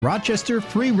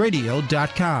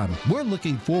RochesterFreeRadio.com. We're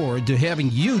looking forward to having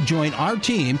you join our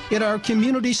team at our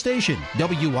community station,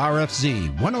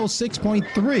 WRFZ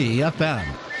 106.3 FM.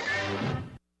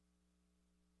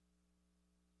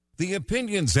 The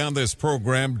opinions on this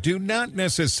program do not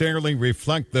necessarily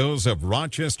reflect those of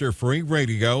Rochester Free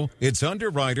Radio, its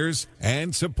underwriters,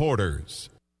 and supporters.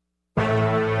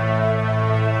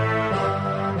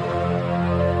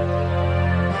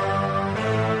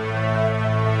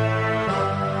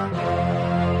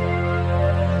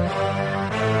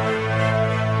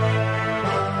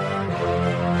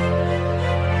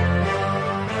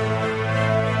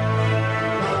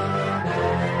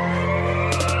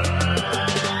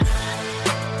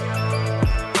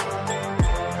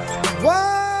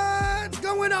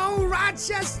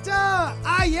 Rochester,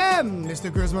 I am Mr.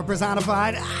 Charisma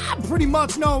personified. I pretty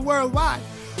much known worldwide.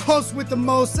 Host with the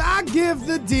most, I give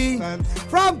the D.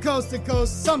 From coast to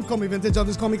coast, some call me vintage,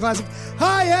 others call me classic.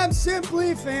 I am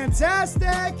simply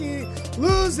fantastic,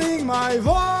 losing my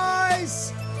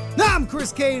voice. I'm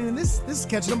Chris Caden, and this is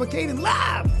Catching Up with Caden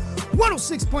live.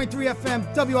 106.3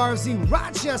 FM, WRFZ,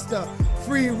 Rochester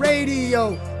Free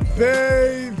Radio,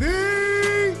 baby.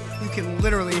 You can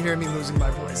literally hear me losing my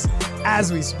voice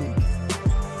as we speak.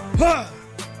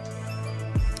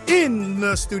 In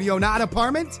the studio, not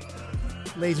apartment,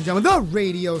 ladies and gentlemen, the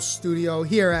radio studio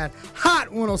here at Hot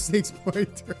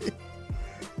 106.3.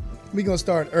 We're going to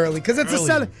start early because it's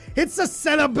a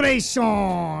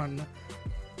celebration.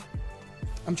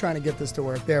 I'm trying to get this to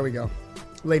work. There we go.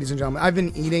 Ladies and gentlemen, I've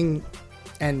been eating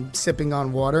and sipping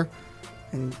on water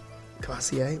and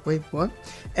Cossier. Wait, what?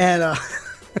 And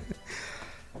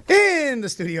in the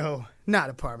studio,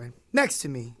 not apartment, next to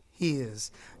me, he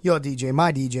is your DJ,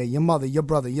 my DJ, your mother, your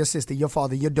brother, your sister, your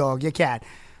father, your dog, your cat,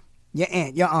 your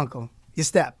aunt, your uncle, your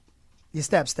step, your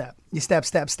step, your step,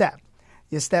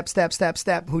 your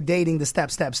step, who dating the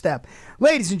step.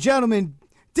 Ladies and gentlemen,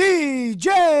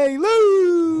 DJ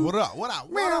Lou. What up? What up?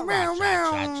 What up?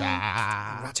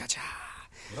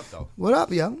 What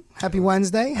up, yo? Happy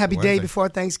Wednesday. Happy day before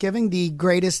Thanksgiving. The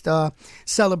greatest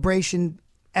celebration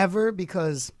ever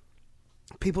because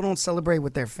people don't celebrate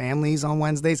with their families on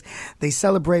Wednesdays. They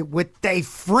celebrate with their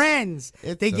friends.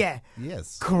 They get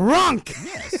crunk.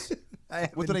 Yes.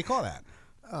 What do they call that?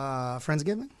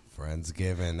 Friendsgiving.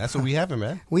 Friendsgiving. That's what we having,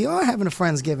 man. We are having a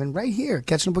Friendsgiving right here,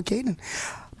 Catching Up with Caden.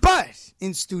 But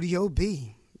in Studio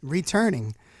B,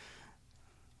 returning,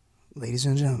 ladies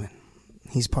and gentlemen,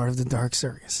 he's part of the Dark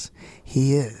Circus.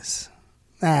 He is.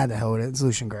 The hell with it. It's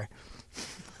Lucian Gray.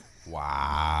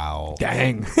 Wow.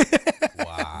 Dang.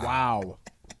 Wow.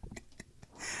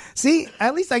 See,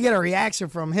 at least I get a reaction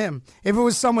from him. If it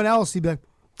was someone else, he'd be like,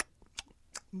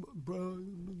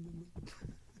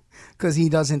 because he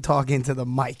doesn't talk into the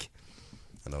mic.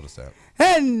 I noticed that.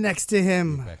 And next to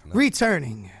him,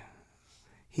 returning,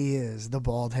 he is the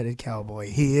bald-headed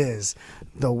cowboy. He is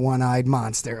the one-eyed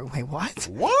monster. Wait, what?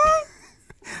 What?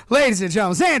 Ladies and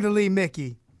gentlemen, Xander Lee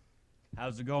Mickey.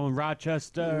 How's it going,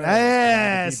 Rochester?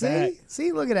 Yeah,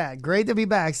 see, look at that. Great to be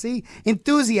back. See,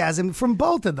 enthusiasm from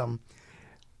both of them.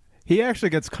 He actually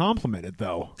gets complimented,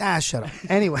 though. Shut up.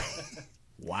 Anyway.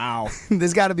 Wow.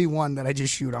 There's got to be one that I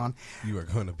just shoot on. You are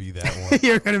going to be that one.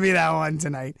 You're going to be that one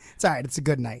tonight. It's all right. It's a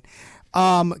good night.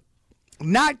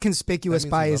 Not conspicuous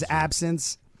by his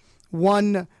absence.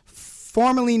 One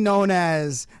formerly known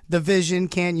as The Vision,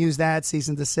 can't use that, cease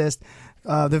and desist.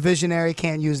 The Visionary,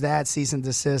 can't use that, cease and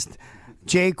desist.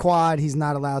 J-Quad, he's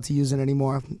not allowed to use it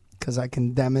anymore because I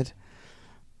condemn it.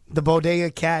 The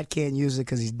Bodega Cat, can't use it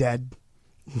because he's dead.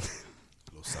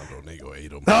 Los Sandro Negro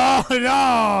ate him. Oh,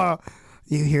 no!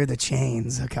 You hear the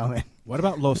chains coming. What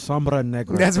about Los Sombra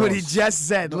Negra? That's what he just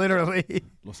said, literally.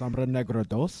 Los Sombra Negra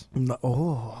dos?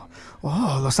 Oh,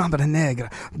 Los Sombra Negra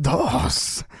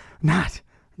dos. Not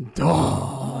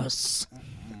dos.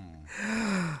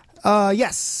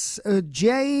 Yes,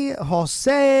 Jay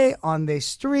Jose on the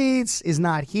streets is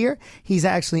not here. He's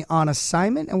actually on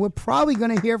assignment, and we're probably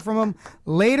going to hear from him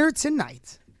later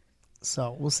tonight.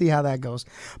 So we'll see how that goes.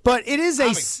 But it is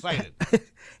I'm excited. For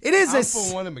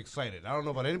one, I'm excited. I don't know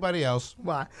about anybody else.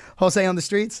 Why? Jose on the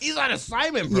streets? He's on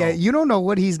assignment, bro. Yeah, you don't know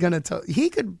what he's going to tell.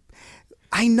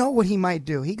 I know what he might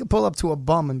do. He could pull up to a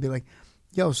bum and be like,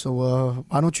 yo, so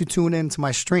why don't you tune in to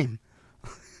my stream?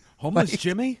 Homeless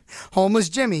Jimmy? Homeless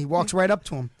Jimmy walks right up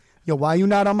to him. Yo, why you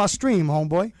not on my stream,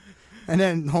 homeboy? And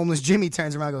then Homeless Jimmy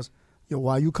turns around and goes, yo,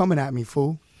 why you coming at me,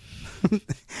 fool?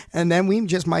 And then we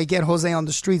just might get Jose on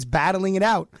the streets battling it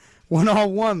out.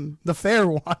 1-on-1, the fair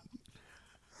one.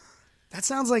 That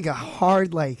sounds like a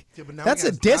hard, that's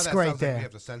a disc right there. Like we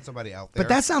have to send somebody out there. But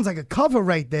that sounds like a cover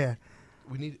right there.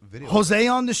 We need video. Jose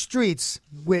on the streets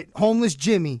with Homeless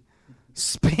Jimmy.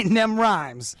 spitting them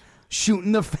rhymes,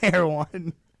 shooting the fair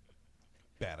one.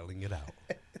 Battling it out.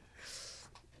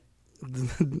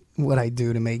 What I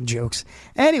do to make jokes.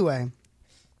 Anyway,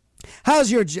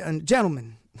 how's your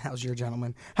gentleman? How's your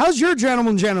gentleman? How's your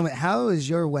gentleman? How is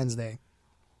your Wednesday?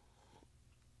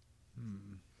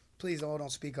 Please,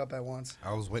 don't speak up at once.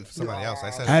 I was waiting for somebody else. I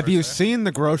said. Have you seen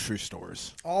the grocery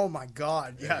stores? Oh my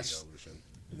God! There Yes, you go, Lucian.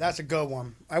 that's a good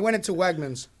one. I went into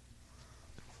Wegmans.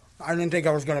 I didn't think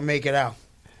I was gonna make it out,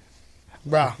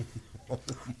 bruh.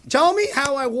 Tell me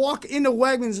how I walk into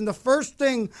Wegmans and the first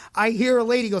thing I hear a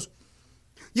lady goes,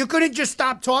 "You couldn't just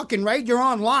stop talking, right? You're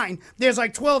online. There's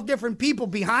like 12 different people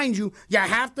behind you. You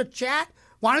have to chat.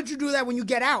 Why don't you do that when you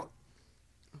get out?"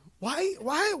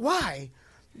 Why?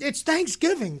 It's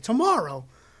Thanksgiving tomorrow.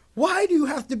 Why do you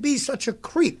have to be such a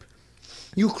creep?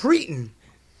 You cretin.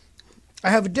 I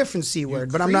have a different C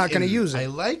word, but I'm not going to use I it.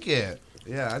 like it.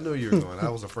 Yeah, I knew you were going. I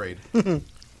was afraid.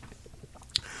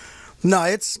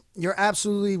 No, you're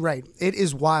absolutely right. It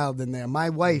is wild in there. My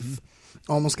wife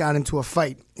almost got into a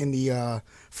fight in the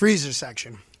freezer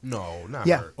section. No, not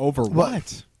Yeah. her. Over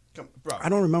what? Come, bro, I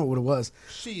don't remember what it was.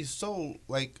 she's so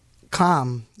like.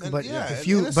 Calm, And but yeah, if and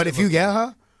you innocent get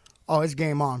her, oh, it's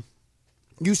game on.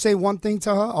 You say one thing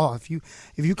to her, oh, if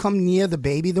you come near the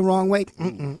baby the wrong way,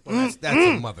 Well, that's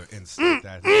a mother instinct.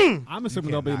 I'm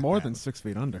assuming they'll be cannot more have than it. 6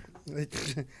 feet under. they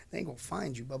ain't gonna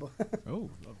find you, Bubba. Oh,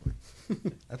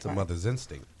 lovely. That's a mother's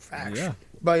instinct. Facts. Yeah.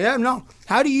 But yeah, no.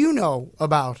 How do you know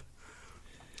about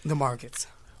the markets?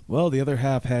 Well, the other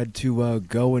half had to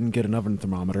go and get an oven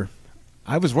thermometer.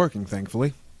 I was working,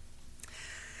 thankfully.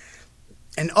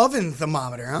 An oven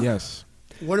thermometer, huh? Yes.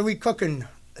 What are we cooking?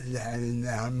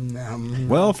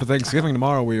 Well, for Thanksgiving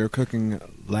tomorrow, we are cooking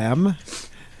lamb,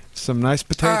 some nice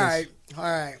potatoes. All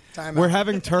right. Time We're out.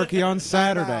 having turkey on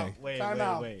Saturday. Time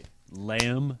out.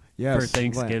 Lamb Yes, for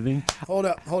Thanksgiving? Hold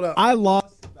up. I lost.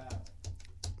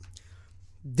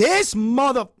 This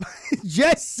mother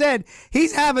just said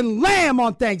he's having lamb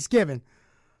on Thanksgiving.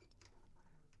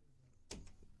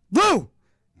 Lou,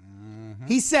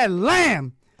 he said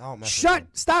lamb. Oh, mess with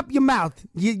Stop your mouth.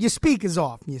 Your speaker's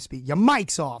off. Your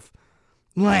mic's off.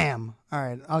 Lamb. All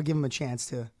right, I'll give him a chance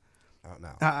to. Oh, no.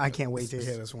 I can't wait to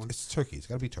hear this one. It's turkey. It's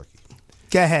got to be turkey.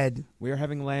 Go ahead. We are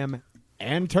having lamb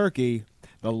and turkey.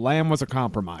 The lamb was a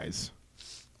compromise.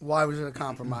 Why was it a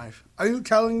compromise? Are you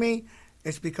telling me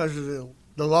it's because of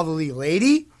the lovely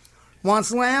lady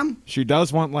wants lamb? She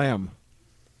does want lamb.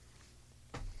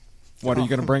 What, are you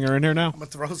going to bring her in here now? I'm going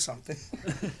to throw something.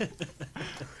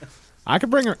 I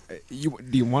could bring her. Do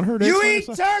you want her to You explain eat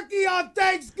herself? turkey on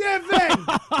Thanksgiving!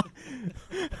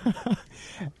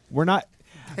 We're not.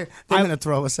 They're going to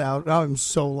throw us out. I'm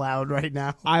so loud right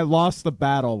now. I lost the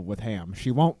battle with ham.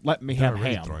 She won't let me They're have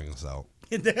already ham. throwing us out.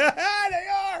 They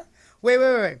are.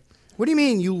 Wait. What do you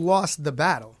mean you lost the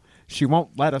battle? She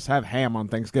won't let us have ham on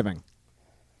Thanksgiving.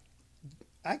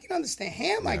 I can understand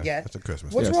ham. I Yeah, get. that's a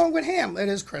Christmas. What's Yes. wrong with ham? It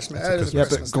is Christmas. That's a It is a Yeah,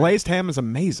 Christmas but glazed ham is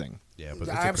amazing. Yeah, but it's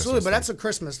a Absolutely, Christmas but that's thing. a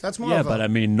Christmas. That's more Yeah, of a. but I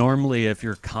mean, normally if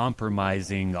you're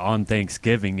compromising on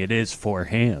Thanksgiving, it is for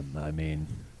ham. I mean,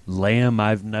 lamb,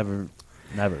 I've never.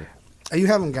 Are you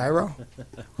having gyro?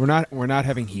 We're not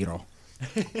having hero.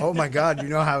 Oh my God! You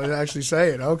know how to actually say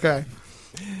it. Okay.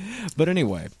 But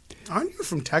anyway, Aren't you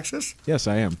from Texas? yes,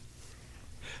 I am.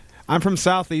 I'm from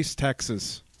Southeast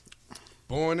Texas.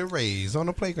 Born and raised on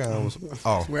the playgrounds.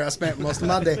 Oh, Where I spent most of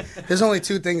my day. There's only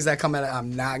two things that come out of.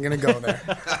 I'm not gonna go there.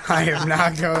 I am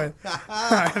not going.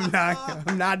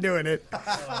 I'm not doing it.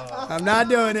 I'm not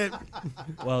doing it.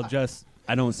 Well,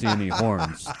 I don't see any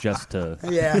horns. Just to.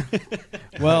 Yeah.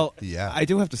 Well, Yeah. I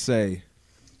do have to say,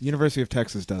 University of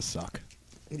Texas does suck.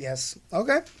 Yes.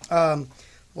 Okay.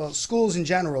 Well, schools in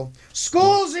general.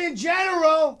 Schools in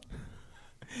general.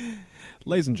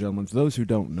 Ladies and gentlemen, for those who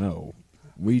don't know,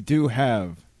 we do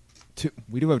have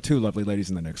two lovely ladies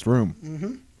in the next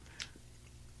room.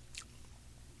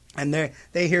 And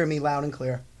they hear me loud and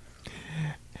clear.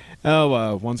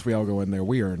 Oh, once we all go in there,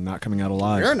 we are not coming out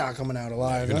alive. You're not coming out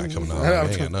alive. you're not coming out. You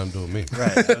ain't got nothing to do with me.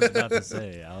 Right, I was about to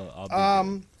say.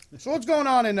 I'll be So what's going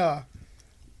on in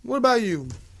what about you?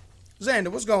 Xander,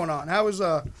 what's going on?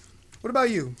 What about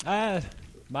you?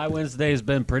 My Wednesday's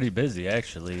been pretty busy,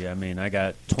 actually. I mean, I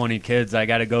got 20 kids I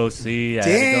got to go see. I had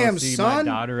Damn, to go see son.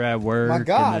 my daughter at work. My and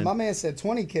God, then my man said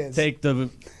 20 kids.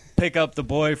 pick up the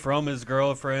boy from his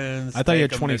girlfriend's. I thought you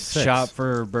had take him to 26. Shop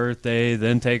for her birthday,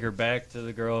 then take her back to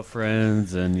the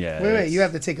girlfriend's, and yeah. Wait, you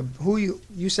have to take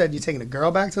you said you're taking a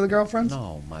girl back to the girlfriend?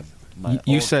 No, my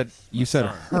You old said son.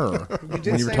 her did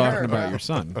when you were say talking her, about bro. your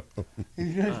son.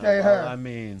 You just say Well, her. I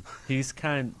mean, he's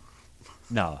kind.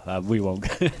 No, we won't.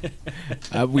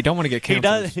 We don't want to get he canceled.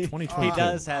 does. It's 2022. He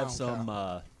does have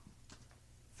some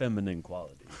feminine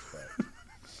qualities.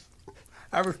 But.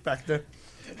 I respect it.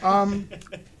 Do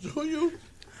you?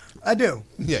 I do.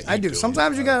 Yeah, I you do. do.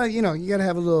 Sometimes you gotta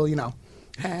have a little,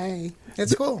 hey,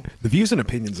 it's cool. The views and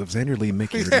opinions of Xander Lee and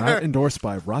Mickey are not endorsed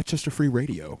by Rochester Free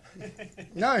Radio.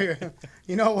 No,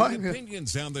 you know what? The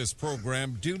opinions on this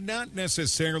program do not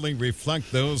necessarily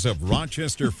reflect those of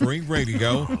Rochester Free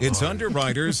Radio, its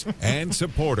underwriters, and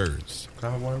supporters. Can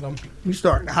I have one of them? We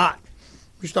starting hot.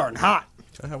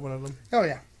 Can I have one of them? Oh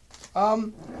yeah.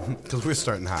 Because we're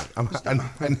starting hot.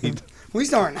 I need. We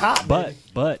starting hot. But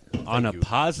on a you.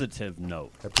 positive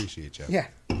note, I appreciate you. Yeah.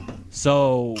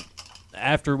 so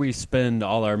after we spend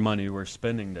all our money we're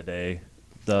spending today,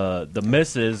 the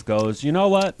missus goes, you know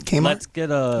what? Kmart? Let's get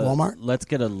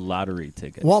Walmart? a lottery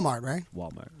ticket. Walmart, right?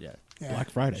 Walmart, yeah. Yeah. Black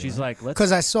Friday. She's like,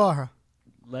 Because I saw her.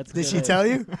 let's. Did get she a- tell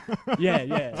you?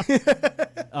 Yeah.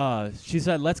 She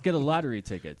said, let's get a lottery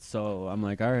ticket. So I'm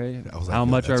like, all right. I was like, How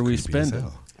no, much that's are we creepy as spending?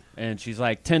 hell. And she's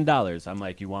like, $10. I'm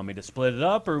like, you want me to split it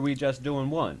up, or are we just doing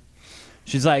one?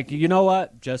 She's like, you know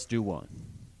what? Just do one.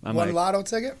 I'm One like, lotto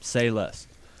ticket? say less.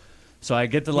 So I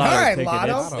get the lottery All right, ticket.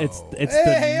 Lotto. It's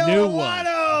Hey, the new yo, one.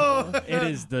 Lotto! It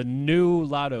is the new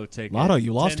lotto ticket. Lotto,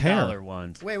 you lost $10 hair.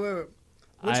 ones. Wait. Which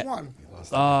I- one?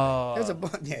 Oh, There's a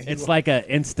bunch. Yeah, it's like an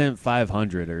instant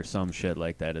 500 or some shit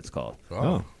like that. It's called.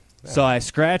 Oh. So I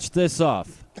scratch this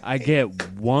off. I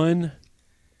get one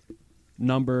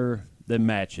number that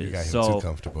matches. You got him so too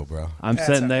comfortable, bro. I'm That's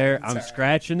sitting all there. right. That's I'm all right.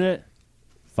 scratching it.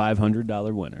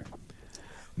 $500 winner.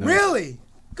 Really?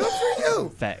 Good for you.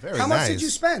 Fact. Very How much nice. did you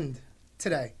spend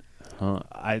today?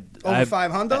 I Over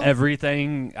 500?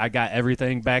 Everything. I got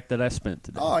everything back that I spent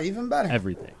today. Oh, even better.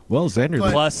 Everything. Well, Xander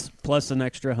Lee. Plus an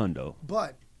extra hundo.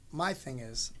 But my thing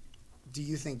is, do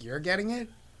you think you're getting it?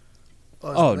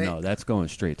 Or is Oh it late? no, that's going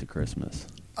straight to Christmas.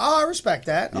 Oh, I respect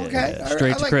that. Yeah, Okay. yeah, I-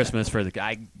 straight I to like Christmas for the.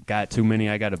 I got too many.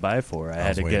 I got to buy for. I had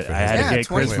was to waiting get. for I his- had that. to Yeah, get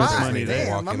Christmas 25. money there.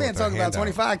 Damn, my Walk in man with talking a about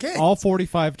handout. 25 kids. All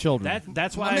 45 children.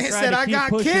 That's why My I man try said to I keep got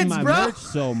pushing kids, my bro. merch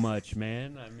so much,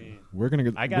 man. I mean, We're gonna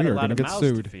get. I got we a are lot gonna of get mouths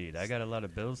sued. to feed. I got a lot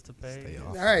of bills to pay. Stay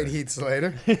off. All right, Heath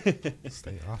Slater.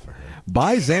 Stay off of her.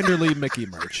 Buy Xander Lee Mickey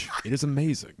merch. It is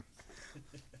amazing.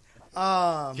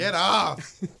 Get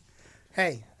off.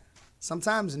 Hey,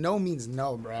 sometimes no means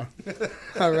no, bro.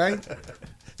 All right?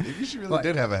 You should really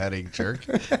did have a headache, jerk.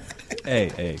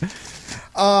 Hey.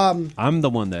 I'm the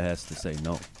one that has to say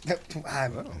no.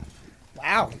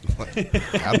 Wow.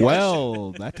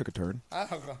 Well, that took a turn.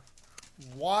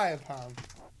 Why, Tom?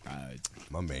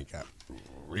 My man got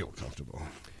real comfortable.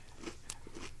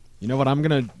 You know what? I'm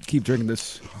gonna keep drinking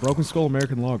this Broken Skull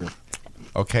American Lager.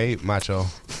 Okay, macho.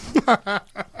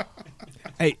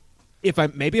 Hey, if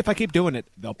I keep doing it,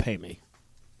 they'll pay me.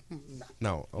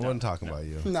 No, I wasn't talking about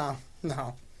you. I'm No.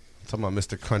 talking about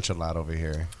Mr. Crunch-A-Lot over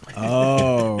here.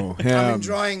 Oh,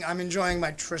 I'm enjoying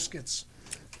my Triscuits.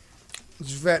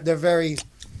 They're very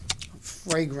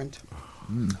fragrant.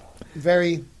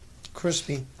 Very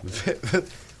crispy.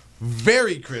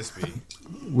 Very crispy.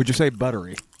 Would you say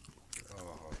buttery? Oh,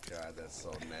 God, that's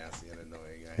so nasty and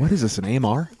annoying. What is this? An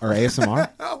AMR or ASMR?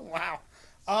 Oh wow.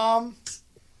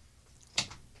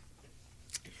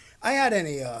 I had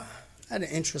an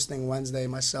interesting Wednesday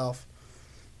myself.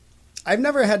 I've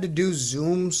never had to do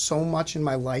Zoom so much in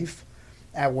my life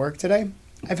at work today.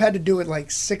 I've had to do it like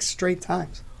 6 straight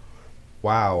times.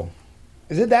 Wow.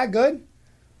 Is it that good?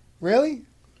 Really?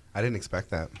 I didn't expect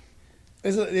that.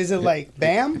 Is it like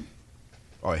bam?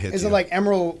 Oh, it hits Is you. it like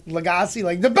Emerald Lagasse,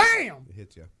 like the bam? It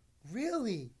hits you.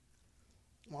 Really?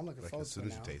 Well, I'm looking Like forward as to soon it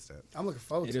as you now. taste it. I'm looking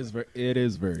forward It to is. it. It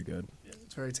is very good.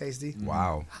 It's very tasty.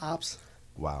 Wow. Hops.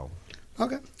 Wow.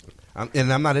 Okay.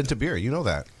 And I'm not into beer. You know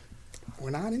that. We're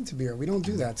not into beer. We don't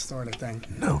do that sort of thing.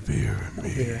 No beer. No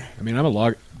beer. I mean, I'm a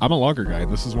lager guy.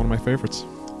 This is one of my favorites.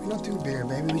 We don't do beer,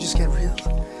 baby. We just get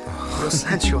real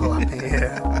sensual up in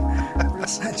here. Real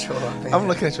sensual up in here. I'm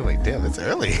looking at you like, damn, it's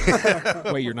early.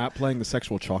 Wait, you're not playing the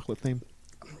sexual chocolate theme?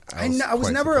 I was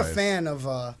quite never surprised. a fan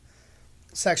of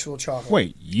sexual chocolate.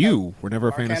 Wait, you were never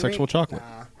a Mark fan of Henry? sexual chocolate?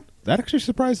 Nah. That actually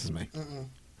surprises me.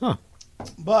 Huh.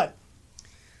 But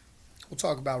we'll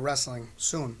talk about wrestling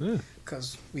soon Yeah.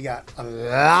 because we got a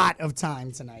lot of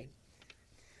time tonight.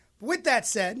 With that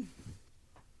said,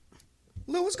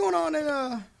 Lou, what's going on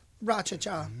in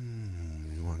Rochester?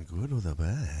 You want good or the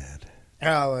bad?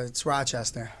 Oh, it's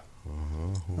Rochester.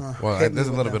 Well, hit me there's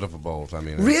a with little that. bit of a both. I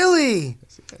mean, Really?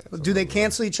 Do they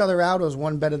cancel each other out, or is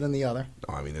one better than the other?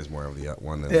 No, I mean, there's more of the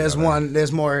one than There's the other. one.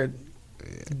 There's more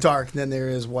dark than there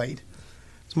is white.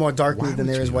 There's more dark Why meat than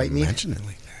would there is you white meat. mention it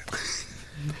like that?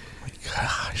 My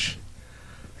gosh.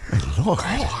 My Lord.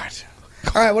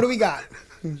 All right, what do we got?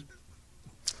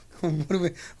 What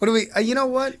do we? You know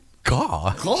what?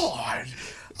 God. God.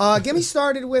 Get me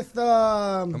started with.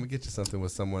 I'm gonna get you something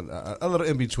with someone a little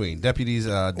in between. Deputies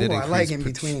did I increase like in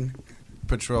between.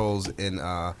 patrols in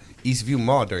Eastview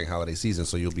Mall during holiday season,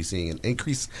 so you'll be seeing an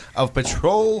increase of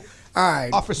patrol All right,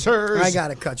 officers. I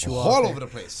gotta cut you off all there. over the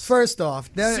place. First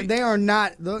off, they are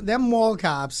not them mall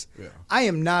cops. Yeah. I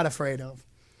am not afraid of.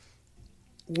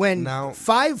 When Now-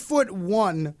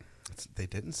 5'1", They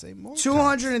didn't say more.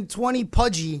 220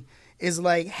 pudgy is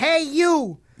like, hey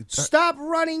you, stop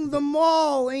running the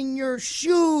mall in your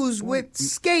shoes with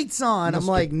skates on. I'm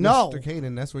like, no. Mr.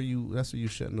 Kanan, that's where you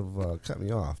shouldn't have cut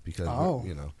me off because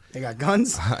you know. They got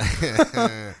guns?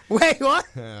 Wait, what?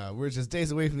 We're just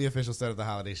days away from the official start of the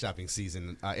holiday shopping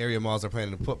season. Area malls are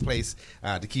planning to put place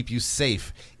to keep you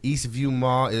safe. Eastview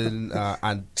Mall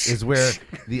is where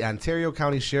the Ontario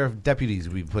County Sheriff deputies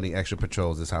will be putting extra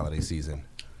patrols this holiday season.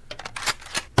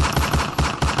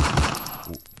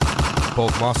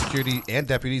 Both mall security and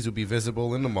deputies will be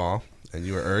visible in the mall, and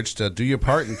you are urged to do your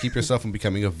part and keep yourself from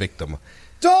becoming a victim.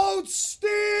 Don't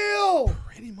steal!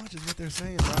 Pretty much is what they're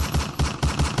saying, bro.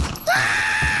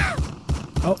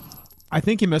 Oh, I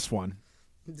think he missed one.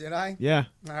 Did I? Yeah.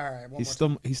 All right. He's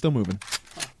still moving.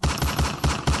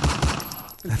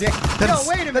 Yo,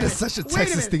 wait a minute. That is such a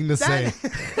Texas thing to say.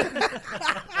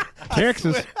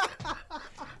 Texas.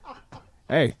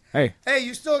 Hey. Hey,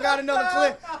 you still got another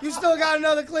clip. You still got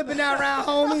another clip in that round,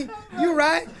 homie. You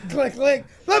right? Click.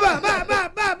 Bah, bah, bah, bah,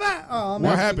 bah, bah. Oh, I'm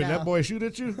What empty happened? now. That boy shoot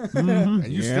at you? And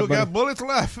you still got bullets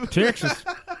left. Texas.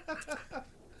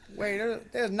 Wait,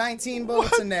 there's 19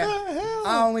 bullets in there.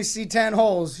 I only see 10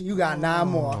 holes. You got 9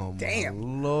 more.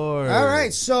 Damn. Lord. All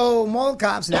right, so mall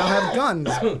cops now have guns.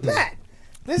 Bet.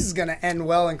 This is going to end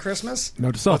well in Christmas.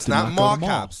 No, to It's not mall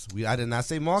cops. I did not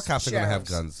say mall cops are going to have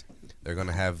Sheriffs. guns. They're going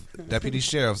to have deputy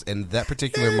sheriffs in that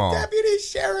particular mall. Deputy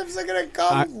sheriffs are going to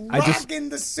come rocking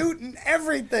the suit and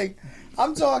everything.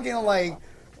 I'm talking like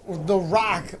The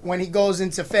Rock when he goes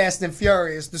into Fast and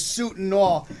Furious, the suit and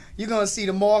all. You're going to see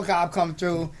the mall cop come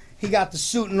through. He got the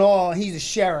suit and all. He's a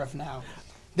sheriff now.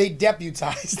 They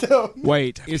deputized him.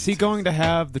 Wait, is he going to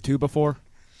have the 2x4?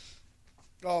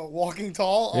 Oh, walking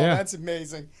tall? Oh, Yeah. that's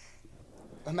amazing.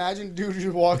 Imagine dude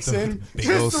just walks in, big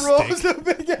just old throws the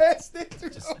big ass stick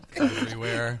through.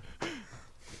 Everywhere.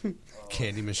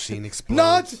 Candy machine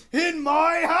explodes. Not in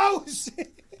my house.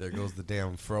 There goes the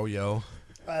damn froyo.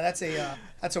 That's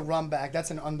a run back.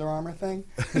 That's an Under Armour thing.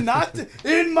 Not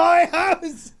in my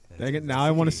house. Dang it, now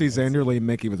I want to see Xander Lee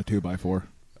Mickey with a 2x4.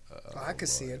 I could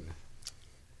see it.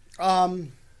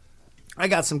 I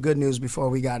got some good news before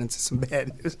we got into some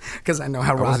bad news because I know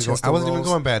how Rochester I wasn't even rolls.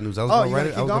 going bad news. I was Oh, going you right.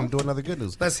 gonna I was keep going to going? do another good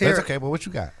news. Let's hear That's it. okay. But what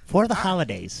you got? For the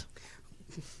holidays.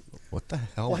 What the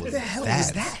hell? What was the hell that?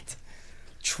 is that?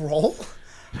 Troll?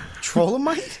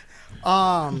 Trollamite?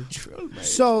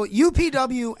 So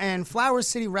UPW and Flower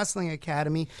City Wrestling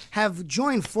Academy have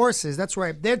joined forces. That's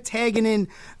right. They're tagging in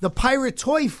the Pirate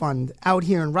Toy Fund out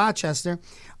here in Rochester.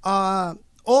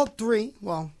 All three,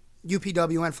 well,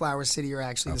 UPW and Flower City are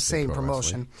actually the Upstate same Pro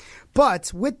promotion.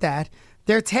 But with that,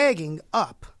 they're tagging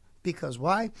up. Because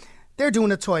why? They're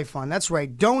doing a toy fund. That's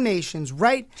right. Donations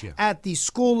right at the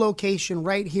school location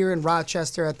right here in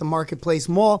Rochester at the Marketplace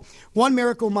Mall. 1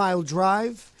 Miracle Mile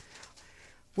Drive.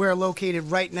 We're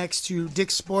located right next to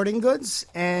Dick's Sporting Goods.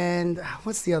 And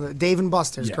what's the other? Dave &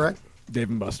 Buster's, correct? Dave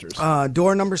 & Buster's.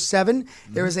 Door number 7.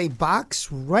 There is a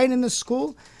box right in the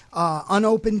school.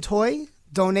 Unopened toy.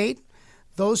 Donate.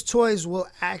 Those toys will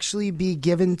actually be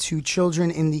given to children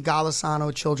in the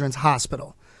Golisano Children's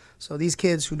Hospital. So these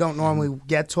kids who don't normally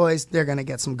get toys, they're going to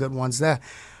get some good ones there.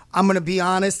 I'm going to be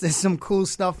honest, there's some cool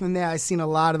stuff in there. I've seen a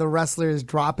lot of the wrestlers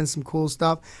dropping some cool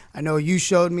stuff. I know you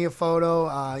showed me a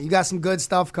photo. You got some good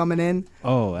stuff coming in.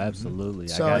 Oh, absolutely.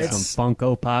 So I got it's- some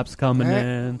Funko Pops coming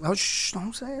in. Oh, shh,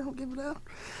 don't say it. Don't give it out.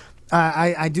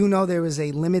 I do know there is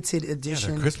a limited Yeah,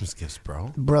 edition. they're Christmas gifts,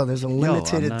 bro. Bro, there's a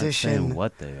limited Yo, I'm not edition. saying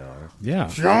what they are. yeah.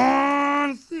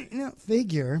 John Cena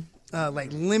figure,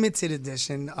 like limited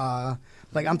edition.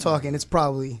 Like I'm talking,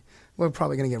 we're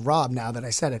probably gonna get robbed now that I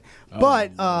said it.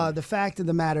 But the fact of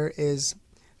the matter is,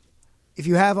 if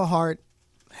you have a heart,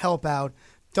 help out.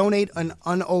 Donate an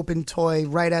unopened toy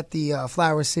right at the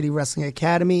Flower City Wrestling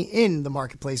Academy in the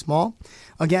Marketplace Mall.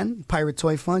 Again, Pirate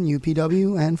Toy Fund,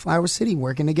 UPW, and Flower City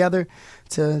working together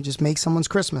to just make someone's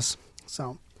Christmas.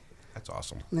 So, That's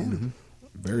awesome. yeah.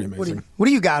 Very amazing. What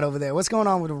do you got over there? What's going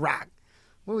on with the Rock?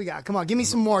 What we got? Come on, give me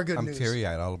some more good I'm news.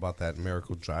 teary-eyed all about that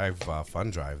Miracle Drive, fun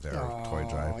drive there, toy Oh,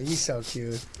 drive. you so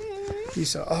cute.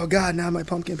 Oh God, now my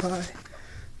pumpkin pie.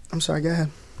 I'm sorry. Go ahead.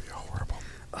 You're horrible.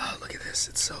 Oh, look at this.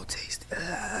 It's so tasty.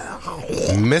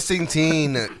 Missing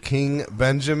teen King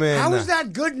Benjamin How is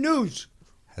that good news?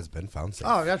 has been found safe.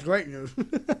 Oh, that's great news.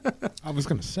 I was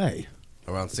going to say.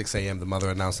 Around 6 a.m., the mother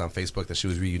announced on Facebook that she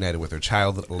was reunited with her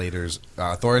child.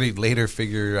 Authority later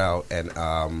figured out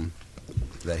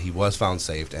that he was found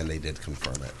safe, and they did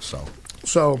confirm it.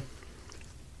 So,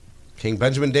 King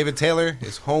Benjamin David Taylor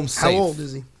is home safe. how old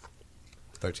is he?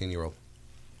 13-year-old.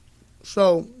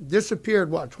 So, disappeared,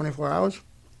 what, 24 hours?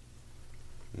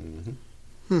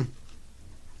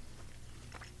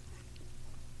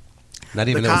 Not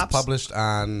even. The It was cops? published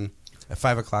at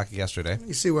 5 o'clock yesterday.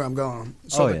 You see where I'm going.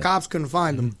 So the cops couldn't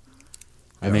find him.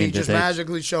 I mean, He did just they,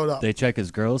 magically showed up. they check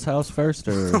his girl's house first,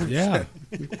 or Yeah.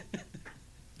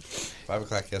 5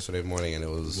 o'clock yesterday morning, and it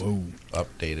was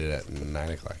updated at 9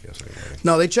 o'clock yesterday morning.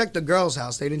 No, they checked the girl's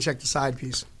house. They didn't check the side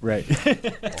piece. right?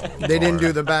 They didn't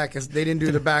do the back. They didn't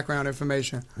do the background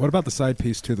information. What about the side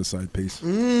piece to the side piece?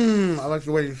 I like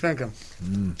the way you're thinking.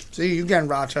 See, you get in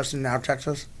Rochester now,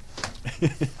 Texas.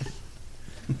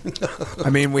 I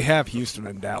mean, we have Houston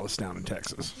and Dallas down in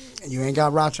Texas. And you ain't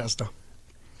got Rochester.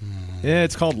 Yeah,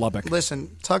 it's called Lubbock.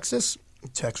 Listen, Texas.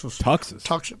 Texas.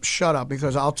 Shut up,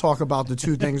 because I'll talk about the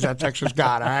two things that Texas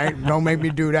got, all right? Don't make me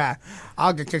do that.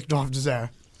 I'll get kicked off this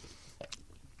air.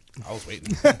 I was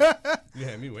waiting. You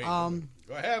had me waiting.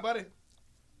 Go ahead, buddy.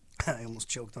 I almost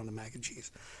choked on the mac and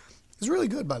cheese. It's really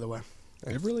good, by the way.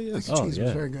 It really is. Mac and cheese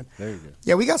was very good. Very good.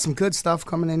 Yeah, we got some good stuff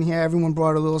coming in here. Everyone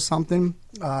brought a little something.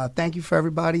 Thank you for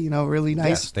everybody. You know, really nice.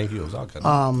 Yes, thank you. It was all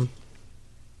good.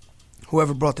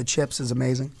 Whoever brought the chips is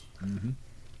amazing.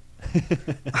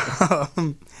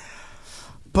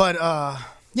 But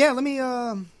yeah, let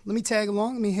me tag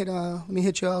along. Let me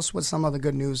hit you else with some other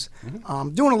good news.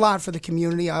 Doing a lot for the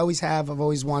community. I always have. I've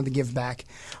always wanted to give back.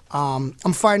 I'm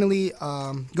finally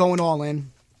going all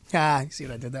in. You see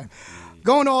what I did there?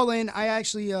 Going all in. I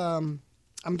actually I'm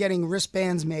getting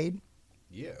wristbands made.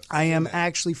 Yeah. I am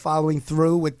actually following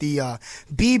through with the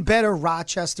Be Better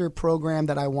Rochester program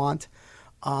that I want.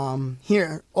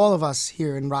 Here, all of us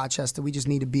here in Rochester, we just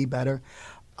need to be better.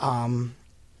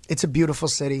 It's a beautiful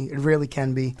city. It really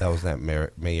can be. That was that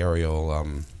mayoral.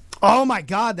 Oh, my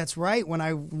God, that's right. When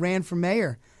I ran for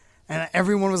mayor, and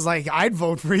everyone was like, I'd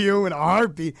vote for you in a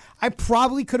heartbeat. I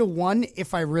probably could have won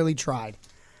if I really tried.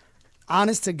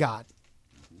 Honest to God.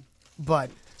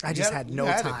 But I just had no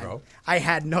time. bro. I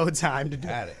had no time to do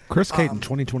it. Chris Caton,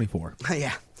 2024.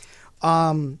 Yeah.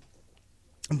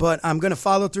 But I'm going to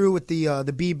follow through with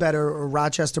the Be Better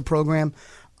Rochester program.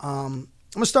 I'm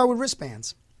going to start with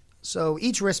wristbands. So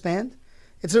each wristband,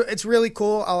 it's really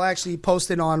cool. I'll actually post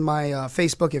it on my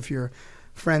Facebook. If you're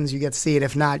friends, you get to see it.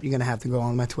 If not, you're going to have to go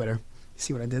on my Twitter.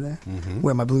 See what I did there?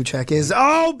 Where my blue check is.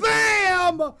 Oh,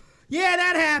 bam! Yeah,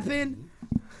 that happened.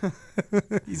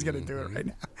 He's going to do it right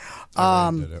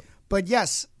now. But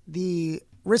yes, the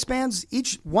wristbands,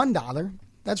 each $1.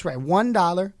 That's right,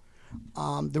 $1.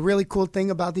 The really cool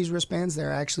thing about these wristbands,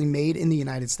 they're actually made in the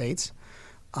United States,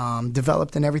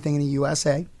 developed and everything in the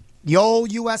USA. The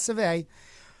old US of A.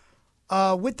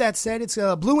 With that said, it's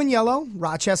blue and yellow,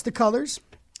 Rochester colors.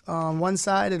 On one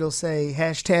side, it'll say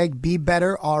hashtag Be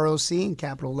Better ROC in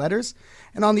capital letters.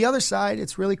 And on the other side,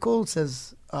 it's really cool. It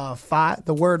says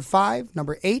the word 5,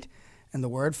 number 8, and the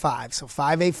word 5. So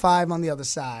 585 on the other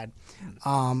side.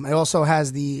 It also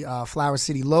has the Flower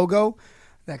City logo.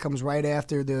 That comes right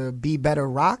after the Be Better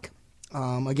Rock.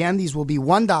 Again, these will be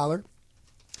 $1.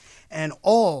 And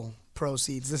all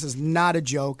proceeds, this is not a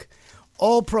joke,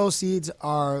 all proceeds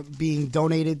are being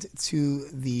donated to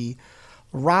the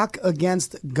Rock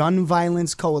Against Gun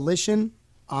Violence Coalition.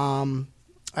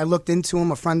 I looked into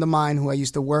them. A friend of mine who I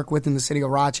used to work with in the city of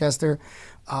Rochester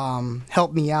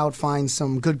helped me out find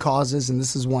some good causes, and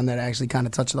this is one that actually kind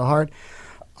of touched the heart.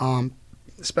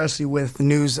 Especially with the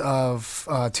news of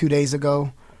 2 days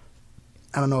ago.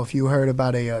 I don't know if you heard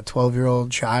about a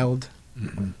 12-year-old child.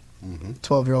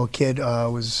 12-year-old kid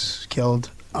was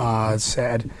killed. It's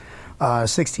sad.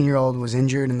 16-year-old was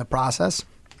injured in the process.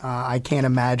 I can't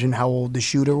imagine how old the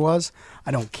shooter was.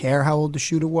 I don't care how old the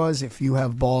shooter was. If you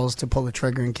have balls to pull a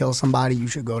trigger and kill somebody, you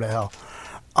should go to hell.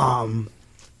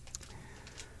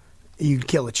 You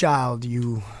kill a child,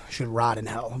 you should rot in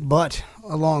hell. But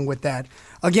along with that,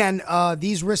 again,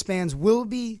 these wristbands will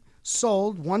be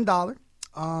sold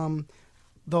 $1.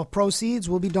 The proceeds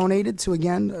will be donated to,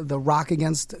 again, the Rock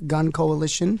Against Gun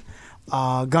Coalition,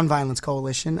 Gun Violence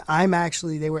Coalition. I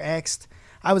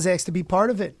was asked to be part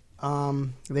of it.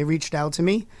 They reached out to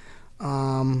me.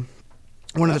 One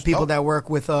of the people that work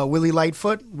with Willie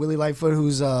Lightfoot,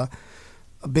 who's a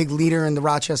big leader in the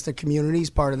Rochester community. He's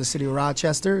part of the city of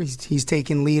Rochester. He's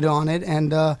taking lead on it,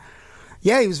 and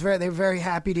yeah, they were very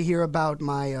happy to hear about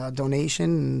my donation,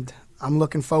 and I'm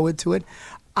looking forward to it.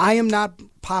 I am not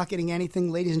pocketing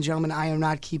anything. Ladies and gentlemen, I am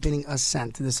not keeping a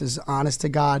cent. This is honest to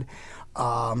God.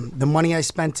 The money I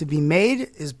spent to be made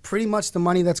is pretty much the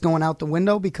money that's going out the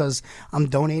window because I'm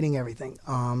donating everything.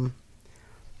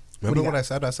 Remember what I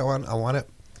said? I want it.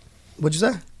 What'd you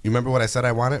say? You remember what I said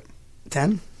I want it?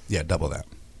 10? Yeah, double that.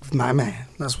 My man.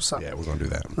 That's what's up. Yeah, we're going to do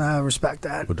that. I respect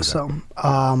that. We'll do that. So,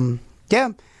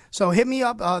 yeah. So hit me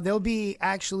up. They'll be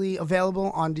actually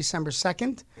available on December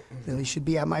 2nd. They should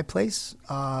be at my place.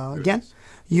 Again,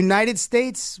 United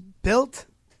States built.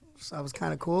 So that was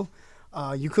kind of cool.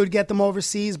 You could get them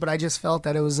overseas, but I just felt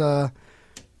that it was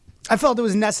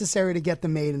necessary to get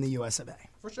them made in the US of A.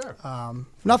 For sure.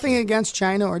 Nothing against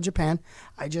China or Japan.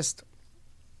 I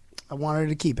wanted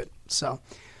to keep it. So,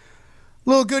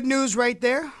 little good news right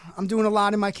there. I'm doing a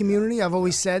lot in my community. I've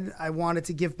always said I wanted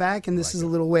to give back, and this is a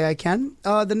little way I can.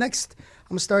 The next, I'm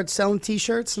going to start selling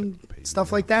T-shirts and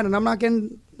stuff like that, and I'm not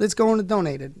getting, it's going to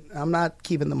donated. I'm not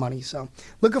keeping the money. So,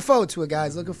 looking forward to it,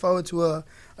 guys. Looking forward to a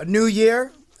new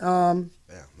year. Yeah,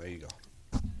 there you go.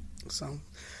 So,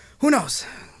 who knows?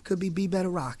 Could be Better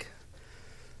Rock.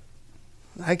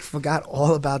 I forgot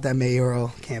all about that mayoral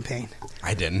campaign.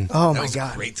 I didn't. Oh, that my was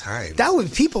God. A great time.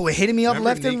 People were hitting me up Remember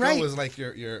left and Nico right. was like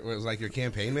your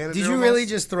campaign manager. Did you really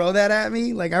just throw that at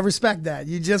me? Like, I respect that.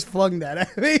 You just flung that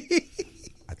at me.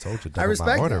 I told you. I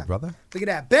respect my order, that. brother. Look at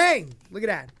that. Bang. Look at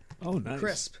that. Oh, nice.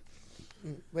 Crisp.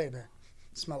 Wait a minute.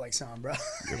 Smell like sound, bro.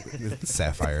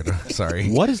 Sapphire. Sorry.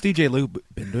 What has DJ Lou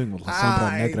been doing with La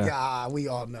Sombra Negra? We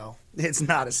all know. It's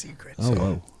not a secret. Oh,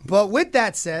 whoa. But with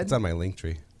that said. It's on my link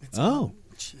tree. Oh.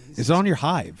 Jesus. Is it on your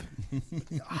Hive?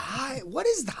 What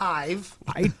is the Hive?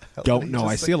 I don't know.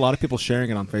 I see a lot of people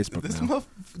sharing it on Facebook This now.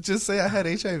 just say I had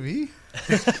HIV?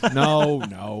 No.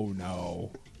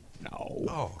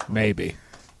 Oh. Maybe.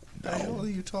 What the hell are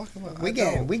you talking about? We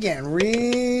getting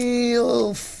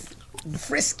real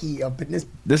frisky up in this.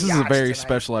 This is a biatch very tonight.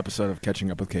 special episode of Catching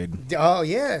Up with Caden. Oh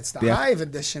yeah, it's the Yeah. Hive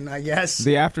edition, I guess.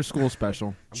 The after school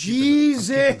special.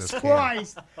 Jesus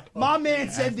Christ! My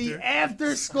man said the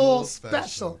after school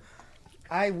special.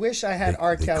 I wish I had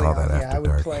R. Kelly call on that here. After I would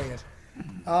Dark. play it.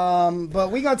 But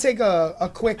we're gonna take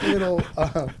a quick little.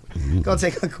 We're gonna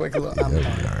take a quick little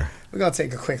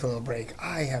break.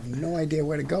 I have no idea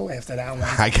where to go after that one.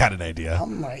 I got an idea.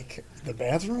 I'm like, the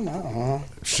bathroom? I don't know.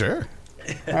 Sure.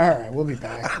 All right, we'll be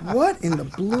back. What in the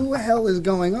blue hell is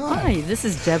going on? Hi, this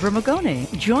is Deborah Magone.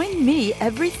 Join me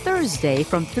every Thursday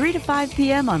from 3 to 5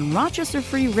 p.m. on Rochester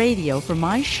Free Radio for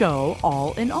my show,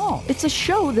 All in All. It's a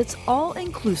show that's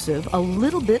all-inclusive, a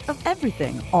little bit of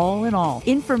everything, all in all.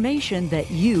 Information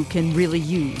that you can really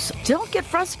use. Don't get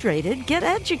frustrated, get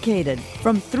educated.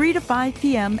 From 3 to 5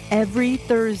 p.m. every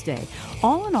Thursday.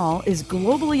 All in All is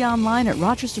globally online at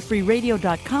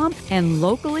rochesterfreeradio.com and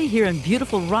locally here in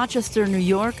beautiful Rochester, New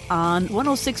York on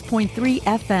 106.3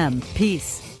 FM.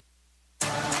 Peace.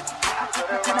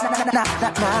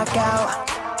 Knockout,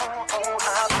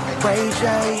 Ray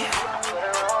J,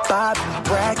 Bobby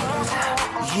Brackett,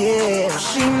 yeah.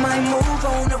 She might move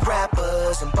on to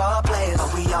rappers and ball players,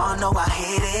 but we all know I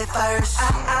hit it first.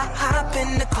 I hop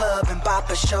in the club and bop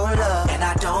a show love, and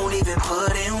I don't even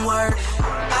put in work.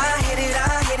 I hit it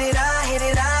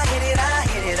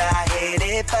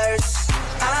first.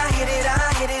 I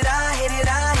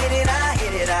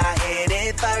hit it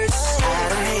first. I had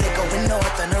a hater going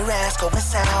north and her ass going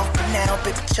south, but now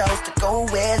baby chose to go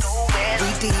west. We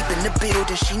deep in the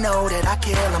building, she know that I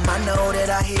kill him, I know that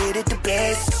I hit it the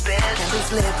best.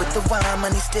 Candles lit with the wine,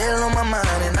 money still on my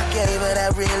mind, and I gave her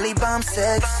that really bomb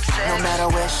sex. No matter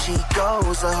where she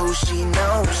goes or who she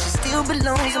knows, she still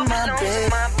belongs in my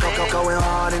bed. Going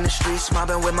hard in the streets,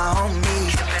 mobbing with my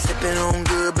homies, sipping on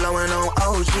good, blowing on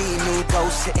OG. New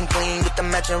ghost sitting clean with the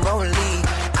matching rollie.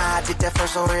 I did that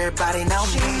first so everybody know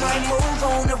me. She might move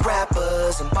on to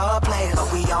rappers and ball players,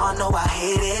 but we all know I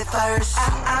hit it first.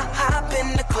 I hop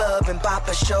in the club and bop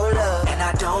a show love, and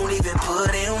I don't even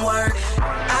put in work.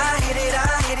 I hit it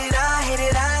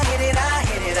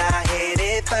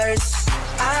first.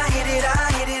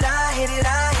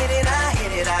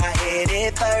 I hit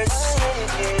it first.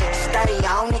 Steady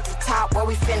on at the top where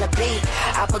we finna be.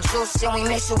 Apple juice and we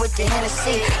mix it with the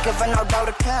Hennessy. Give her no dough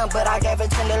to come, but I gave her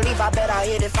 10 to leave. I bet I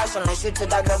hit it first unless you took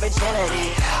that girl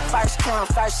virginity. First come,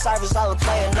 first service, all a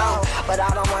player no, but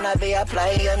I don't wanna be a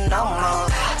player no more.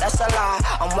 That's a lie,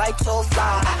 I'm way too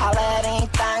fly. Holla at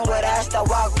anything with ass to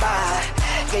walk by.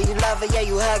 Yeah, you love her, yeah,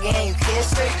 you hug her and you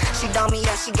kiss her. She done me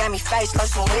up, she got me face like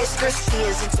some whiskers. She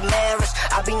is into marriage,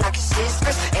 I be knocking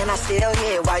sisters, and I still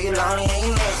here while you lonely and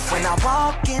you miss. When I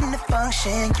walk in the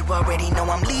function, you already know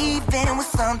I'm leaving with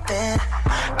something.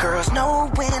 Girls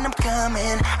know when I'm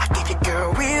coming. I give your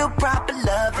girl real proper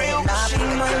loving. She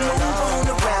might move on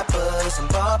to rappers and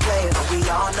ball players, but we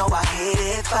all know I hit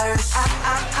it first.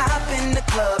 I hop in the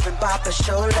club and pop a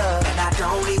show love, and I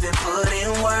don't even put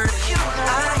in work.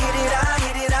 I hit it, I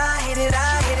hit it, I hit it,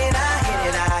 I hit it, I hit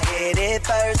it, I hit it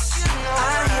first.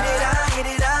 I hit it, I hit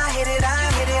it, I hit it, I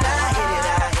hit it, I hit it,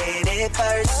 I hit it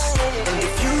first. And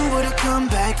if you would've come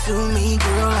back to me,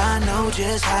 girl, I know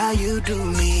just how you do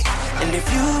me. And if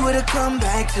you would've come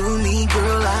back to me,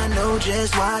 girl, I know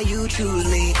just why you choose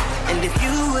me. And if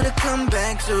you would've come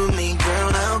back to me,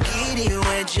 girl, I'll get you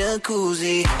a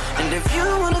jacuzzi. And if you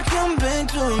would've come back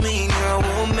to me, girl,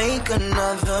 we'll make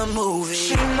another movie.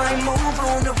 She might move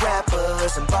on to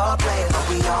rappers and ball players, but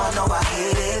we all know I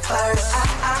hit it first.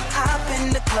 I hop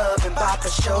in the club and pop a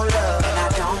show love, and I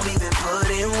don't even put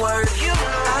in work.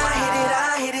 I hit it, I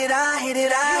hit it, I hit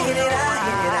it, I hit it, I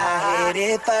hit it, I hit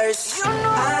it first. I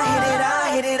hit it,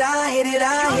 I hit it, I hit it,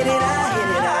 I hit it, I hit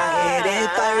it, I hit it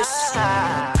first. I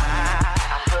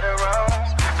put her on,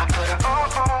 I put her on,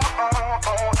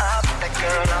 I put that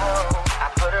girl on. I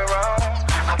put her on,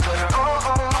 I put her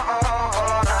on,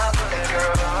 I put that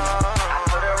girl on. I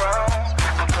put her on,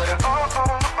 I put her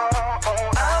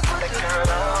on, I put that girl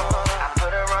on. I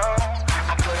put her on,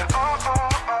 I put her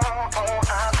on,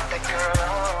 I put that girl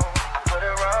on. I put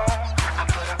her on, I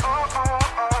put her on,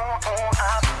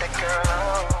 I put that girl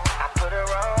on. I put her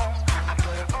on, I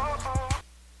put her on.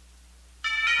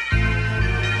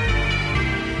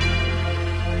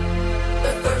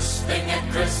 The first thing at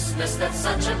Christmas that's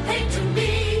such a pain to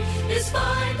me is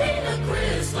finding a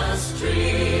Christmas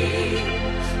tree.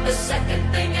 The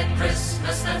second thing at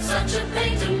Christmas that's such a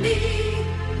pain to me,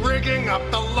 Rigging up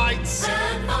the lights.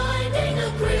 and finding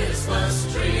a Christmas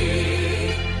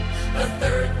tree. The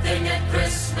third thing at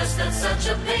Christmas that's such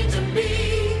a pain to me,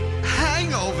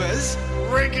 Hangovers.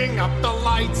 Rigging up the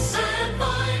lights. and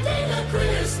finding a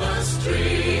Christmas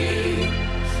tree.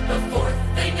 The fourth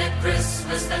thing at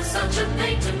Christmas that's such a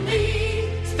pain to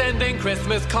me, Sending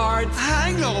Christmas cards.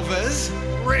 Hangovers.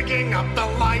 Rigging up the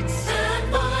lights. and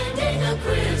finding a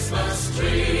Christmas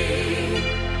tree.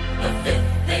 The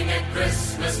fifth thing at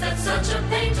Christmas that's such a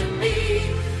pain to me,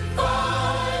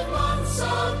 5 months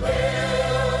of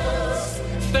bills,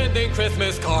 Sending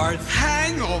Christmas cards.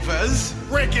 Hangovers.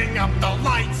 Rigging up the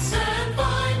lights. and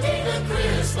finding a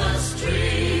Christmas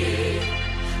tree.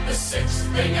 The sixth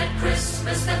thing at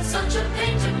Christmas that's such a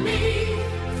pain to me,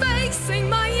 Facing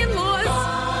my in-laws.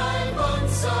 5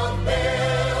 months of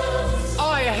bills, Oh,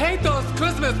 I hate those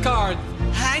Christmas cards.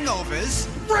 Hangovers.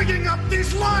 Rigging up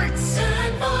these lights.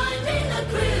 and finding a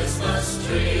Christmas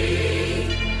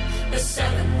tree. The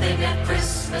seventh thing at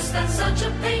Christmas that's such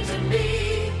a pain to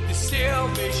me,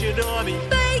 Salvation Army.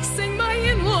 Facing my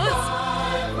in-laws.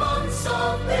 5 months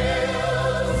of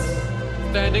bills,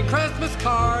 Sending Christmas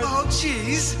cards. Oh,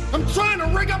 jeez. I'm trying to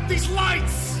rig up these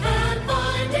lights. and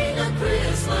finding a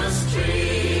Christmas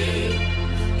tree.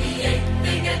 The eighth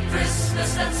thing at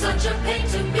Christmas that's such a pain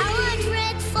to me,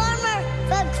 Transformer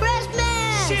for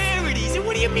Christmas. Charities. And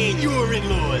what do you mean your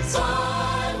in-laws?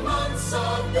 5 months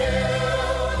of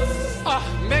bills, Ah,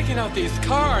 making out these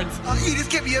cards. Oh, you just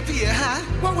get me up here, huh?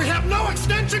 Well, we have no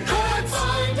extension cords.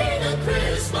 finding a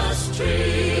Christmas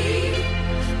tree.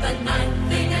 The ninth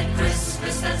thing at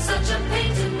Christmas that's such a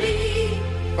pain to me,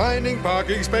 Finding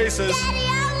parking spaces. I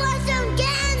want some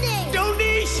candy.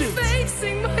 Donations.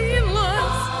 Facing my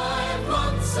in-laws. 5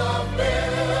 months of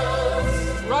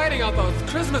bills, Writing out those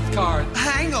Christmas cards.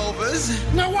 Hangovers.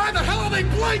 Now, why the hell are they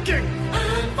blinking?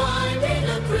 and finding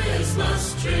a Christmas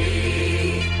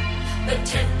tree. The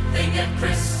 10th thing at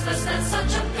Christmas that's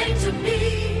such a pain to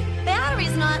me,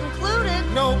 Batteries not included.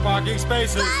 No parking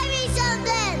spaces. Buy me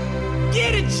something.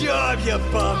 Get a job, you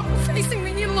bum. Facing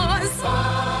the in-laws.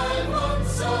 5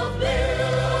 months of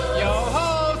bills, Yo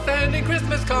ho, sending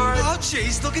Christmas cards. Oh,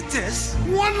 jeez, look at this.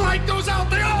 One light goes out,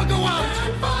 they all go out.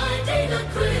 and finding a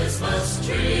Christmas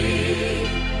tree.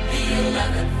 The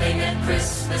 11th thing at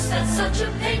Christmas that's such a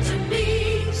pain to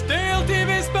me, Stale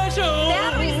TV special.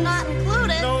 Batteries not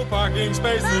included. No parking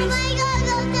spaces. God,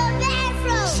 go to the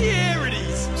bathroom.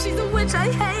 Charities. She's a witch, I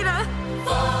hate her.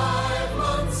 5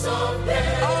 months of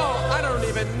bills, Oh, I don't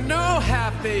even know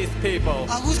half these people.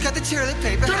 Who's got the toilet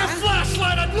paper, Get a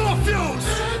flashlight and more fuse!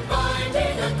 and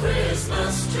finding a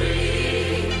Christmas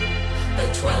tree. The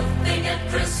 12th thing at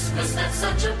Christmas that's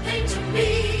such a pain to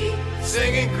me,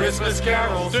 Singing Christmas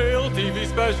carols. Stale TV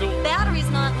special. Batteries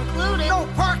not included. No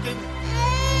parking!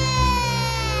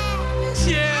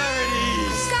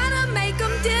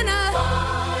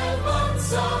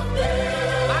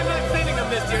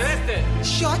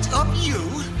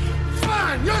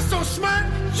 Fine, you're so smart,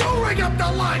 you ring up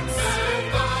the lights.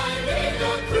 And finding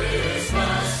the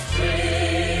Christmas tree.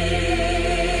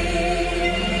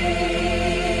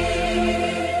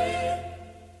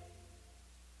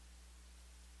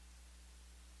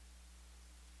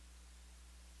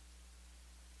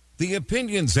 The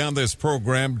opinions on this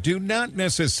program do not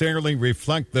necessarily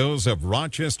reflect those of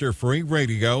Rochester Free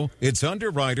Radio, its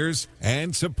underwriters,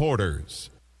 and supporters.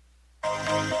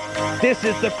 This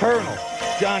is the Colonel,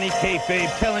 Johnny Kayfabe,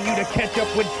 telling you to catch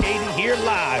up with Caden here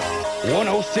live,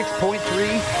 106.3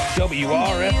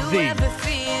 WRFZ.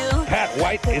 Pat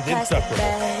White is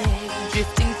insufferable.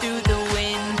 Drifting through the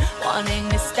wind, wanting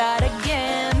to start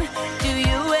again. Do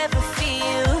you ever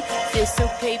feel so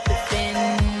paper thin,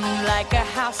 like a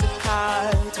house of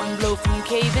cards, one blow from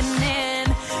caving in?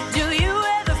 Do you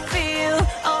ever feel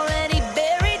already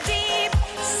buried deep,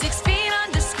 6 feet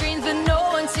under screens, but no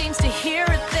one seems to hear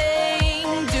a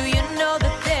thing? Do you know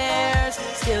that there's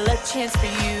still a chance for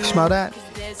you? Smell that?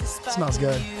 Smells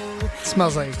good.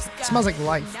 Smells like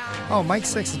life. Oh, Mike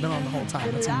 6 has been on the whole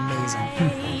time. That's amazing.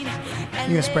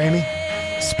 You gonna spray me?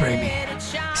 Spray me.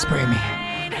 Spray me.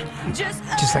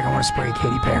 Just like I want to spray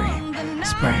Katy Perry.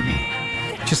 Spray me.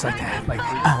 Just like that. Like,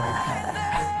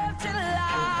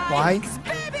 why?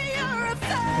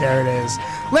 There it is.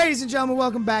 Ladies and gentlemen,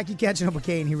 welcome back. You're catching up with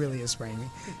Kane. He really is spraying me.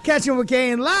 Catching up with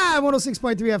Kane live,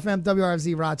 106.3 FM,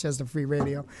 WRFZ, Rochester Free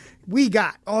Radio. We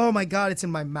got, oh my God, it's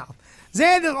in my mouth.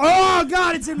 Xander, oh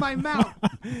God, it's in my mouth.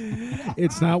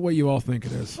 It's not what you all think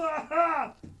it is.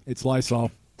 It's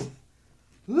Lysol.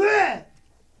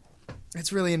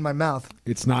 It's really in my mouth.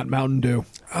 It's not Mountain Dew.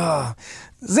 Oh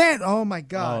my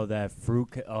God. Oh, that fruit.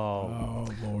 Oh,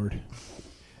 Lord.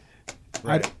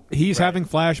 Right. He's having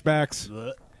flashbacks.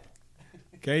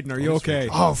 Caden, are you okay?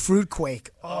 Oh, fruit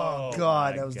quake. Oh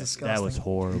God, that was disgusting. That was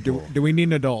horrible. Do we need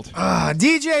an adult?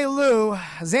 DJ Lou,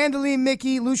 Xanderly,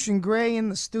 Mickey, Lucian Gray in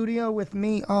the studio with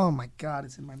me. Oh my God,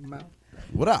 it's in my mouth.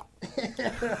 What up?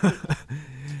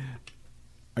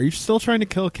 Are you still trying to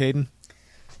kill Caden?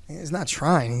 He's not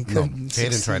trying. He No, couldn't.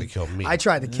 Caden tried to kill me. I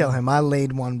tried to kill him. I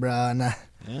laid one, bro, and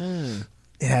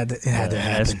it had to happen.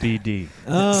 SBD.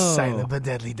 Oh. Silent but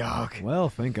deadly dog. Well,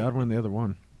 thank God we're in the other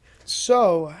one.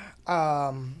 So,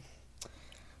 Then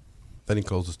he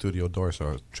closed the studio door,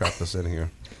 so trapped us in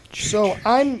here. So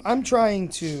I'm trying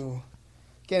to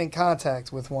get in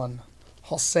contact with one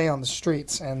Jose on the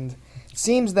streets, and it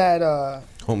seems that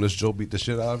Homeless Joe beat the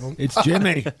shit out of him. It's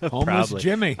Jimmy. Homeless Probably.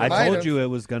 Jimmy. I told you it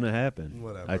was going to happen.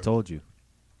 Whatever. I told you.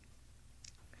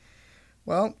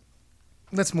 well,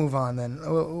 let's move on then.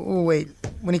 We'll wait.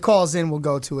 When he calls in, we'll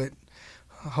go to it.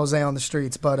 Jose on the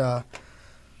streets, but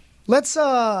let's do You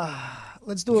a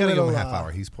gotta give little. him a half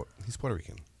hour. He's Puerto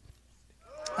Rican.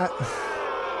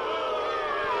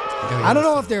 I don't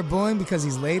know if they're booing because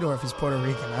he's late or if he's Puerto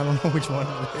Rican. I don't know which one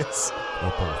it is. Or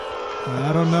both.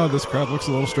 I don't know. This crowd looks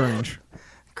a little strange.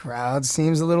 Crowd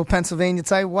seems a little Pennsylvania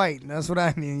type white. That's what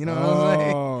I mean. You know what I'm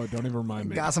saying? Oh, don't even remind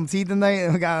me. Got some teeth in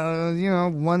there.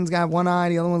 Got one's got one eye,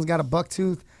 the other one's got a buck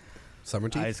tooth. Summer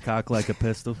teeth. Eyes cocked like a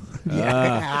pistol.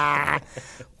 Yeah.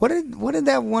 What did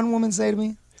that one woman say to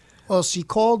me? Well, she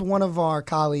called one of our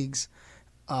colleagues.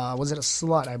 Was it a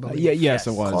slut? I believe. Yes,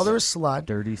 it was. Called her a slut.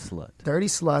 Dirty slut. Dirty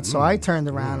slut. So I turned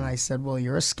around and I said, "Well,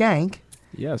 you're a skank."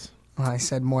 Yes. I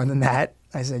said more than that.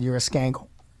 I said, "You're a skank,"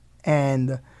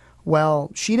 and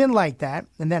well, she didn't like that.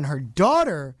 And then her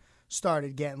daughter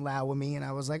started getting loud with me, and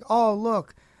I was like, "Oh,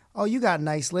 look, you got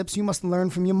nice lips. You must learn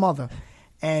from your mother."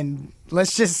 And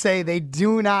let's just say they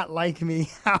do not like me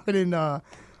out in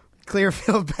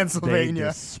Clearfield, They Pennsylvania.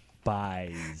 despise.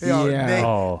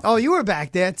 Oh, you were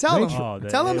back there. Tell They- him.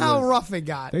 Tell him how was- rough it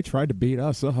got. They tried to beat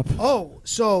us up. Oh,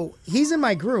 so he's in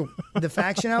my group, the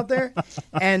faction out there,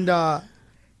 and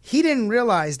he didn't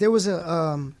realize there was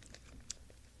a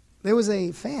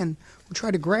fan who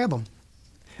tried to grab him.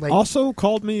 Like, Also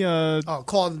called me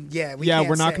called we're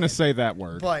we're not going to say that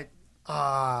word. But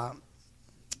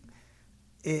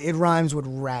it rhymes with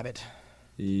rabbit.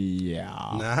 Yeah.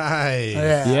 Nice.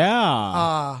 Yeah.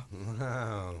 Wow.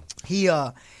 He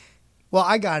well,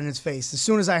 I got in his face as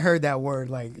soon as I heard that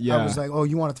word. I was like, "Oh,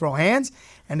 you want to throw hands?"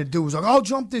 And the dude was like, "Oh,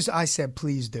 jump this." I said,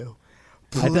 "Please do."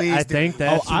 I think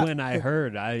that's Oh, when I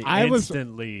heard. I was-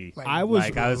 instantly. I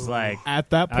was like,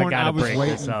 at that point. I gotta was break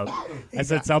waiting. this up. I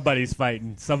said somebody's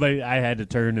fighting. Somebody. I had to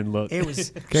turn and look. It was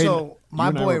Caden, so my you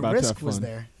and I were boy about to Risk have was fun.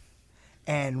 there,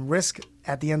 and Risk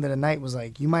at the end of the night was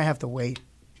like, "You might have to wait." I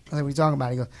was like, "What are you talking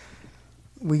about?" He goes,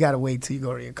 "We got to wait till you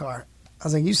go to your car." I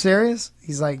was like, "You serious?"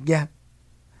 He's like, "Yeah."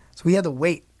 So we had to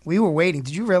wait. We were waiting.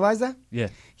 Did you realize that? Yeah.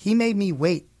 He made me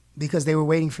wait because they were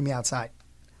waiting for me outside.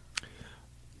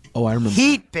 Oh, I remember.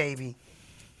 Heat, baby.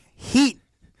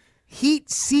 heat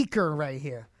seeker right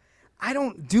here. I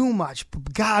don't do much,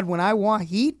 but God, when I want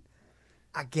heat,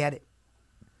 I get it.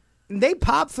 And they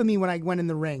popped for me when I went in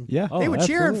the ring. Yeah. They were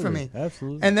cheering for me.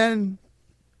 Absolutely. And then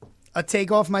I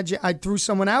take off I threw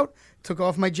someone out, took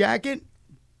off my jacket,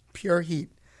 pure heat.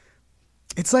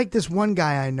 It's like this one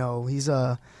guy I know. He's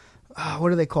a,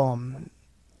 what do they call him?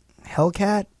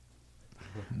 Hellcat?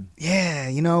 Yeah,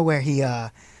 you know, where he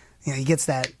gets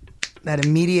that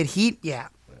immediate heat. Yeah.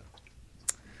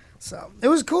 So it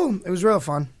was cool. It was real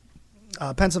fun.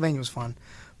 Pennsylvania was fun.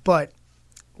 But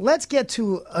let's get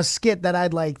to a skit that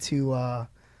I'd like to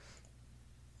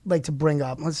bring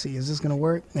up. Let's see. Is this going to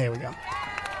work? There we go.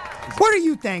 What are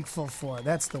you thankful for?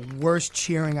 That's the worst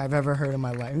cheering I've ever heard in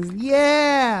my life.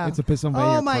 Yeah. It's a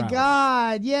Pennsylvania Oh, my crowd.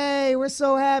 God. Yay. We're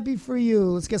so happy for you.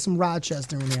 Let's get some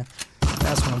Rochester in here.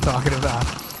 That's what I'm talking about.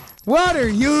 What are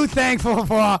you thankful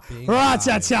for,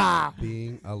 Rochester?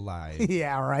 Being alive.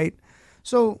 Yeah, right.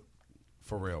 So,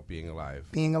 For real, being alive.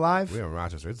 being alive? We're in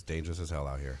Rochester. It's dangerous as hell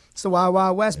out here. It's the Wild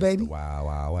Wild West, baby. Wild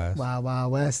Wild West. Wild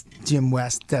Wild West. Jim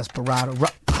West, Desperado.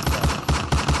 Duck!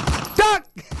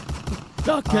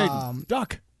 Duck, Caden.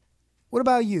 Duck. What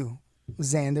about you,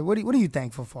 Xander? What are you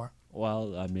thankful for?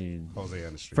 Well, I mean, Jose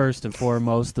on the street. first and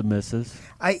foremost, the missus,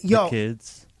 Yo, the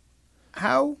kids.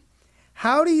 How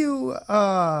do you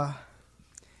how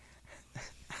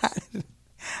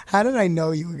did I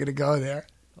know you were gonna go there?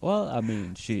 Well, I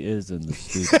mean, she is in the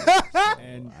studio.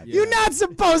 And You're not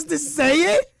supposed to say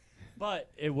it. But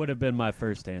it would have been my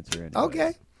first answer anyway.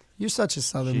 Okay. You're such a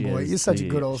Southern She boy. is You're such a the-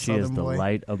 good old She is Southern the boy.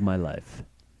 light of my life.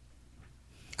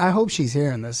 I hope she's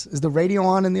hearing this. Is the radio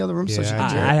on in the other room so Yeah, she I can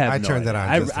did. hear? I have I no turned that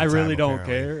idea. on just in I really time, don't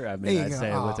apparently. care. I There mean, you I go. say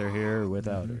it with Aw. her here or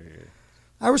without her here.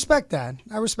 I respect that.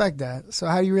 So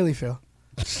how do you really feel?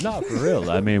 No, for real.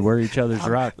 I mean, we're each other's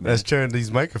rock. man. Let's turn these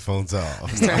microphones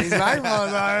off. These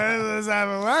microphones on. Let's have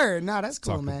a word. No, that's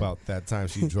cool, Talk man. about that time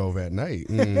she drove at night.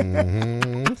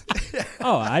 Mhm.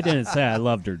 Oh, I didn't say I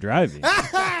loved her driving.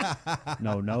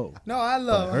 No. No, I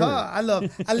love But her. her.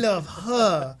 I love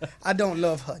her. I don't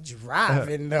love her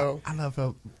driving though. I love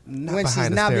her not When she's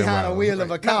behind the not steering behind the wheel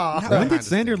of a car. when did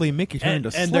Xander Lee make you turn And,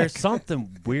 into and slick? there's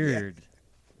something weird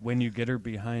when you get her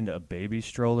behind a baby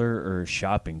stroller or a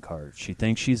shopping cart. She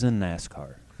thinks she's in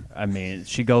NASCAR. I mean,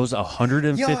 she goes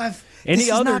 150. Yo, any this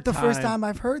is other not the time, first time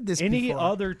I've heard this Any before.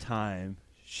 other time,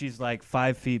 she's like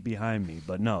 5 feet behind me.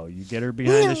 But no, you get her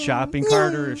behind a shopping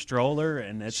cart or a stroller,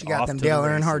 and it's She got off them to the Dale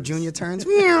Earnhardt races. Jr. turns.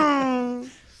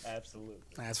 Absolutely.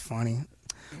 That's funny.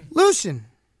 Lucian,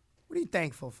 what are you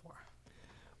thankful for?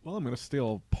 Well, I'm going to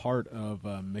steal part of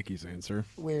Mickey's answer.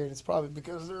 Weird. It's probably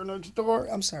because they're next door.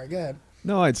 I'm sorry. Go ahead.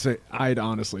 No, I'd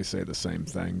honestly say the same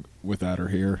thing without her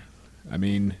here. I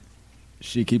mean,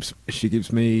 she keeps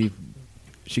me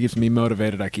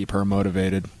motivated. I keep her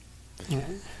motivated.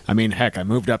 I mean, heck, I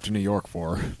moved up to New York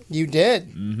for her. You did.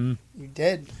 Mm-hmm. You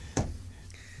did.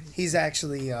 He's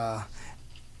actually,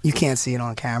 you can't see it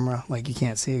on camera. Like, you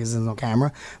can't see it because there's no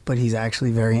camera. But he's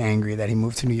actually very angry that he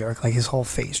moved to New York. Like, his whole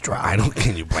face dropped.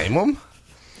 Can you blame him?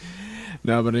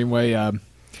 No, but anyway,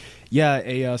 yeah,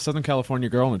 a Southern California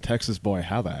girl and a Texas boy.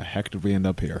 How the heck did we end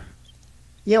up here?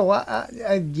 Yeah, well,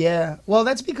 yeah. Well,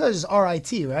 that's because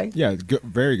RIT, right? Yeah,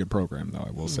 very good program, though,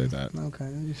 I will say that.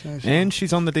 Okay. And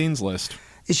she's on the Dean's list.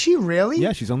 Is she really?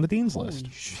 Yeah, she's on the Dean's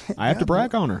list. Shit, I have to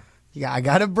brag on her. Yeah, I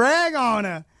got to brag on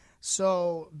her.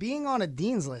 So, being on a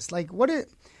Dean's list, like,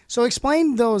 so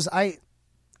explain those,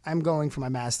 I'm going for my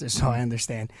master's, so I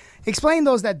understand. Explain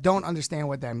those that don't understand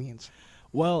what that means.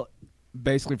 Well,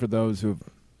 basically for those who've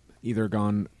either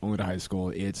gone only to high school,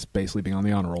 it's basically being on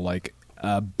the honor roll, like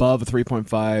above a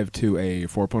 3.5 to a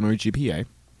 4.0 GPA.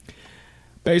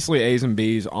 Basically A's and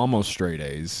B's, almost straight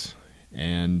A's.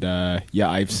 And, yeah,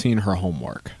 I've seen her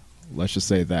homework. Let's just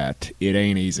say that. It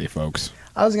ain't easy, folks.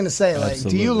 I was going to say, like,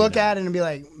 Absolutely do you look not. at it and be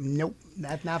like, nope,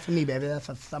 that's not for me, baby. That's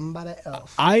for somebody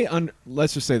else.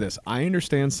 Let's just say this. I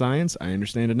understand science. I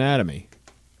understand anatomy.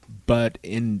 But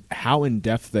in how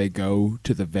in-depth they go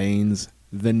to the veins,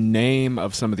 the name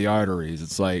of some of the arteries,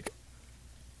 it's like,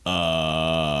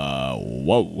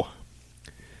 whoa.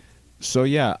 So,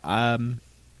 yeah, I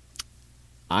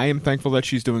am thankful that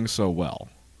she's doing so well.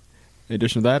 In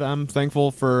addition to that, I'm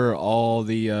thankful for all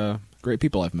the great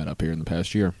people I've met up here in the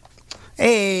past year.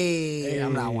 Hey,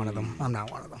 I'm not one of them.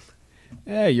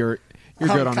 Yeah, you're I'm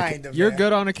good on kind of, you're man.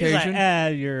 good on He's like,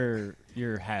 occasion.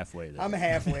 you're halfway there. I'm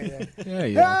halfway there. Yeah,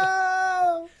 yeah.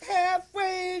 Oh,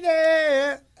 halfway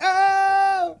there.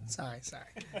 Oh. Sorry.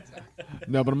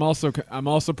 No, but I'm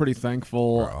also pretty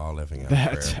thankful We're all living out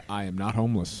that prayer. I am not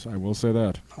homeless. I will say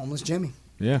that. Homeless Jimmy.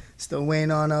 Yeah. Still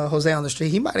waiting on Jose on the Street.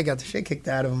 He might have got the shit kicked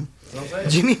out of him.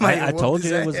 Jimmy might have I told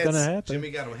you it was ass. going to happen.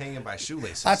 Jimmy got him hanging by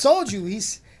shoelaces. I told you.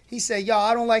 He said, yo,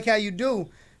 I don't like how you do.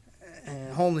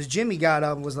 And homeless Jimmy got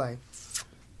up and was like,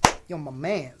 yo, my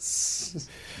mans.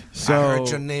 I heard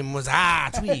your name was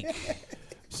Tweak.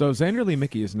 So Xander Lee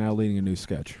Mickey is now leading a new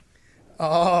sketch.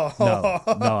 Oh.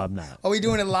 No, I'm not. Are we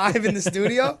doing it live in the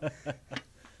studio?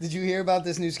 Did you hear about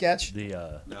this new sketch?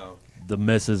 No. The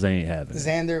missus ain't having it.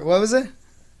 Xander, what was it?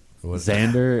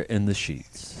 Xander in the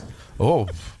sheets. Oh.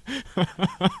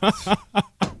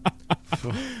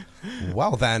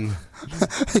 Well, then.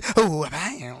 Oh,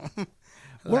 bam.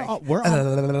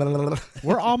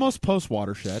 We're almost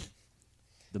post-Watershed.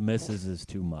 The missus is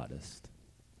too modest.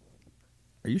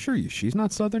 Are you sure she's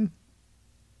not Southern?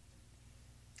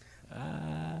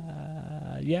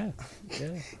 Yeah.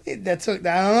 That took,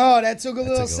 I don't know, that took a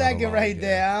little second right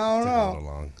there. I don't know. A little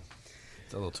long.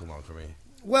 It's a little too long for me.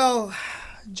 Well,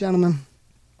 gentlemen,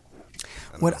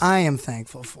 what I am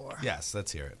thankful for. Yes,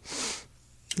 let's hear it.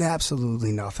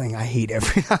 Absolutely nothing. I hate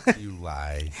everything. You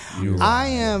lie. I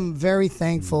am very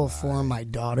thankful for my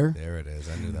daughter. There it is.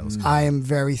 I knew that was coming. I am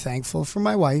very thankful for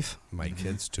my wife. My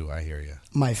kids, too. I hear you.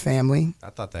 My family.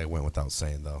 I thought that went without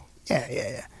saying, though.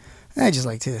 Yeah. I just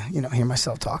like to, hear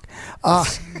myself talk.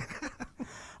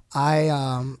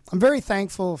 I'm very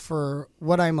thankful for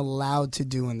what I'm allowed to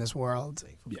do in this world.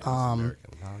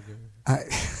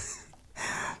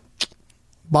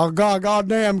 By God,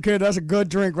 goddamn kid, that's a good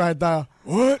drink right there.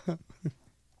 What?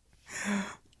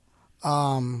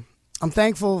 I'm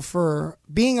thankful for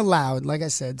being allowed, like I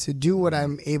said, to do what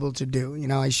I'm able to do.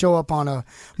 I show up on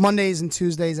Mondays and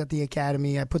Tuesdays at the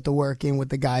academy. I put the work in with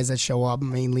the guys that show up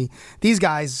mainly. These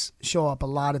guys show up a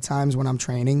lot of times when I'm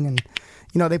training, and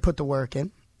they put the work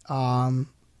in. I'm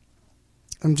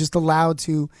just allowed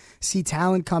to see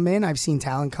talent come in. I've seen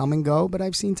talent come and go, but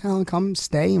I've seen talent come,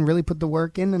 stay, and really put the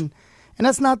work in. And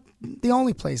that's not the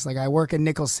only place. Like, I work in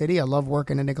Nickel City. I love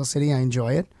working in Nickel City. I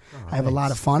enjoy it. I have a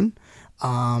lot of fun.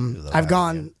 I've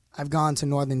gone to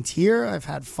Northern Tier. I've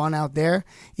had fun out there,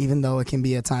 even though it can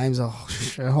be at times a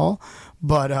shithole.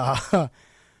 But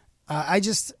I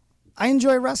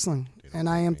enjoy wrestling, and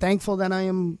I am thankful that I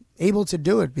am able to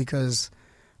do it because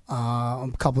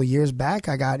a couple of years back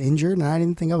I got injured, and I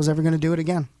didn't think I was ever going to do it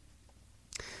again.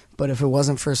 But if it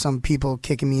wasn't for some people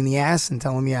kicking me in the ass and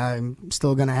telling me I'm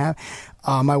still going to have...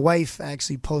 my wife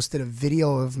actually posted a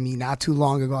video of me not too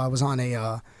long ago. I was on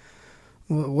a...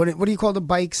 what do you call the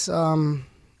bikes? Pedal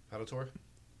tour?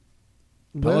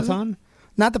 Peloton?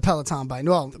 Not the Peloton bike.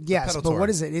 Well, yes, but what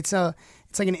is it? It's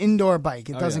like an indoor bike.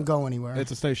 It doesn't go anywhere.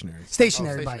 It's a stationary.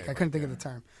 Stationary bike. I couldn't think of the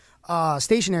term.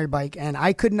 Stationary bike, and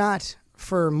I could not,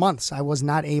 for months, I was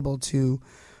not able to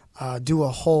do a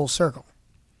whole circle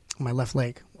on my left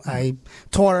leg. I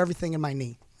tore everything in my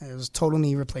knee. It was total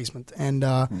knee replacement. And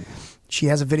she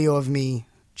has a video of me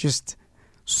just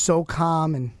so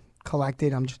calm and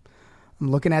collected. I'm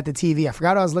looking at the TV. I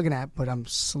forgot what I was looking at, but I'm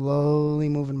slowly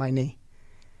moving my knee.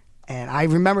 And I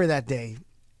remember that day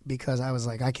because I was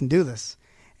like, I can do this.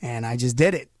 And I just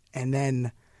did it. And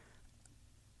then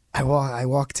I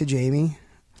walked to Jamie,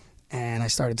 and I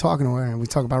started talking to her, and we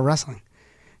talked about wrestling.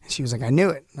 And she was like, I knew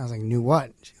it. And I was like, knew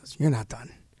what? She goes, you're not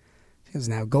done. She goes,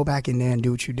 now go back in there and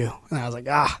do what you do. And I was like,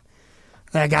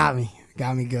 that got me.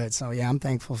 Got me good. So, yeah, I'm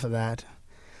thankful for that.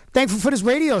 Thankful for this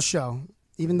radio show,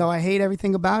 even though I hate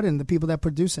everything about it and the people that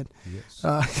produce it. Yes.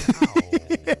 Wow.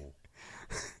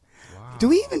 Do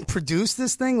we even produce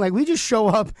this thing? Like, we just show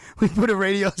up, we put a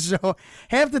radio show.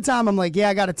 Half the time, I'm like, yeah,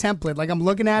 I got a template. Like, I'm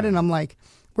looking at it, and I'm like,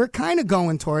 we're kind of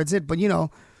going towards it. But,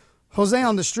 Jose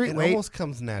on the Street, it wait. It almost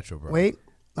comes natural, bro. Wait.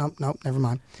 No, never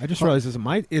mind. I just realized,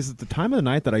 is it the time of the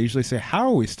night that I usually say, how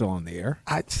are we still on the air?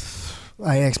 I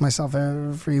ask myself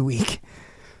every week.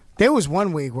 There was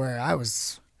one week where I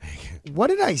was, what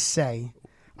did I say?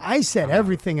 I said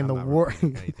everything in the world.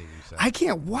 I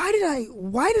can't. Why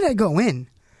did I go in?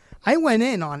 I went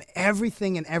in on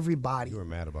everything and everybody. You were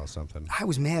mad about something. I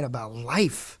was mad about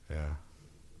life. Yeah.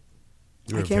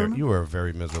 You were a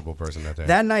very miserable person that day.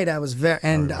 That night I was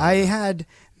I had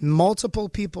multiple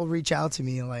people reach out to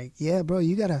me like, yeah, bro,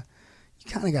 you kind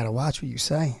of gotta watch what you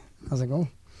say. I was like, oh.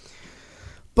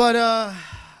 But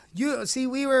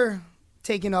we were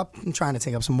taking up and trying to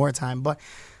take up some more time, but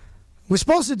we're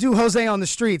supposed to do Jose on the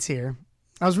Streets here.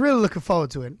 I was really looking forward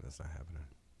to it. That's not happening.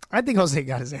 I think Jose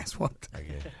got his ass whooped.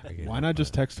 Why not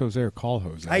just text Jose or call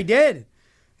Jose? I did.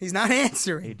 He's not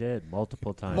answering. He did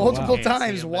multiple times. Multiple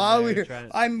times while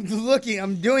I'm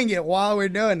doing it while we're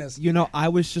doing this. I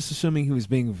was just assuming he was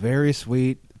being very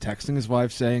sweet, texting his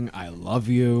wife saying, I love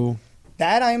you.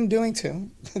 That I am doing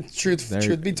too.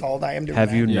 Truth be told, I am doing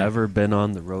Have that. you never been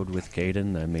on the road with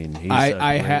Caden? I mean, he's a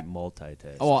great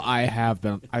multitasker. Well, I have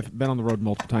been. I've been on the road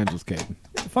multiple times with Caden.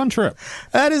 Fun trip.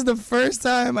 That is the first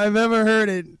time I've ever heard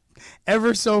it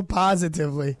ever so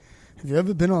positively. Have you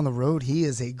ever been on the road? He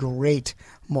is a great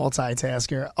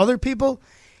multitasker. Other people,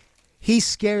 he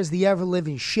scares the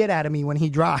ever-living shit out of me when he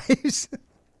drives.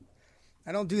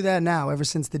 I don't do that now. Ever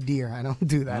since the deer, I don't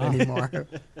do that anymore.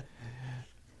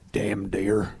 Damn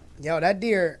deer. Yo, that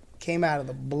deer came out of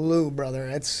the blue, brother.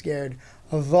 It scared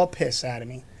the piss out of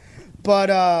me. But,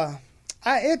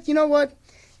 you know what?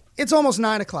 It's almost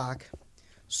 9 o'clock.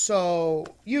 So,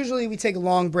 usually we take a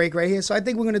long break right here. So, I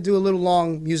think we're going to do a little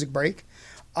long music break.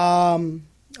 I'm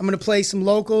going to play some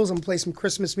locals. I'm going to play some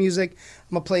Christmas music.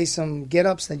 I'm going to play some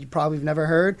get-ups that you probably have never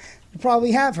heard. You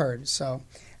probably have heard. So,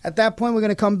 at that point, we're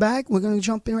going to come back. We're going to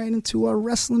jump in right into our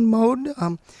wrestling mode.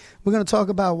 We're going to talk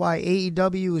about why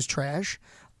AEW is trash.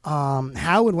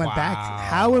 Howard went back.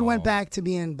 Howard went back to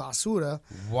being basura.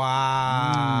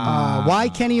 Wow. Why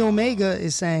Kenny Omega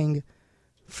is saying,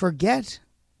 forget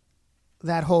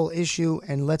that whole issue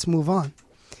and let's move on.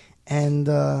 And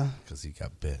because he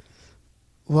got bit.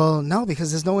 Well, no,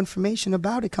 because there's no information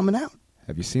about it coming out.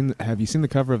 Have you seen the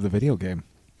cover of the video game?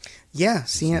 Yeah,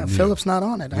 Philip's not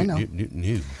on it. I know.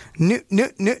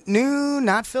 New,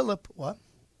 not Philip. What?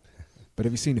 But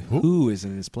have you seen who is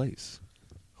in his place?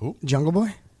 Who? Jungle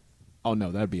Boy? Oh,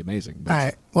 no, that'd be amazing. All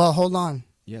right. Well, hold on.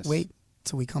 Yes. Wait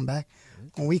till we come back.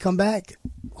 When we come back,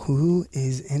 who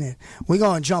is in it? We're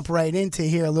going to jump right into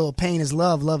here. A little Pain is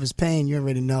Love, Love is Pain. You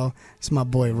already know. It's my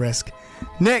boy, Risk.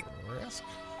 Nick,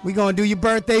 we're going to do your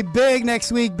birthday big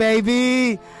next week,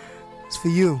 baby. It's for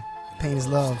you. Pain is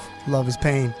Love, Love is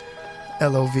Pain.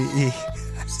 LOVE. I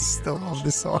still love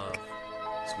this song.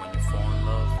 It's when you fall in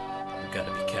love, you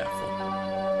gotta be careful.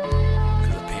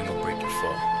 Cause the pain will break your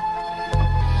fall.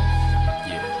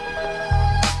 Yeah.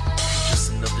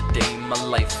 Just another day in my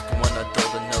life. When I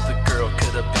thought another girl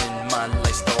could have been my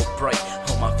lifestyle bright.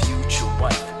 Oh, my future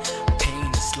wife.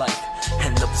 Pain is life.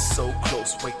 And love is so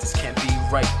close. Wait, this can't be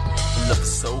right. Love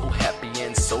is so happy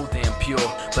and so damn pure.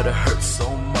 But it hurts so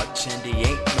much and there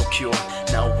ain't no cure.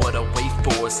 Now what I wait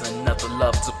for is another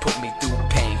love to put me through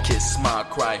pain. Kiss, smile,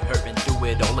 cry, hurt, and do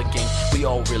it all again. We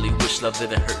all really wish love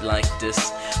didn't hurt like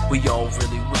this. We all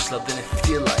really wish love didn't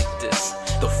feel like this.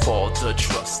 The fall, the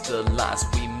trust, the lies,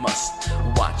 we must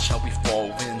watch how we fall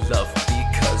in love.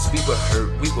 Because we were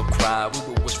hurt, we would cry, we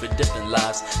would wish for different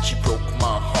lives. She broke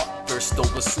my heart, first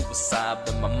over suicide.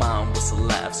 Then my mind was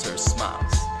alive, her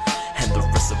smiles, and the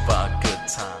rest of our good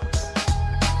times.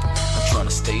 Trying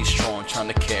to stay strong, trying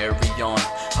to carry on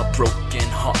a broken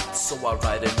heart, so I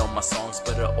write it on my songs,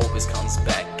 but it always comes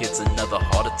back. It's another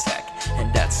heart attack,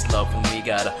 and that's love when we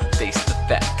gotta face the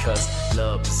fact. Cause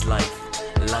love is life,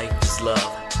 life is love.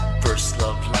 First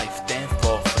love life, then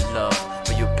fall for love.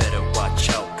 But you better watch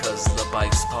out, cause love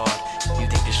bites hard. You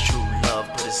think it's true love,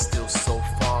 but it's still so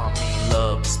far. I mean,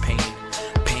 love is pain,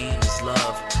 pain is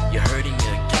love. You're hurting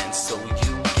again, so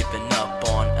you giving up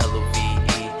on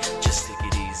LOVE. Just take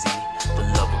it easy. The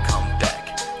love will come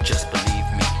back, just believe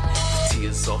me. The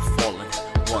tears are falling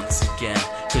once again,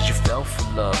 cause you fell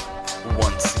for love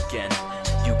once again.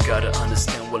 You gotta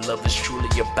understand what love is truly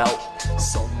about.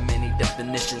 So many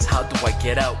definitions, how do I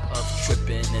get out of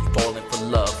tripping and falling for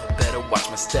love? Better watch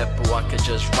my step or I could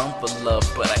just run for love,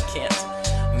 but I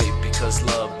can't. Maybe because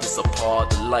love is a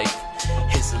part of life.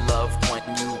 Here's a love when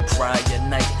you cry at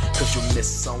night, cause you miss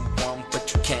someone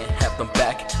but you can't have them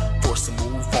back. Forced to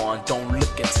move on, don't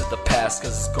look into the past,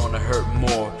 cause it's gonna hurt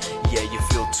more. Yeah, you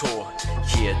feel tore,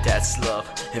 yeah, that's love.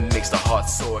 It makes the heart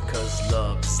sore, cause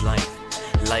love is life,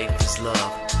 life is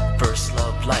love. First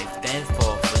love life, then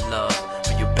fall for love.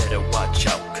 But you better watch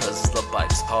out, cause love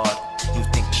bites hard. You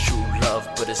think it's true love,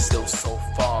 but it's still so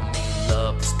far. I mean,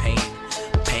 love is pain,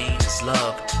 pain is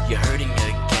love. You're hurting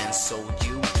again, so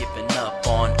you giving up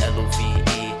on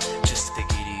LOVE. Just take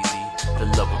it easy, the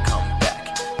love will come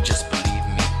back, just believe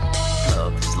me.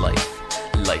 Love is life,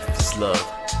 life is love.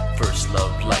 First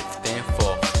love life, then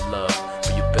fall for love.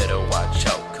 But you better watch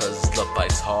out, cause love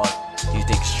bites hard. You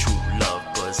think it's true love,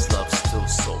 but it's love still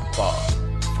so far,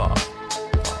 far.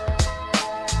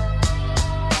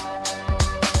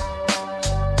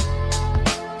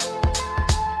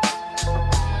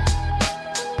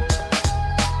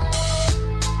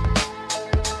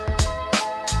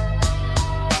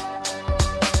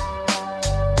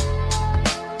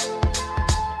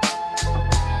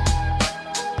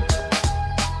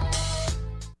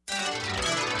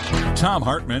 Tom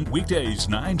Hartman, weekdays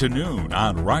 9 to noon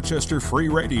on Rochester Free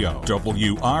Radio,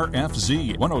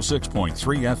 WRFZ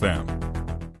 106.3 FM.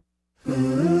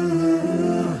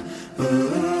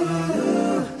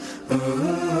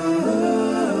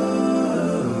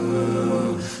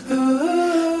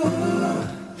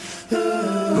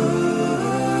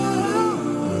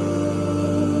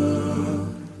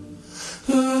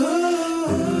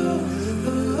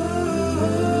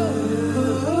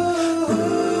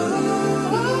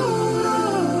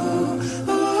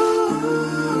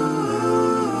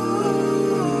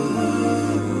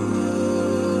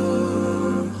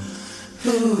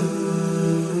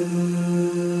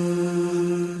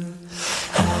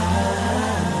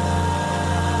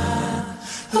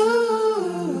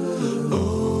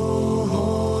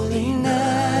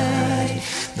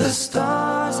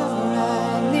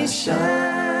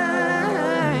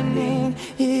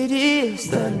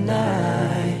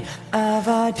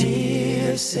 our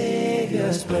dear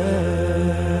Savior's birth.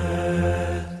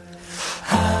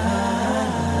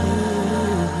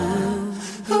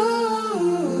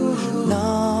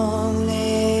 Long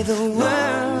lay the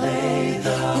world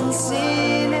in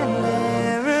sin and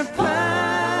error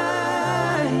pining,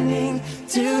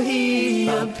 till he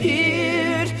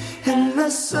appeared and the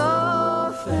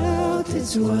soul felt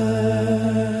its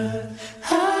worth.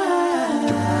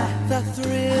 The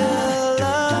thrill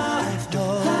of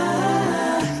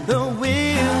hope, the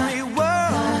weary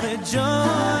world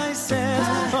rejoices,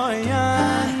 for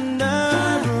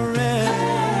yonder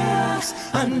breaks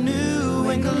a new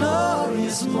and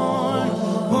glorious morn.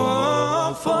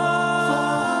 Oh, fall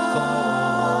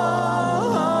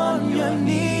on your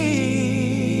knees.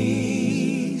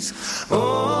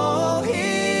 Oh,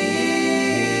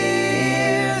 hear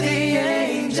the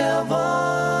angel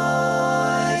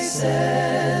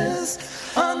voices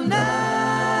of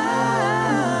night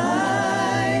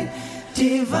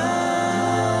divine.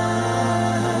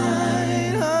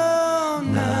 Oh,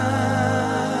 night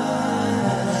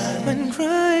when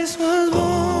Christ was born.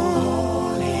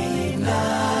 Holy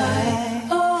night,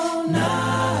 oh,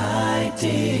 night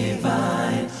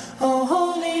divine. Oh,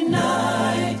 holy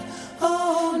night,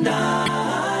 oh,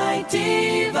 night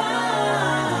divine.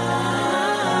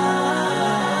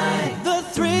 The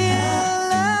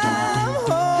thrill of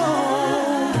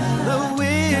hope, the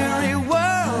weary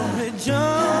world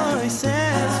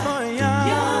rejoices, for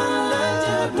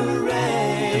yonder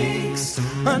breaks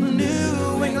a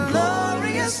new and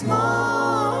glorious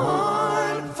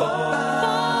morn. Fall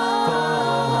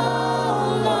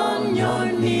on your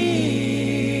knees.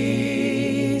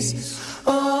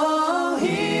 Oh,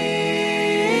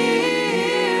 hear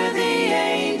the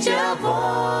angel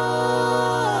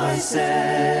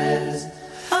voices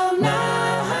of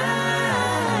night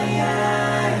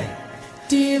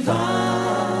divine.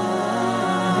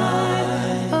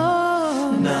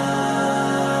 Oh,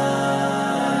 night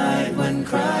when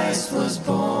Christ was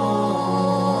born.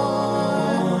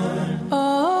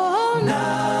 Oh,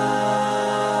 night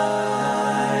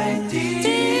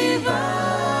divine.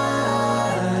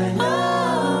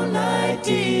 Oh, night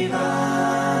divine.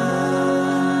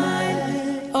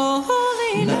 Oh,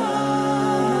 holy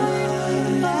night.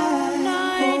 Oh,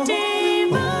 night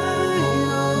divine.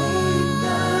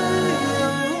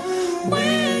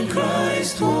 When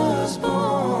Christ was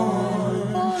born.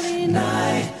 Holy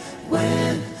night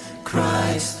when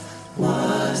Christ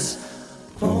was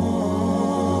born.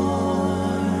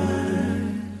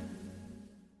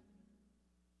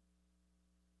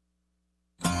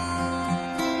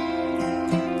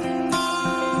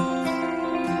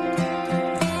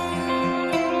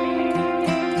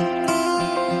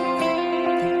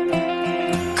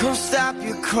 Come stop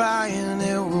your crying,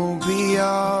 it will be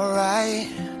alright.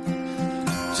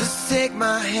 Just take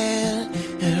my hand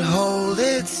and hold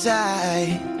it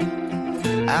tight.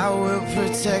 I will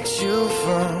protect you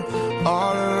from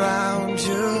all around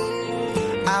you.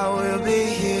 I will be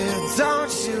here,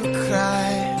 don't you cry.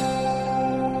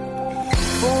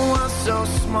 For one so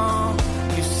small,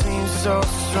 you seem so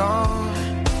strong.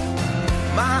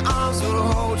 My arms will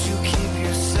hold you, keep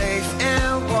you safe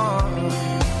and warm.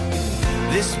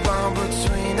 This bond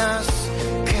between us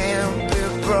can't be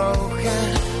broken.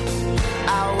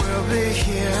 I will be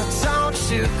here, don't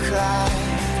you cry.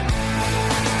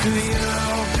 'Cause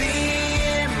you'll be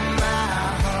in my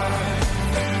heart.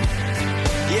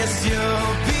 Yes,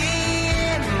 you'll be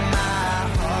in my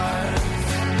heart.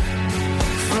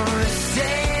 From this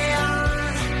day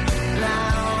on,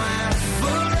 now and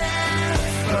forevermore.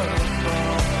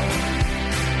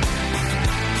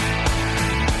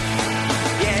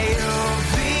 Yeah, you'll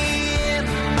be in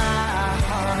my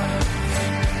heart.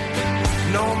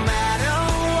 No matter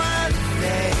what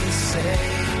they say,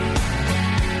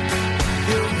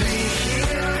 you'll be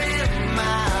here in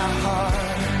my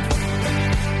heart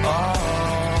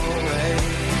always.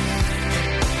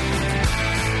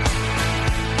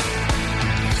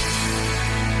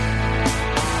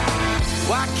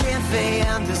 Why can't they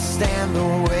understand the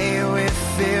way we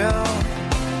feel?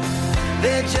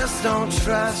 They just don't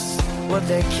trust what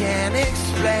they can't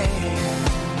explain.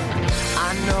 I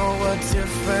know we're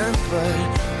different, but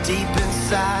deep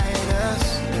inside us,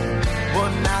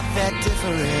 we're not that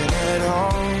different at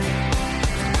all.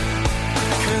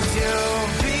 'Cause you'll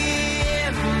be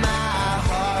in my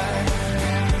heart.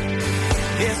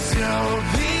 Yes, you'll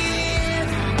be in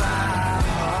my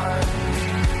heart.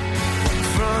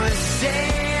 From this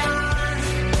day on,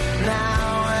 now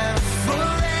and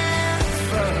forevermore.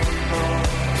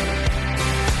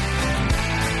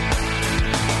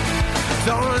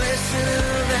 Don't listen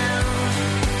to them,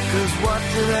 'cause what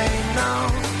do they know?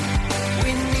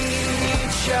 We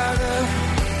each other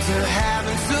to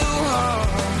having to hold.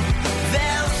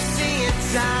 They'll see in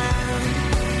time.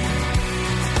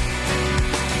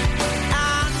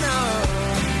 I know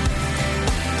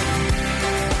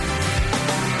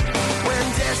when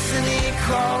destiny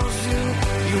calls you,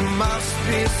 you must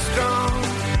be strong.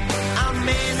 I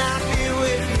may not be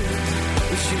with you,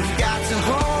 but you've got to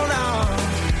hold on.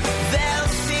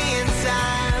 They'll see in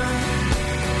time.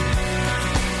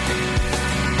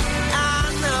 I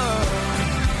know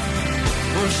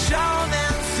we'll show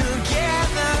them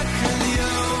together, 'cause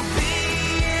you'll be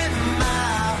in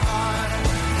my heart.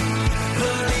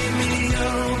 Believe me,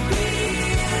 you'll be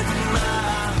in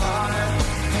my heart.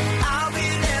 I'll be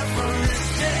there from this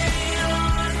day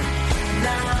on,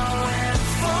 now and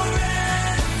forevermore.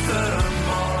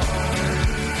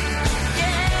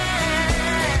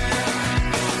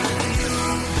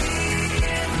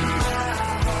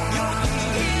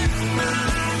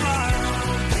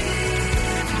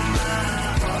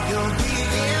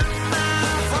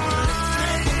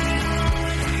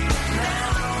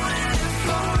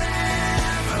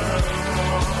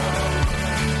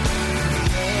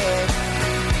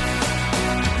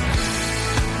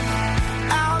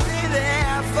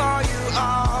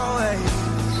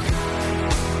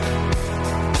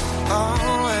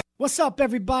 What's up,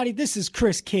 everybody? This is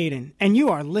Chris Caden, and you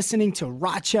are listening to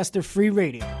Rochester Free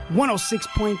Radio,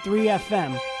 106.3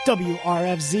 FM,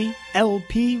 WRFZ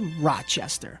LP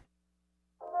Rochester.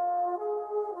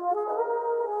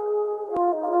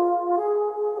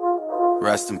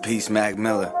 Rest in peace, Mac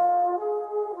Miller.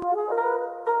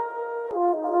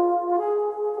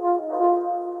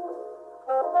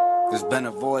 There's been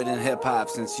a void in hip-hop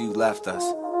since you left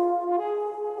us.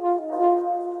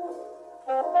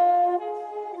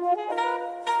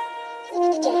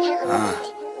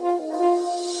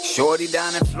 Shorty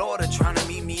down in Florida trying to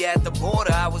meet me at the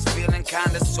border. I was feeling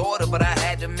kinda sorta, but I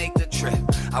had to make the trip.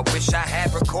 I wish I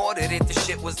had recorded it. The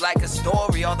shit was like a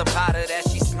story. All the powder that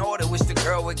she snorted. Wish the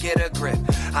girl would get a grip.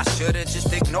 I should've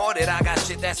just ignored it. I got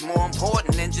shit that's more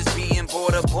important than just being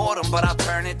bored of boredom. But I'll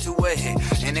turn it to a hit.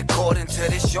 And according to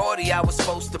this shorty, I was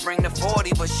supposed to bring the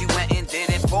 40, but she went and did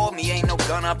it for me. Ain't no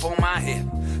gun up on my hip.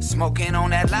 Smoking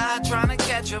on that lie, trying to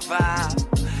catch a vibe.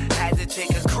 Had to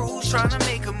take a cruise, trying to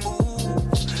make a move.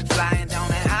 Flying down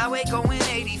the highway going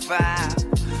 85.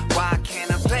 Why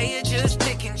can't a player just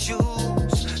pick and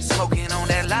choose? Smoking on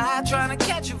that lie, trying to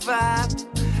catch a vibe.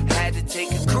 Had to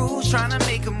take a cruise, trying to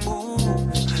make a move.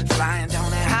 Flying down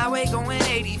the highway going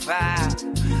 85.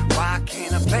 Why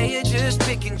can't a player just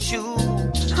pick and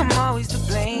choose? I'm always to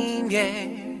blame, yeah.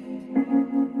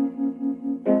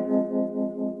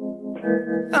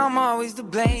 I'm always to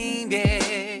blame,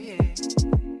 yeah.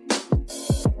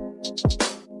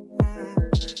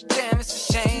 Damn, it's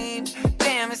a shame.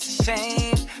 Damn, it's a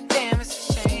shame. Damn, it's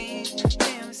a shame.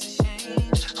 Damn, it's a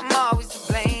shame. I'm always to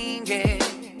blame, yeah.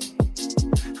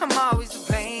 I'm always to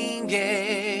blame,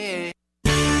 yeah.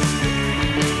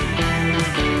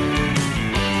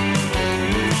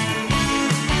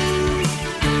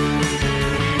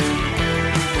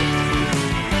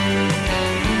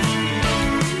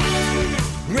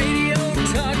 Radio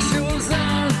talk shows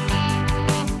on.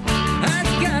 I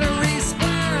gotta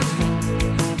respond.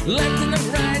 Left and the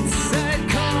right side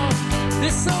call.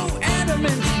 They're so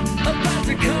adamant about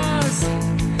the cause.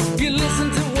 You listen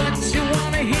to what you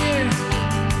wanna hear.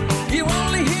 You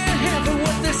only hear half of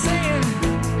what they're saying.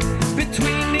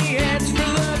 Between the ads for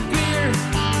the beer,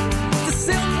 the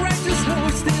self-righteous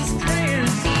host is praying.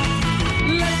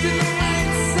 Left and the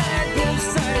right side, both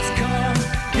sides call.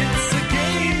 It's a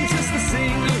game just to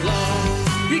sing along.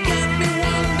 You got me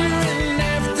wondering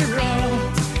after all,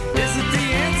 is it the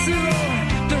answer or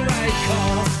the right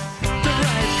call? The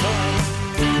right call.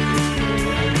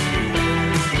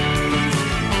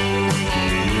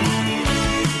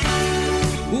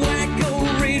 Wacko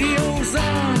radio's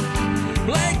on.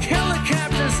 Black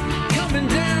helicopters coming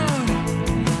down.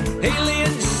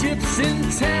 Alien ships in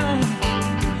town.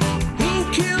 Who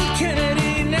killed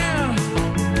Kennedy now?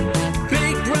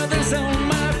 Big Brother's on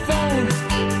my phone.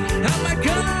 How my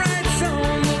gun rights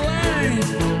on the line.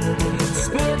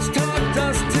 Sports talk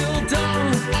dust till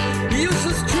dawn.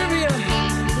 Useless trivia,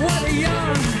 what a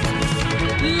yarn.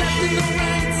 Left and the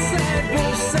right side,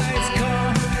 both sides call.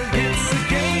 It's a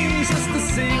game just to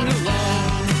sing along.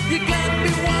 You got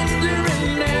me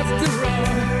wondering after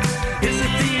all, is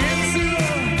it the answer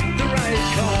or the right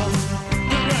call?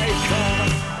 The right call.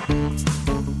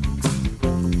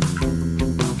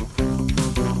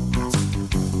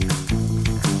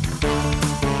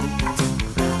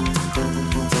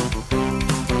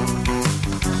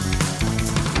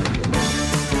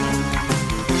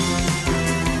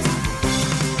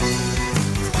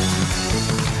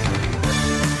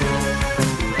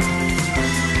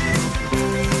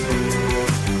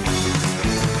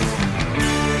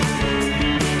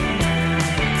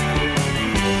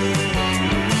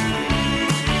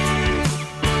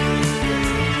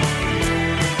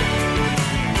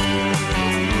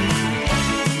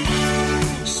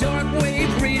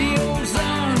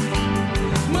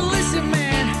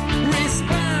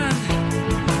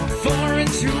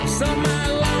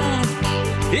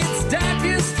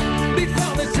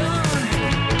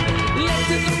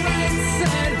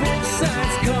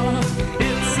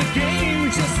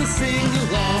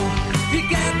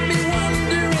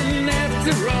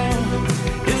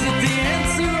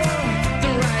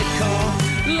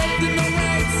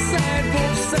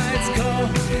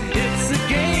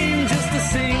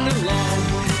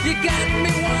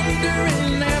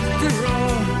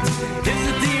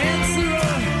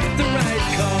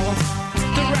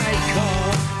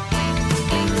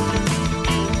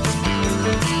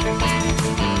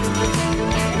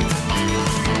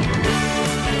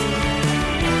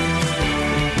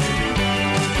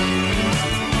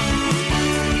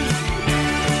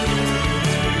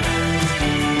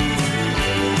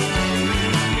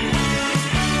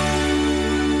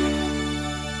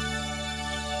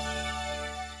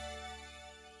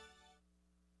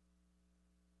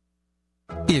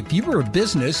 If you are a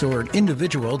business or an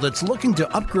individual that's looking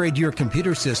to upgrade your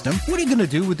computer system, what are you going to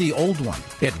do with the old one?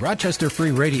 At Rochester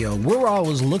Free Radio, we're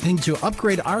always looking to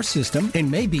upgrade our system and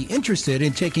may be interested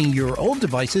in taking your old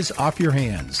devices off your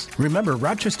hands. Remember,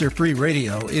 Rochester Free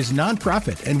Radio is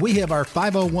nonprofit and we have our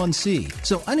 501c,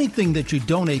 so anything that you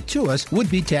donate to us would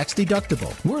be tax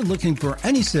deductible. We're looking for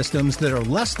any systems that are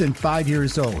less than 5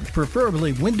 years old,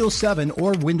 preferably Windows 7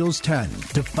 or Windows 10.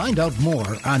 To find out more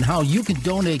on how you can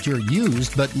donate your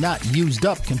used but not used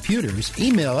up computers,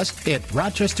 email us at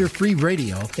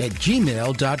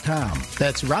rochesterfreeradio@gmail.com.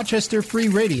 That's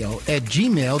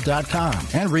rochesterfreeradio@gmail.com.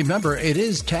 And remember, it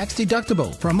is tax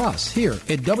deductible from us here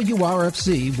at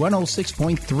WRFZ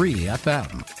 106.3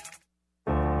 FM.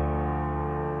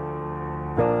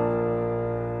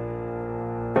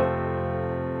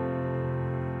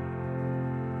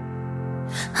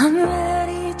 I'm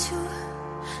ready to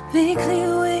be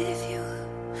clear with you.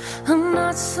 I'm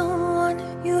not someone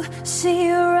you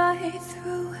see right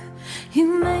through. You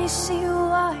may see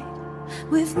white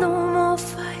with no more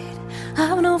fight.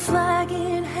 I've no flag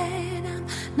in hand. I'm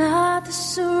not the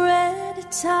surrender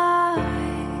type.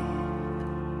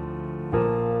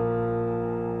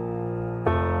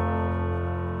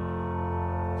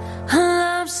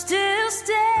 I'm still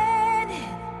standing.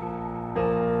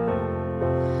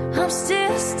 I'm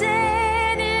still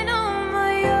standing on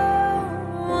my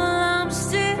own. I'm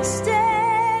still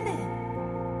standing.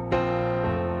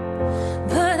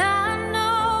 But I know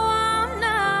I'm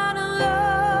not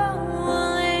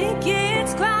alone. It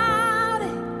gets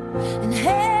crowded and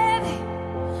heavy,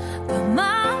 but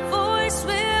my voice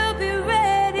will be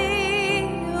ready.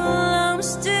 I'm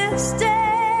still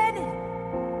standing.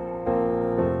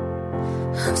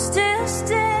 I'm still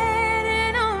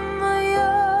standing on my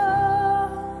own.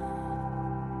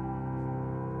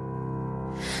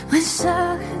 When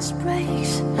silence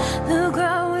breaks, the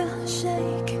ground will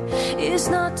shake. It's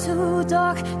not too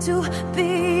dark to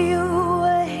be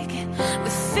awake.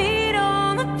 With feet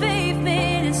on the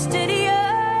pavement and steady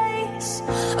eyes,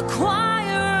 a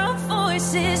choir of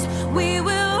voices, we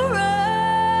will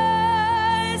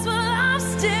rise. Well, I'm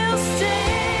still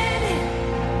standing.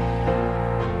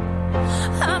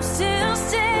 I'm still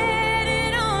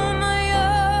standing on my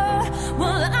own.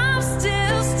 Well, I'm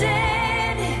still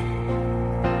standing.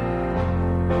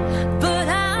 But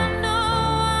I know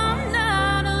I'm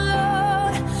not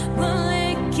alone. Well,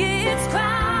 it gets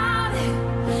crowded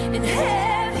and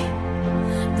heavy,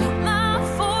 but my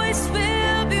voice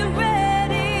will be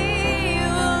ready.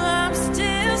 Well, I'm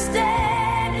still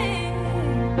standing.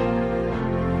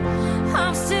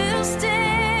 I'm still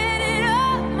standing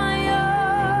on my own.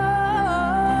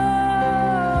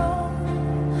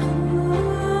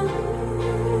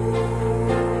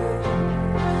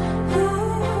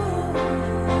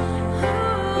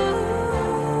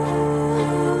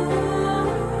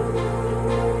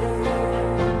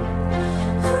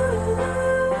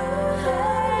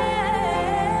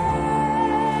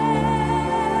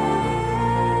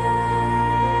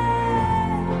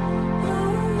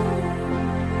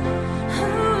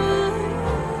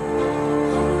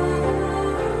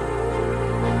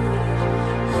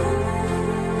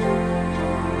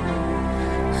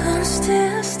 I'm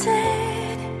still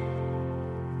standing.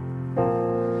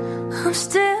 I'm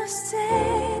still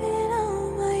standing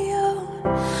on my own.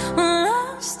 Well,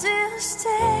 I'm still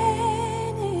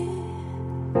standing.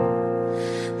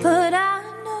 But I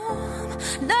know I'm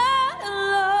not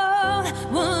alone.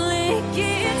 Well, it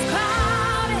gets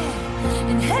crowded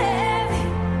and heavy,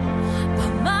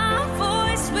 but my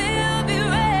voice will be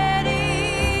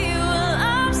ready. Well,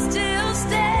 I'm still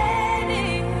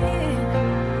standing.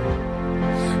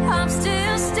 I'm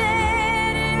still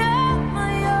standing on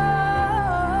my own.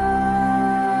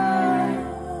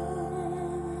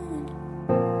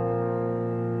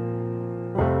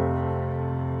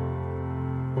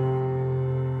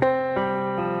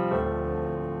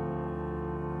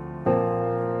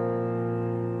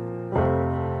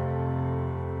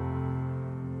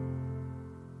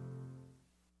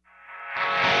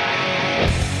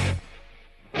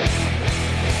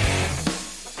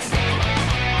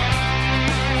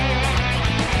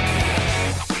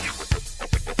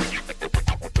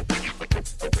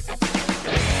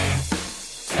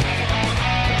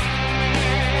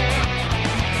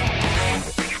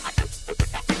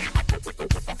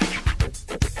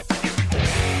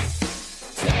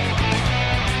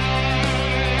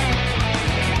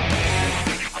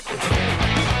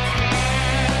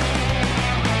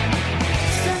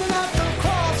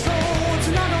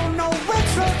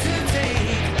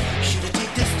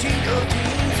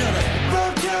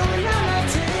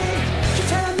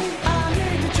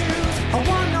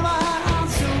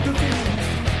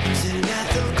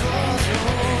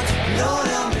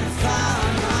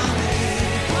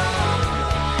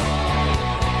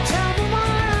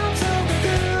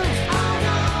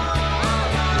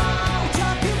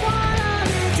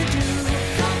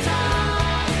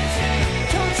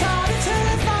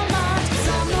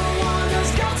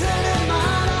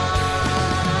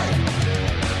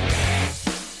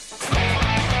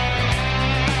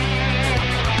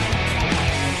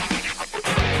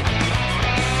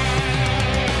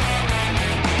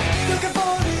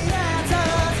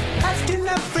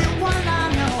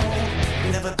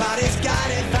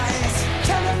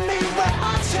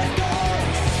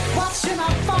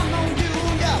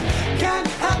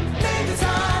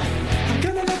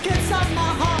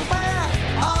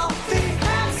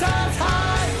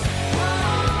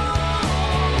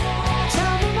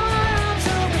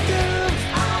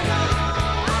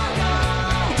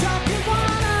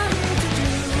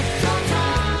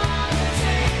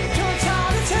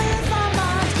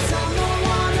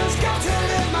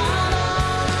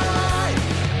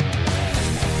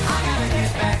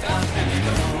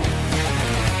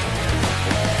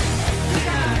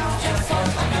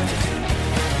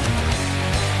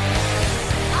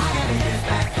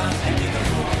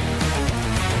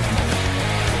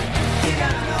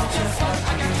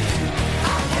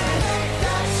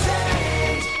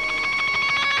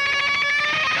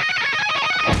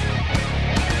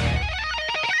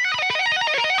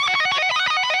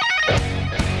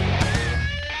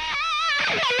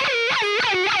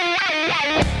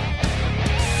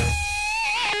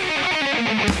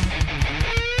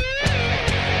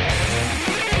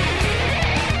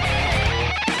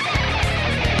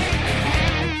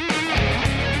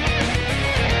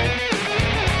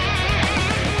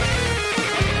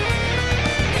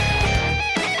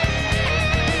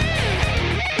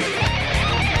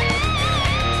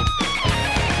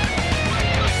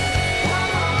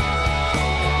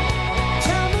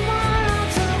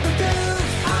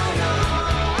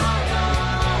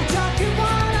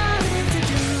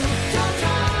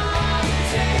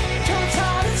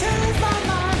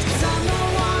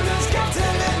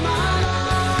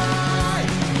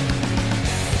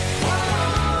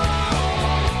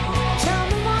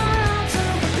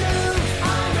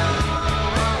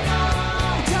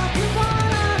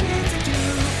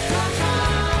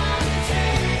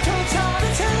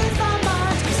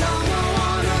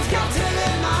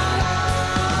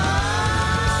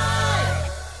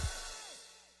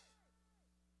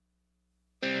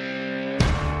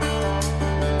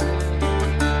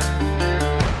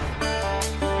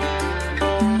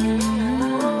 It's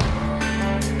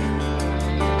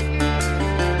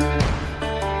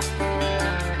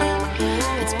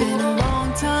been a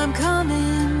long time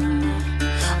coming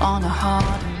on a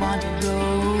hard and windy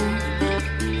road.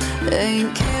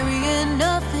 Ain't carrying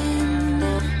nothing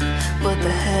but the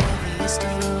heaviest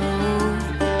load.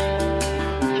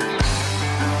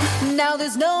 Now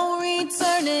there's no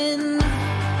returning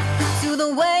to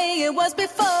the way it was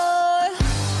before.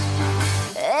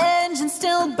 Engine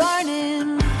still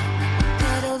burning,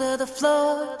 pedal to the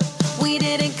floor. We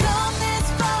didn't come this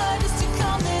far just to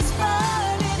come this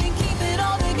far. Didn't keep it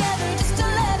all together just to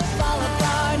let it fall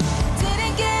apart.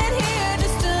 Didn't get here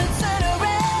just to turn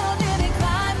around. Didn't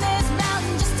climb this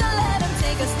mountain just to let them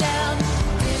take us down.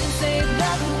 Didn't save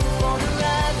nothing for the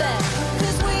ride back,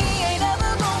 'cause we ain't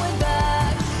ever going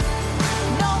back.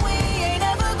 No, we ain't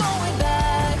ever going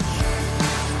back.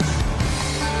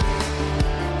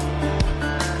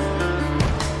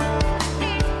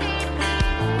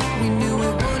 We knew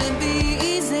it wouldn't be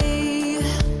easy.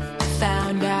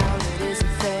 Found out it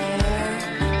isn't fair.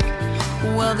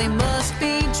 Well, they must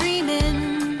be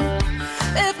dreaming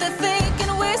if they're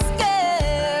thinking we're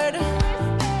scared.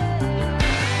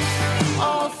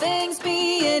 All things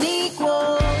being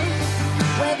equal,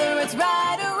 whether it's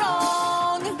right or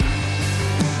wrong,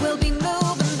 we'll be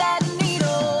moving that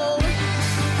needle.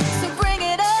 So bring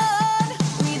it on.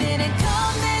 We didn't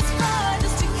come this far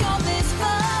just to come this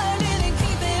far. Didn't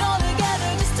keep it all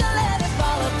together just to let it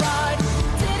fall apart.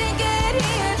 Didn't get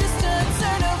here just to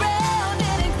turn around.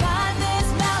 Didn't climb this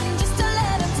mountain just to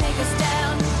let them take us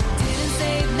down. Didn't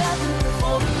save nothing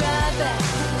for the ride back,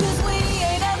 'cause we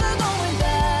ain't ever going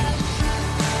back.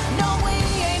 No, we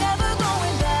ain't ever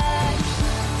going back.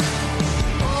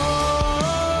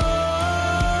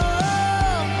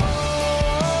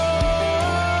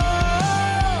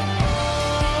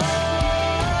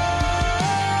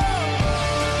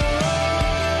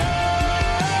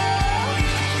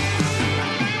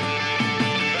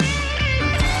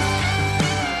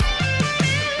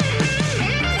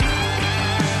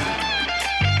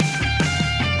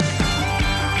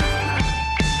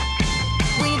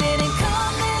 We didn't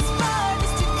come this far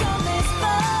just to come this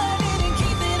far. Didn't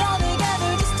keep it all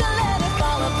together just to let it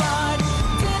fall apart.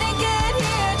 Didn't get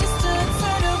here just to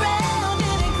turn around.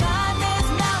 Didn't climb this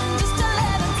mountain just to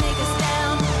let them take us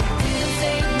down. Didn't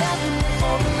save nothing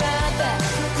for the ride back,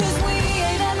 'cause we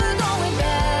ain't ever going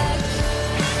back.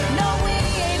 No, we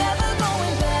ain't ever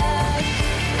going back.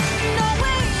 No,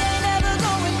 we ain't ever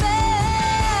going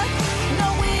back. No,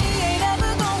 we ain't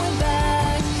ever going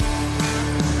back.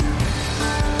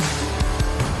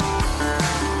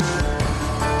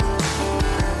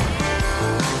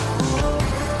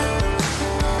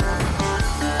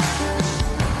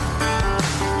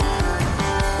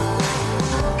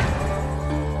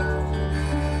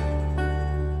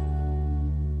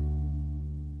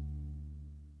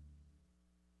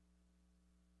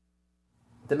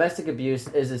 Domestic abuse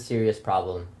is a serious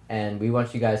problem, and we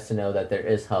want you guys to know that there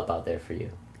is help out there for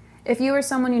you. If you or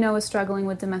someone you know is struggling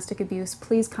with domestic abuse,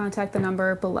 please contact the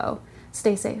number below.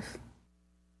 Stay safe.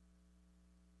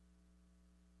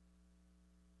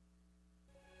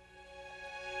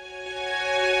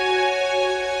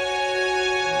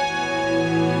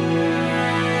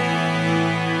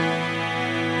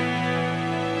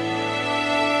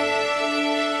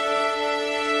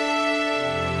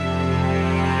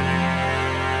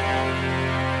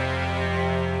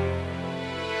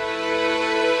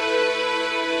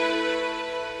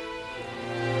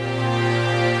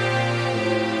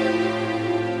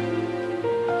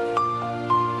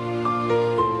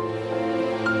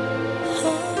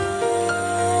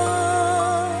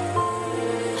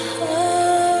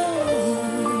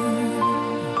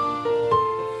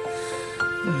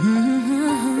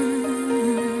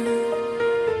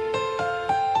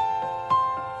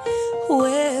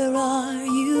 Where are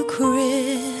you,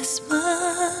 Christmas?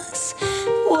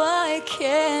 Why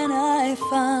can't I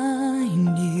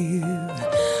find you?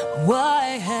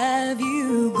 Why have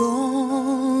you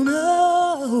gone away?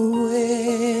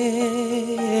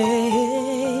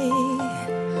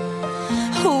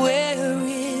 Where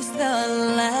is the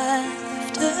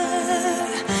laughter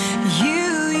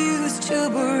you used to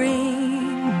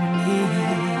bring me?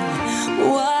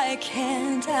 Why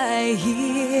can't I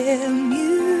hear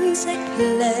music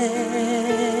play?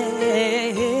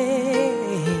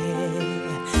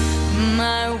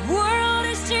 My world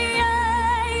is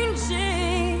changing.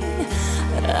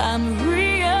 I'm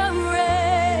rearranging.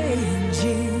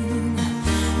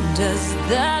 Does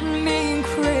that mean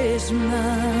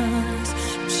Christmas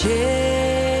changes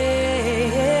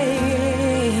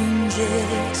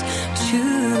too?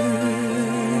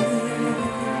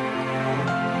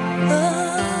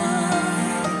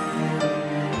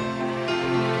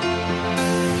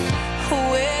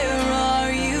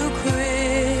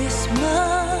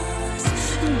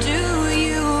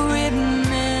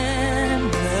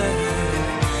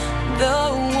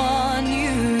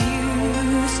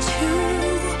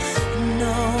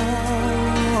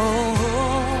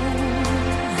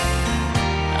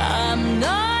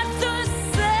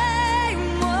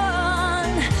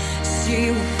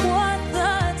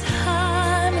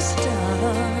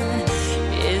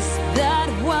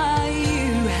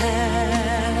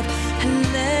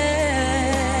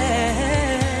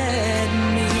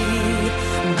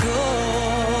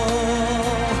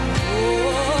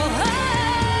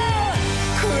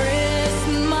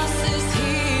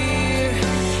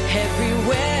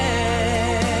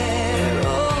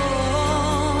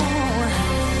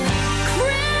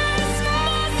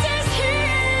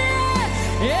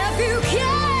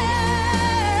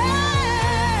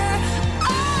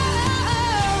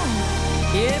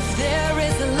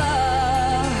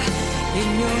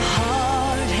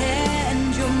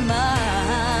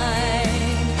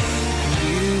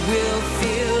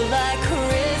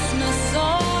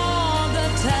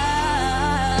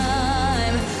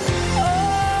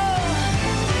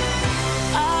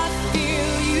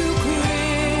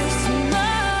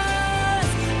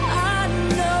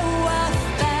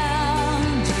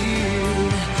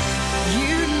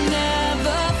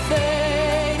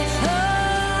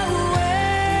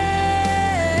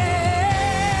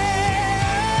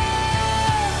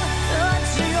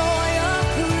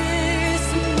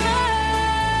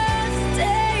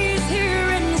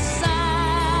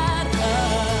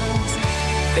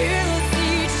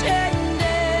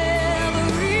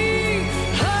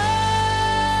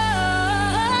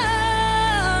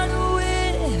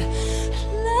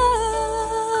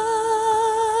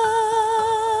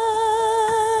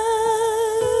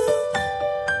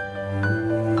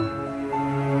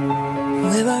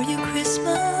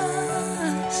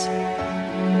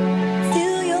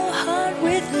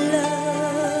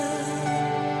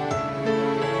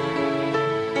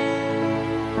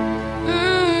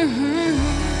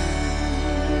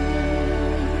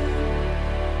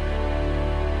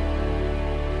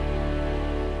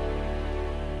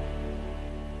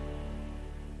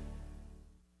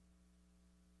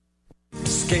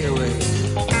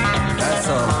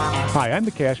 Hi, I'm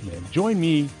the Cash Man. Join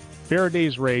me,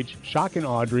 Faraday's Rage, Shock and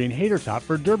Audrey, and Hater Top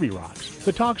for Derby Rocks,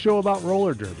 the talk show about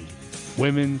roller derby,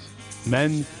 women's,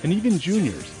 men's, and even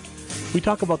juniors. We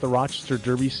talk about the Rochester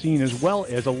Derby scene as well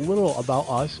as a little about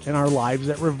us and our lives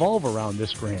that revolve around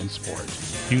this grand sport.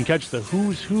 You can catch the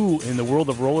who's who in the world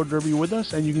of roller derby with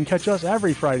us, and you can catch us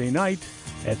every Friday night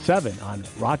at 7 on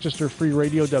Rochester Free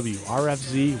Radio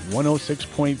WRFZ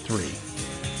 106.3.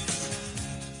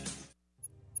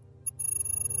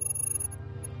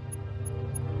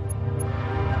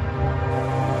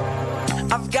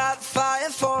 I've got fire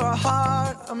for a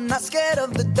heart, I'm not scared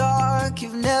of the dark.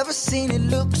 You've never seen it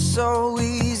look so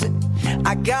easy.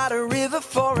 I got a river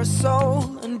for a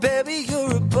soul, and baby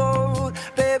you're a boat.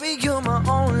 Baby you're my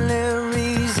only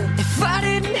reason. If I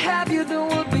didn't have you there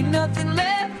would be nothing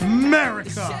left. America.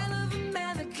 The shell of a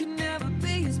man that could never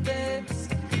be his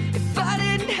best. If I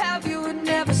didn't have you would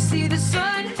never see the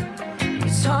sun.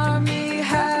 You taught me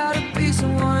how to be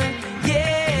someone,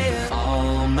 yeah.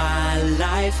 All my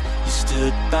life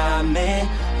stood by me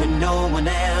when no one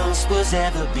else was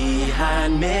ever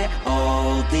behind me.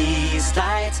 All these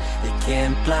lights, they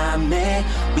can't blind me.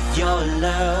 With your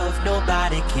love,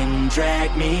 nobody can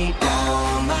drag me.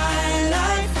 All my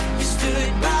life, you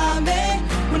stood by me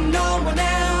when no one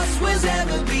else was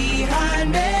ever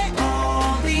behind me.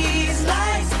 All these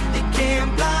lights, they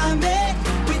can't blind me.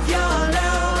 With your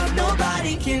love,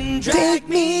 nobody can drag Take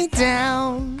me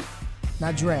down.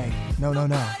 Not drag. No.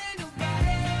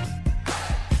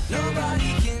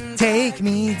 Take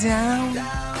me down.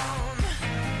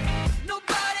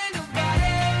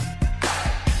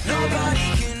 Nobody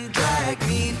can drag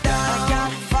me down. I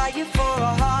got fire for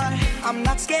a heart, I'm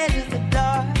not scared of the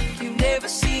dark. You've never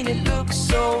seen it look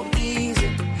so easy.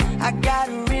 I got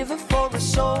a river for a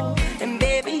soul, and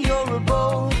baby you're a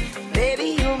boat.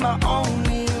 Baby you're my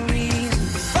only reason.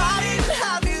 If I didn't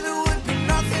have you there would be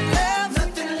nothing left.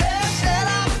 Nothing left. Said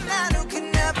I'm a man who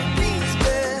can never be his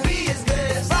best. Be his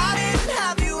best. If I didn't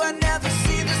have you I'd never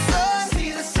see the sun.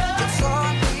 See the sun. You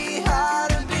taught me how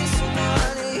to be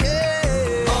someone,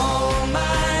 yeah. All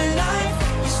my life,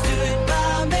 you stood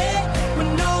by me when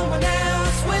no one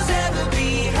else was ever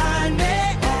behind me.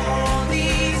 All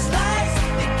these lights,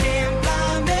 they can't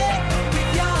blind me.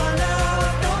 With your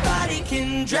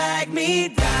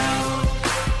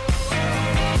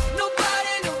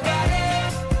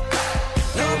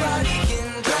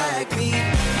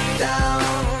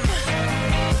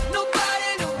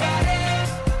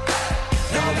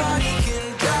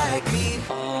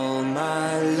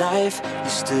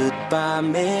stood by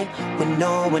me when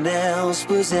no one else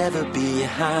was ever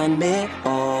behind me.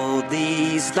 All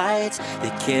these lights, they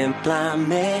can't blind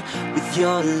me. With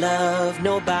your love,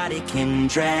 nobody can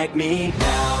drag me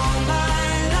down.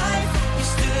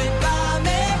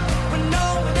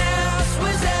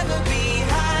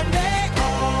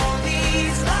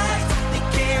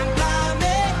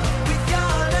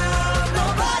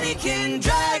 Can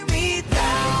drag me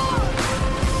down.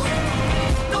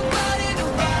 Nobody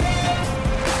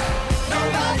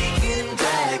can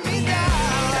drag me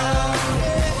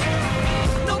down.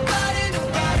 Nobody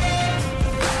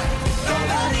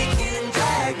can drag me down. Nobody can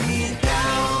drag me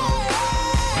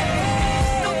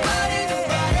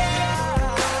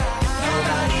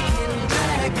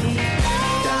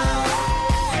down.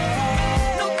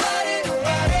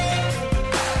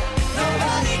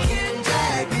 Nobody can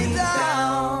drag me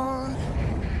down.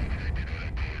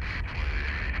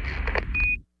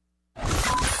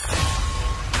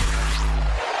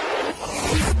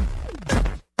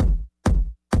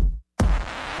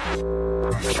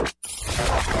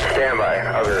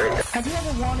 Have you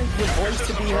ever wanted your voice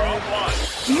to be heard?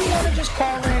 Do you want to just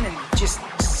call in and just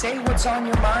say what's on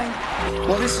your mind?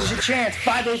 Well, this is your chance.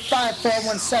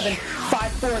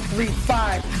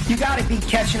 585-417-5435. You got to be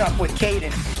catching up with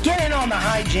Caden. Get in on the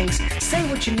hijinks. Say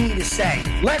what you need to say.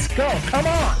 Let's go. Come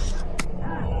on.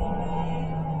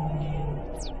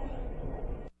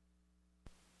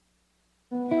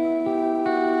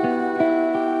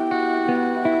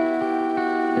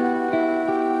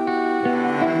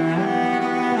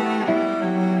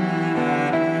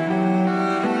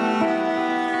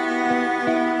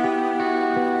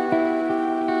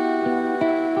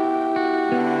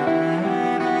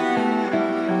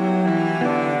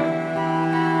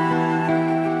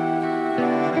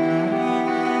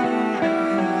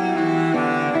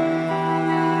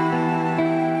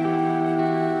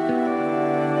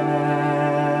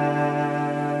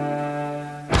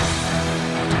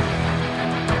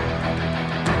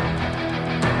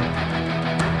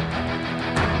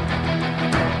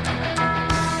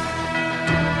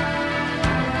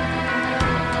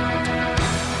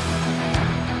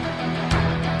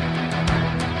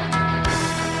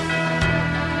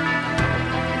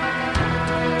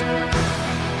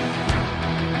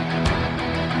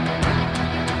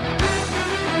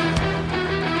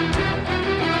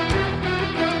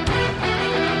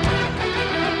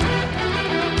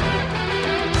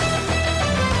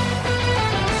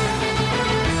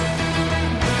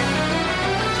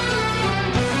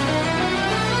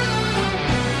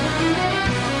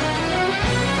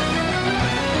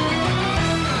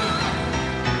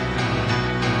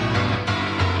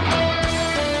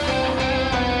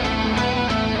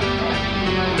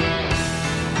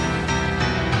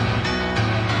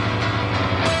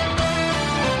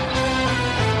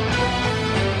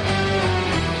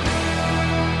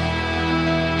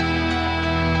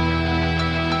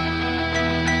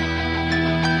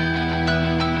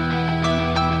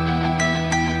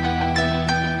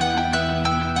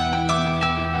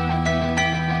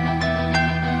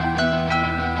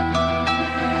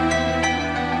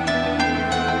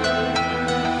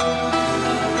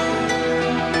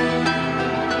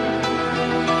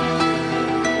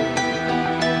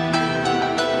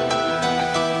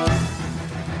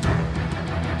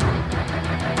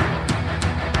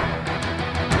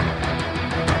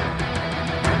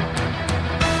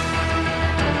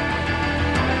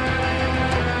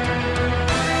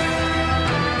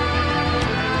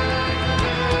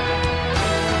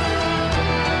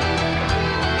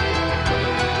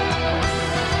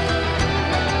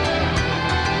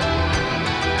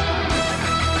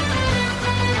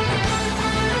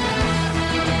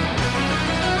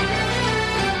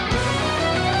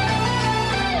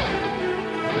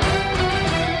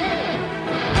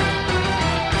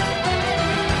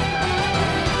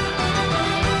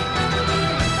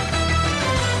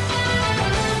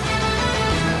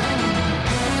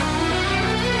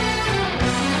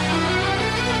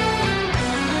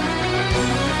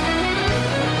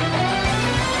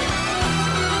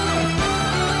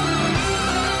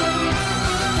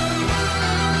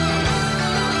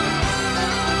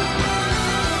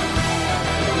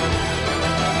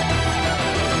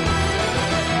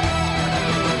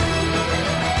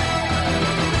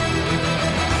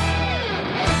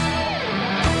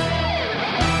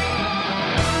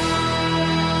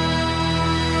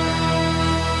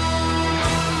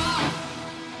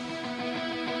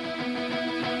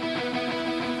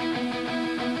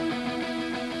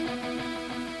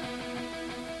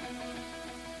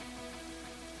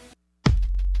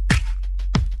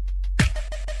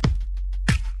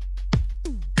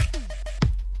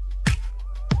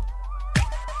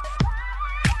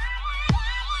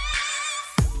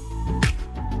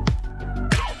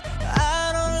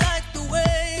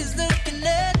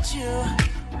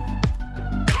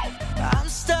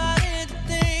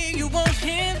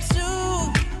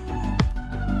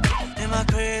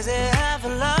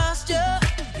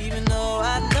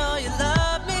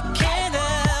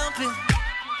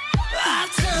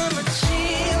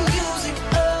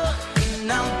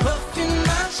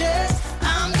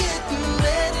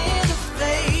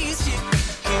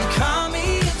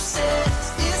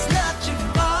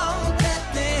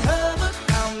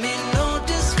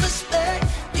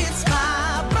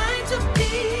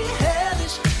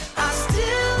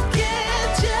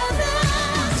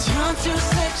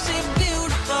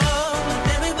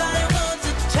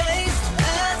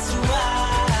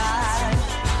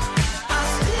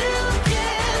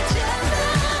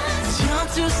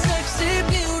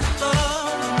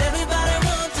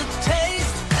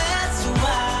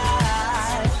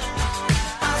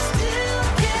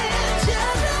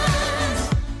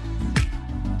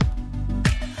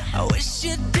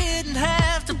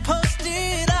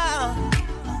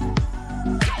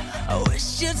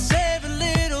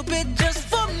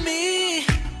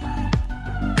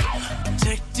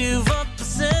 attractive or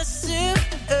possessive.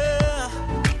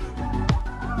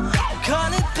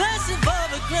 Call it passive or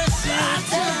aggressive. I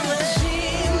turn the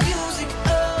machine music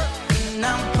up and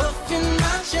I'm puffing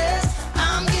my chest.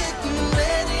 I'm getting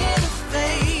ready to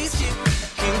face you.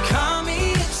 Can call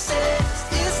me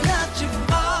obsessed. It's not your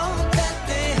fault that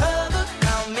they hover.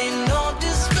 I mean no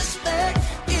disrespect.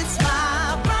 It's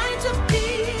my right to be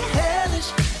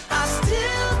hellish. I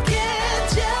still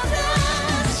get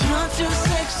jealous. You're too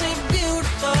sexy,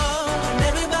 beautiful, and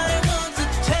everybody wants a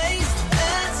taste.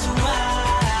 That's why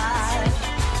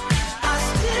I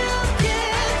still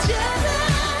get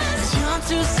jealous. You're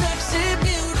too sexy,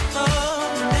 beautiful,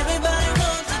 and everybody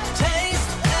wants a taste.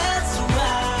 That's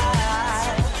why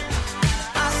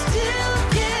I still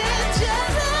get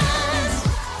jealous.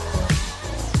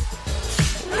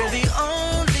 We're the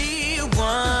only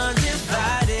ones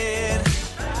invited.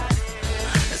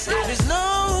 So there's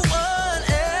no one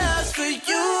else for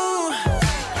you.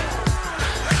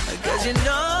 'Cause you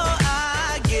know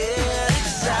I get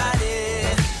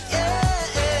excited.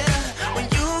 Yeah, when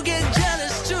you get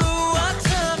jealous too. I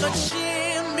turn my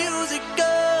chin music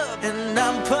up and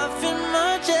I'm puffing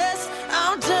my chest.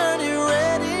 I'm turning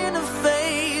red in the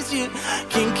face. You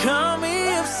can call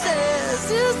me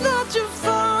obsessed. It's not your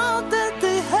fault that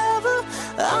they have her.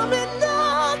 I mean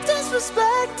no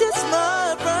disrespect. It's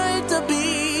my right to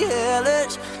be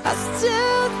hellish. I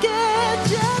still get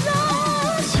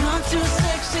jealous. You're too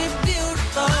sexy,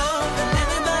 beautiful, and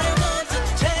everybody wants a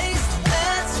taste.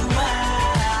 That's why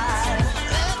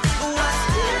I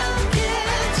still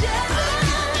get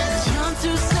jealous. You're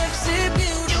too sexy,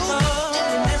 beautiful,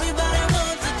 and everybody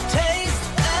wants a taste.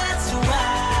 That's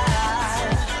why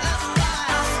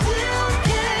I still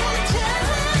get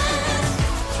jealous.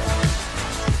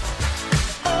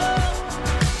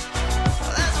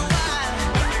 That's why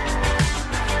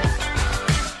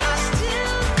I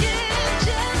still get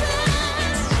jealous.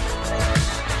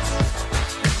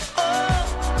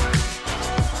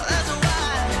 That's why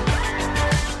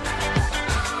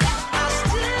I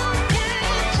still get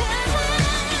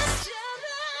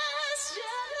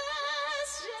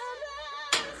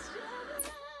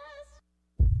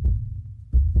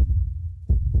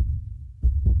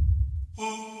jealous.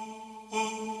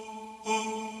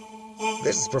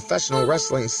 This is professional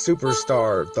wrestling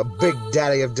superstar, the Big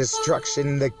Daddy of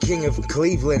Destruction, the King of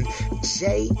Cleveland,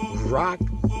 J-Rock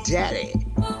Daddy.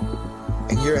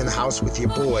 And you're in the house with your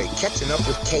boy, catching up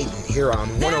with Caden here on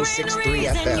 106.3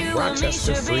 FM,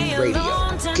 Rochester Free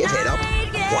Radio. Give it up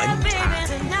one time.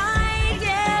 Tonight,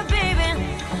 yeah, baby.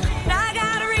 I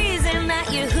got a reason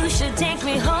that you who should take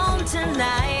me home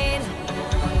tonight.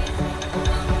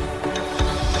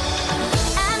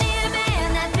 I need a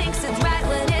man that thinks it's right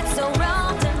when it's so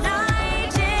wrong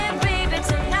tonight, yeah, baby.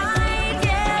 Tonight,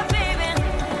 yeah, baby.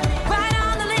 Right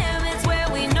on the limits where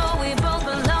we know we both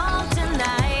belong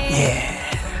tonight. Yeah.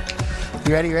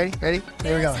 You ready? Ready?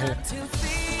 Here we go. Here.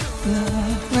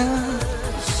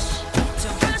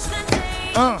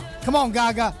 Come on,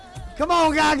 Gaga. Come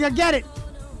on, Gaga. Get it.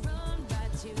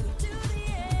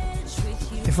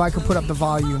 If I could put up the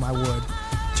volume, I would.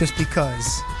 Just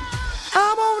because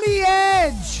I'm on the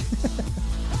edge.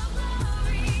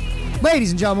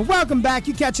 Ladies and gentlemen, welcome back.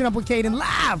 You catching up with Caden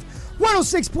live.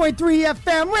 106.3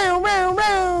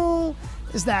 FM.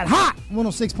 It's that hot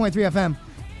 106.3 FM.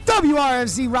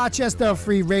 WRFZ Rochester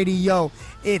Free Radio.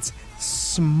 It's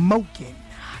smoking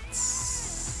hot.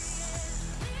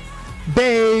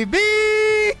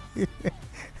 Baby!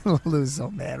 I'm gonna lose so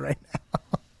mad right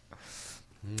now.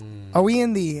 Are we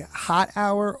in the hot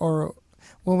hour or...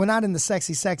 Well, we're not in the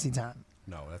sexy time.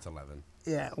 No, that's 11.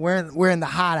 Yeah, we're in the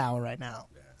hot hour right now.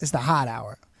 Yeah. It's the hot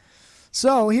hour.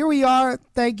 So here we are.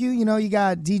 Thank you. You know, you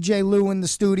got DJ Lou in the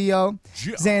studio,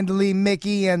 Xander Lee,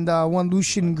 Mickey, and one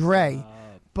Lucian Gray.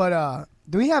 But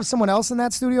do we have someone else in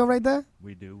that studio right there?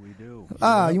 We do.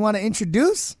 You want to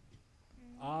introduce?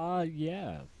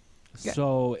 Yeah.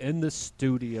 So in the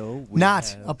studio,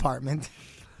 apartment.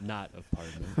 Not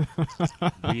apartment.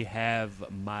 We have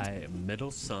my middle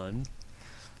son,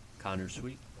 Connor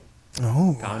Sweet.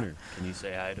 Oh. Connor, can you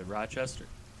say hi to Rochester?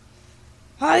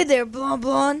 Hi there, Blon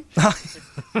Blon.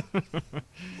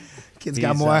 Kids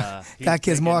got more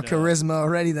charisma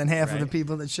already than half of the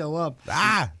people that show up.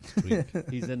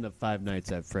 He's in the Five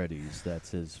Nights at Freddy's.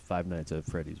 That's his Five Nights at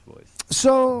Freddy's voice.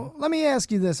 So let me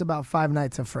ask you this about Five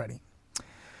Nights at Freddy.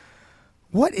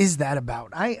 What is that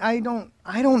about? I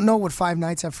don't know what Five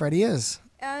Nights at Freddy is.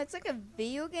 It's like a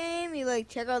video game. You like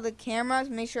check out the cameras,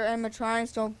 make sure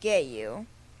animatronics don't get you.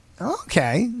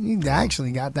 Okay, you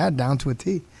actually got that down to a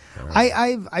T. Right.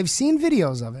 I've seen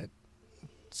videos of it.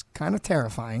 It's kind of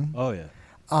terrifying. Oh yeah.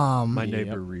 My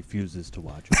neighbor refuses to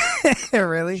watch it.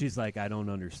 Really? She's like, I don't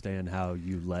understand how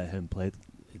you let him play.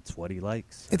 It's what he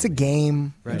likes. It's a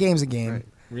game. Right. A game's a game. Right.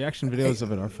 Reaction videos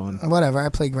of it are fun. Whatever. I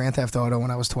played Grand Theft Auto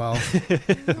when I was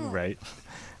 12. Right.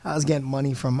 I was getting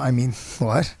money from,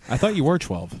 what? I thought you were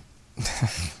 12.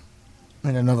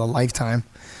 In another lifetime.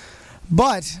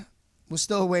 But we're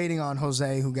still waiting on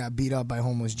Jose, who got beat up by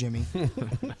homeless Jimmy.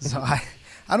 So I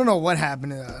don't know what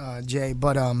happened to Jay,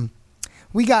 but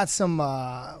we got some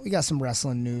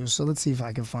wrestling news. So let's see if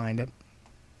I can find it.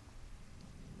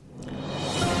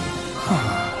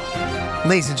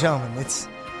 Ladies and gentlemen, it's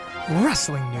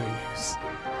wrestling news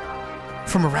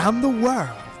from around the world.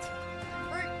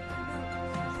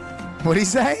 What'd he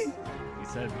say? He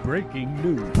said breaking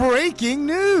news. Breaking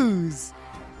news.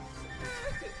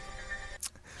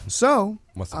 So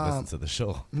must have listened to the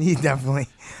show. He definitely.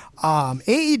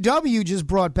 AEW just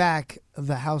brought back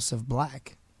the House of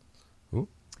Black. Who?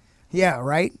 Yeah,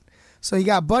 right. So you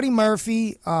got Buddy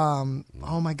Murphy. Oh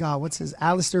my God, what's his?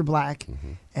 Alistair Black.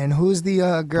 And who's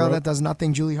the girl that does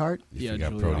nothing? Julie Hart. You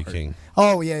got Brody King.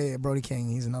 Oh yeah, Brody King.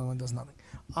 He's another one that does nothing.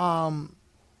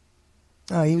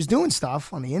 He was doing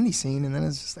stuff on the indie scene, and then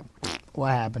it's just like,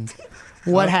 what happened?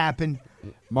 What happened?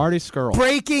 Marty Scurll.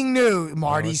 Breaking news.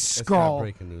 Marty It's not Scurll.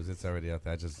 breaking news. It's already out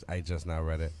there. I just now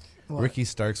read it. What? Ricky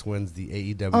Starks wins the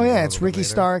AEW. Oh yeah, World it's Ricky Later.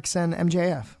 Starks and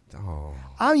MJF.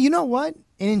 Oh. You know what?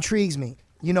 It intrigues me.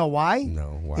 You know why?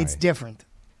 No, why? It's different.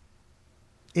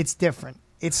 It's different.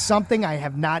 It's something I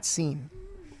have not seen.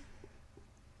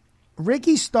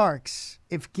 Ricky Starks,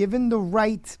 if given the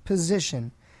right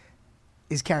position,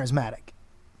 is charismatic.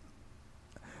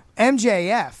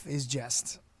 MJF is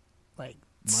just like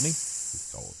money.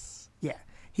 Yeah,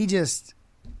 he just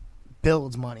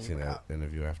builds money. Seen that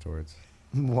interview afterwards.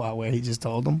 Wow, where he just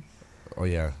told him. Oh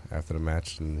yeah, after the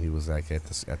match, and he was like at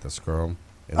the scrum.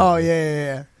 Oh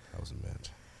yeah. That was a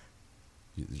match.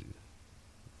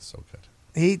 So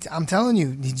good. I'm telling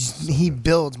you, he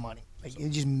builds money. Like he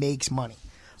just makes money.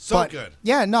 So good.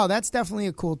 Yeah, no, that's definitely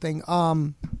a cool thing.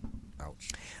 Ouch.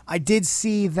 I did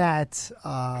see that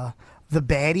the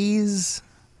baddies.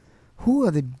 Who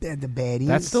are the baddies?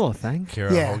 That's still a thing?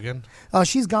 Kara Hogan? Oh,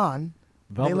 she's gone.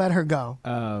 They Velvet? let her go.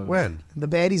 When? The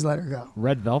baddies let her go.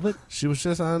 Red Velvet? She was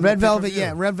just on Red the Velvet, pay-per-view.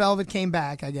 yeah. Red Velvet came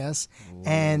back, I guess.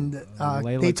 And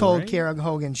Layla they told Gray? Kara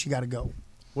Hogan she got to go.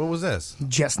 When was this?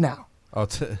 Just now. Oh,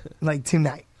 Like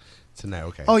tonight. tonight.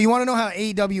 Okay. Oh, you want to know how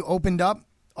AEW opened up?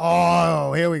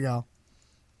 Oh, here we go.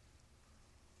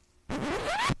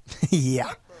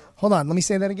 Yeah. Hold on. Let me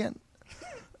say that again.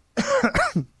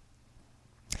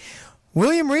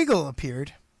 William Regal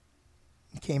appeared.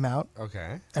 Came out.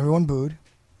 Okay. Everyone booed.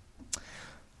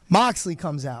 Moxley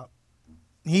comes out.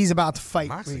 He's about to fight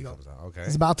Moxley Regal. comes out. Okay.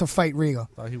 He's about to fight Regal.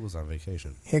 Thought he was on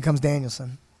vacation. Here comes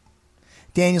Danielson.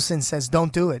 Danielson says,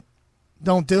 don't do it.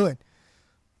 Don't do it.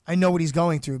 I know what he's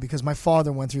going through because my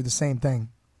father went through the same thing.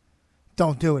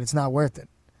 Don't do it. It's not worth it.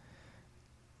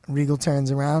 Regal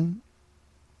turns around,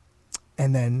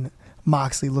 and then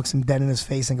Moxley looks him dead in his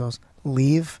face and goes,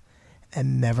 leave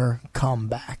and never come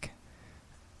back.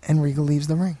 And Regal leaves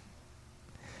the ring.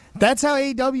 That's how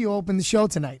AEW opened the show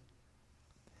tonight.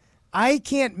 I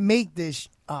can't make this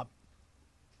up.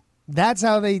 That's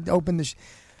how they opened the show.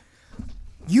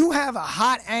 You have a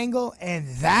hot angle, and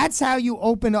that's how you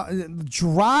open up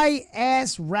dry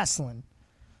ass wrestling.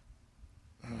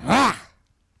 Ah!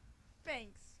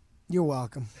 Thanks. You're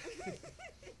welcome.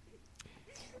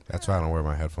 That's why I don't wear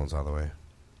my headphones all the way.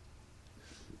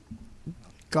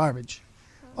 Garbage.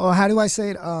 Oh, how do I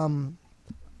say it? El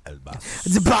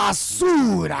The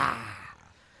basura.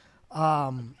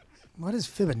 What is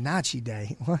Fibonacci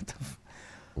Day? What the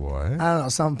What? I don't know.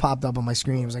 Something popped up on my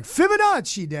screen. It was like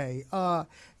Fibonacci Day.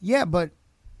 Yeah, but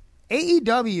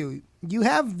AEW, you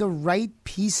have the right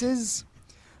pieces,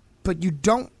 but you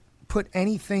don't put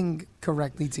anything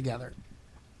correctly together.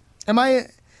 Am I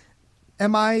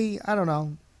don't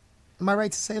know. Am I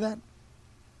right to say that?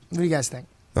 What do you guys think?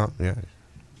 Oh, yeah.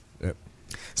 Yep.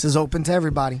 This is open to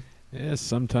everybody. Yeah,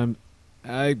 sometimes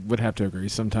I would have to agree.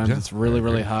 Sometimes Yeah, it's really, I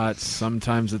agree. really hot.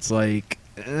 Sometimes it's like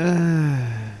the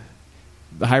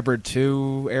Hybrid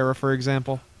 2 era, for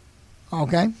example.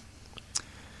 Okay.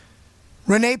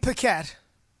 Renee Paquette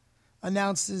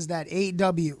announces that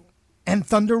AEW and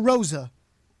Thunder Rosa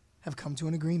have come to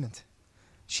an agreement.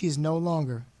 She is no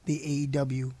longer the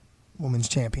AEW Women's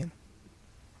Champion.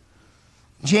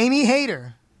 Jamie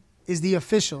Hayter is the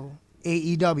official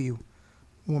AEW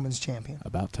Women's Champion.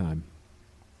 About time.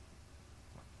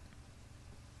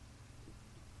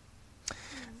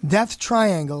 Death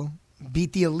Triangle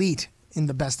beat the Elite in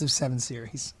the Best of 7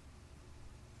 series.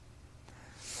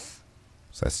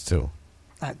 So that's two.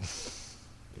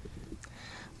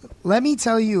 let me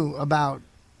tell you about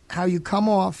how you come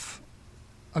off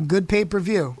a good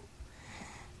pay-per-view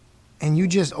and you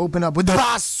just open up with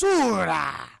basura.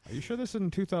 Are you sure this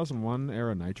isn't 2001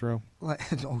 era Nitro?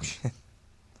 Oh, shit.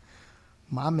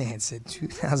 My man said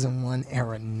 2001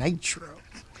 era Nitro.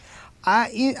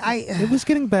 It was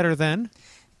getting better then.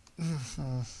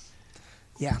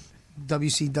 Yeah.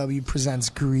 WCW presents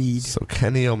Greed. So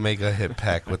Kenny Omega hit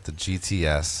Pac with the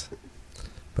GTS.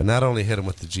 But not only hit him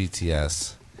with the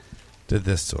GTS, did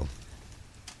this to him.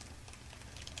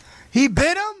 He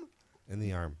bit him? In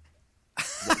the arm.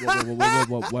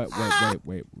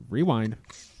 Wait. Rewind.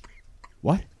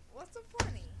 What?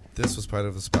 This was part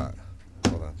of the spot.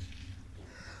 Hold on.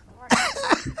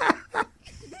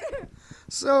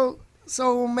 So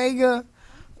Omega,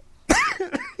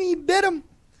 he bit him.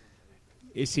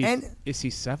 Is he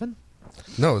 7?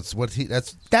 No, it's what he.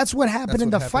 That's what happened in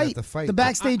the fight. At The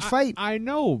backstage fight. I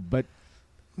know, but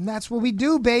and that's what we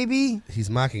do, baby. He's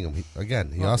mocking him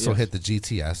again. He also hit the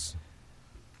GTS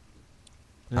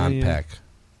on yeah. Pac.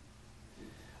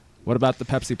 What about the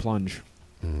Pepsi plunge?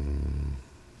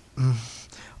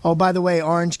 Oh, by the way,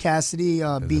 Orange Cassidy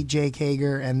beat Jake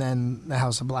Hager, and then the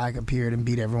House of Black appeared and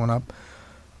beat everyone up.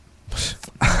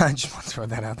 I just want to throw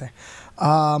that out there.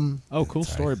 Cool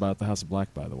story about the House of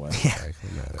Black, by the way.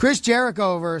 Chris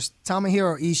Jericho versus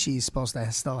Tomohiro Ishii is supposed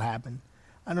to still happen.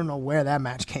 I don't know where that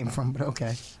match came from, but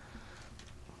okay.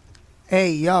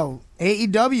 Hey, yo,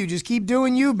 AEW, just keep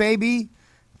doing you, baby.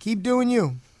 Keep doing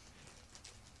you.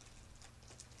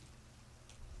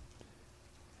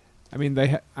 I mean,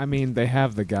 they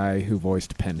have the guy who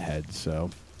voiced Pinhead,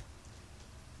 so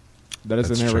that is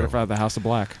the narrator for the House of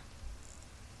Black.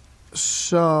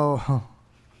 So,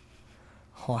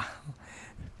 wow.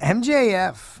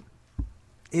 MJF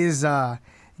is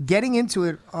getting into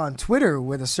it on Twitter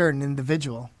with a certain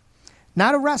individual.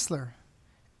 Not a wrestler,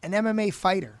 an MMA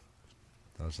fighter.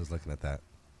 I was just looking at that.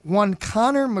 One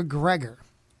Conor McGregor.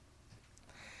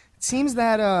 It seems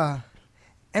that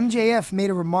MJF made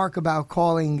a remark about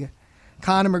calling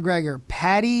Conor McGregor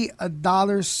Patty a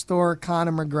dollar store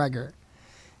Conor McGregor.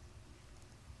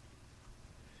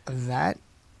 That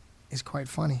is quite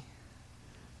funny.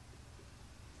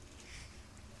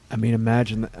 I mean,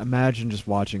 imagine just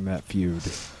watching that feud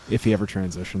if he ever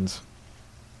transitions.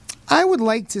 I would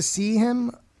like to see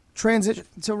him transition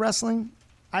to wrestling.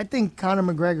 I think Conor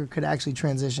McGregor could actually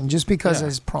transition just because of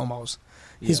his promos.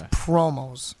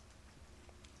 Promos.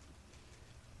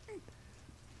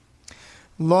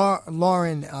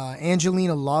 Lauren,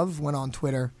 Angelina Love went on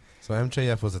Twitter. So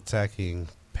MJF was attacking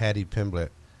Patty Pimblett,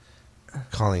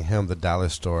 calling him the dollar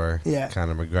store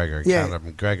Conor McGregor. Yeah.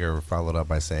 Conor McGregor followed up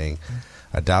by saying,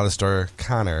 a dollar store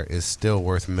Conor is still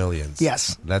worth millions.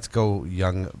 Yes. Let's go,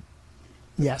 young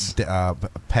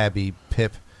Pabby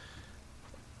Pip.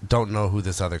 Don't know who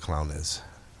this other clown is.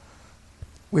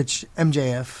 Which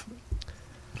MJF.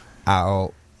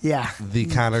 I'll Yeah. the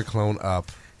Conor clone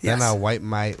up. Yes. Then I'll wipe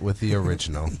my with the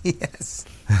original. Yes.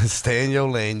 Stay in your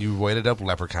lane, you weighted up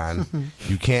leprechaun.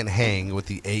 You can't hang with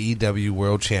the AEW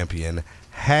World Champion.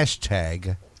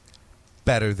 Hashtag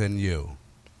better than you.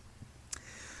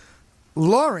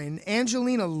 Lauren,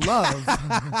 Angelina Love.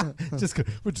 We're just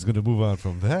going to move on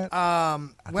from that.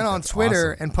 Went on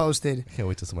Twitter and posted, Can't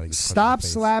wait till somebody gets stop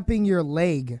slapping your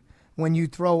leg when you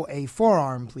throw a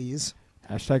forearm, please.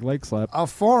 Hashtag leg slap. A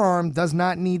forearm does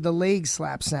not need the leg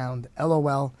slap sound.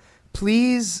 LOL.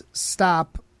 Please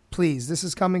stop. Please. This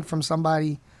is coming from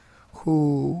somebody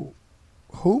who?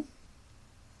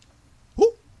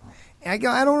 I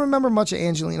don't remember much of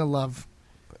Angelina Love.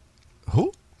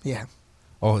 Who? Yeah.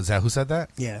 Oh, is that who said that?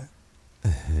 Yeah.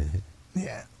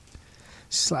 Yeah.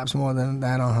 She slaps more than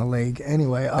that on her leg.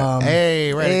 Anyway.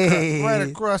 Right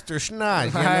across her schnoz.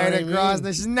 You know Right what across I mean? the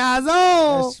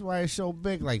schnozzle. That's why it's so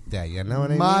big like that. You know what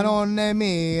I mean? Madonna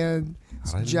mia.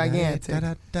 It's gigantic.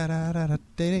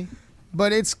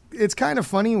 But it's kind of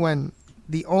funny when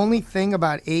the only thing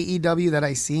about AEW that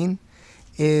I've seen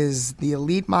is the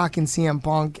Elite mocking CM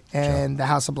Punk and the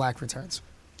House of Black returns.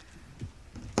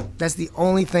 That's the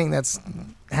only thing that's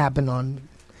happened on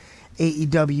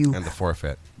AEW. And the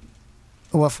forfeit.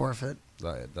 What forfeit?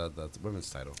 The women's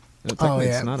title. Oh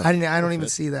yeah, I don't even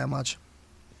see that much.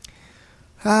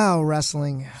 Oh,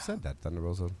 wrestling. You said that, Thunder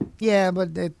Rosa. Yeah,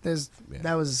 but that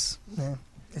was. Yeah.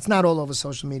 It's not all over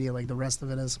social media like the rest of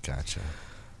it is. Gotcha.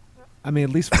 I mean,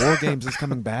 at least War Games is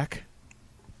coming back.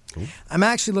 Ooh. I'm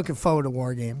actually looking forward to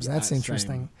War Games. Yeah, That's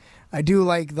interesting. same. I do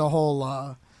like the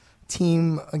whole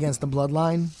team against the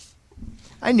Bloodline.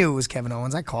 I knew it was Kevin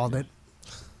Owens. I called it.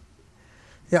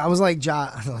 Yeah, I was like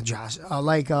Josh,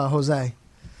 like Jose.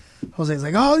 Jose's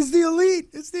like, oh, it's the Elite.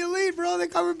 It's the Elite, bro. They're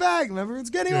coming back. Remember, it's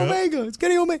Kenny Omega. It's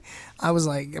Kenny Omega. I was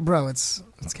like, bro, it's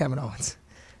Kevin Owens.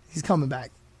 He's coming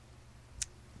back.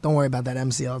 Don't worry about that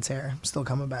MCL tear. I'm still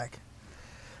coming back.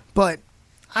 But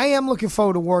I am looking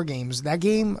forward to War Games. That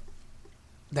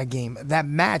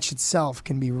match itself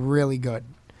can be really good.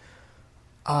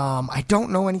 I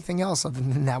don't know anything else other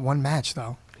than that one match,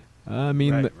 though. I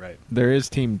mean, there is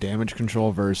Team Damage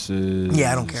Control versus...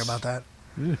 Yeah, I don't care about that.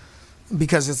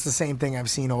 Because it's the same thing I've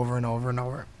seen over and over and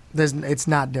over. It's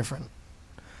not different.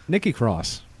 Nikki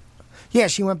Cross. Yeah,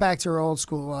 she went back to her old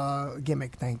school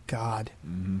gimmick, thank God.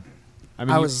 Mm-hmm.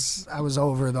 I was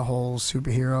over the whole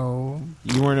superhero.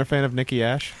 You weren't a fan of Nikki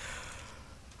Ash?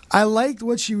 I liked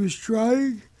what she was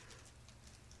trying.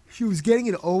 She was getting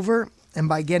it over, and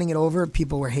by getting it over,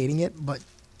 people were hating it, but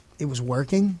it was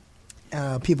working.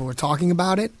 People were talking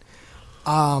about it.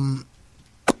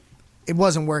 It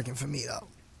wasn't working for me, though.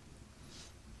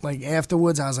 Like,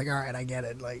 afterwards, I was like, all right, I get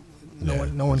it. Like,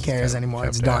 no one cares anymore.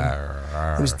 It's done.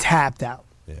 It was tapped out.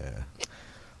 Yeah.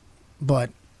 But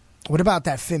what about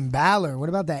that Finn Balor? What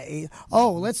about that?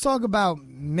 Let's talk about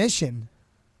Mission.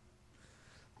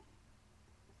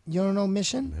 You don't know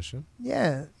Mission? Mission?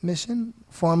 Yeah, Mission,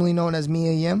 formerly known as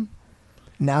Mia Yim,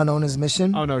 now known as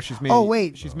Mission. Oh, no, she's Mia. Oh,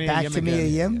 wait, she's Mia back Yim to again. Mia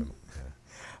Yim.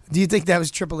 Do you think that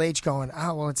was Triple H going,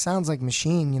 well, it sounds like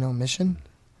Machine, Mission?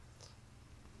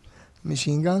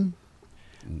 Machine Gun?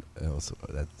 I'm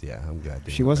glad.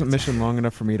 She wasn't Mission long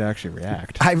enough for me to actually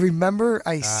react. I remember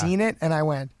I seen it, and I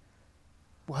went,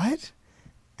 what?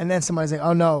 And then somebody's like,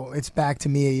 oh, no, it's back to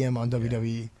Mia Yim on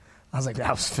WWE. I was like, that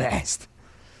was fast.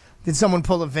 Did someone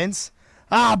pull a Vince?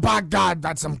 By God,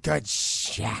 that's some good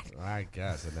shit. I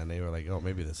guess. And then they were like, oh,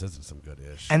 maybe this isn't some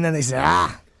good-ish. And then they said,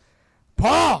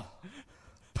 Paul,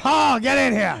 get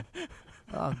in here.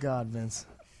 Oh, God, Vince.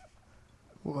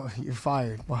 Well, you're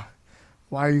fired.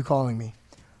 Why are you calling me?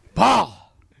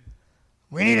 Paul,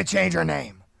 we need to change our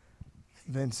name.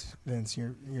 Vince,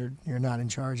 you're not in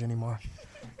charge anymore.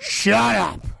 Shut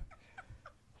up.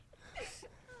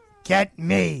 Get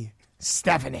me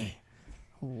Stephanie.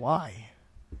 Why?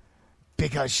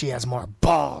 Because she has more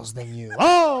balls than you.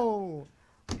 Oh!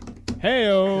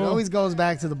 Hey-o. It always goes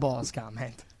back to the balls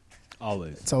comment.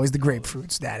 Always. It's always the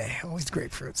grapefruits, Daddy. Always the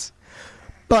grapefruits.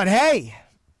 But hey,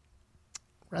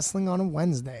 wrestling on a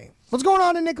Wednesday. What's going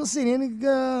on in Nickel City? Any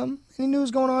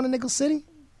news going on in Nickel City?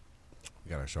 We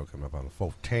got our show coming up on the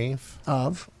 14th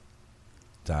of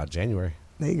January.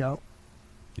 There you go.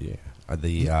 Yeah.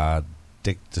 The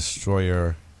Dick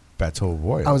Destroyer Battle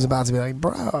Royal. I was about to be like,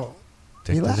 bro,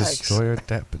 Dick relax. the Destroyer.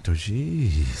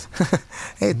 Jeez.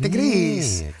 Hey,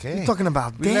 Tigris. Okay. You talking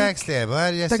about Dick? Relax there,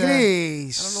 bud. Yes,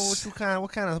 Tigris. I don't know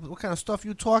what kind of stuff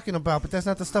you talking about, but that's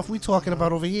not the stuff we talking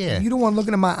about over here. You the one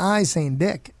looking at my eyes saying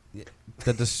Dick.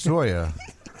 The Destroyer.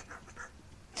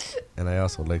 And I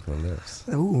also like my lips.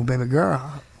 Ooh, baby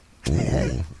girl.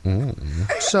 Hey.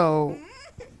 So,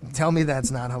 tell me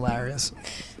that's not hilarious.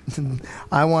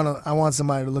 I want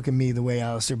somebody to look at me the way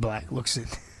Aleister Black looks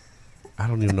at. I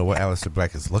don't even know what Aleister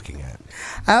Black is looking at.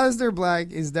 Aleister Black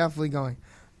is definitely going,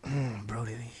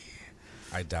 Brody Lee.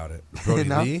 I doubt it. Brody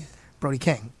No? Lee? Brody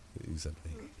King. You said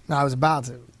Lee. No, I was about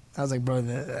to. I was like, Brody.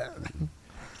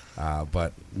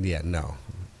 But yeah, no.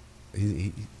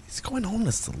 He's going home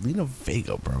to Selena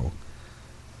Vega, bro.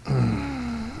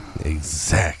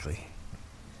 Exactly.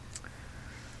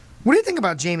 What do you think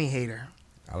about Jamie Hayter?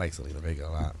 I like Selena Vega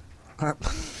a lot.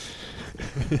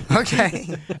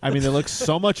 Okay. I mean, they look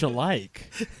so much alike.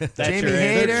 Jamie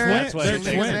Hayter. That's what he Selena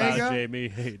thinks about Vega? Jamie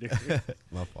Hayter.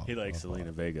 My fault. He likes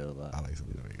Selena Vega a lot. I like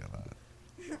Selena Vega a lot.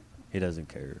 He doesn't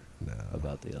care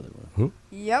about the other one. Who?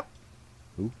 Yep.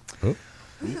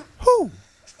 Who?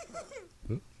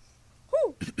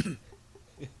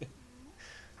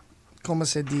 ¿Cómo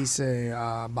se dice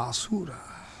basura?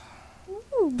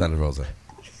 Thunder Rosa.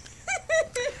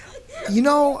 You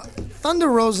know, Thunder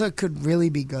Rosa could really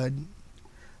be good.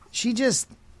 She just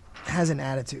has an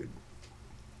attitude.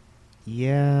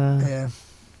 Yeah.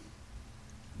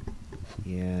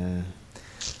 Yeah.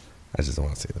 I just don't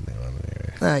want to say the name of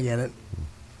it. I get it.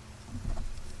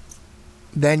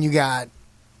 Then you got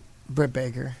Britt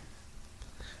Baker.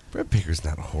 Britt Baker's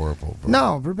not horrible, bro.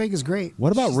 No, Britt Baker's great.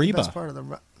 What about She's Reba? The best part of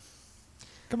the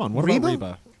Come on, what Reba? about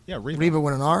Reba? Yeah, Reba. Reba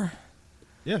with an R?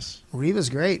 Yes. Reba's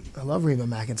great. I love Reba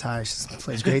McEntire. She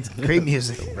plays great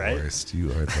music. The worst.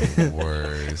 You are the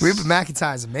worst. Reba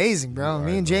McEntire's amazing, bro.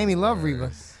 Me and Jamie love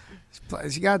Reba.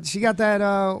 She got that.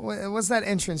 What's that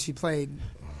entrance she played?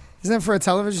 Isn't that for a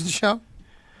television show?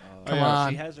 Come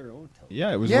on. She has her own television.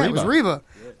 Yeah, it was Yeah, Reba. it was Reba.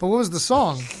 But what was the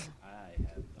song?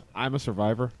 I'm a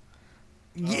Survivor.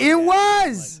 It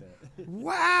was.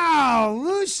 Wow,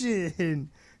 Lucian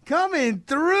coming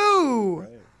through.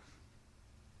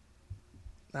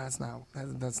 That's not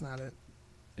it.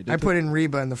 I put in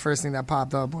Reba, and the first thing that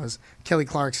popped up was Kelly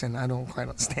Clarkson. I don't quite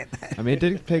understand that. I mean, it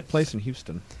didn't take place in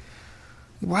Houston.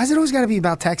 Why is it always got to be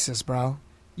about Texas, bro?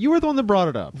 You were the one that brought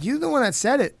it up. You're the one that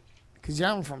said it. Because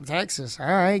I'm from Texas. All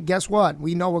right, guess what?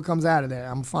 We know what comes out of there.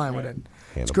 I'm fine with it.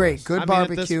 It's great. Good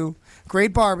barbecue.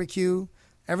 Great barbecue.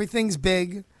 Everything's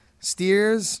big.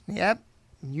 Steers. Yep.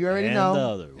 You already And know. the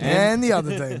other one. And the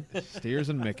other thing. Steers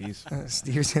and Mickeys.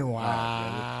 Steers and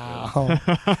wow.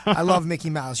 I love Mickey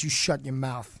Mouse. You shut your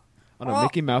mouth. Oh, no,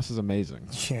 Mickey Mouse is amazing.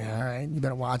 Yeah, all right. You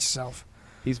better watch yourself.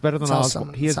 He's better than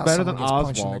Oswald. He is better than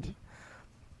Oswald.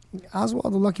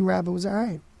 Oswald the Lucky Rabbit was all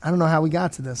right. I don't know how we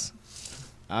got to this.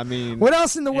 I mean, what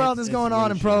else in the world is going on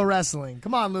in pro wrestling?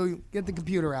 Come on, Lou. Get the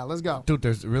computer out. Let's go. Dude,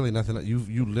 there's really nothing.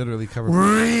 You literally covered.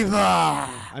 Reba.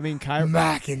 I mean,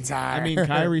 McIntyre. I mean,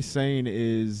 Kairi Sane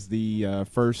is the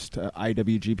first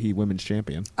IWGP Women's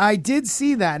Champion. I did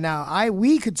see that. Now,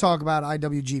 we could talk about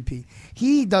IWGP.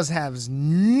 He has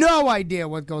no idea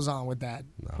what goes on with that.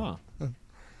 Huh.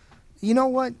 You know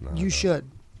what? You should.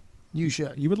 You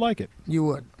should. You would like it. You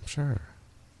would. Sure.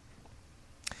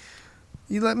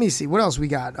 You let me see. What else we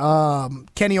got?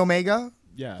 Kenny Omega.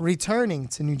 Yeah. Returning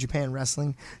to New Japan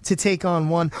Wrestling to take on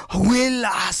one Will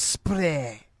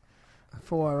Ospreay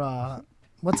for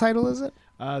what title is it?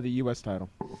 The U.S. title.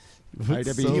 US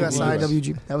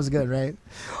IWGP. That was good, right?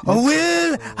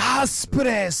 Will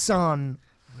Ospreay, son.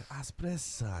 Ospreay,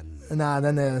 son. Nah,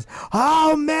 then there's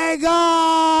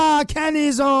Omega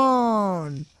Kenny's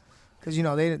on. Because,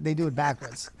 they do it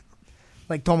backwards.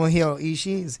 Like Tomohiro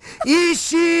Ishii is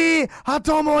Ishii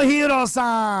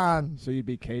Tomohiro-san. So you'd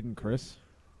be Caden Chris?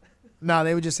 No,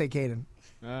 they would just say Caden.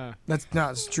 It's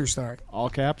a true story. All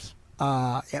caps?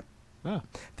 Yep. Ah.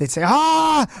 They'd say,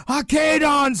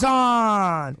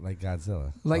 Caden-san. Like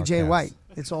Godzilla. Like All Jay caps. White.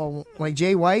 It's all, like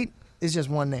Jay White is just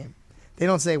one name. They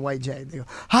don't say White Jay. They go,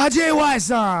 Jay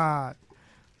White-san.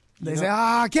 They say,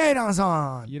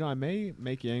 Caden-san. I may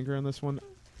make you angry on this one.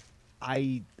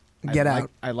 Get out.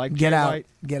 I like Get Jay out. White.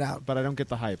 Get out. But I don't get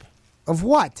the hype. Of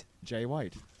what? Jay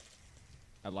White.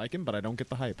 I like him, but I don't get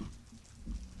the hype. Are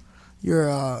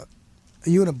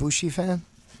you an Ibushi fan?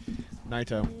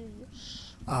 Naito.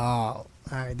 Oh, all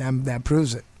right. That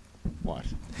proves it. What?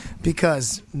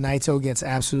 Because Naito gets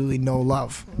absolutely no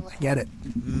love. I get it.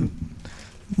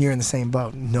 You're in the same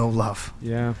boat. No love.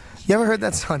 Yeah. You ever heard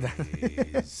that song?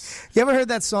 You ever heard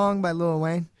that song by Lil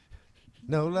Wayne?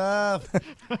 No love.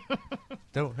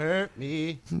 Don't hurt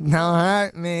me. Don't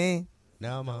hurt me.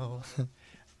 No more.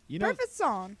 Perfect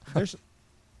song. There's.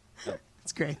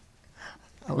 It's great.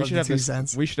 We should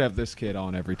have this kid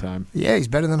on every time. Yeah, he's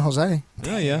better than Jose.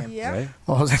 Oh, yeah. Yeah. Right?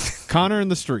 Well, Jose. Connor in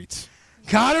the streets.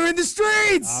 Connor in the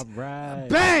streets. All right.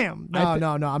 Bam. No,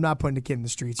 I'm not putting the kid in the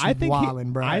streets. I think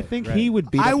wildin', bro. I think he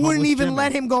would be. I wouldn't even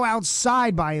let him go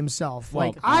outside by himself. Well,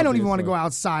 like, I don't even want to obviously. go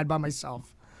outside by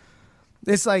myself.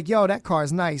 It's like, yo, that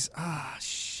car's nice. Ah,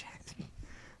 shit.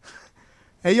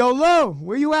 Hey, yo, Lo,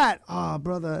 where you at? Oh,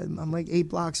 brother, I'm like 8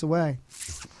 blocks away.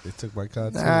 They took my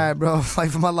car, too. All right, bro, fight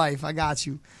for my life. I got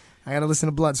you. I got to listen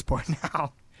to Bloodsport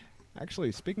now.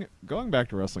 Actually, going back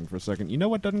to wrestling for a second, you know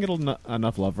what doesn't get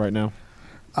enough love right now?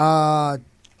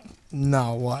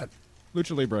 No, what?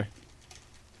 Lucha Libre.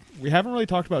 We haven't really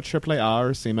talked about AAA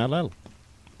or CMLL.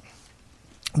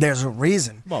 There's a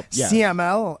reason. Well, yeah.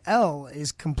 CMLL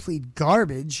is complete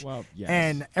garbage. Well, yes.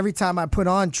 And every time I put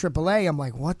on AAA, I'm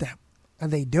like, what the are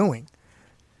they doing?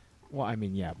 Well, I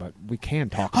mean, yeah, but we can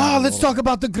talk about let's talk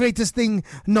about the greatest thing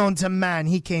known to man.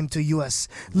 He came to U.S.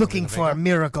 looking for a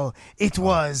miracle. It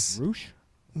was... Roosh?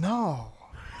 No.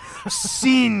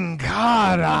 Sin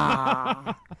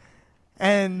Cara.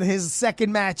 And his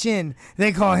second match in,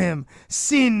 they call him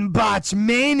Sin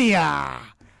Botchmania.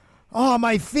 Oh,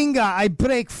 my finger. I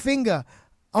break finger.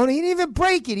 Oh, he didn't even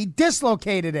break it. He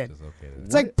dislocated it.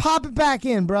 It's like pop it back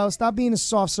in, bro. Stop being a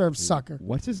soft serve sucker.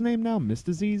 What's his name now?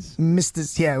 Mystices?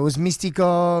 Yeah, it was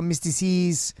Mystico,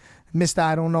 Mystices, Mr.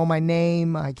 I don't know my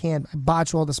name. I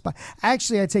botch all the spots.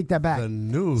 Actually, I take that back. The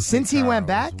new Since Sin he Cara went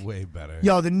back, was way better.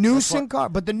 Yo, the new Sin Cara,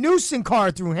 but the new Sin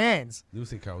Cara threw hands. New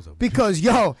Sin Cara was a Because,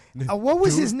 what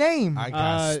was his name? I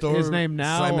got his name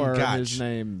now Simon or Gotch. his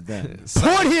name then?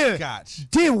 Put here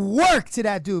Gotch. did work to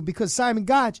that dude because Simon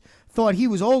Gotch thought he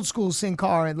was old school Sin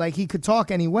Cara and like he could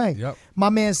talk anyway. Yep. My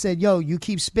man said, yo, you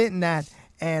keep spitting that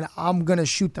and I'm going to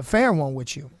shoot the fair one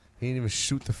with you. He didn't even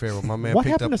shoot the fair one. My man What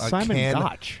picked happened up to a Simon can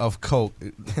Gotch? of Coke.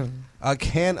 A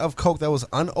can of Coke that was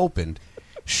unopened.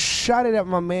 Shot it at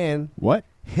my man. What?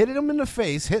 Hit him in the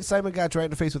face. Hit Simon Gotch right in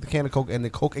the face with a can of Coke, and the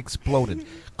Coke exploded.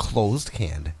 Closed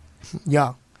can.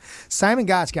 Yeah. Simon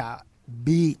Gotch got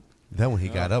beat. Then when he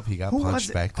got up, he got Who was punched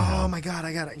it? back down. Oh my God,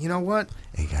 I got it. You know what?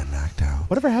 He got knocked out.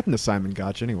 Whatever happened to Simon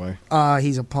Gotch anyway?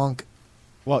 He's a punk.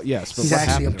 Well, yes, but He's what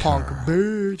actually a happened? punk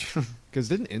bitch. Because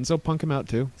didn't Enzo punk him out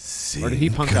too? Or did he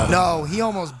punk out? No, he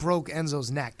almost broke Enzo's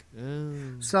neck.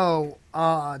 So,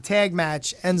 tag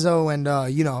match, Enzo and, Oh,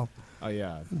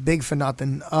 yeah. Big for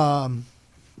Nothing.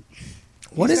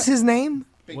 What is his name?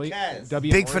 Big Kaz.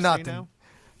 Big for Nothing.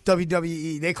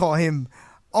 WWE. They call him,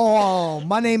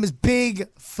 my name is Big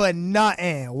for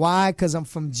Nothing. Why? Because I'm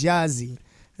from Jersey,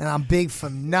 and I'm big for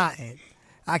nothing.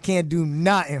 I can't do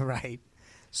nothing right.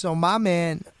 So my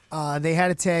man, they had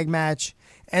a tag match.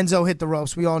 Enzo hit the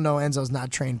ropes. We all know Enzo's not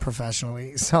trained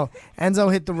professionally. So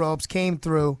Enzo hit the ropes, came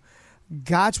through.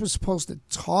 Gotch was supposed to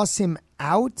toss him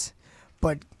out,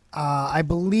 but I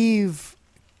believe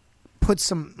put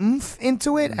some oomph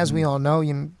into it. As we all know,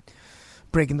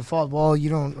 breaking the fourth wall, you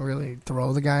don't really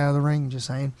throw the guy out of the ring, just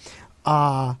saying.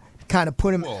 Kind of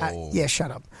put him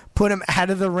shut up. Put him out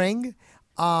of the ring.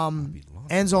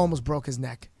 Enzo almost broke his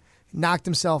neck. Knocked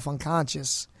himself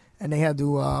unconscious, and they had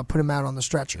to put him out on the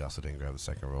stretcher. He also didn't grab the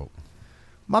second rope.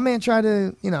 My man tried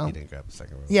to, He didn't grab the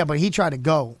second rope. Yeah, but he tried to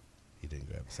go. He didn't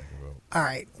grab the second rope. All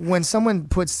right. When someone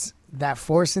puts that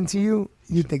force into you,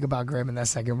 you think about grabbing that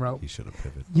second rope. He should have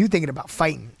pivoted. You thinking about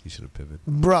fighting. He should have pivoted.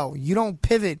 Bro, you don't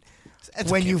pivot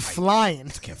when you flying.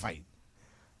 Enzo can't fight.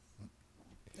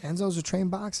 Enzo's a trained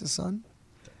boxer, son.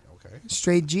 Okay.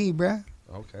 Straight G, bruh.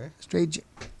 Okay. Straight G.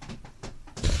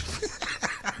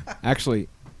 Actually,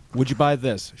 would you buy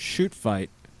this? Shoot fight,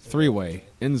 3-way,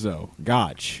 Enzo,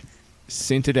 Gotch,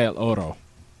 Cinta del Oro.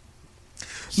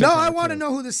 No, I want to know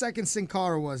who the second Sin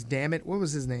Cara was, damn it. What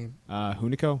was his name?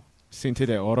 Hunico, Cinta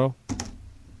del Oro.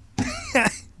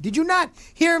 Did you not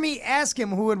hear me ask him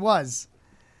who it was?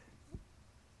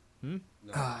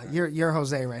 You're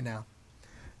Jose right now.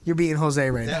 You're being Jose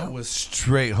right now. That was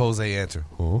straight Jose answer.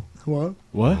 Huh? What?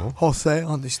 What? Jose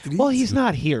on the street. Well, he's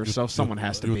not here, so someone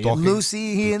has to be.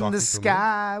 Lucy in the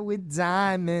sky with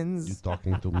diamonds. You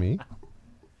talking to me?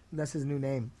 That's his new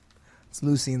name. It's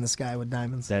Lucy in the sky with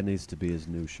diamonds. That needs to be his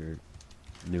new shirt,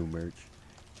 new merch.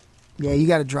 Yeah, you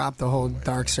got to drop the whole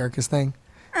Dark Circus thing.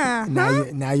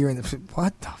 Now you're in the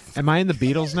what the? Am I in the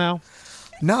Beatles now?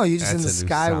 No, you're just in the That's a new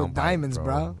sky with soundbite, diamonds,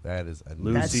 bro. That is a new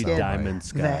Lucy soundbite. Diamond The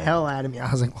Sky. hell out of me.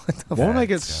 I was like, what the? Won't I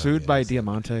get sued by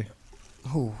Diamante?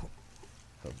 Who?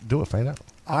 Do it. Find out.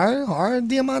 Our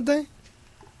Diamante?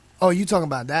 Oh, you talking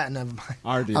about that? Never mind.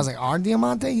 I was like, our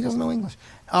Diamante? He doesn't know English.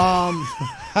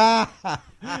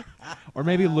 Or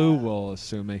maybe Lou will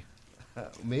sue me.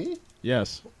 Me?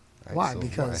 Yes. Why?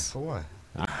 Because For what?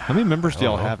 How many members do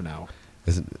y'all have now?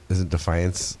 Isn't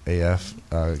Defiance AF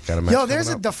got a match? Yo, there's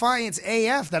a coming up? Defiance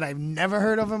AF that I've never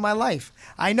heard of in my life.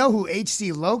 I know who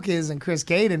HC Loke is and Chris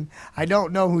Caden. I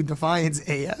don't know who Defiance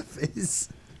AF is.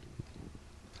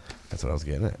 That's what I was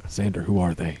getting at. Xander, who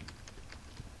are they?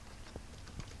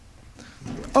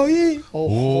 Oh, yeah.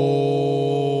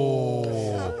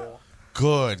 Oh.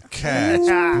 Good catch,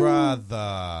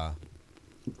 brother.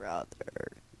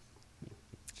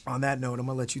 On that note, I'm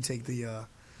gonna let you take the.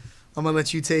 I'm gonna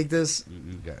let you take this.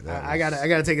 You got that. I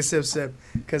gotta take a sip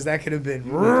because that could have been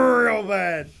real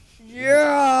bad.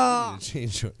 Yeah. You need to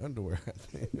change your underwear. I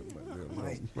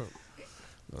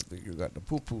think you got the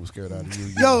poo poo scared out of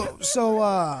you. Yo, so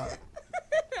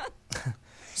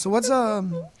what's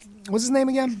his name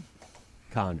again?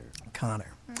 Connor.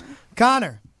 Connor.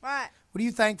 What? What are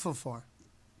you thankful for?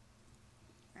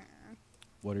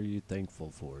 What are you thankful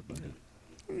for, buddy?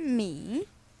 Me.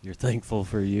 You're thankful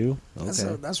for you?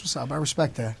 Okay. That's what's up. I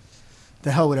respect that.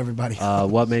 The hell with everybody.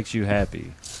 What makes you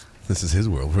happy? This is his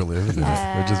world. We're living in.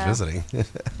 We're just visiting.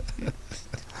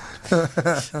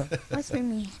 What's with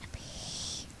me?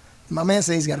 My man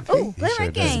says he's got to pee. Oh, play my There's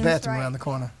a games, bathroom right? around the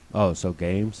corner. Oh, so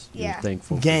games? Yeah. You're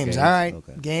thankful for Games, all right.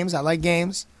 Okay. Games, I like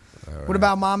games. All What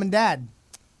about mom and dad?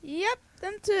 Yep,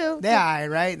 them too. They're all right,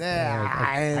 right? They're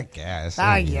I guess.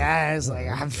 I guess. Like,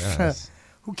 I guess.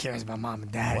 who cares about mom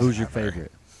and dad? Who's your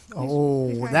favorite?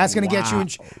 Oh, that's going to get you in.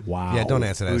 Wow. Yeah, don't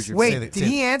answer that. Who's your Wait, Say did that-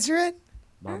 he answer it?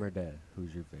 Mom or dad?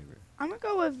 Who's your favorite? I'm gonna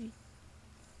go with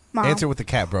Mom. Answer with the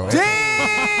cat, bro.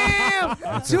 Damn!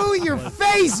 To your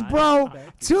face, bro.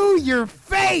 To your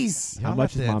face. How much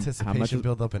much is mom- anticipation how much is-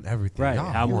 build up and everything? Right. Y'all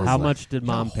How horrible. much did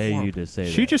mom pay you to say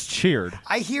She that? just cheered.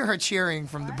 I hear her cheering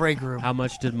from the break room. How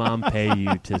much did mom pay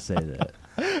you to say that?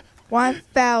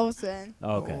 1,000.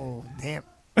 Okay. Oh, damn.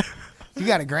 You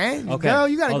got a grand? Okay. Girl,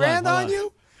 you got a Hold grand hold on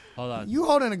you? Hold on. You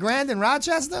holding a grand in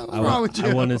Rochester? What's wrong with you?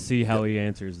 I want to see how he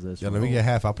answers this. Yeah, let me get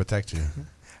half. I'll protect you.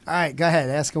 All right, go ahead.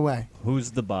 Ask away.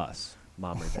 Who's the boss?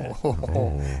 Mom or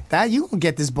dad? That you gonna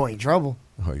get this boy in trouble.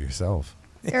 Oh, yourself.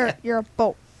 You're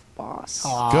both. boss.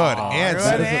 Good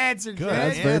answer. Good answer, Good Jay.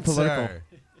 That's very answer. political.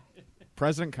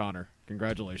 President Connor,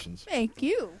 congratulations. Thank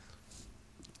you.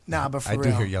 Nah, but for I real.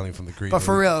 do hear yelling from the green But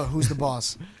for room. real, who's the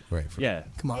boss? Right. Yeah.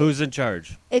 Come on. Who's in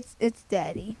charge? It's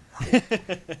Daddy.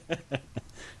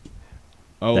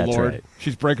 Oh, That's Lord. right.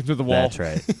 She's breaking through the wall. That's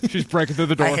right. She's breaking through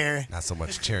the door. I hear it. Not so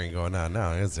much cheering going on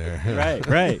now, is there?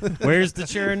 Right. Where's the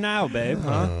cheering now, babe?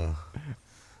 Huh?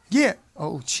 Yeah.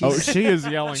 Oh, jeez. Oh, she is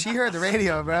yelling. She heard the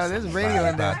radio, bro. There's a radio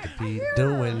in there. About to be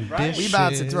doing dishes.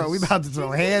 We about to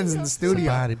throw hands in the studio.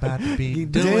 Somebody about to be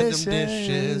doing them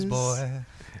dishes, boy.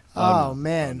 Oh,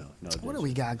 man. No What do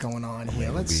we got going on here?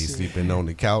 Be Let's see. sleeping on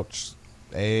the couch.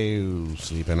 Ew,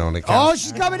 sleeping on the couch. Oh,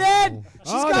 she's coming in.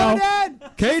 She's coming in.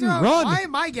 Caden, run. Why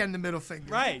am I getting the middle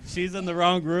finger? Right. She's in the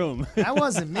wrong room. That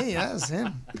wasn't me. That was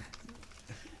him.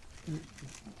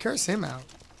 Curse him out.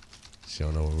 She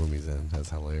don't know what room he's in. That's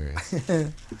hilarious.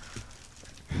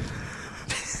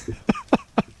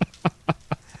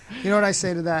 You know what I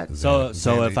say to that? So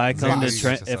if I come to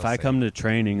Zandy- if I come to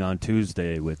training on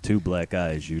Tuesday with two black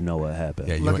eyes, you know what happened.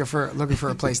 Yeah, you Looking for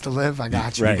a place to live. I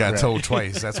got you. Right. You got told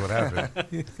twice. That's what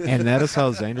happened. And that is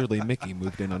how Xander Lee Mickey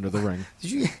moved in under the ring.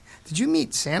 Did you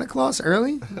meet Santa Claus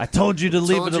early? I told you to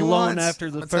leave Told it you alone once.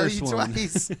 after the I'll tell first you one.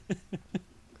 twice.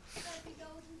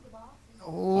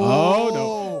 Oh,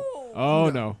 no. Oh,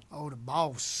 no. Oh, the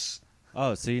boss.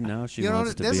 Oh, see, now she You know,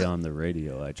 wants to there's be a- on the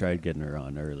radio. I tried getting her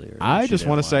on earlier. I She just didn't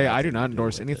want to say I do anything not to do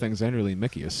endorse with anything Xander Lee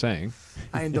Mickey is saying.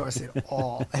 I endorse it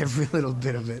all, every little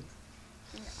bit of it.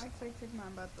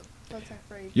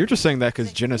 You're just saying that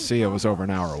because Geneseo was over an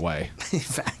hour away.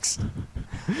 Facts.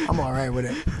 I'm all right with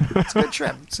it. It's a good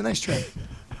trip. It's a nice trip.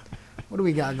 What do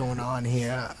we got going on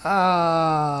here?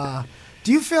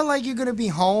 Do you feel like you're going to be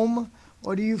home,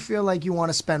 or do you feel like you want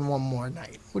to spend one more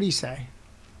night? What do you say?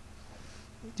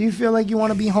 Do you feel like you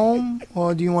want to be home,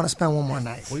 or do you want to spend one more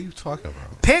night? What are you talking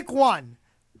about? Pick one.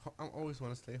 I always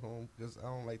want to stay home because I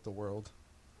don't like the world.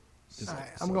 All right,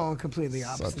 I'm going completely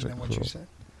opposite Such a than what you cruel- said.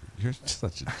 You're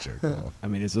such a jerk. I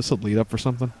mean, is this a lead up for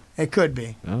something? It could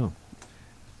be. Oh.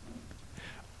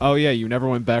 Oh, yeah, you never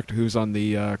went back to who's on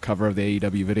the cover of the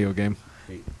AEW video game.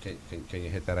 Can you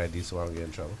hit that ID so I don't get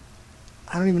in trouble?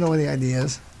 I don't even know what the idea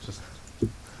is. Just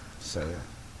say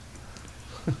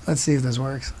it. Let's see if this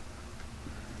works.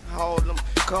 Hold them,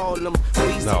 call them,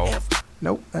 No.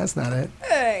 Nope, that's not it.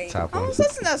 Hey, Top I one. was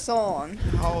listening to that song.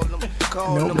 hold them,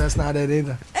 call Nope, them. that's not it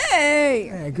either. Hey.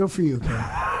 Hey, good for you, kid.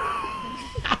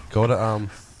 Go to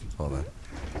hold on.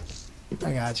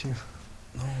 I got you.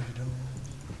 No, you don't.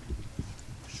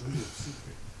 Show you a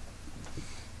secret.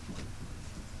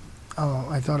 Oh,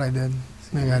 I thought I did.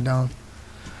 Maybe I don't.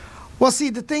 Well, see,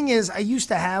 the thing is, I used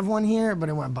to have one here, but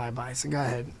it went bye-bye, so go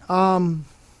ahead.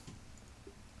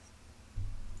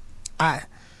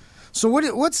 So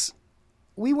what's...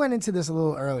 We went into this a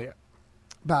little earlier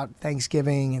about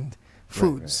Thanksgiving and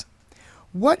foods.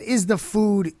 What is the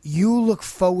food you look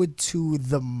forward to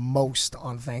the most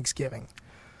on Thanksgiving?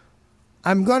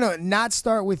 I'm going to not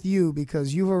start with you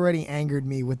because you've already angered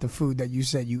me with the food that you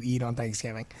said you eat on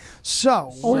Thanksgiving.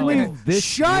 So, Only this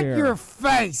shut year. your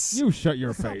face. You shut your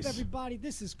What's up, face. everybody?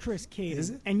 This is Chris Caden, Is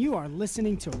it? and you are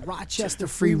listening to Rochester Rochester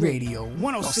Free Radio,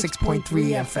 106.3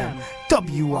 106.3 FM,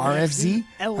 WRFZ,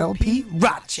 LP,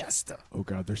 Rochester. Oh,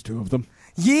 God, there's two of them.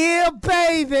 Yeah,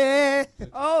 baby.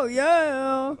 Oh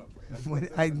yeah. With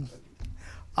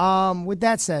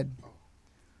that said,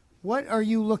 what are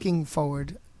you looking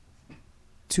forward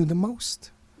to the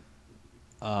most?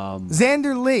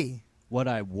 Xander Lee. What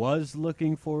I was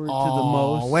looking forward to the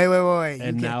most. Wait.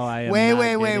 And You now I am Wait.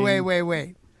 not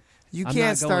Wait. You I'm can't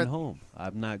not start. going home.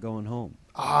 I'm not going home.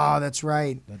 Oh, that's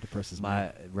right. That depresses me.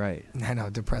 Right. I know,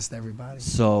 depressed everybody.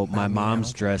 So my me,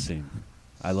 mom's no. dressing.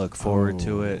 I look forward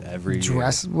to it every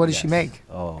Dress? year. What does she Yes. make?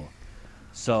 Oh,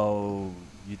 so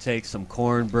you take some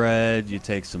cornbread, you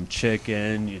take some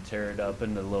chicken, you tear it up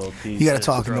into little pieces. You got to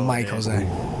talk in the throw it mic, in.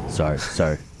 Jose.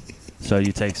 Sorry. So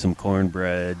you take some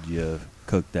cornbread, you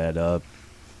cook that up,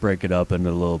 break it up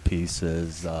into little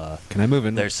pieces. Can I move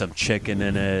in? There's some chicken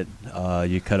in it.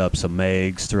 You cut up some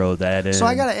eggs, throw that in. So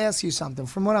I got to ask you something.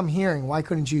 From what I'm hearing, why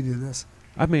couldn't you do this?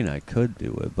 I mean, I could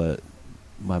do it, but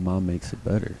my mom makes it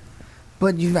better.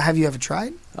 But have you ever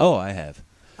tried? Oh, I have.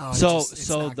 Oh, it's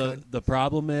not the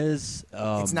problem is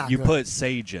It's not you good. put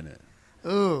sage in it.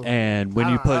 Ooh. And when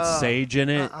you put sage in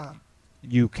it,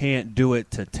 you can't do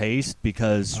it to taste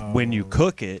because when you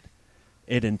cook it,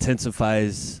 it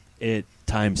intensifies it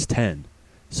times 10.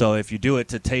 So if you do it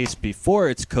to taste before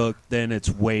it's cooked, then it's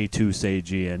way too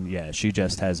sagey. And yeah, she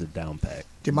just has it down pat.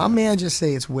 Did my man just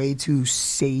say it's way too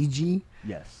sagey?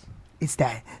 Yes. It's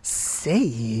that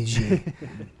sage.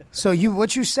 So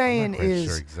what you're saying quite is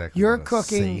sure exactly your what a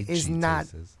cooking is sagey not.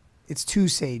 taste is. It's too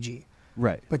sagey.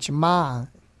 Right. But your ma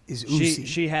is oozy.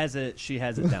 She has it. She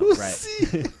has it down.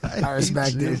 Right. I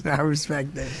respect it. I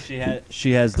respect it.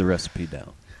 She has the recipe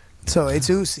down. So it's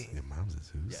oozy. Your mom's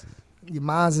is oozy. Your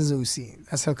mom's is oozy.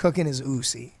 That's her cooking is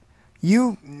oozy.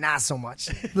 You not so much.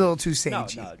 A little too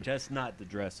sagey. No, just not the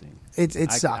dressing. It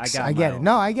sucks. got I get my it. own.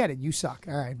 No, I get it. You suck.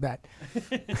 All right, bet.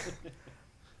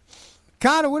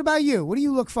 Connor, what about you? What do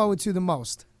you look forward to the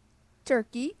most?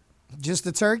 Turkey. Just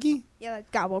the turkey? Yeah,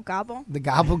 like gobble gobble. The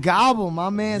gobble gobble. My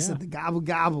man said the gobble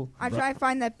gobble. I try to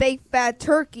find that big fat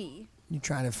turkey. You're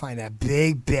trying to find that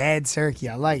big bad turkey.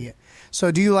 I like it.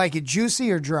 So do you like it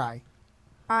juicy or dry?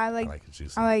 I like it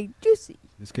juicy. I like juicy.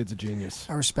 This kid's a genius.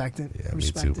 I respect it. Yeah, I me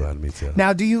respect too, it. bud. Me too.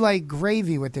 Now, do you like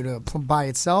gravy with it by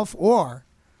itself, or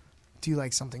do you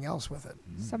like something else with it?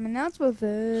 Something else with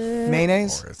it.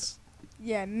 Mayonnaise?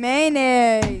 Yeah,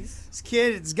 mayonnaise. This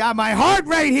kid, it's got my heart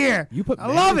right here. You put I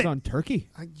love mayonnaise it. on turkey?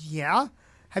 Yeah.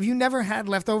 Have you never had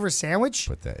leftover sandwich?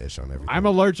 Put that ish on everything. I'm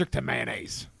allergic to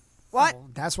mayonnaise. What? Oh,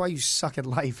 that's why you suck at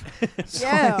life. So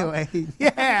Yeah. Anyway,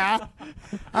 yeah.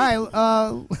 All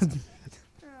right.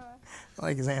 I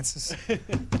like his answers.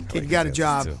 Kid, you got a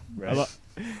job. Right.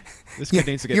 This kid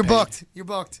needs to get You're paid. booked. You're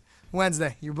booked.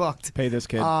 Wednesday. You're booked. Pay this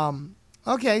kid.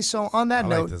 Okay. So on that I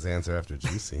note, like this answer after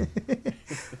juicy.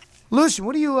 Lucian,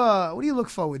 what do you look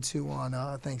forward to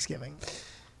on Thanksgiving?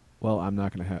 Well, I'm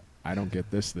not gonna have. I don't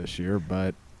get this year,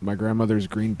 but my grandmother's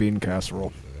green bean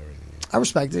casserole. I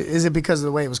respect it. Is it because of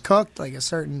the way it was cooked, like a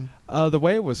certain? The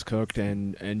way it was cooked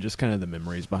and just kind of the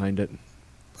memories behind it.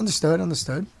 Understood.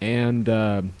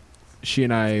 And she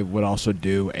and I would also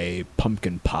do a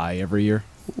pumpkin pie every year.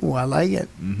 Ooh, I like it.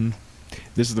 Mm-hmm.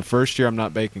 This is the first year I'm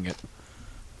not baking it.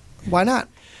 Why not?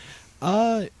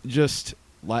 Just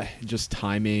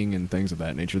timing and things of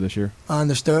that nature this year.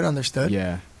 Understood.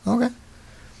 Yeah. Okay.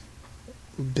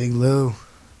 Big Lou.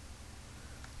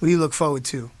 What do you look forward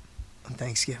to on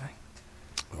Thanksgiving?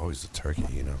 Always the turkey,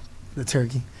 you know. The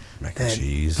turkey. Mac and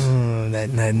cheese. That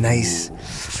nice.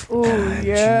 Oh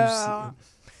yeah.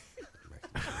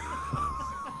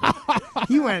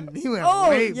 He went Oh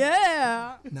way.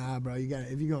 yeah. Nah, bro, you got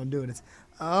it. If you're gonna do it, it's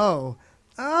oh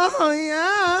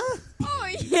yeah. Oh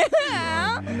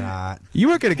yeah. Not. You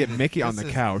were gonna get Mickey on the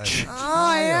couch.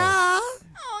 Oh yeah.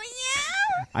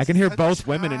 I can hear both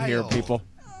women in here, people.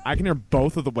 I can hear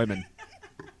both of the women.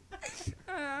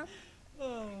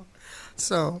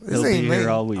 So this He'll ain't be me. here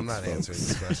all week. I'm not answering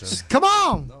this question. Come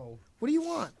on. No. What do you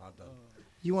want?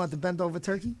 You want the bent over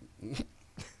turkey?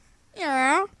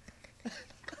 Yeah.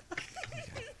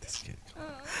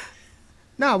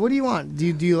 No, what do you want? Do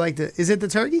you like the? Is it the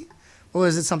turkey, or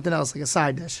is it something else like a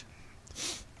side dish?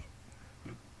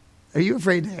 Are you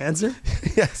afraid to answer?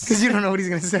 Yes. Because you don't know what he's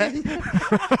gonna say.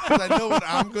 Because I know what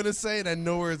I'm gonna say and I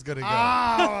know where it's gonna go.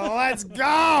 Oh, let's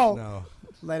go. No.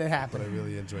 Let it But I happen.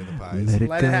 really enjoy the pies.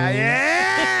 Let it happen.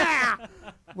 Yeah.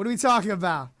 What are we talking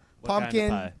about? What kind of Pumpkin,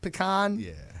 pie? pecan,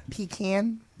 Yeah.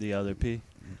 pecan. The other P.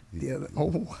 The other.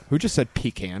 Oh, Who just said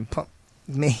pecan?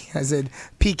 me. I said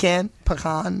pecan,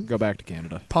 pecan, Go back to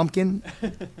Canada. pumpkin.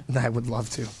 I would love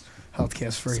to.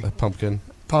 Healthcare's free. A pumpkin.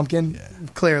 Pumpkin,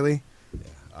 clearly.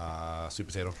 Sweet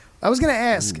potato. I was gonna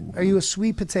ask, are you a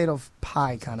sweet potato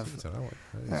pie kind of? Potato. I like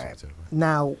All sweet right. potato.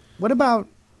 Now, what about?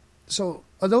 So,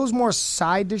 are those more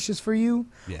side dishes for you,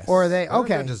 Yes. or are they They're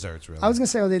okay? desserts, really. I was gonna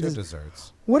say, are they They're desserts?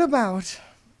 desserts. What about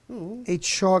a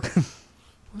chocolate?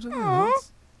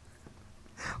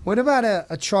 What about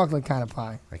a chocolate kind of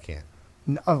pie? I can't.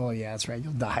 No, oh, well, yeah, that's right.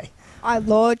 You'll die. I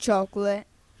love chocolate.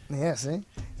 Yeah, see,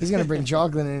 he's gonna bring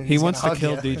chocolate in. and He he's wants gonna to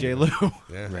kill hug you. DJ Lou.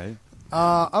 Yeah. Right.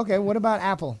 Okay, what about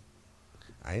apple?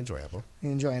 I enjoy apple. You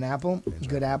enjoy an apple?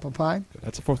 Good apple pie.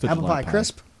 That's a 4th of Apple July pie,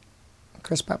 crisp.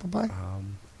 Crisp apple pie.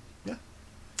 Yeah.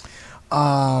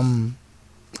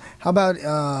 How about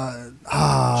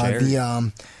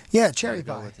Cherry. cherry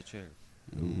Go pie. with the cherry.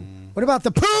 What about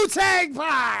the poo-tang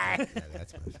pie? Yeah,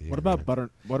 that's my favorite. What about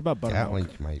That buttermilk?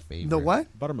 one's my favorite. The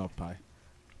what? Buttermilk pie.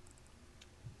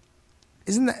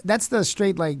 Isn't that's the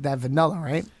straight like that vanilla,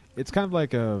 right? It's kind of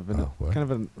like a vanilla, what? kind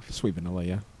of a sweet vanilla,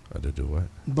 yeah. I did do what?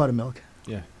 Buttermilk.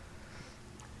 Yeah.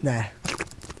 Nah,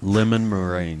 Lemon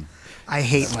meringue. I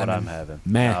hate That's what lemon. I'm having.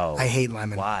 Man. Oh. I hate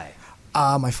lemon. Why?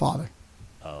 My father.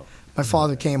 Oh. My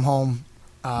father came home.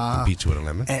 He beat you with a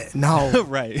lemon? No.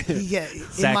 Right.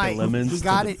 Sack of lemons He to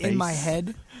got the it in my face.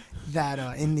 head that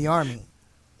in the army,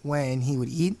 when he would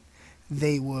eat,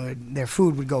 their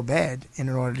food would go bad, and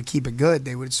in order to keep it good,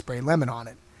 they would spray lemon on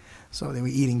it. So they were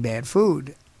eating bad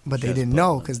food, but they Just didn't put know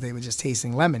lemon. because they were just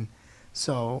tasting lemon.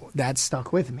 So that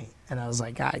stuck with me. And I was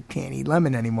like, I can't eat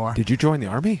lemon anymore. Did you join the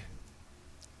army?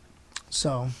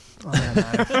 So, on that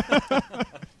matter.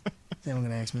 Then I'm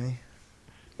going to ask me.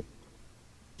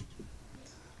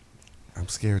 I'm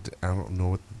scared. I don't know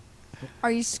what.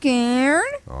 Are you scared?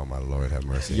 Oh, my Lord, have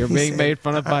mercy. You're being made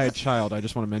fun of by a child. I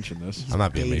just want to mention this. I'm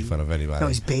not being made fun of anybody. No,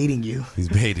 he's baiting you. He's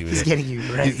baiting me. He's getting you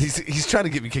ready. He's trying to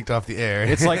get me kicked off the air.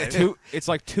 It's like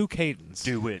two Cadens.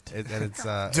 Do it. And it's Do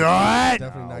it.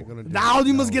 definitely not going to do Now it.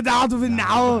 you must get out of it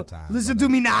now. Listen to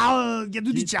me now. Get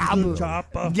to the job.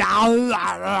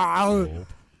 Yeah.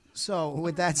 So,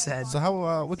 with that said. So,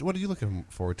 how? What are you looking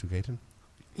forward to, Caden?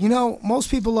 You know,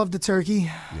 most people love the turkey.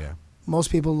 Yeah.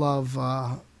 Most people love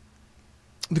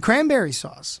the cranberry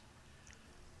sauce.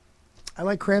 I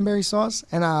like cranberry sauce.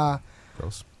 And,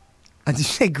 gross. Did you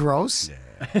say gross?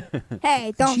 Yeah.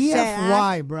 Hey, don't say that.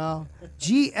 GFY, bro.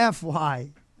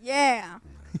 GFY. Yeah.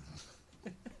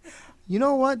 You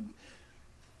know what?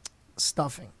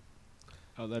 Stuffing.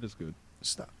 Oh, that is good.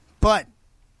 But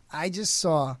I just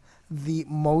saw the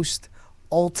most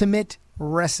ultimate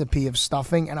recipe of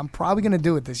stuffing, and I'm probably going to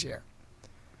do it this year.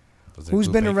 Who's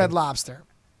been to Red Lobster?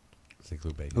 Does it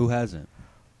include bacon? Who hasn't?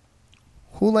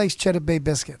 Who likes Cheddar Bay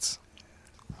biscuits?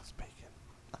 That's bacon.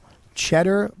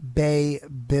 Cheddar Bay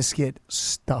biscuit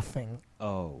stuffing.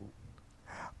 Oh.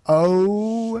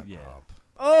 Oh. Yeah.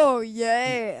 Oh,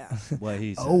 yeah. What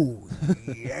he said. Oh,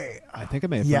 yeah. I think I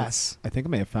may have Yes. I think I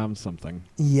may have found something.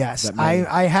 Yes. that may-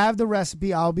 I have the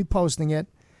recipe. I'll be posting it.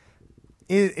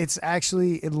 It's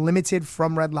actually limited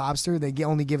from Red Lobster. They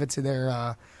only give it to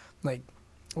their,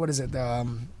 what is it?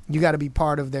 You got to be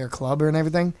part of their club and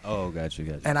everything. Oh,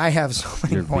 gotcha. And I have so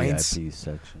many Your points. VIP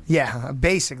section. Yeah,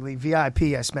 basically VIP.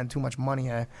 I spent too much money.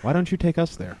 Why don't you take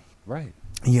us there? Right.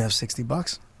 You have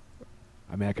 $60.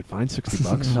 I mean, I could find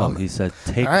 $60. No, he said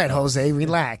take. All right, us. Jose,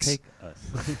 relax. Take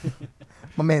us.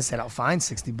 My man said I'll find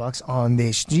 $60 on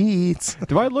the streets.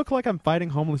 Do I look like I'm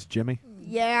fighting homeless Jimmy?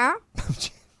 Yeah.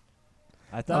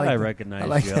 I thought I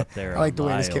recognized you up there. I like the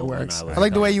way this kid works. I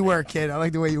like the way you work, kid. I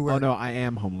like the way you work. Oh no, I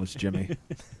am homeless Jimmy.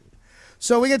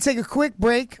 So we're gonna take a quick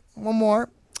break, one more,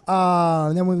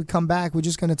 and then when we come back, we're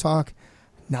just gonna talk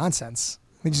nonsense.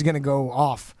 We're just gonna go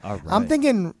off. All right. I'm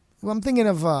thinking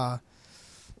of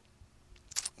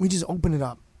we just open it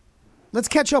up. Let's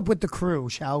catch up with the crew,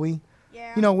 shall we?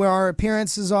 Yeah. You know where our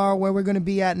appearances are, where we're gonna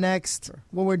be at next,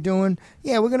 what we're doing.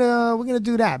 Yeah, we're gonna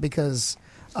do that because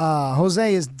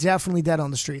Jose is definitely dead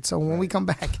on the street. So when we come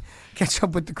back, catch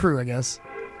up with the crew, I guess.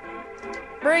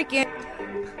 Break it.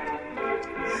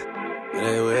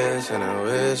 They wish and they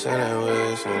wish and they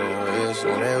wish and they wish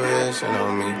and they wishing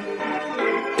on me.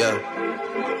 Yeah.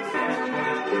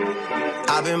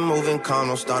 I've been moving calm,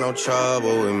 don't start no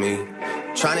trouble with me.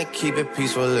 Trying to keep it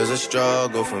peaceful is a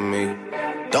struggle for me.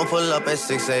 Don't pull up at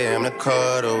 6 a.m. to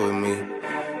cuddle with me.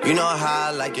 You know how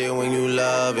I like it when you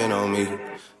loving on me.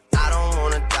 I don't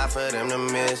wanna die for them to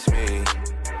miss me.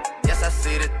 Yes, I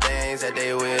see the things that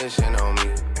they wishing on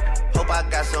me. Hope I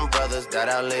got some brothers that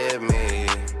outlive me.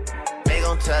 They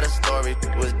gon' tell the story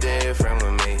was different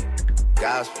with me.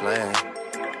 God's plan,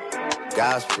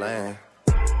 God's plan.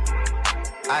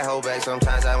 I hold back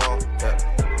sometimes I won't. Yeah.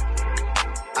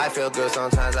 I feel good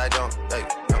sometimes I don't. Hey,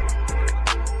 no.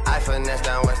 I finesse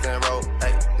down Western Road.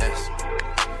 Hey, next.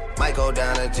 Might go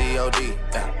down to G.O.D.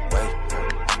 Yeah,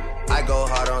 wait. I go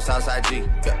hard on Southside G.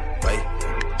 Yeah, wait.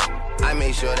 I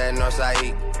make sure that Northside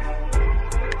eat.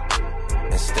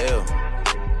 And still,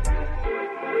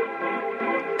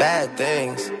 bad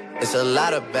things. It's a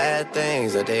lot of bad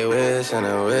things that they wish and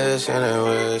they wish and they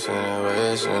wish and they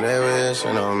wish and they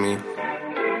wishing on me.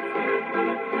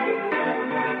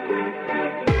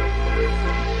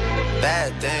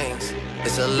 Bad things.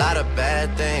 It's a lot of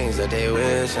bad things that they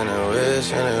wish and they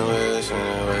wish and they wish and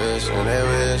they wish and they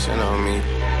wishing on me.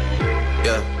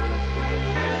 Yeah.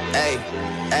 Hey,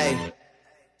 hey.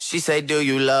 She say, do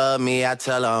you love me? I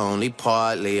tell her only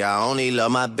partly. I only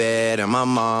love my bed and my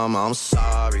mama. I'm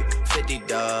sorry. 50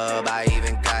 dub, I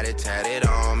even got it tatted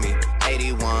on me.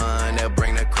 81, they'll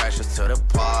bring the crashers to the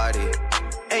party.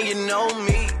 And you know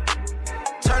me.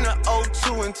 Turn the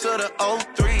 02 into the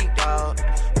 03, dawg.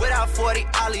 Without 40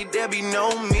 Ollie, there be no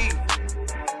me.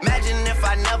 Imagine if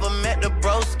I never met the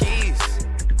broskies.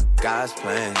 God's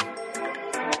plan,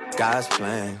 God's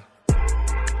plan.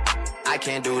 I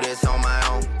can't do this on my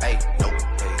own, hey, nope,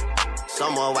 hey.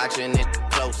 Someone watching it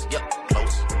close, yup,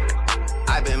 close.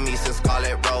 I've been me since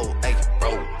Scarlet Road, hey,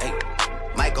 road, hey.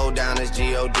 Might go down as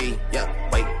G.O.D., yeah,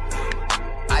 wait.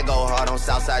 I go hard on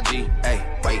Southside G, hey,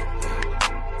 wait.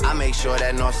 I make sure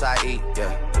that Northside eat,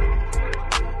 yeah.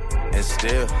 And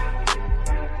still,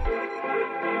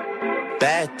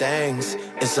 Bad things,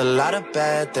 it's a lot of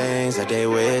bad things that they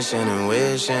wishing and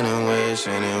wishing and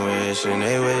wishing and wishing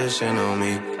they wishing on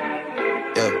me.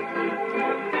 Yeah.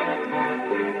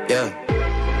 Yeah.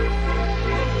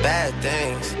 Bad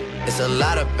things, it's a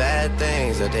lot of bad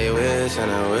things that they wishing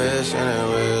and wishing and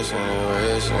wishing and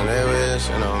wishing they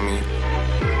wishing on me.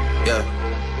 Yeah.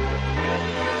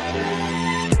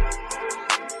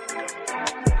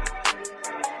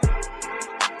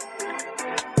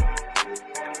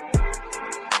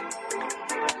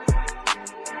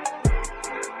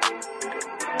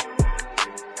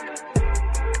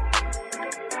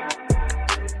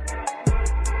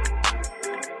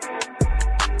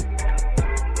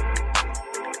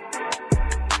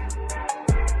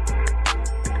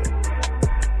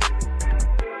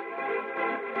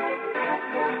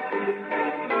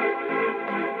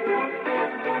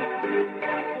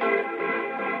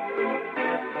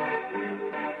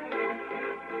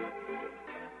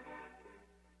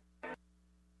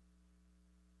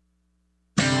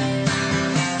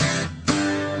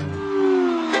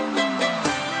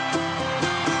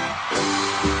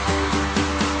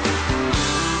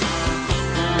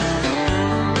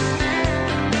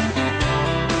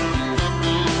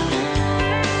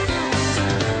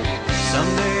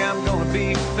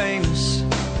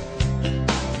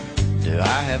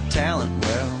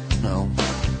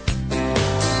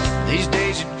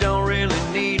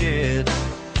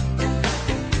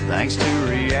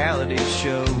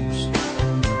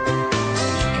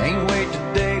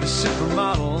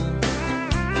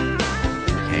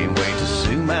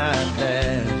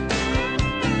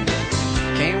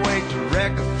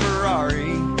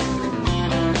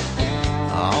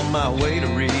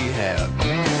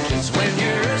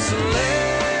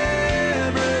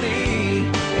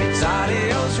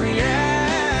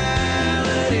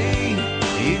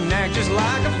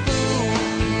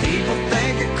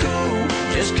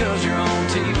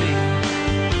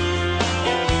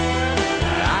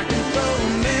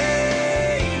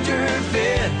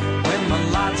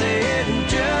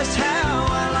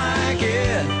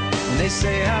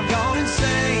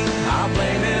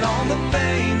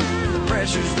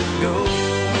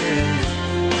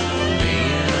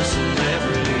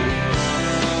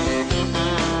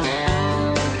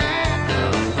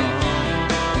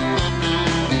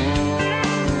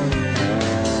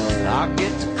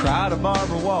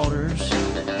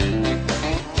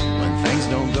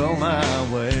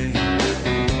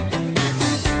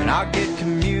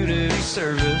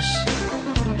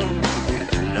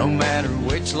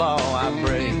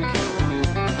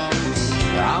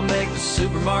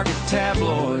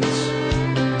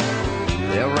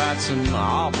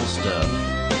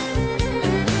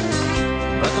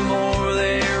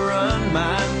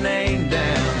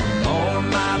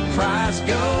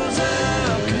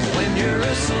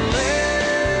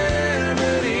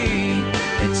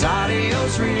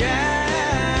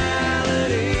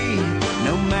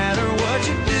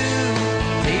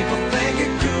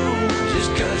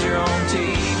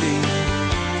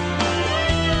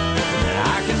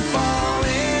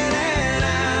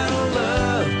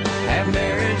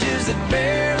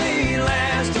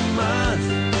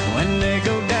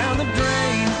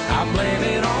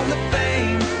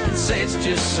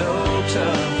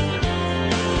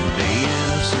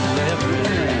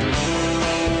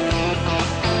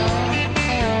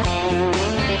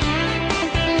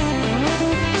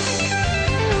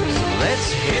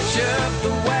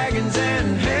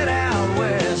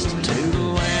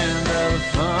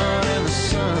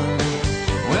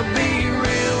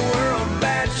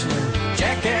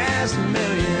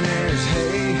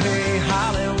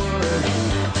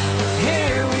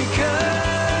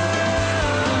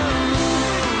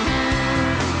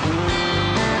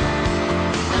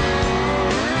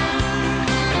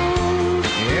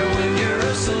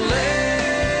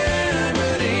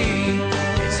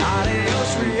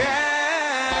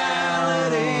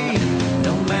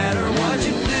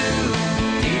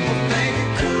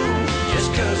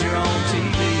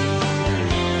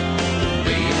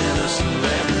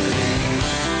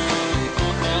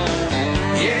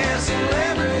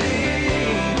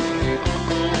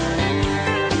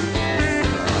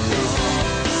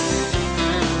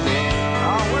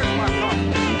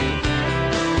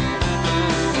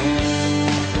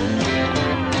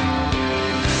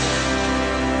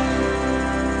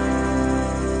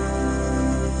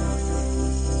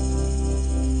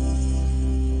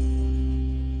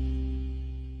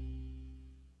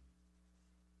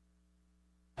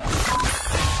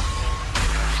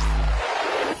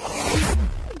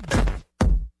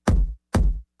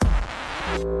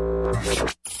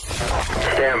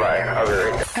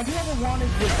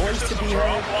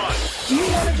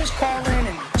 just call in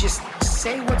and just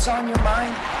say what's on your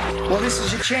mind? Well, this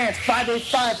is your chance.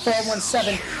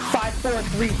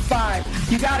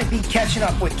 585-417-5435. You gotta be catching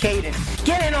up with Caden.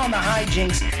 Get in on the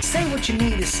hijinks. Say what you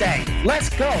need to say. Let's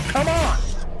go. Come on.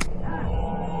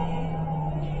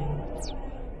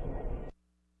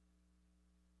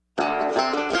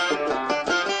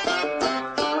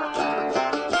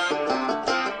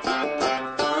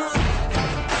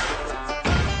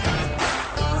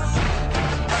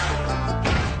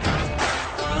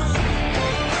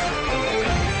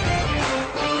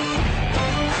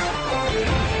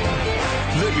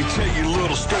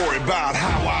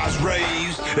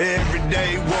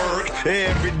 Everyday work,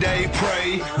 everyday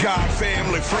pray. God,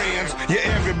 family, friends, yeah,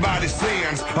 everybody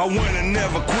sins. A winner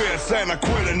never quits and a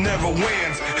quitter never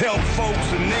wins. Help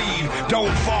folks in need,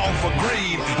 don't fall for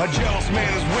greed. A jealous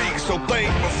man is weak, so think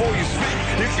before you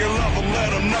speak. If you love them,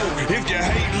 let them know. If you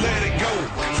hate, let it go.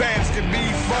 Fast can be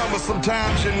fun, but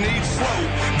sometimes you need slow.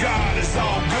 God is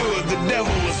all good, the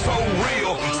devil is so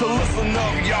real. So listen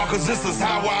up, y'all, cause this is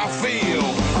how I feel.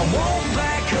 I won't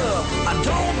back up, I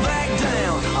don't back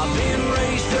down. I've been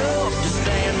raised up to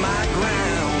stand my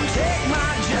ground. Take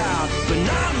my job, but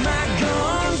not my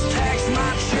guns. Tax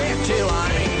my check till I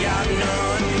ain't got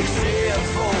none. Except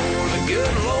for the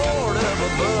good Lord up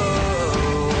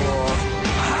above.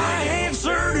 I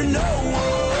answer to no one.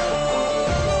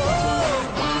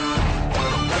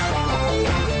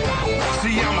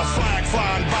 See, I'm a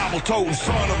flag-flying, Bible-toting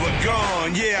son of a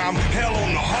gun. Yeah, I'm hell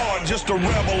on the heart, just a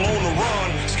rebel on the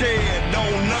run. Scared,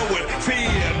 don't know it.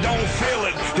 Fear, don't feel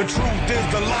it. The truth is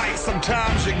the light.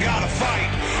 Sometimes you gotta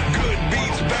fight. Good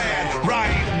beats bad,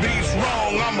 right beats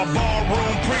wrong. I'm a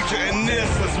barroom preacher and this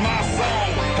is my song.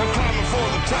 I'm climbing for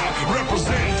the top,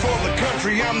 representing for the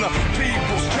country. I'm the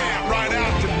people's champ, right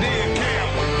out the deer camp.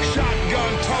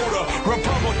 Shotgun toter,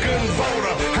 Republican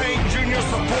voter. Hank Jr.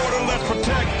 supporter, let's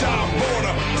protect our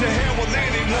border. To hell with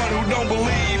anyone who don't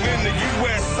believe in the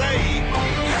USA.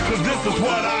 Cause this is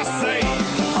what I say.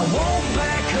 I won't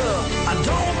back up, I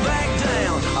don't back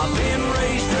down. I've been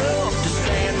raised up to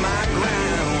stand my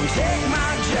ground. Take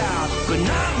my job, but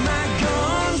not my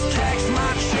guns. Tax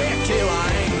my check till I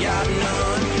ain't got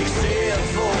none. Except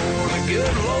for the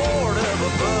good Lord up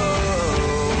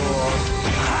above.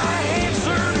 I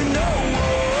answer to no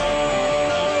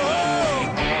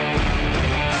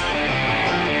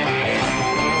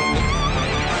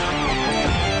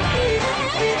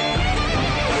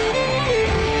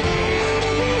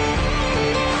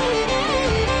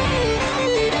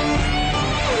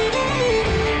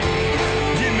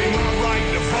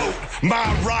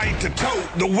My right to tote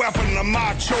the weapon of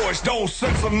my choice. Don't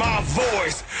censor my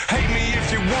voice. Hate me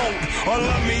if you won't, or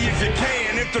love me if you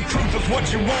can. If the truth is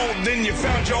what you want, then you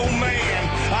found your man.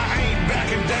 I ain't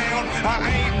backing down, I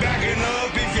ain't backing up.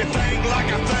 If you think like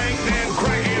I think, then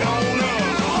crank it on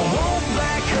up. I won't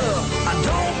back up, I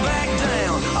don't back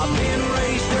down. I've been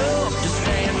raised up to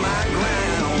stand my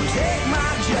ground. Take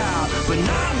my job, but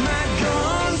not my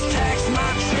guns. Tax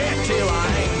my check till I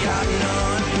ain't got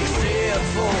none. Except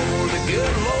for the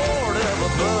good Lord up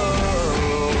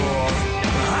above.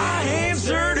 I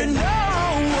answer to no one.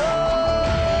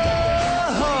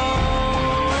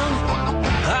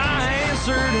 I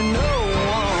answer to no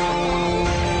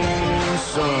one,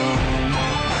 son.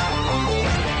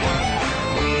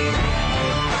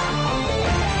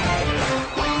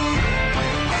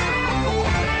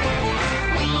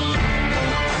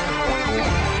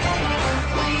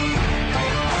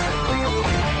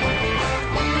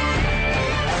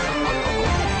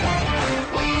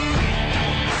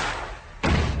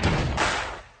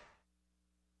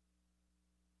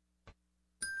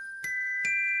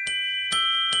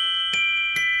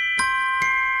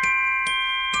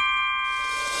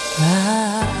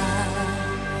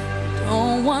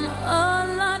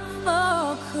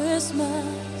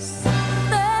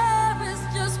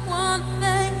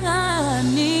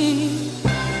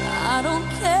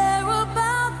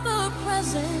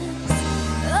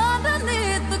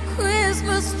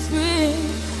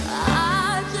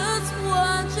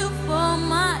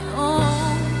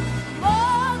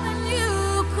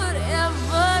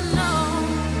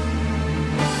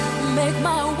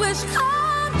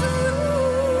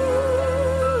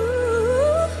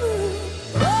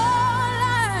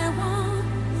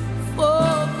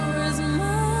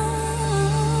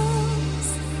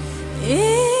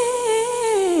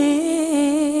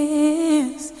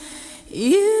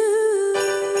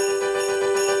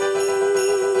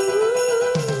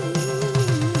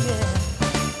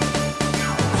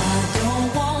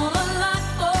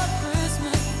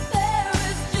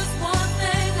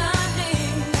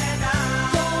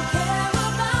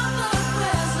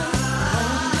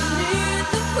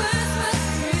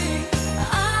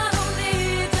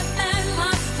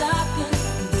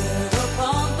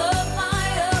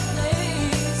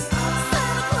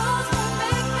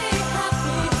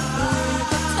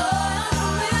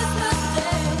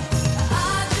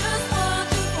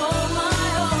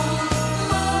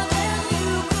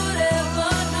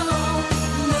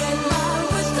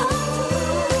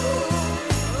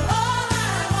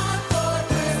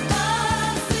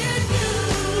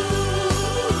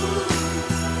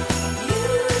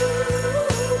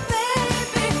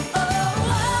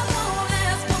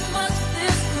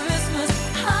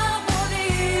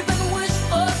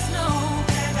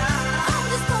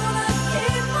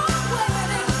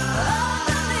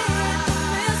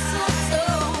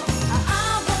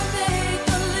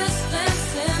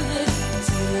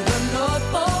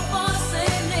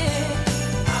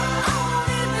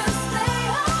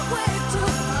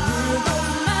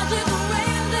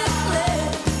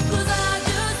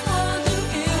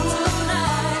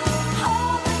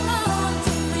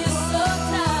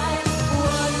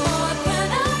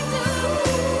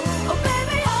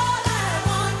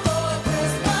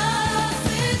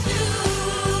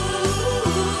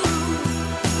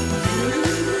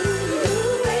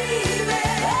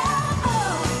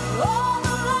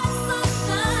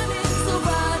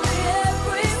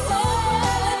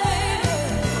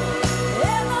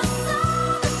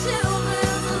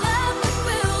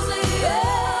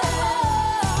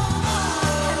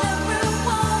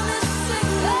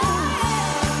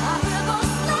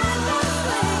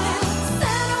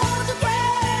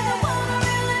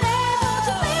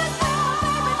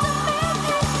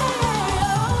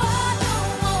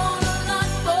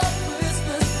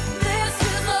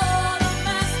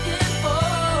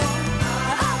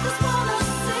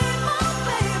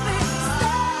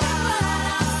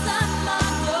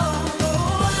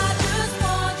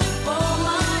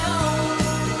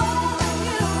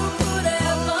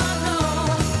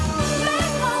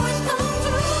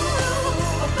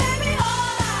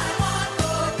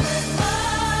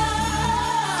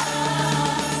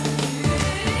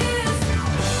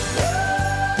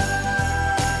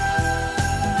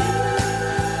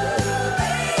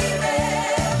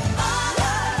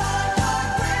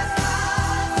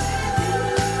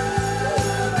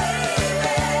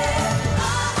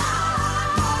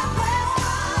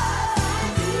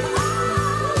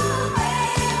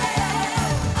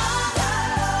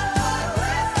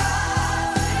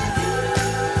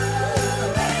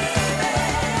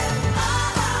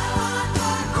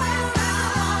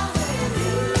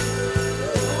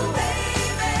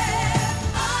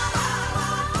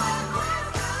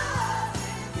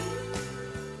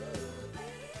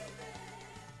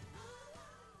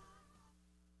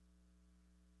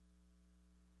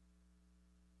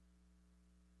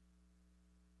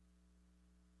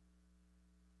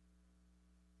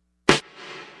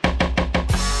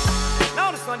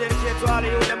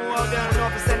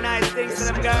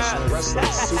 Professional wrestling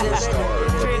superstar,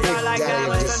 the big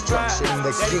daddy of destruction,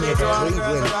 the king of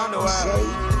Cleveland, Jay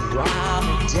Rock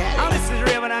Daddy. This is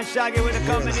Raymond and Shaggy with a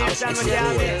combination with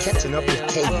Gabby. Catching up with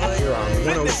Kate here on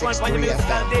 106.3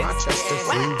 FM, Rochester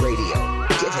Free Radio.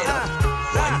 Give it up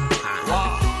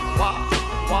one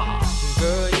time.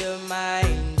 Girl, you're my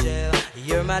angel.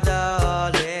 You're my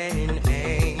darling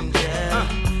angel.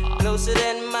 Closer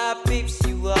than my peeps,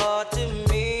 you are to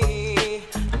me,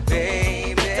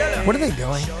 baby. What are they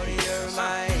doing?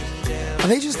 Are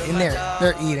they just in there?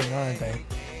 They're eating, aren't they?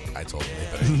 I told them they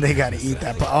better. They gotta eat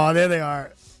that. Oh, there they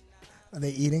are. Are they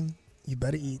eating? You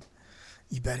better eat.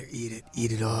 You better eat it.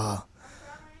 Eat it all.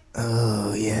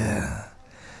 Oh, yeah.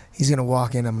 He's gonna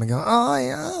walk in. I'm gonna go, oh,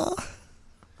 yeah.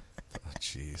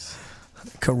 Jeez.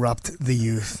 Corrupt the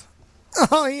youth.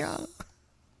 Oh, yeah.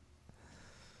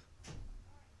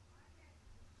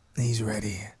 He's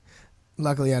ready.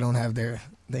 Luckily, I don't have their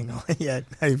thing on yet.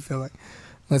 How you feel like?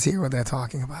 Let's hear what they're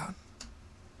talking about.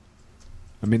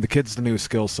 I mean, the kid's the new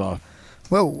skill saw.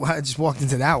 Whoa, I just walked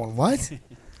into that one. What?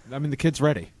 I mean, the kid's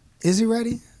ready. Is he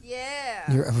ready? Yeah.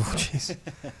 Oh, jeez.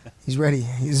 He's ready.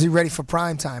 Is he ready for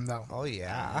prime time, though? Oh,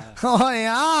 yeah. Oh,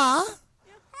 yeah.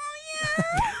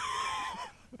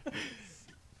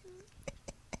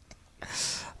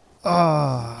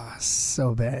 Oh,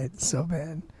 so bad. So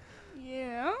bad.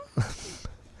 Yeah.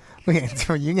 You're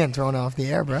getting thrown off the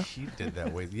air, bro. You did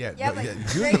that way. Yeah, Yeah, no, but yeah,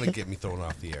 you're going to get me thrown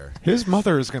off the air. His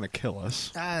mother is going to kill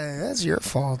us. That's your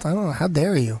fault. I don't know. How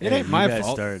dare you? It ain't my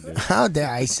fault. How dare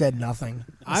I said nothing.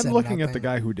 I'm looking at the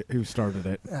guy who started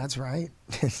it. That's right.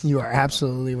 You are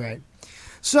absolutely right.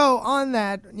 So on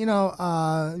that, you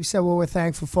said, well, we're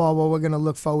thankful for what we're going to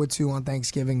look forward to on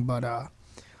Thanksgiving. But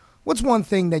what's one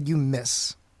thing that you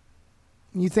miss?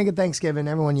 You think of Thanksgiving,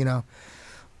 everyone,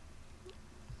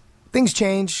 things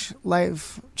change,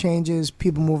 life changes,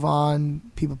 people move on,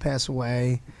 people pass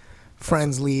away,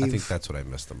 friends leave. I think that's what I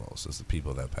miss the most is the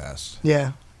people that passed.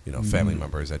 Yeah. Family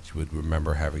members that you would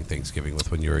remember having Thanksgiving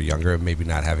with when you were younger, maybe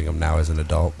not having them now as an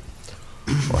adult,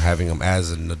 or having them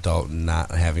as an adult and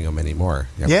not having them anymore.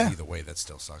 Yeah. Either way, that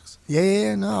still sucks.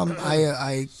 Yeah. No,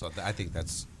 So I think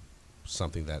that's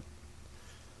something that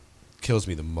kills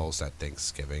me the most at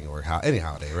Thanksgiving or any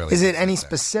holiday, really. Is it any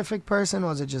specific person,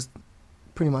 or is it just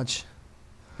pretty much?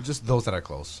 Just those that are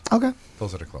close. Okay.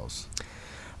 Those that are close.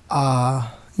 A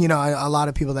lot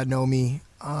of people that know me,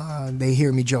 they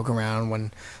hear me joke around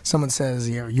when someone says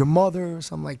your mother or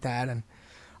something like that, and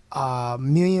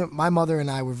my mother and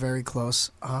I were very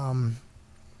close.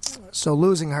 So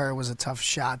losing her was a tough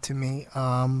shot to me.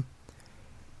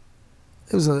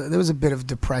 There was a bit of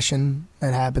depression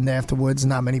that happened afterwards.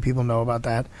 Not many people know about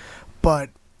that, but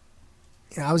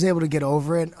I was able to get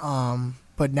over it.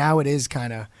 But now it is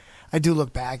kind of, I do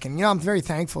look back and I'm very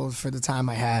thankful for the time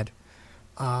I had.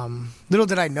 Little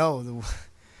did I know,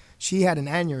 she had an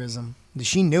aneurysm.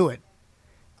 She knew it.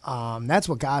 That's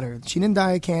what got her. She didn't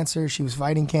die of cancer. She was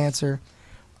fighting cancer.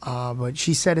 But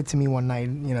she said it to me one night,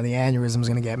 the aneurysm's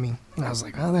going to get me. And I was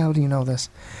like, how the hell do you know this?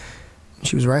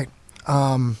 She was right.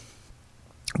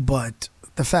 But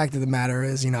the fact of the matter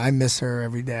is, I miss her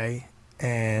every day.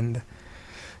 And,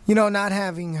 not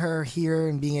having her here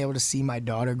and being able to see my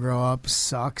daughter grow up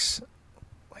sucks,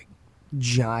 like,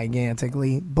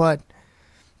 gigantically. But,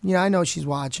 I know she's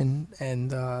watching.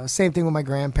 And same thing with my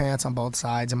grandparents on both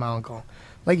sides and my uncle.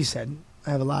 Like you said, I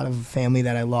have a lot of family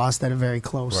that I lost that are very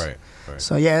close. Right.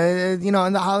 So, yeah,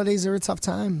 and the holidays are a tough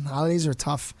time. Holidays are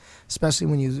tough, especially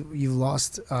when you've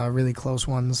lost really close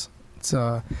ones. It's,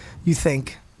 you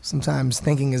think. Sometimes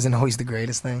thinking isn't always the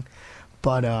greatest thing.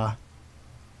 But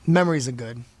memories are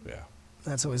good. Yeah.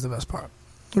 That's always the best part.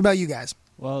 What about you guys?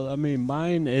 Well,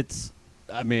 mine,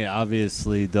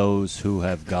 obviously those who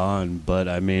have gone. But,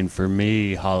 for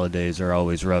me, holidays are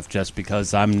always rough just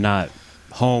because I'm not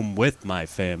home with my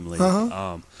family.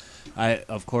 Uh-huh.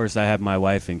 Of course, I have my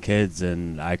wife and kids,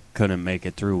 and I couldn't make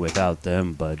it through without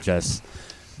them. But just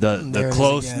the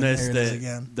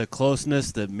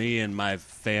closeness that me and my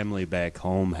family back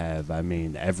home have.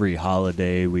 Every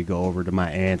holiday we go over to my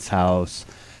aunt's house,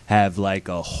 have like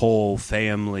a whole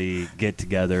family get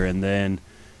together, and then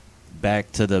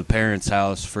back to the parents'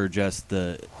 house for just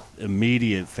the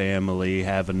immediate family,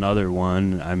 have another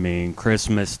one.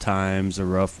 Christmas time's a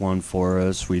rough one for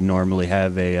us. We normally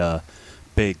have a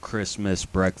big Christmas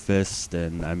breakfast,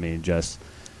 and just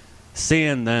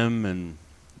seeing them and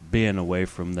being away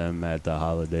from them at the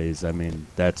holidays,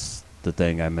 that's the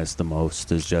thing I miss the most,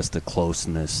 is just the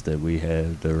closeness that we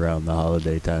had around the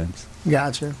holiday times.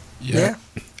 Gotcha. Yeah.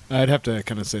 I'd have to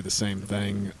kind of say the same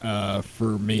thing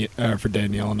for me, for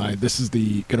Danielle and I. This is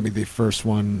going to be the first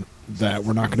one that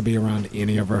we're not going to be around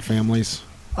any of our families.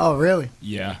 Oh, really?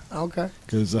 Yeah. Okay.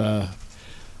 Because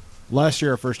last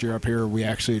year, our first year up here, we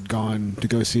actually had gone to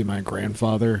go see my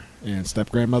grandfather and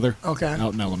step-grandmother. Okay.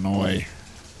 Out in Illinois.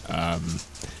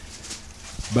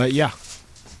 But yeah.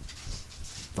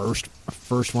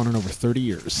 First one in over 30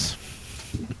 years.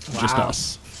 Just Wow.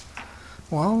 us.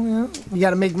 Well, yeah, you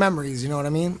got to make memories. You know what I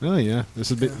mean? Oh yeah,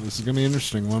 this is gonna be an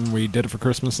interesting one. We did it for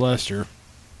Christmas last year.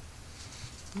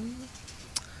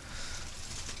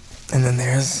 And then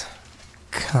there's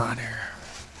Connor.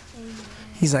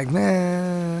 He's like,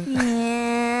 man.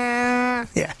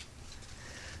 Yeah.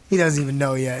 He doesn't even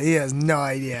know yet. He has no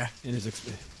idea. In his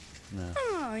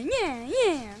Oh, yeah.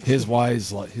 His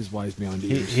wise beyond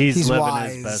years. He's living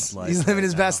wise. his best life. He's living right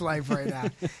his now. best life right now.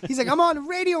 He's like, I'm on the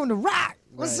radio on the rock.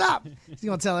 What's up? He's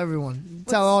gonna tell everyone.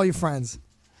 Tell all your friends.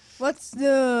 What's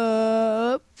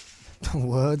up?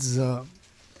 What's up?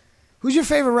 Who's your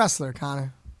favorite wrestler,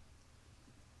 Connor?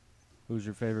 Who's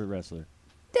your favorite wrestler?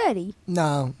 Daddy.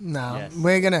 No. Yes.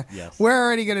 We're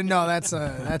already gonna know that's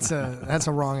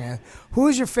a wrong answer. Who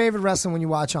is your favorite wrestler when you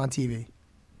watch on TV?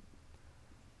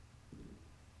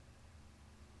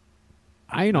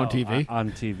 I ain't on TV. On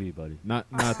TV, buddy. Not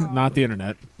the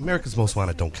internet. America's Most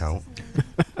Wanted don't count.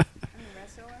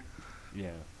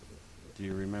 Yeah. Do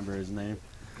you remember his name?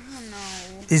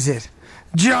 Is it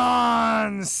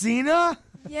John Cena?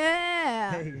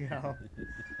 Yeah. There you go.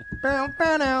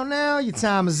 Now your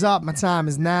time is up. My time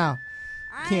is now.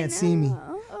 You can't see me.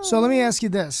 So let me ask you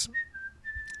this: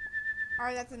 All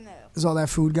right, that's a no. is all that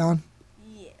food gone?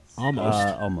 Yes.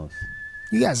 Almost.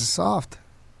 You guys are soft.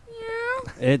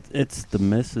 It's the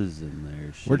missus in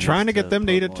there. She We're trying to needs get them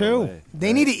to eat put it more too. away.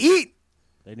 They need to eat.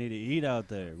 They need to eat out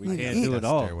there. We Need to can't eat. do it That's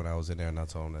all. there when I was in there and I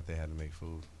told them that they had to make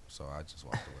food. So I just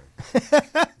walked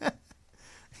away.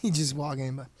 He just walk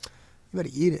in, but you better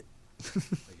eat it. Like,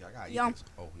 I gotta eat Yum. this.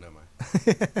 Oh, never mind.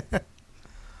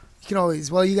 You can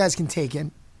always. Well, you guys can take it.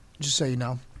 Just so you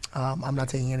know, I'm not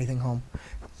taking anything home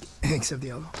except the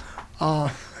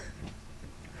alcohol.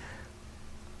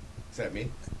 Is that me?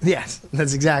 Yes,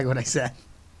 that's exactly what I said.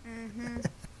 Mm-hmm.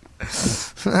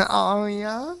 Oh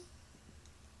yeah.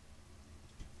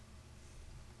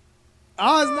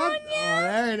 Oh, it's not. Oh,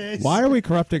 there it is. Why are we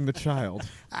corrupting the child?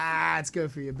 It's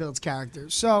good for you. It builds character.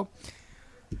 So,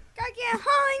 Gotta get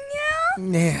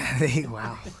home, yeah.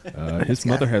 Wow. His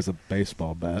mother has a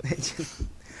baseball bat.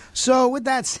 So, with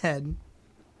that said,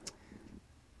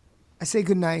 I say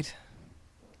good night.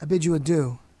 I bid you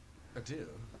adieu. Adieu.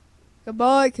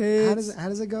 Goodbye, kids. How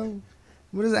does it go?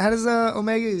 What is it? How does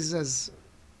Omega? He says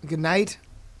good night.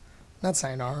 Not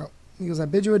sayonara. He goes, I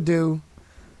bid you adieu.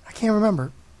 I can't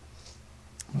remember.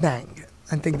 Bang.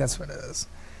 I think that's what it is.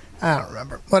 I don't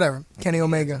remember. Whatever. Kenny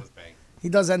Omega. He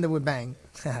does end it with bang.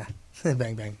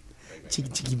 Bang, bang. Cheeky,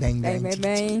 cheeky, bang, bang. Bang, cheeky,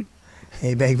 bang, cheeky. bang.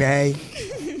 Hey, bang, bang.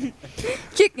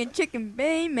 Chicken,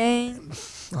 bang, bang.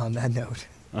 On that note.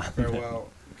 Farewell.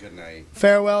 Good night.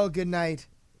 Farewell. Good night.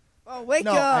 Oh, wake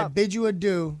No, I up. bid you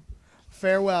adieu.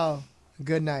 Farewell.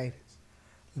 Good night.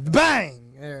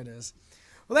 Bang! There it is.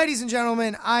 Well, ladies and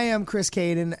gentlemen, I am Chris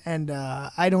Caden, and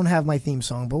I don't have my theme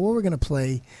song, but what we're going to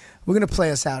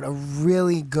play us out a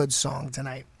really good song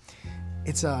tonight.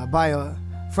 It's by a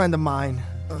friend of mine,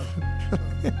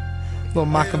 little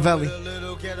Machiavelli.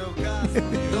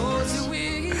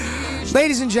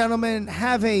 Ladies and gentlemen,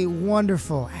 have a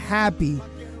wonderful, happy,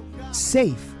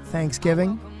 safe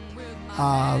Thanksgiving.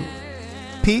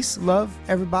 Peace, love,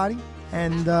 everybody,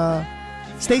 and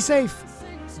stay safe.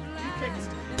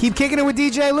 Keep kicking it with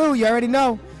DJ Lou. You already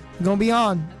know. You're going to be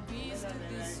on.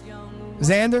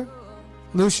 Xander,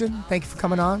 Lucian, thank you for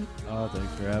coming on. Oh,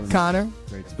 thanks for having me. Connor.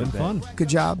 Great to Been be fun. back. Good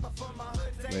job.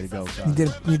 Way to go, You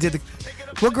did the.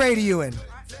 What grade are you in?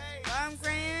 I'm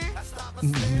grand.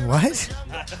 What?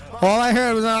 All I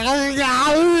heard was.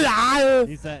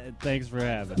 He said, thanks for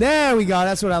having me. There we go.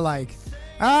 That's what I like.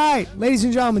 All right, ladies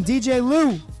and gentlemen, DJ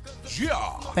Lou.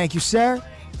 Yeah. Thank you, sir.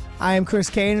 I am Chris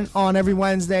Caden on every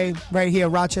Wednesday right here,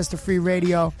 Rochester Free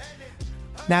Radio.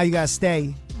 Now you guys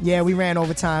stay. Yeah, we ran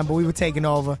overtime, but we were taking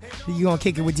over. You're going to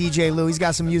kick it with DJ Lou. He's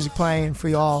got some music playing for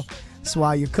y'all. So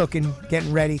while you're cooking,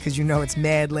 getting ready, because you know it's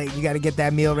mad late. You got to get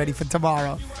that meal ready for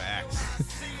tomorrow.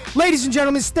 Ladies and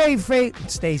gentlemen, stay safe.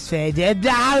 Stay safe.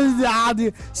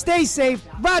 Stay safe.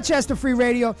 Rochester Free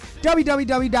Radio.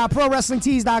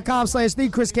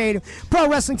 www.prowrestlingtees.com/TheChrisCaden.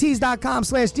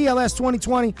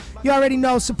 ProWrestlingTees.com/DLS2020. You already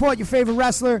know. Support your favorite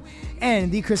wrestler. And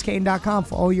TheChrisCaden.com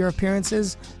for all your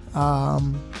appearances.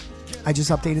 I just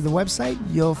updated the website.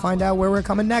 You'll find out where we're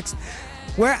coming next.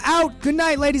 We're out. Good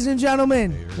night, ladies and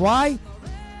gentlemen. Why?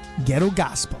 Ghetto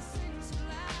Gospel.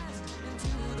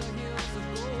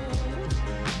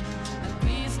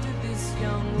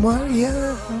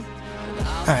 Warrior.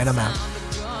 All right, I'm out.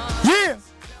 Yeah.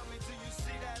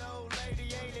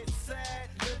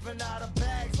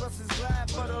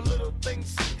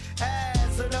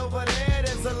 And over there,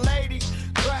 there's a lady,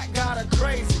 crack got her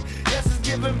crazy. Yes, it's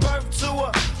giving birth to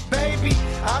a baby.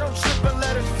 I don't trip and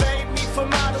let it fade me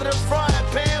from out of the frying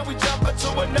pan. We jump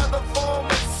into another form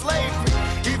of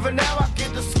slavery. Even now I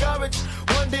get discouraged.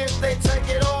 Wonder if they take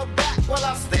it all back. Well,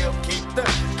 I still keep the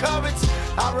courage.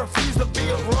 I refuse to be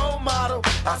a role model.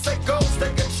 I say ghost,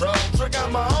 take control, drink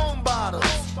out my own bottles.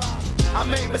 I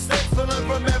make mistakes to learn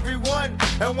from everyone.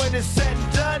 And when it's said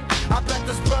and done, I bet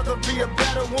this brother be a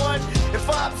better one. If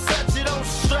I upset you, don't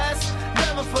stress,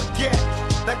 never forget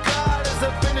that God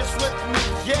isn't finished with me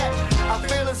yet. I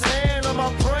feel his hand on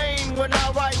my brain. When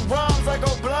I write rhymes, I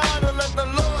go blind and let the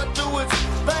Lord do his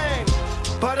thing.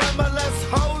 But I'm a less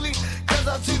holy, cause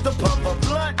I choose to pump a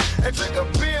blunt and drink a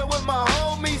beer with my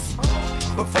homies.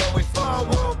 Before we find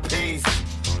world peace,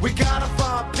 we gotta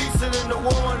find peace in the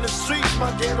war in the streets,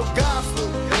 my ghetto gospel.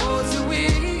 Those who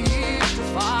wish to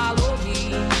follow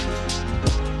me,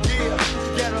 yeah,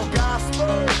 ghetto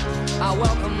gospel, I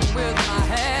welcome with my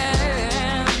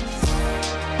hands.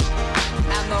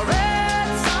 And the red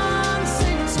sun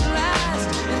sinks last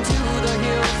into the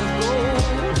hills of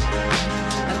gold.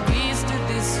 And peace to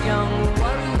this young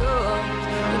warrior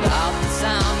without the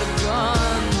sound of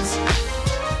guns.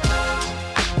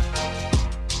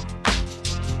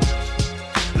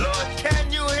 Lord, can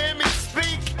you hear me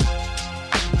speak?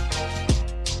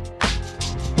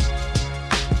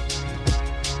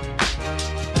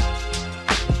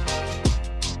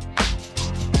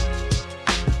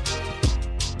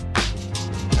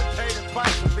 Pay the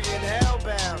price for being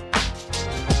hellbound.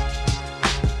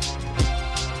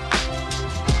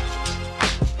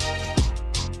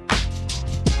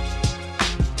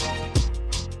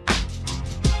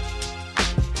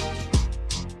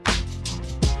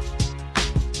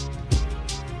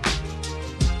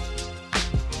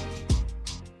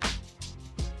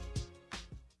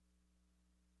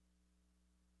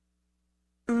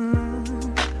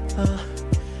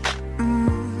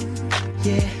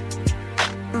 Yeah.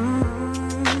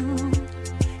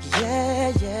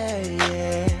 Yeah, yeah,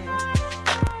 yeah.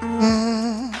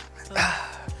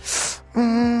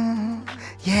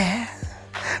 Yeah.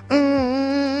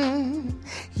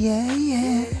 Yeah,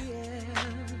 yeah.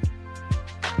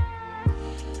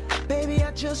 Baby,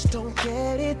 I just don't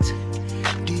get it.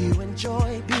 Do you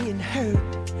enjoy being hurt?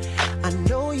 I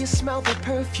know you smell the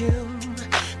perfume,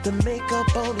 the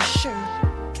makeup on his shirt.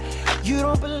 You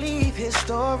don't believe his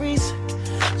stories.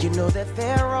 You know that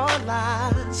there are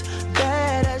lies.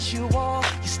 Bad as you are,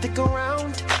 you stick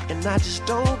around, and I just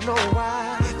don't know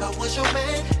why. If I was your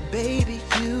man, baby,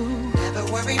 you never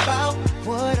worry about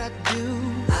what I do.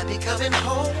 I'd be coming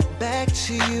home back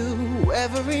to you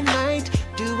every night,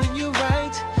 doing you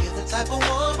right. You're the type of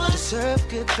woman deserve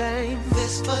good fame.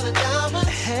 Fist full of diamonds,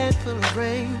 a head full of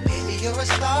rain. Baby, you're a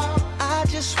star. I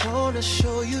just wanna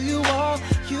show you you are.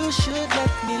 You should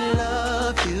let me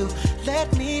love you.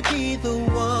 Let me be the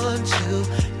one to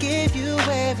give you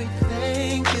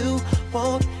everything you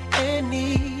want and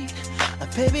need. A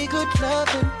baby, good love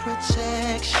and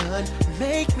protection.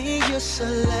 Make me your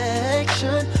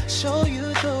selection. Show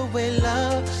you the way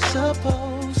love's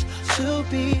supposed to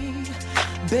be.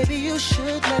 Baby, you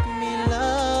should let me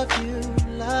love you,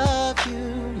 love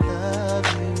you, love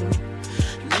you,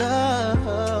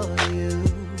 love you.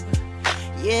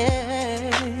 Yeah.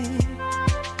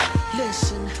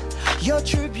 Listen, your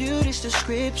true beauty's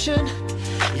description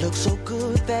looks so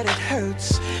good that it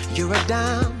hurts. You're a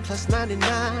dime plus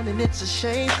 99, and it's a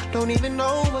shame. Don't even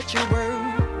know what you're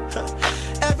worth.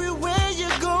 Everywhere you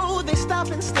go, they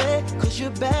stop and stare, 'cause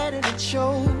you're bad and it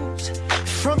shows.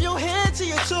 From your head to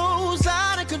your toes,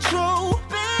 out of control.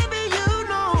 Baby, you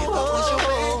know. If I was your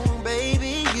man,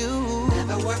 baby, you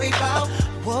never worry about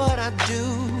what I do.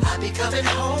 I'll be coming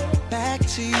home back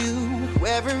to you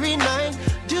every night,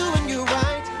 doing you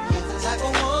right. You're the type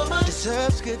of woman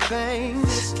deserves good things.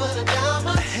 Fist full of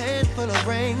diamonds, a handful of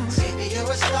rings. Baby,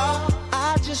 you're a star.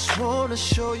 I just wanna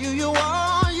show you you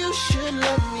are. You should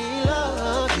let me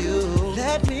love you.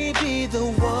 Let me be the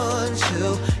one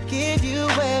to give you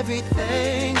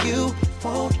everything you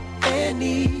want and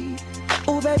need.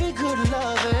 Oh, baby, good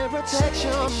love and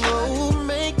protection. Oh,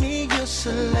 make me your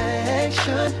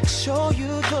selection. Show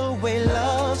you the way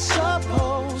love's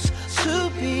supposed to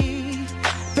be.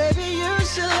 Baby, you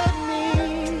should let me.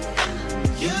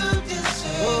 You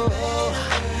deserve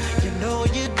better. You know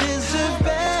you deserve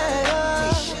better.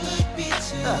 We should be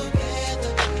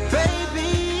together,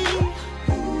 baby.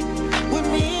 With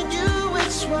me and you,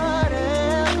 it's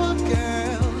whatever,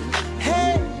 girl.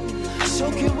 Hey, so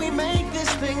can we make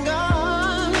this thing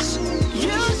up?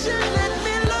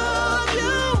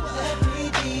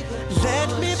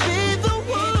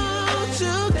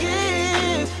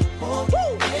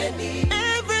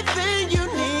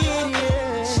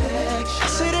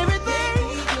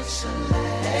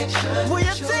 Will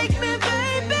you take me,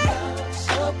 baby?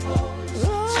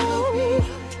 Oh,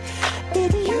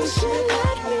 baby, you should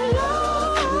let me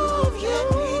love you.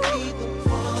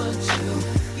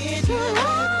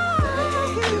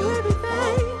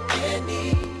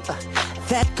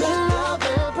 That good love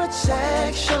and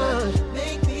protection.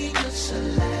 Make me your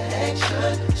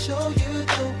selection. Show you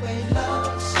the way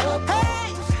love's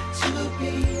supposed to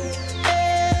be.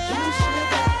 You should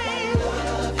let me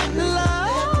love you.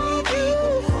 Let me be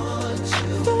the one to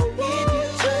give you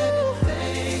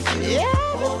everything you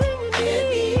want and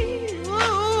need.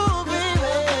 Ooh,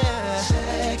 baby.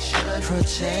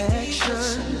 Protection.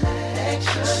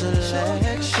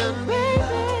 Selection, baby.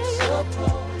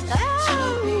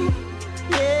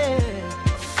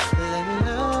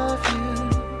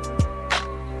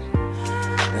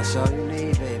 That's all you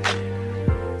need, baby.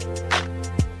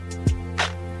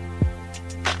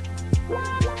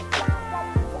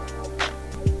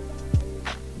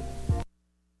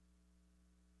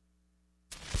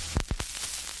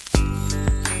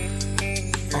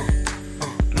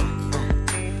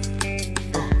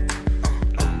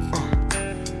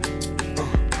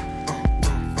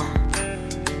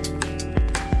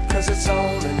 Cause it's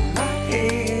all in my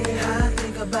head. I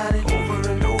think about it over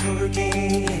and over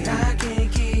again. I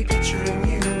can't keep picturing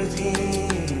you with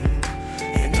him,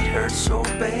 and it hurts so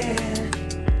bad.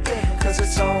 Yeah, cause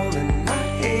it's all in my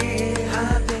head.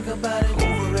 I think about it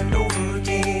over and over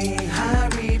again. I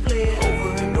replay it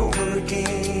over and over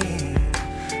again,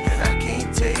 and I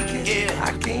can't take it. Yeah,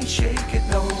 I can't shake it,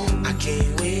 no. I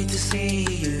can't wait to see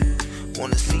you.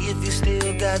 Wanna see if you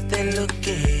still got that look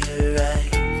in your eye.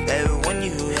 That one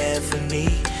you had for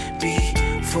me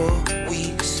before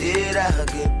we said our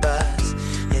goodbyes.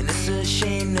 And it's a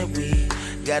shame that we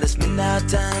gotta spend our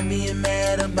time being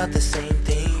mad about the same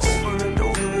things over and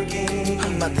over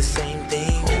again. About the same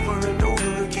thing over and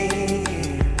over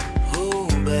again. Oh,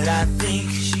 but I think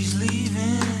she's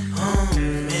leaving. Oh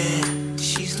man,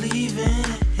 she's leaving.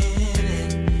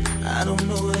 And I don't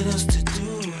know what else to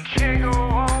do. Can't go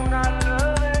on not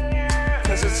loving you.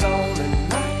 Cause it's all in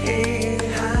my head.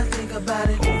 I think about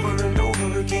it over and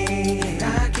over again.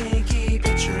 I can't keep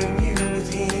picturing you with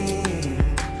him,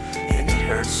 and it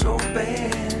hurts so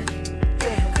bad.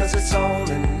 Yeah, cause it's all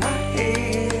in my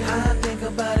head. I think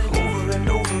about it over and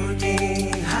over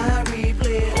again. I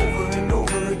replay it over and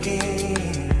over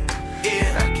again.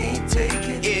 Yeah, I can't take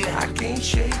it. Yeah, I can't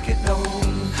shake it, no.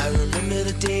 I remember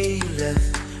the day you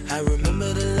left. I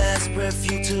remember the last breath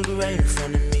you took right in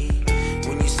front of me.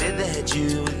 When you said that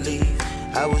you would leave,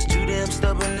 I was too damn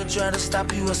stubborn to try to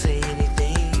stop you or say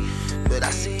anything. But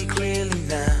I see it clearly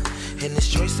now, and this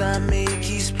choice I made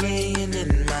keeps playing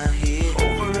in my head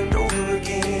over and over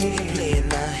again. Playing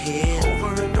my head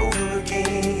over and over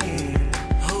again.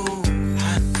 Oh,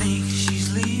 I think she's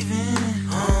leaving.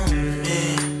 Oh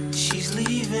man, she's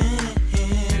leaving,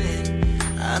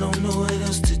 and I don't know what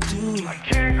else to do. I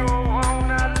can't go on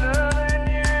not loving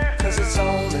you. Cause it's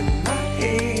all in my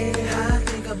head. I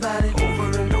think about it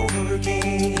over and over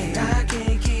again. I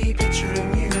can't keep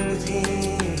picturing you with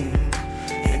him,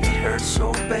 and it hurts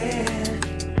so bad.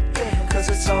 Yeah, cause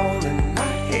it's all in my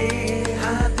head.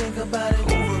 I think about it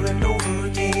over and over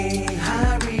again.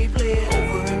 I replay it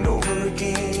over and over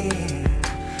again,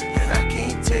 and I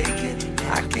can't take it.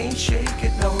 I can't shake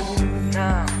it, no.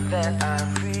 Now that I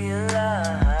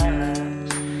realize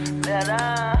that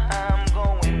I'm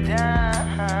going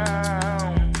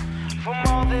down from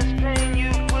all this pain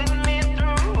you put me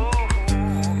through.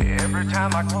 Every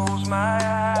time I close my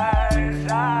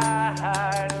eyes,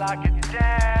 I lock it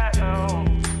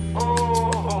down.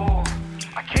 Oh,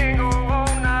 I can't go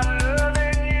on not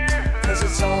loving you. Cause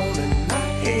it's all in my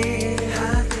head.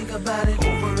 I think about it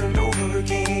over and over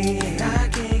again. I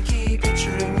can't keep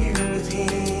picturing you with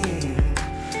him,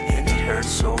 and it hurts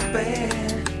so bad.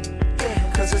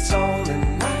 Yeah, cause it's all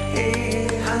in my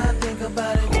head. I think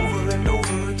about it over and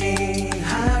over again.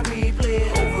 I replay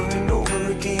it over and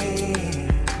over again,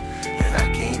 and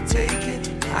I can't take it.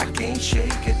 I can't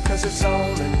shake it. Cause it's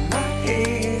all in my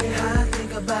head. I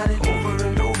think about it over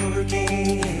and over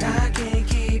again. I can't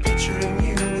keep picturing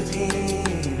you with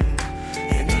him,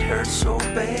 and it hurts so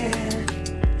bad.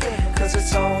 Yeah, cause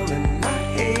it's all in my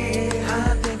head.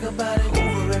 I think about it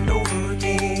over and over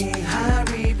again. I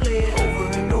replay it over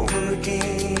and over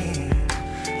again,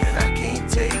 and I can't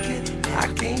take it. I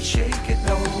can't shake it,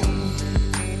 no.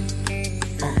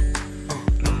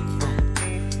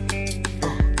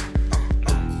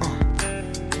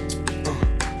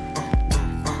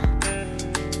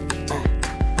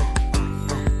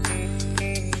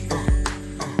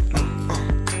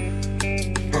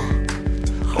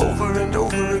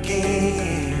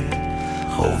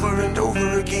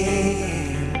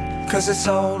 'cause it's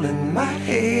all in my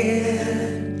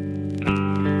head.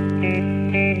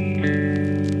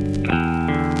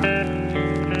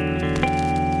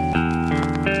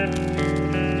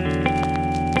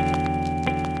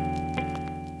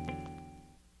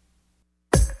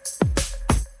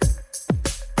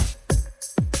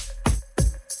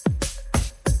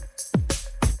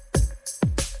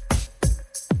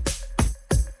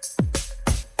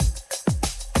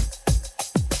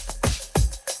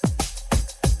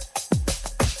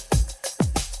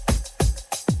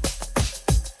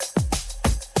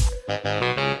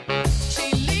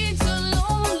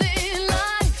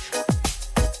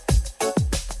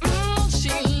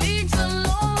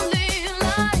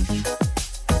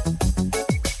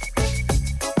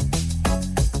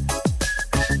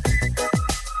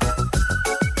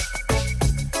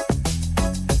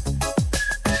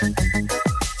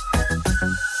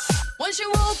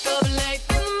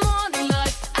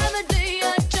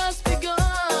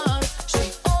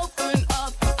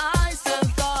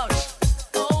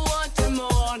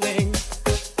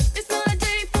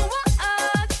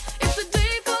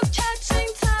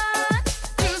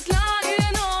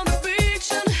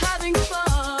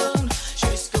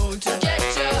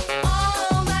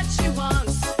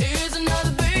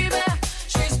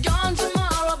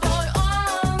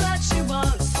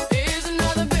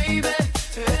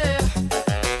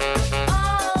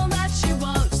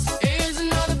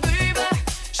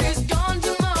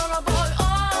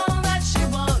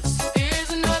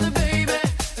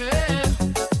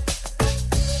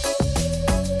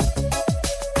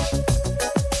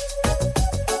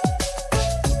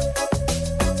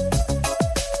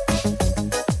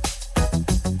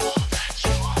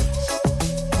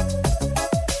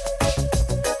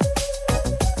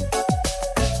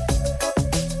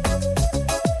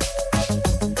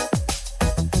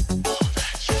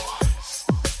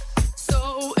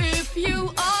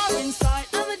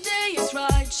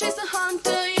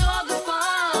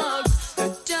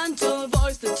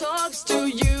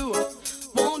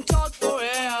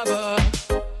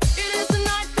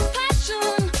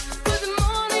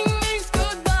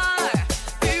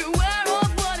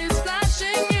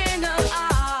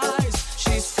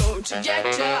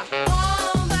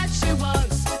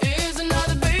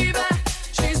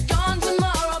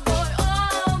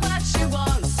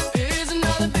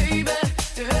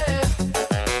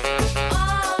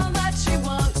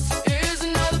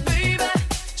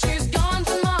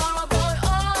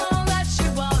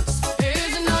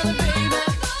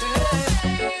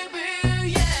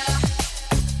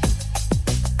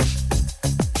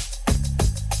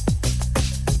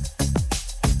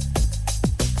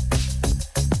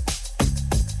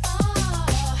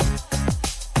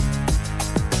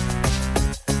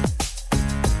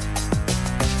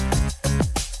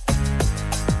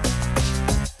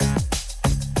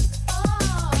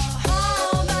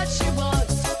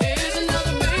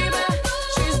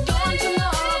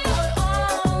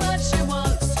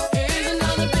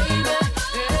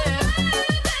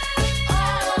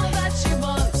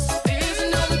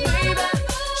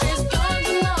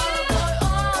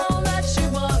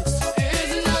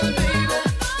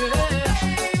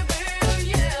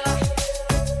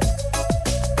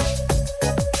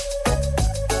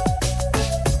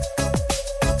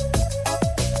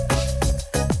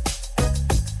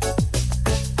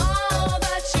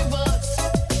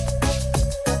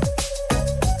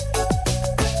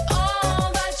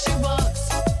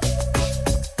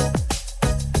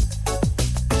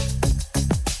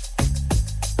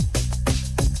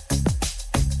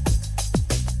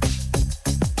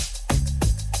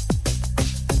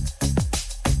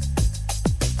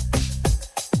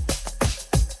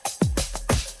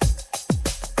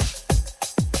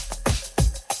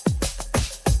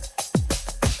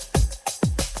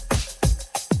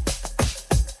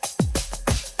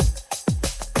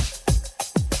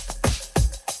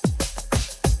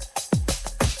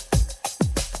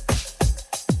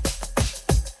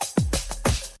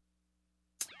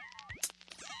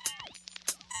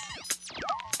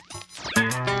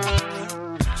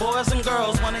 Boys and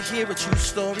girls wanna hear a true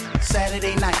story.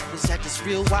 Saturday night was at this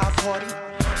real wild party.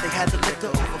 They had the liquor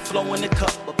overflow in the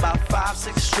cup. About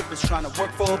 5-6 strippers trying to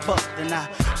work for a buck. Then I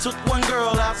took one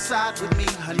girl outside with me.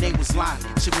 Her name was Lonnie.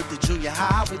 She went to junior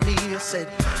high with me. I said,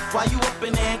 why you up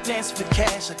in there dancing for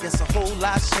cash? I guess a whole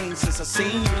lot's changed since I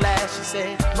seen you last. She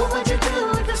said, what would you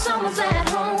do if the son was at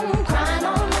home, crying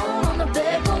all alone on the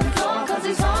bedroom floor, cause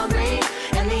he's hungry,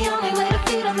 and the only way to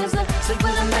feed him is to sleep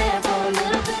with a man for a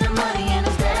little bit of money, and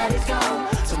his daddy's gone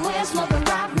somewhere smoking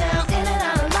rock now, in and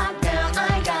out of lockdown.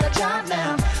 I ain't got a job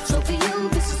now, so for you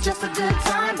this is just a good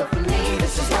time, but for me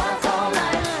this is rock all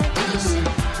night.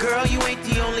 girl,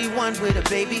 one with a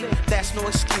baby, that's no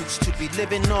excuse to be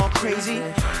living all crazy.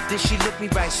 Then she looked me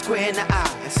right square in the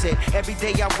eye and said, every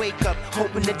day I wake up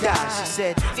hoping to die. She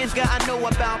said, this guy I know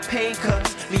about pain, cause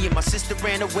me and my sister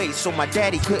ran away so my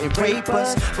daddy couldn't rape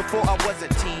us. Before I was a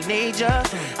teenager,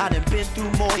 I done been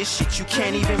through more this shit you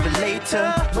can't even relate to.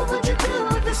 What would you do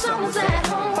if the son was at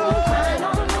home, crying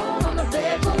all alone on the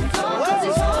bedroom floor, cause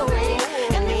he's hungry,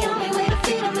 and the only way to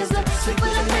feed him is to sleep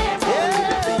with a man for a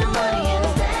little bit of money and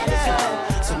his daddy's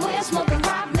home. Somewhere smoking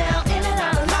rock now, in and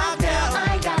out of lockdown.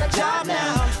 I ain't got a job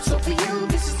now, so for you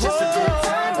this is just a good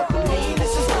time, but for me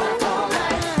this is what I call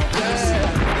life.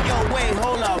 Yo, wait,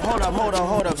 hold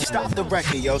up. Stop the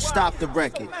record, yo, stop the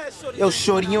record. Yo,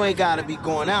 shorty, you ain't gotta be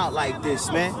going out like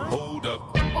this, man. Hold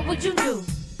up. What would you do?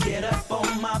 Get up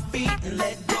on my feet and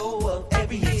let go of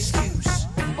every excuse.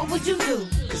 What would you do?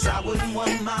 Cause I wouldn't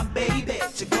want my baby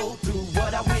to go through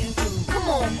what I went through. Come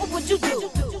on, what would you do?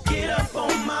 Get up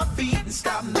on my feet and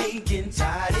stop making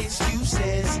tired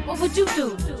excuses. What would you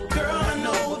do? Girl, I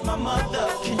know if my mother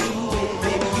can do it,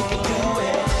 baby, you can do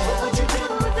it. What would you do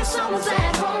if the son was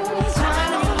at home,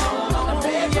 crying all alone on the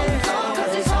bedroom floor,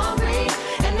 cause he's hungry,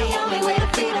 and the only way to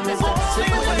feed him is to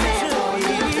sleep with a man for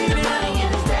a little bit of money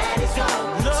and his daddy's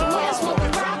gone. Somewhere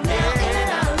smoking rock now, in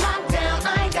and out of lockdown.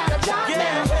 I ain't got a job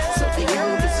now, so for you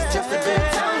this is just a good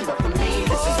time, but for me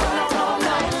this is what I call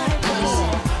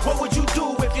life. What would you do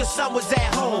if your son was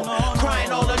at home,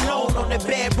 crying all alone on the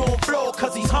bedroom floor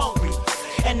cause he's hungry,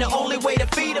 and the only way to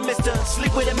feed him is to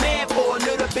sleep with a man for a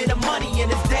little bit of money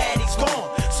and his daddy's gone.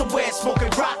 Somewhere smoking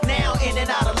rock now, in and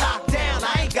out of lockdown.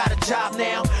 I ain't got a job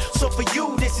now, so for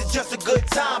you this is just a good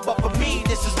time, but for me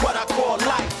this is what I call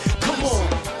life. Come on.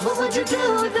 What would you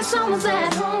do if the son was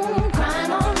at home,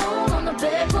 crying all alone on the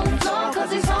bedroom floor,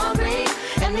 cause he's hungry,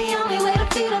 and the only way to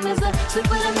feed him is to sleep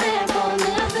with a man for a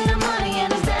little bit of money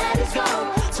and his daddy's gone.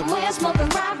 Somewhere smoking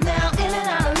rock now, in and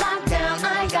out of lockdown.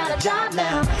 I ain't got a job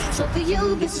now, so for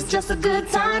you this is just a good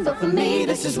time, but for me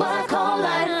this is what I call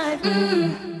life.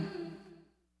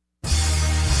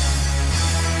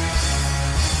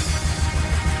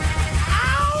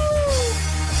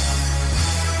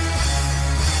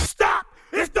 Stop!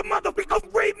 It's the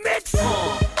motherfucking remix!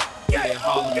 Yeah,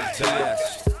 Harlem is bad.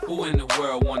 Who in the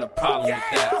world want a problem with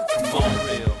that? Come on,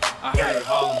 real. I heard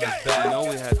Harlem is bad.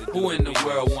 Who in the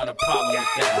world want a problem with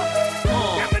that?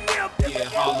 Yeah,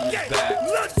 Harlem is bad.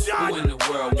 Who in the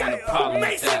world want a problem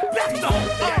with that? Come on,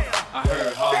 I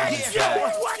heard Harlem is bad.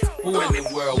 Who in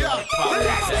the world want a problem with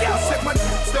that? Said my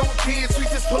niggas don't dance, we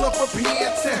just pull up a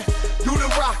PN10. Do the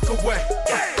rock away.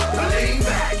 Lean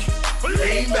back,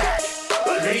 lean back,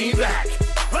 lean back,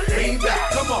 lean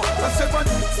back. Come on. I said my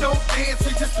niggas don't dance,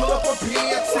 we just pull up a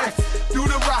PN10. Do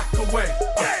the rock away.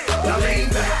 Now lean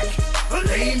back,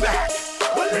 lean back,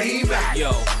 lean back.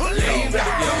 Yo, lean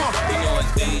back. Come on. You know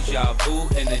it's deja vu,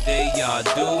 and the day y'all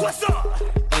do, What's up?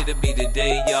 it'll be the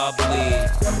day y'all bleed.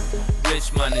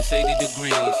 Rich minus 80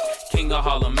 degrees. King of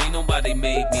Harlem, ain't nobody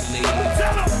made me leave.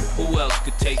 Who else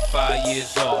could take 5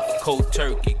 years off? Cold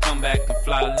turkey, come back and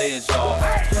fly lids off.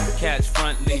 Catch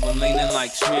front, leave them leaning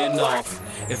like Smirnoff.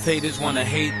 If haters wanna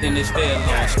hate, then it's their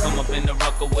loss. Come up in the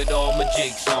rucker with all my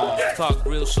jigs on. Talk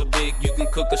real so big, you can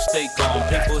cook a steak on.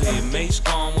 People hear Mace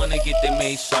gone, wanna get their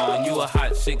Mace on. You a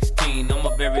hot 16, I'm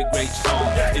a very great song.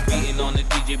 They beating on the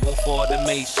DJ before the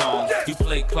Mace song. You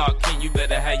play Clark Kent, you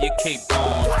better have your cape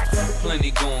on.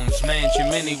 Plenty goons, mansion,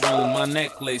 mini room. My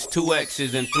necklace, 2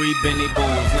 X's and 3 Benny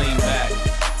Booms. Lean back,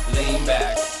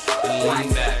 and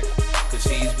lean back, cause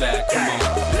he's back, come on.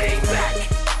 Lean back,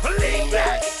 lean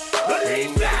back,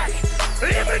 lean back.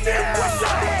 Eminem, what's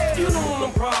up? You don't want no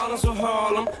problems with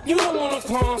Harlem. You don't want no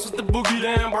clowns with the boogie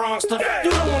down Bronxter. You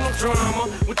don't want no drama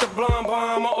with the blonde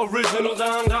bomber. Original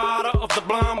Don Dada of the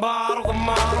blonde bottle. The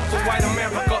model for white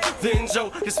America. Then Joe,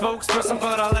 the spokesperson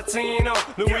for the Latino.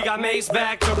 Then we got Mace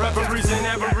back to represent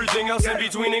everything else in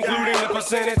between, including the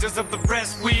percentages of the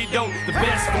rest we don't. The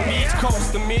best from East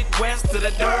Coast to Midwest to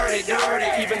the dirty,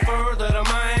 even further to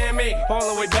Miami.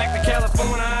 All the way back to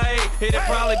California. It'd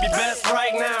probably be best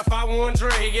right now if I won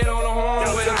Dre. Get on the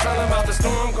horn with him, tell him about the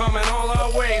storm coming all our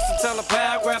way. So tell a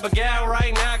pal, grab a gal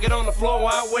right now, get on the floor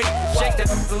while I wait. Shake that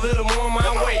a little more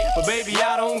my way. But baby,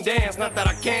 I don't dance, not that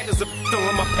I can't, there's a throw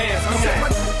in my pants. Come Said my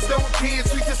on. niggas don't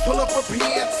dance, we just pull up a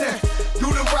PN10. Do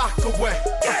the rock away.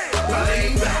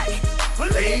 Lean back,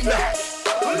 lean back,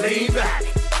 lean back,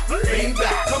 lean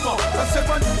back. Come on. I said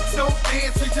my niggas don't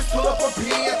dance, we just pull up a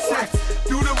PN10.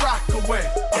 Do the rock away.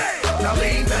 Now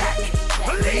lean back,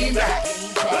 lean back,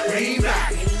 lean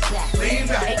back, lean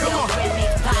back. Come on.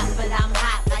 Pop, but I'm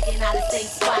hot like an out-of-state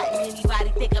spot. And anybody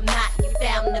think I'm not, you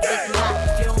found the big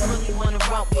lot. You don't really wanna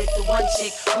rump with the one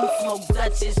chick who smoke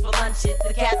Dutchess for lunches. To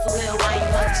the Castle Hill, I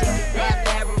ain't lunching. Nab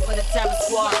Narrow for the Terror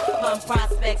Squad. Fun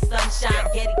Prospect, Sunshine,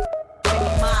 Getty.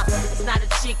 It's not a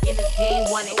chick in this game,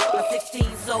 want it. My 16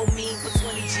 so mean, put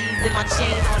 20 G's in my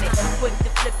chain on it. Quick to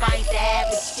flip, I ain't the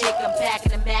average chick. I'm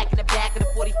packing the Mac in the back of the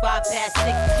 45 past 6.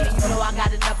 And you know I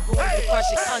got enough room to crush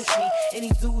your country. Any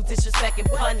dude disrespecting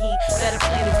pun, he better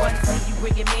plan to run to you.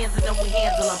 Bring your mans and then we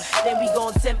handle them. Then we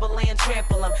gon' Timberland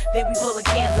trample them. Then we pull a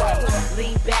candle up.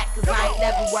 Lean back, cause I ain't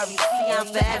never worried. See, I'm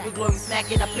forever glory,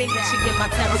 smacking up any chick in my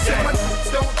territory.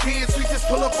 Don't dance, we just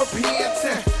pull up a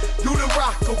PN10. Do the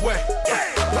rock away.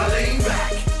 Lean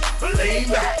back, lean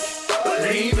back,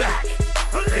 lean back,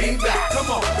 lean back.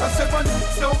 Come on, I said my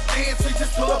niggas don't dance, we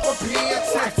just pull up a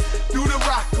PN10. Do the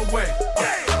rock away.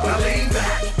 Lean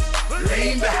back,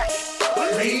 lean back,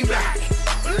 lean back,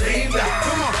 lean back.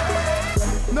 Come on.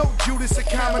 No Judas or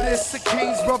Commodus, the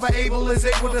King's brother Abel is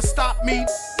able to stop me.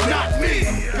 Not me.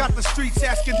 Got the streets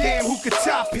asking, damn, who could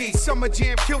top me? Summer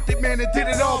Jam killed it, man, and did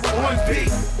it all with one beat.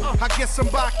 I guess I'm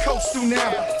bi-coastal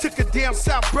now. Took a down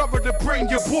south brother to bring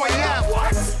your boy out.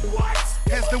 What?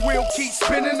 As the wheel keeps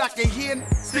spinning, I can hear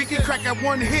stinking crack at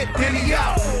one hit, then he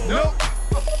out. Nope.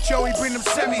 Joey, bring them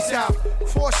semis out.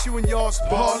 Force you and y'all's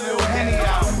ball, little Henny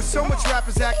out. With so much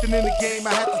rappers acting in the game,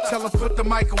 I had to tell them put the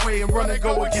mic away and run and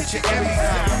go and get your Emmys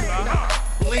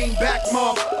out. Lean back,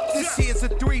 mom. This here's a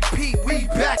 3-P. We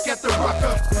back at the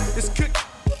Rucker. It's good.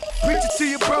 Preach it to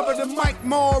your brother, the mic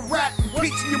more rap and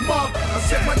preaching your mom. I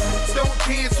said my niggas don't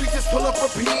dance, we just pull up a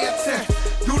PN10.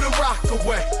 Do the rock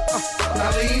away.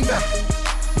 Now lean back,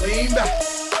 lean back,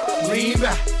 lean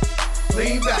back.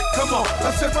 Lean back, come on.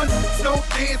 I said my niggas don't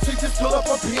dance, we just pull up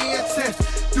a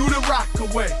PN10. Do the rock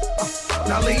away.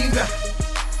 Now lean back,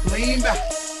 lean back,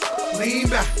 lean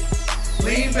back,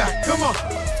 lean back, come on.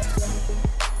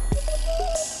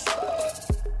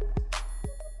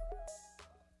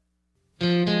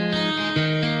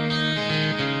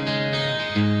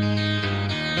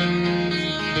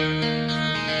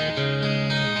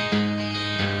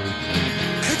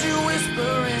 Could you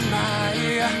whisper in my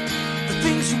ear the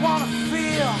things you wanna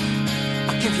feel?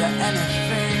 I'll give you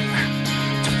anything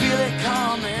to feel it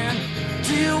coming.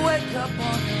 Do you wake up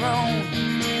on your own?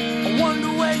 I wonder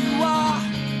where you are.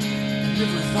 You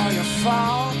live with all your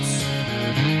faults.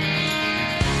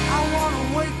 I wanna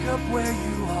wake up where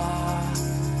you are.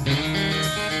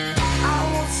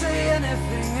 I won't say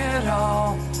anything at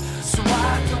all. So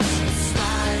why don't you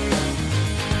smile?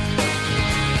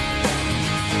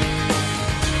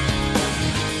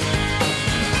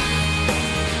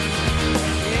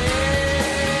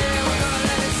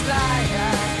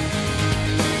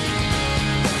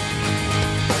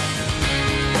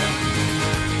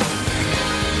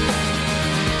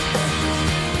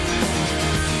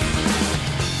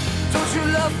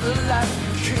 Love the life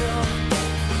you kill.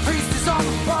 The priest is on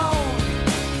the phone.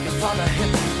 Your father hit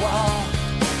the wall.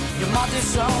 Your mom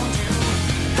disowned you.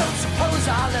 Don't suppose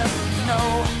I'll ever know.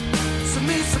 So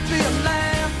means to be a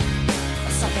man,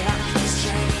 or something I can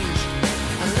exchange.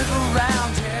 I live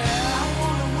around here. I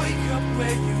wanna wake up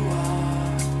where you are.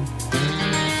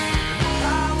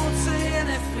 I won't say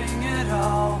anything at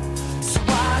all. So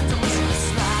why don't you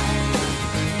slide?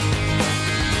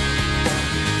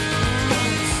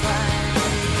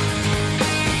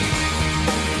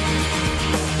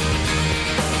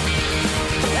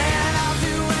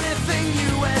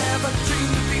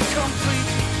 Complete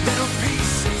little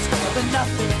pieces of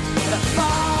nothing that fall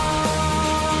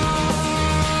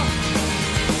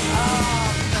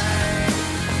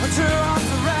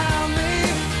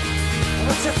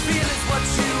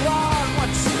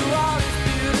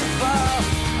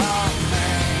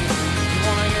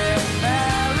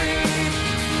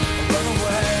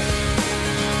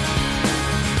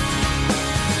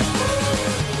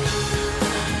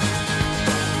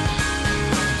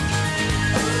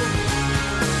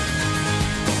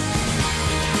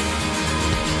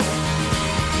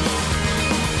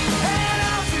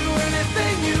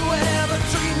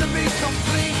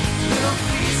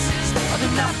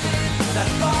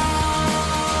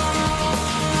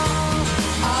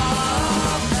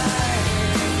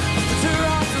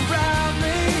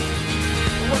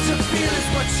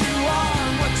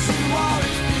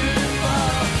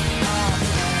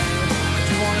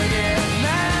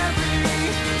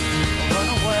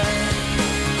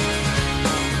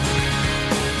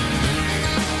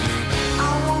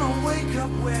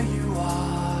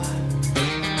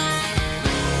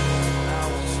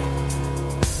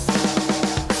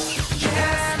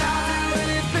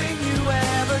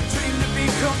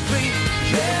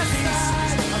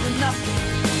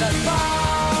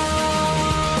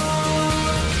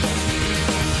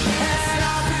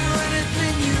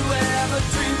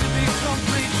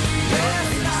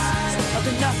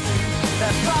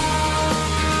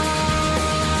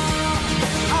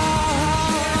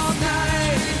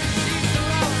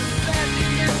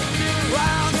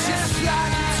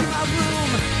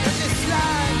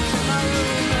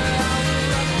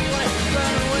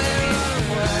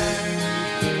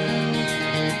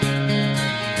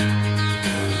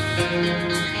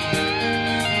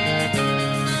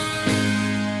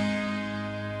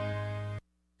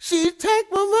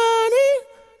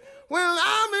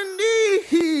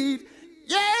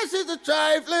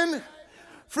trifling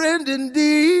friend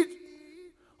indeed.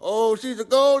 Oh, she's a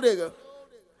gold digger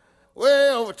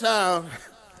way over town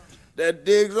that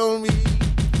digs on me.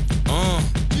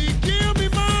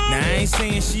 Now I ain't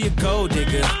saying she a gold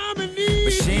digger,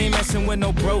 but she ain't messing with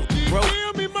no broke.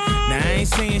 Now I ain't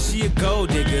saying she a gold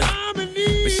digger, but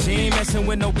she ain't messing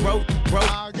with no broke.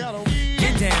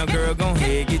 Get down, girl, gon'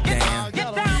 head, get down.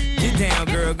 Get down,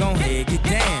 girl, gon' head, get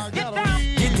down.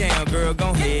 Get down, girl,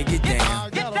 gon' head, get down.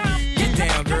 Get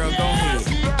down, girl, gon' head.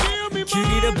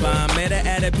 Cutie the bomb, met her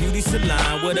at a beauty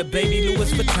salon with a baby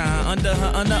Louis Vuitton under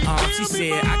her underarm. She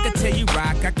said, I could tell you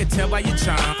rock, I could tell by your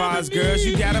charm. Far as girls,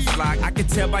 you got a flock, I could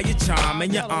tell by your charm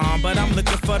and your arm, but I'm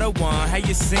looking for the one. Have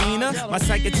you seen her? My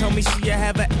psychic told me she'll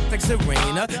have a like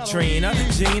Serena, Trina,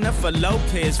 Gina for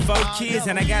Lopez, 4 kids,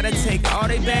 and I gotta take all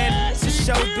they bad to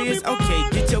showbiz. Okay,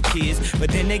 get your kids, but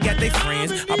then they got their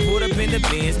friends. I pulled up in the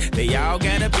Benz, they all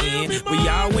got a bin. We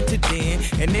all went to den,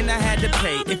 and then I had to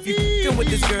pay. If you f***ing with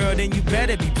this girl, then you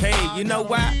better be paid. You know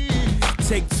why?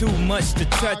 Take too much to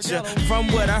touch her. From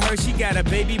what I heard, she got a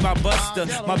baby by Buster.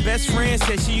 My best friend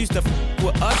said she used to f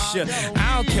with Usher.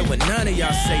 I don't care what none of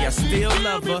y'all say, I still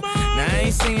love her. Now I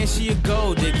ain't saying she a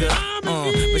gold digger,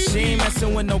 but she ain't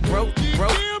messing with no broke.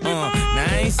 Now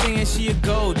I ain't saying she a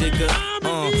gold digger,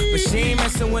 but she ain't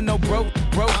messing with no broke.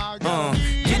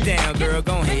 Get down, girl,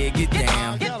 gon' head, get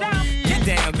down. Get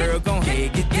down, girl, gon'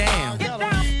 head, get down.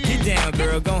 Get down,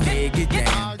 girl, gon' head, get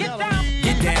down.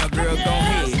 Get down, girl, gon'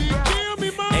 head.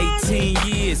 18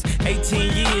 years,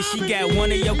 she got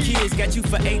one of your kids, got you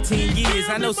for 18 years.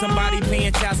 I know somebody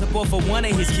paying child support for one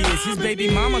of his kids. His baby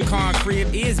mama car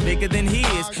crib is bigger than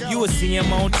his. You will see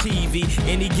him on TV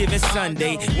any given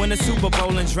Sunday. Win a Super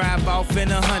Bowl and drive off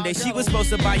in a Hyundai. She was supposed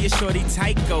to buy your shorty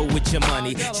Tyco with your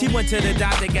money. She went to the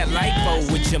doctor, got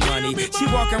lipo with your money. She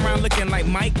walk around looking like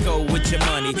Michael with your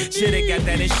money. Shoulda got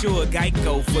that insured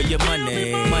Geico for your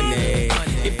money.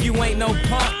 If you ain't no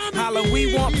punk, holla,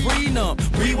 we want prenup.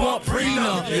 We want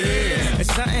prenup, yeah.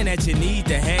 It's something that you need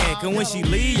to have, cause when she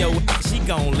leave, she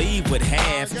gon' leave with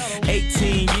half.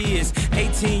 18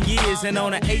 years, and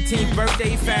on her 18th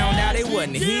birthday, found out it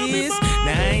wasn't his.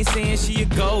 Now I ain't saying she a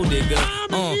gold digger,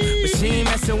 but she ain't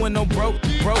messing with no broke.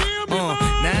 Now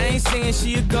I ain't saying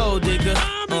she a gold digger,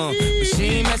 but she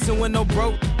ain't messing with no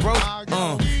broke.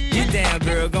 Get down,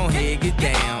 girl, gon' head, get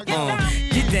down.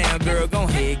 Get down, girl, gon'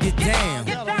 head, get down.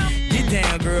 Get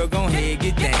down, girl, gon' head,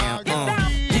 get down.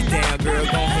 Get down, girl,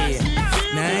 gon' head.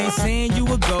 Now I ain't saying you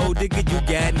a gold digger, you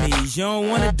got knees. You don't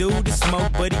wanna do the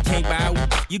smoke, but he can't buy.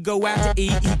 You go out to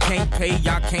eat, he can't pay,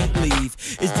 y'all can't leave.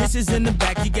 His dishes in the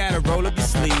back, you gotta roll up your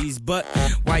sleeves. But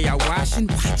while y'all washing,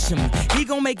 watch him. He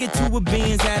gon' make it to a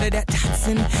Benz out of that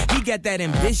Datsun. He got that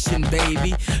ambition,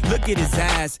 baby. Look at his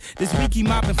eyes. This week he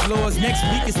mopping floors, next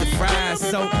week is the fries.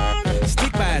 So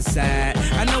stick by his side.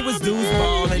 I know his dudes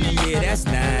ballin', and yeah, that's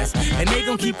nice. And they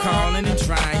gon' keep calling and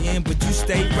trying, but you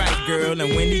stay right, girl.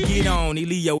 And when he get on, he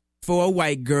leave your for a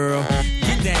white girl.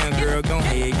 Get down, girl, gon'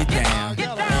 head, get down.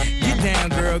 Get down,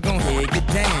 girl, gon' head, get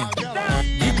down.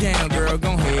 Get down, girl,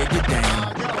 gon' head, get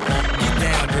down. Get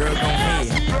down, girl, gon' head.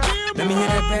 Let me hear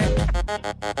that back.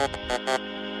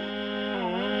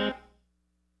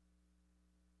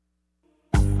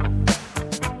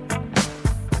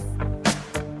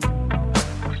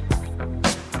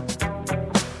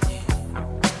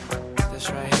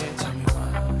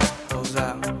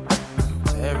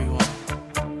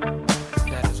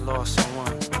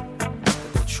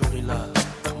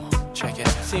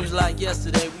 Seems like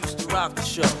yesterday we used to rock the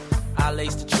show. I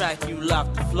laced the track, you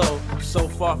locked the flow. So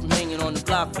far from hanging on the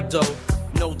block for dough.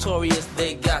 Notorious,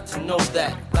 they got to know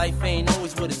that life ain't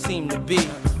always what it seemed to be.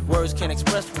 Words can't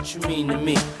express what you mean to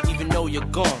me. Even though you're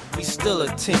gone, we still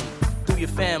a team. Through your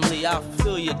family, I'll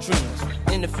fulfill your dreams.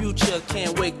 In the future,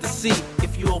 can't wait to see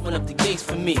if you open up the gates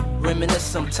for me. Reminisce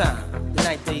sometime, the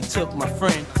night they took my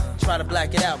friend. Try to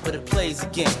black it out, but it plays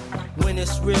again. When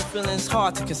it's real, feeling's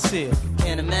hard to conceal.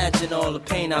 Can't imagine all the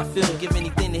pain I feel. Give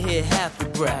anything to hear half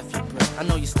your breath. I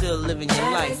know you're still living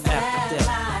your life after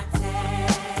death.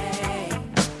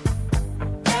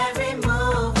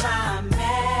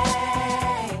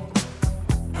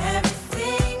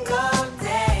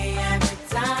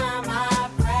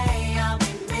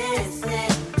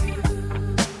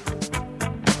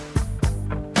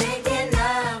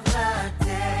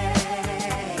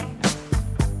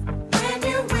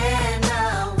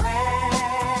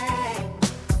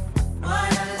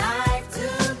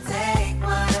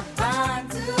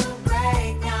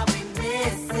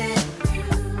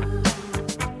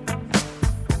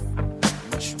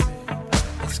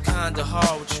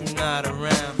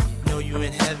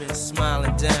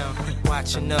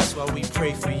 Watching us while we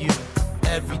pray for you.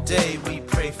 every day we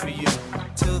pray for you.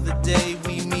 Till the day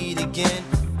we meet again.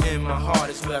 In my heart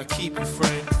is where I keep you,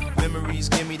 friend. Memories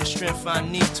give me the strength I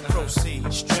need to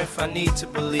proceed. Strength I need to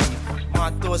believe.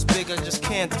 My thoughts big, I just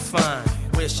can't define.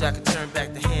 Wish I could turn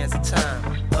back the hands of time.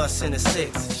 Us in the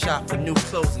six, shop for new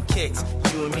clothes and kicks.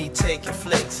 You and me taking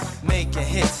flicks, making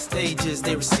hits. Stages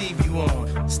they receive you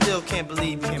on. Still can't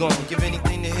believe you're gone. Give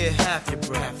anything to hear half your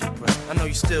breath. I know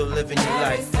you still living your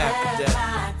life after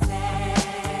death.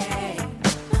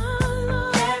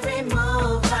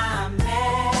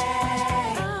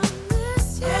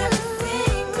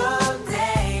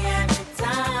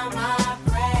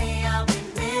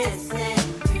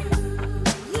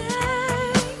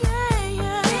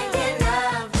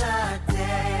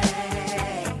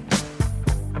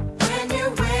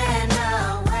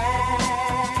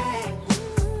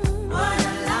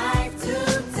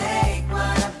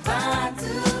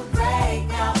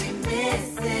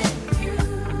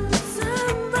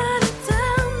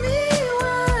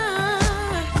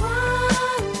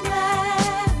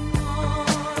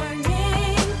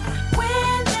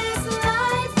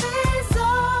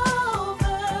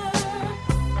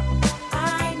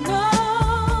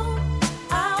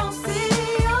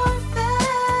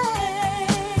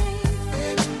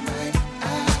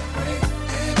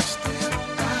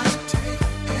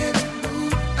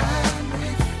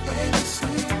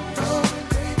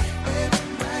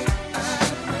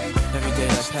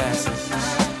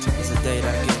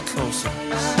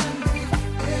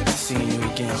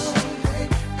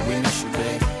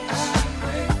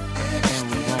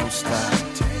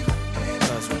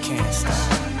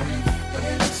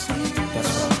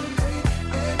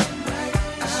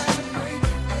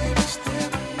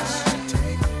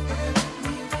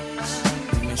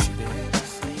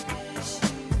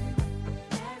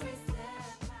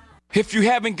 If you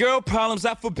having girl problems,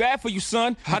 I feel bad for you,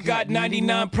 son. I got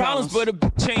 99 problems, but a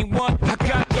bitch ain't one. I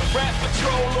got the rap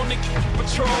patrol on the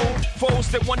patrol.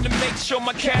 Foes that want to make sure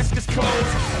my casket's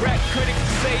closed. Rap critics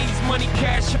say he's money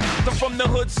cash. I'm from the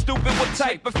hood, stupid. What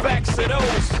type of facts are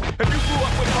those? If you grew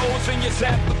up with hoes in your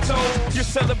zapper toes, you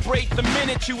celebrate the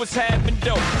minute you was having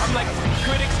dope. I'm like,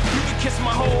 critics, you can kiss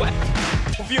my whole ass.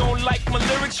 If you don't like my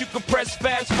lyrics, you can press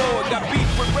fast forward. Got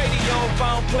beef with radio if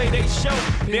I don't play they show.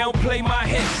 They don't play my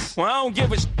hits. Well, I don't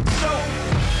give a so.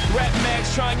 Rap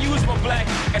mags try and use my black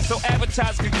ass so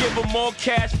advertisers could give them more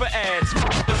cash for ads.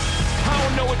 I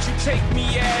don't know what you take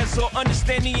me as or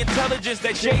understand the intelligence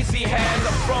that Jay-Z has.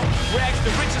 I'm from rags,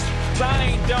 the richest, I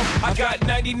ain't dumb. I got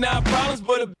 99 problems,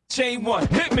 but a bitch ain't one.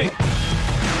 Hit me.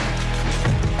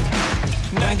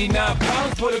 99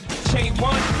 problems, but a bitch ain't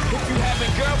one. If you having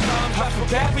girl problems, I feel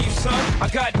bad for you, son. I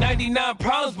got 99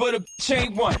 problems, but a bitch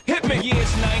ain't one. Hit me. Yeah,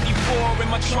 it's 94 and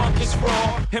my trunk is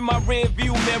raw. In my rear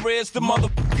view mirror is the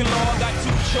motherfucking law. Got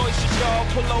two choices, y'all.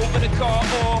 Pull over the car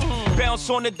or bounce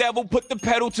on the devil, put the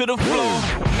pedal to the floor.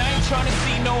 And I ain't trying to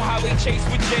see no highway chase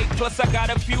with Jake. Plus I got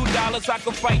a few dollars, I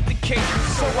can fight the case.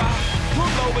 So I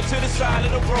pull over to the side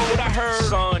of the road. I heard,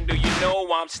 son, do you know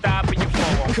I'm stopping you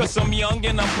for? Cause I'm young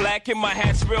and I'm black and my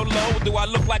hat's real low. Do I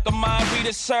look like a mind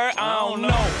reader, sir? I don't know.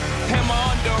 Am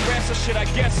I under arrest or should I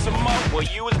guess some more? Well,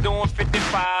 you was doing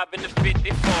 55 in the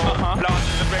 54.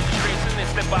 Lost the registration and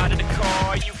step out of the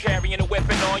car. You carrying a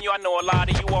weapon on you, I know a lot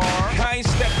of you are. I ain't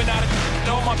stepping out of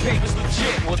all my papers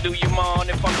legit. Well, do you mind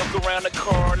if I look around the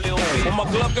car a little bit? Well,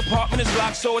 my glove compartment is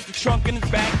locked, so it's the trunk in the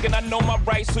back. And I know my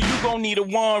rights, so you gon' need a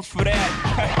warrant for that.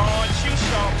 Aren't you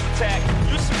sharp attack?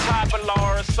 You some type of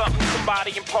law or something,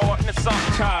 somebody important or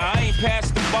something. I ain't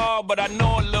passed the ball, but I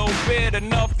know a little bit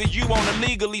enough that you wanna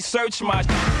legally search my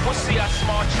We'll see how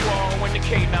smart you are when the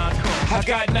K9 comes. I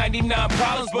got 99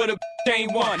 problems, but a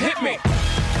ain't one. Hit me.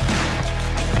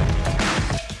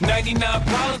 99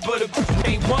 problems, but a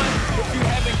ain't one. If you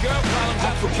having girl problems,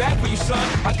 I feel bad for you,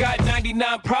 son. I got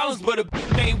 99 problems, but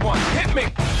a ain't one. Hit me.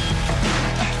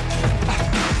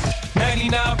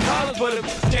 99 problems, but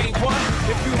a ain't one.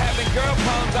 If you having girl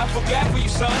problems, I feel bad for you,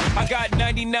 son. I got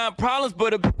 99 problems,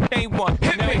 but a ain't one.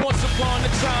 Hit me. Now, once upon a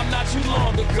time, not too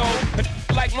long ago,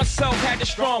 like myself had a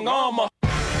strong armor.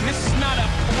 And this is not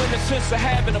a in the sense of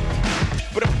having a,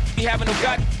 but a having no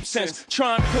god sense.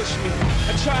 Try and push me.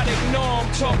 I try to ignore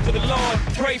him, talk to the Lord,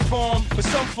 pray for him. But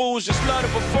some fools just love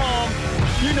to perform.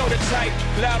 You know the type,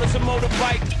 loud as a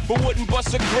motorbike, but wouldn't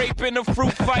bust a grape in a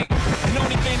fruit fight. And the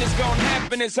only thing that's gonna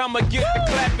happen is I'ma get the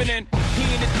clapping and he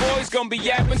and his boys gonna be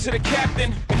yapping to the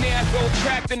captain. And there I go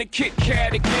trapped in the Kit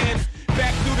Kat again.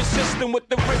 Back through the system with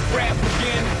the rip-rap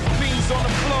again. Beans on the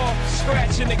floor,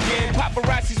 scratching again.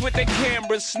 Paparazzis with their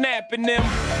cameras, snapping them.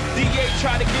 DA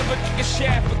try to give a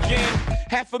shaft again.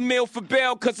 $500,000 for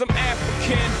bail cause I'm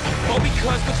African. Or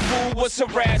because this fool was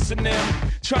harassing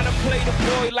them. Try to play the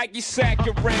boy like you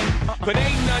saccharine. But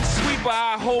ain't none sweet, but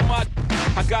I hold my.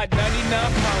 I got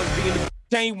 99 problems being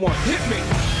the ain't one. Hit me.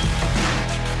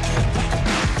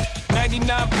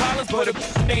 99 problems, but a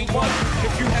ain't one.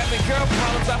 If you having girl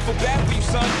problems, I feel bad for you,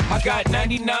 son. I got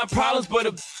 99 problems, but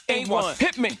a ain't one.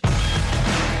 Hit me.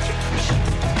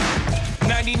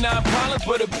 99 problems,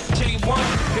 but a ain't one.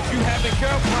 If you having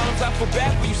girl problems, I feel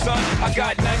bad for you, son. I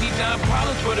got 99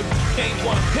 problems, but a ain't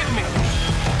one. Hit me.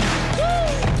 Woo!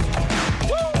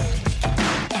 Woo!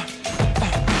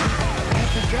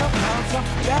 Having girl problems, I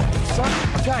feel bad for you, son.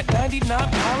 I got 99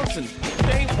 problems and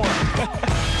ain't one.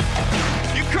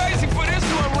 You crazy for this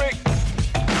one, Rick?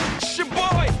 It's your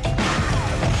boy.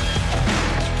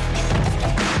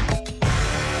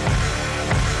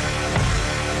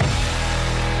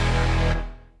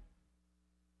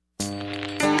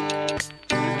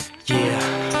 Yeah,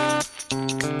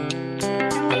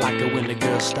 I like it when the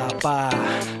girls stop by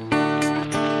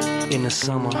in the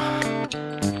summer.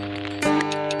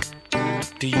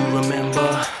 Do you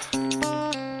remember?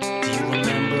 Do you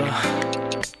remember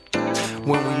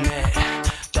when we met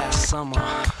that summer?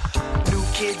 New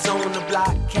kids on the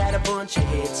block had a bunch of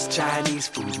hits. Chinese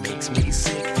food makes me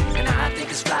sick, and I think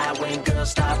it's fly when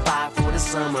girls stop by for the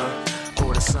summer.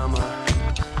 For the summer,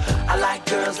 I like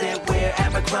girls that wear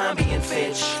Abercrombie and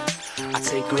Fitch. I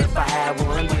take her if I had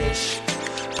one wish.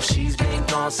 But she's been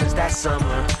gone since that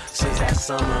summer. Since that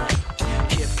summer.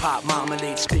 Hip-hop,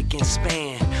 marmalade, spick and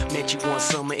span. Met you one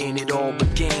summer and it all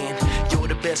began. You're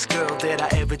the best girl that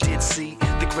I ever did see.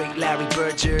 The great Larry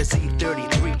Bird, Jersey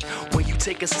 33. When you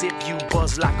take a sip, you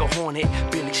buzz like a hornet.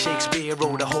 Billy Shakespeare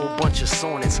wrote a whole bunch of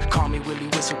sonnets. Call me Willie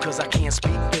Whistle cause I can't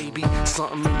speak, baby.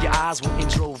 Something in your eyes went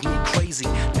and drove me crazy.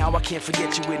 Now I can't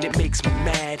forget you and it makes me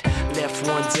mad. Left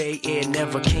one day and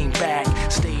never came back.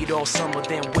 Stayed all summer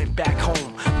then went back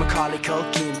home. Macaulay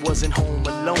Culkin wasn't home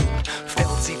alone.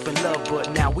 Fell deep in love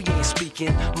but now we ain't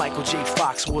speaking. Michael J.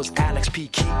 Fox was Alex P.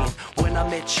 Keaton. When I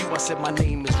met you I said my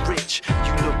name is Rich.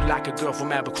 You look like a girl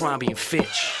from Abercrombie and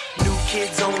Fitch. New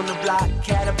kids on the block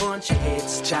had a bunch of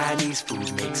hits. Chinese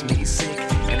food makes me sick,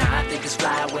 and I think it's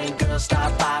fly when girls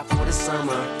stop by for the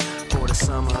summer. For the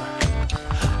summer,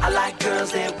 I like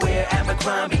girls that wear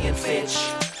Abercrombie and Fitch.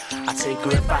 I take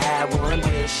her if I had one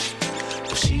wish.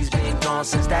 But she's been gone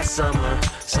since that summer.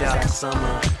 Since that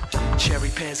summer. Cherry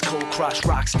pants, cold crush,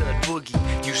 rock stud boogie.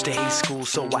 Used to hate school,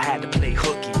 so I had to play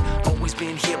hooky. Always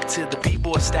been hip to the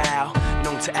b-boy style.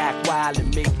 Known to act wild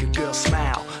and make a girl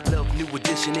smile. Love New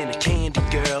Edition and a candy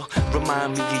girl.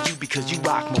 Remind me of you because you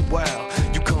rock my world.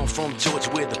 You come from Georgia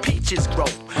where the peaches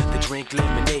grow. They drink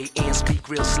lemonade and speak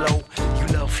real slow. You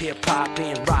love hip-hop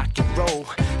and rock and roll.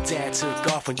 Dad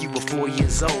took off when you were 4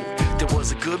 years old. There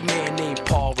was a good man named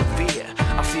Paul Revere.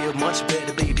 I feel much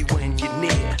better, baby, when you're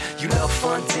near. You love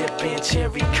fun dip and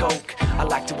cherry coke. I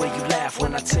like the way you laugh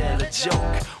when I tell a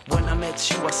joke. When I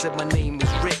met you, I said my name is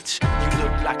Rich. You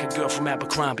look like a girl from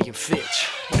Abercrombie and Fitch.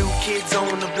 New kids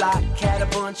on the block had a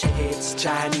bunch of hits.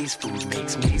 Chinese food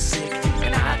makes me sick,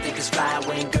 and I think it's fly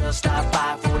when girls stop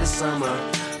by for the summer.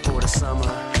 For the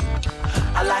summer,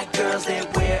 I like girls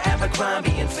that wear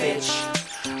Abercrombie and Fitch.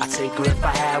 I take her if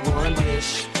I had one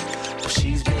wish. But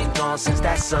she's been gone since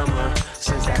that summer.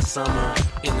 Since that summer.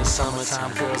 In the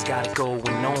summertime, girls got it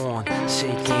going on.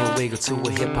 Shake and wiggle to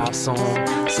a hip-hop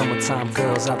song. Summertime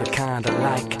girls are the kind I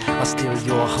like. I steal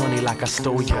your honey like I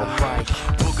stole your bike.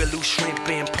 Boogaloo shrimp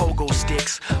and pogo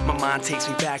sticks. My mind takes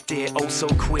me back there oh so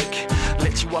quick.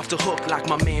 Let you off the hook like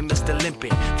my man Mr.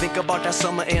 Limpin'. Think about that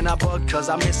summer and I bug cause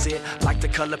I miss it. Like the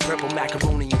color purple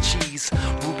macaroni and cheese.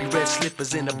 Ruby red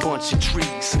slippers in a bunch of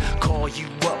trees. Call you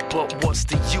up, but what's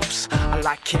the use? I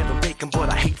like Kevin Bacon, but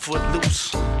I hate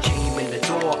Footloose. Came in the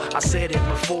door, I said it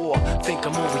before. Think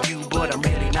I'm over you, but I'm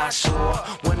really not sure.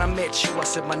 When I met you, I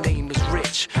said my name is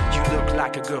Rich. You look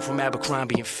like a girl from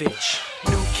Abercrombie and Fitch.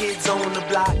 New kids on the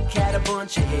block had a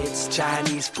bunch of hits.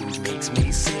 Chinese food makes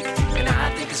me sick, and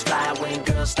I think it's fly when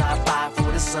girls stop by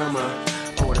for the summer.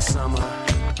 For the summer,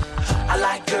 I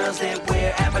like girls that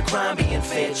wear Abercrombie and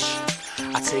Fitch.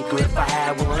 I take her if I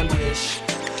had one wish.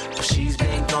 But she's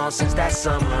been gone since that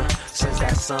summer. Since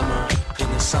that summer. In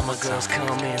the summer girls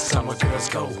come and summer girls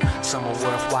go. Some are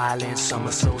worthwhile and some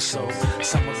are so-so.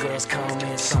 Summer girls come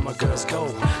and summer girls go.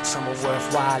 Some are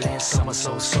worthwhile and some are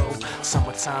so-so.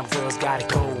 Summertime girls got it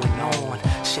going on.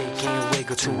 Shake and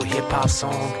wiggle to a hip-hop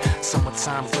song.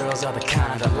 Summertime girls are the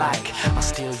kind I like. I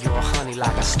steal your honey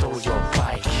like I stole your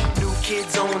bike. New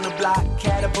kids on the block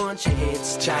had a bunch of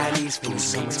hits. Chinese food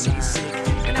makes me sick,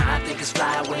 and I think it's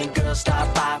fly when girls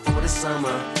stop by for the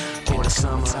summer. For the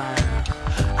summertime,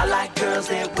 I like girls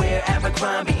that wear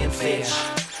Abercrombie and Fitch.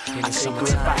 I take her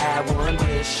if I had one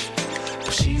wish.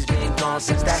 But she's been gone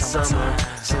since that summer,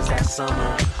 since that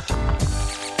summer.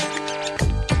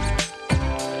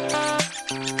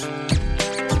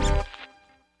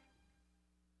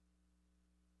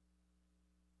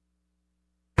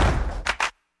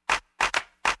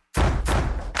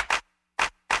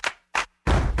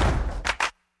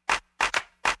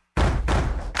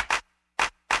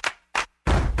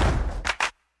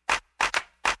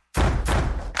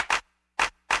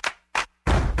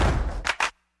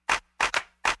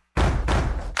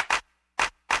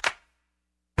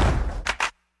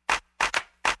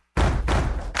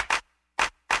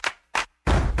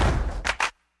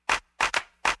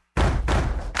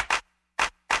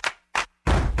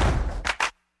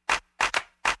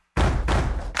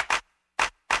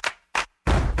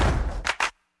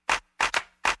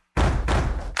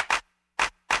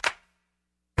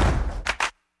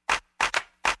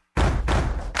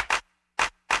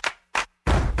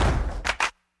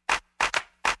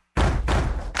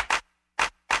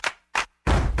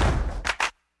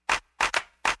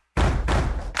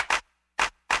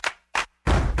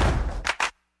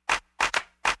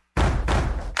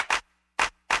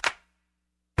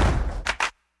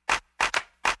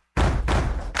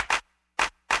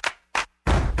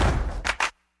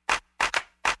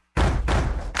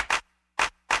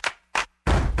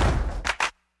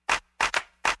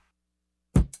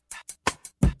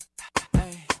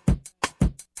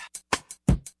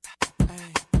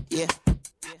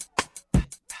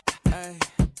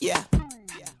 Yeah.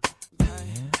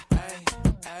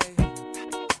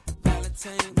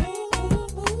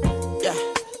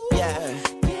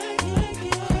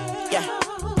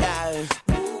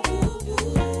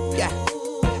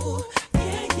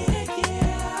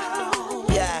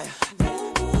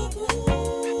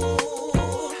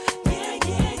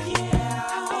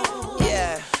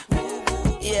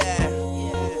 Yeah.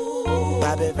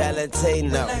 Bobby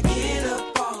Valentino. When I get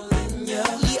up all in ya,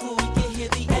 we can hear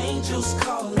the angels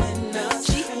calling us.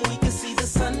 And we can see the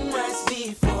sunrise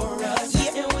before us.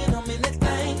 And when I'm in that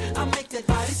thing, I make that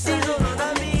body say,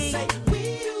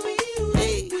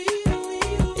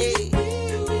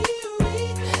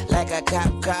 like a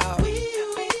cop call.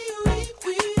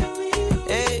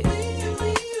 Hey,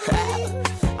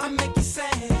 I make you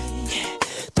say,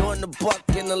 throwing the buck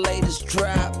in the latest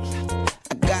drop.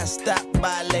 I got stopped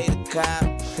by a lady cop.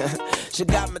 She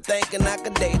got me thinking I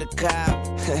could date a cop.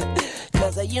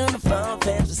 Cause her uniform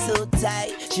pants were so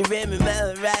tight. She read me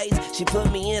my rights. She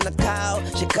put me in a call.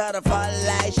 She cut off all the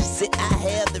lights. She said I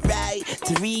have the right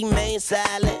to remain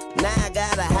silent. Now I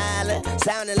gotta holler,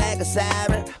 sounding like a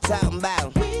siren. Talking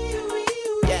about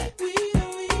yeah,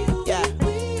 yeah,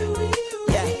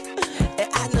 yeah. And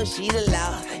I know she the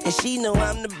law, and she know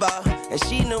I'm the ball, and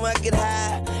she know I get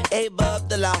high, above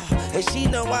the law, and she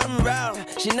know I'm raw.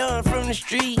 She know I'm from the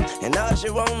street, and all she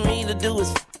want me to do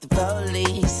is the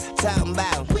police. Talking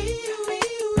about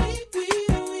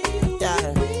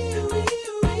yeah,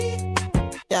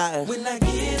 yeah. when I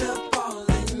get up all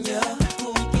in ya,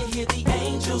 we can hear the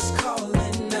angels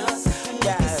calling us. We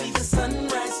can see the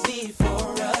sunrise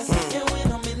before us. And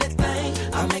when I'm in that thing,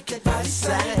 I make that body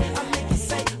say, I make it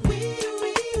say,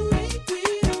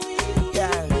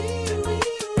 yeah,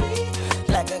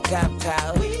 like a cop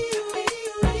call.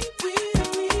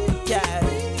 Yeah,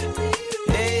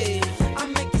 hey, I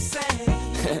make it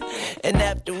say. and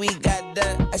after we got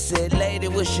done, I said, lady,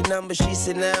 what's your number? She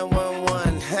said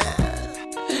 911.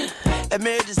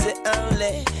 Emergency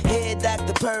only. Head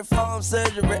doctor perform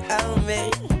surgery on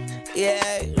me.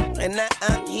 Yeah, and now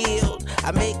I'm healed.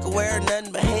 I make her wear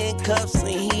nothing but handcuffs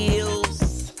and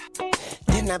heels.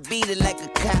 Then I beat it like a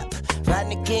cop.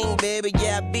 Rodney King, baby,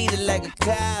 yeah, I beat it like a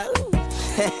cop.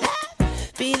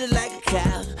 Beat it like a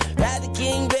cop. Rodney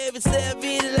King, baby, say I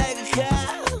beat it like a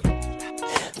cop.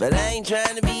 But I ain't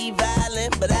trying to be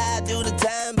violent, but I do the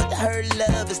time. But her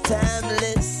love is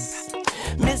timeless.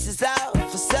 Mrs.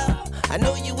 Officer, I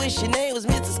know you wish your name was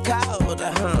Mrs.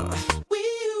 Calder,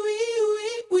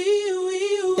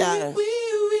 yeah,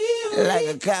 like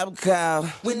a cop call.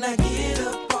 When I get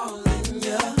up all in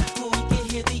ya, we can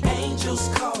hear the angels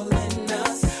calling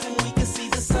us. We can see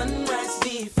the sunrise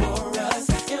before us.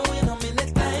 And when I'm in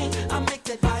that thing, I make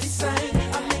that body sing.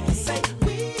 I make it say,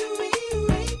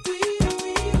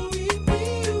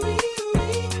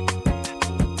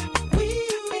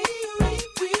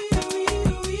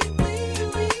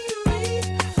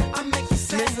 I make it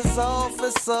say,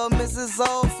 Mrs.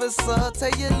 Officer,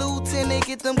 tell your lieutenant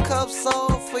get them cuffs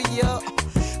off for ya.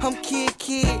 I'm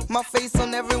kid, my face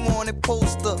on every wanted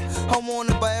poster. I'm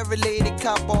wanted by every lady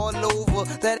cop all over.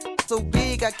 That so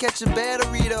big, I catch a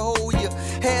battery to hold you.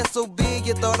 Hair so big,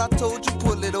 you thought I told you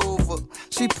pull it over.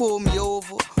 She pulled me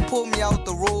over, pulled me out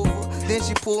the Rover, then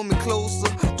she pulled me closer.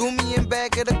 Threw me in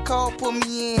back of the car, put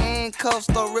me in handcuffs,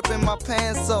 start ripping my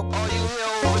pants up. All you hear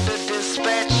over the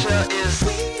dispatcher is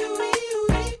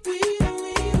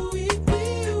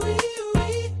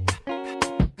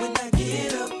When I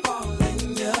get up all in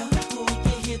ya, we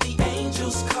can hear the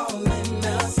angels calling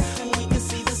us. We can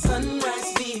see the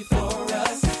sunrise before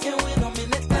us. And when I'm in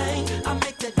that thing, I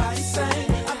make that body sing.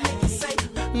 I make it say,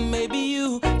 maybe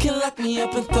you can lock me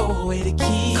up and throw away the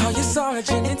key. Call your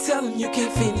sergeant and tell him you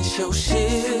can't finish your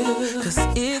shift, 'cause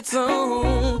it's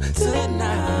on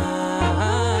tonight.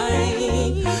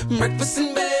 Breakfast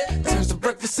in bed turns to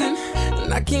breakfast in,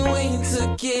 and I can't wait to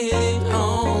get it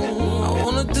on. I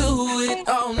wanna do it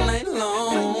all night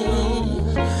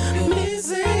long.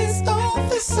 Mrs.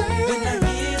 Officer, when I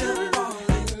get up all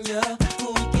in ya,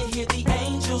 we can hear the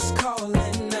angels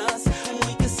calling us.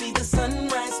 We can see the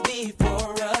sunrise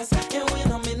before us. And when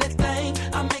I'm in that thing,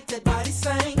 I make that body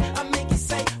sing. I make it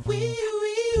say, wee,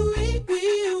 wee, wee,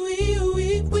 wee, wee,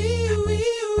 wee, wee, wee,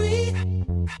 wee.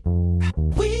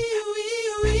 Wee, wee,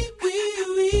 wee, wee,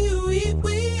 wee, wee,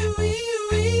 wee, wee,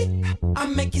 wee. I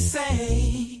make you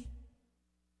say.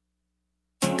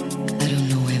 I don't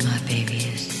know where my baby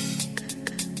is,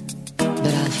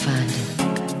 but I'll find him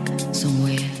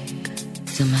somewhere,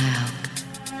 somehow.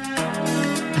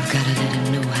 I've gotta let him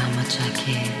know how much I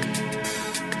care.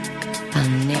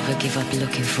 I'll never give up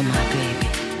looking for my baby.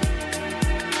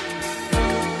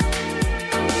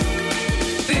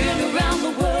 Been around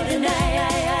the world and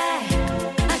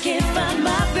I can't find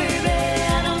my baby.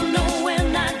 I don't know when,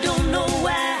 I don't know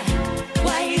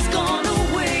why he's gone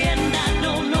away, and I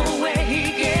don't know where he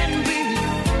can be,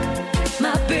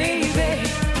 my baby.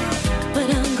 But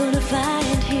I'm gonna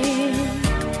find him.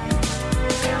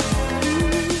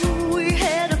 Ooh, we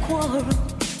had a quarrel,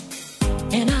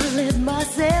 and I let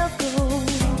myself go.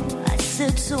 I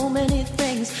said so many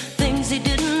things he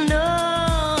didn't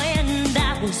know, and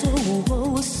I was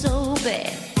so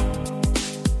bad.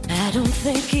 I don't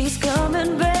think he's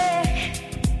coming back.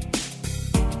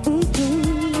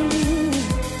 Mm-mm.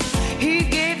 He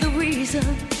gave the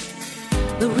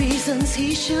reasons he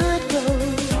should go,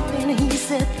 and he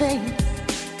said things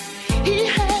he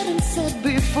hadn't said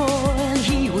before, and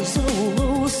he was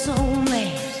so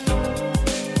mad.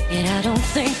 And I don't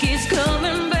think he's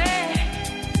coming back.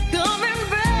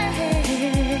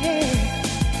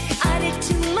 I did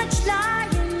too much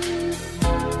lying,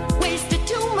 wasted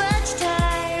too much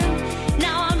time.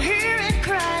 Now I'm here and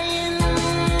crying.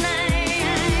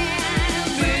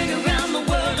 I've been around the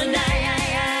world and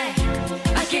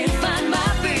I can't find my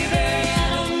baby. I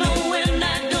don't know when,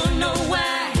 I don't know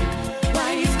why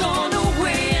he's gone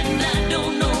away, and I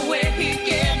don't know where he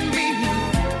can be,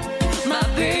 my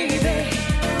baby.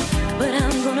 But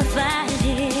I'm gonna find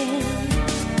him.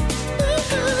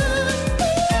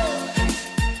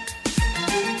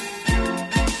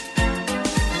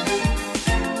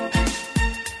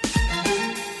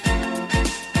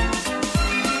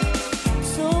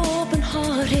 So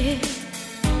open-hearted,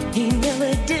 he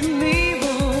never did me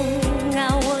wrong.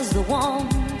 I was the one,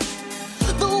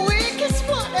 the weakest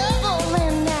one of all,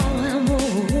 and now I'm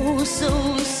so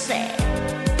sad.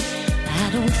 I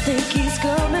don't think he's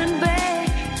coming back.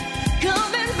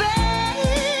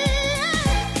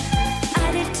 I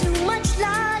did too much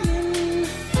lying,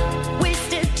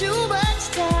 wasted too much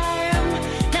time.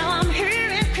 Now I'm here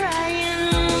and crying.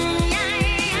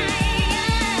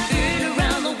 Been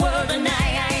around the world and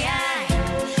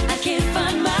I can't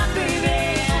find my baby.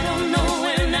 I don't know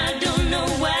when, I don't know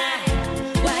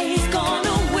why he's gone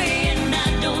away, and I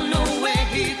don't know where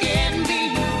he can be,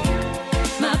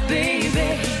 my baby.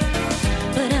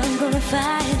 But I'm gonna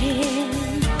find him.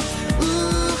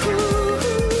 Ooh,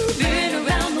 been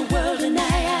around the world and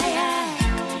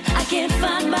I can't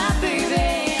find my baby.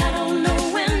 I don't know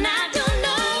when, I don't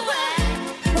know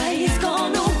why he's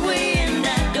gone away, and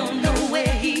I don't know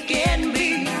where he can be,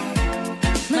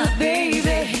 my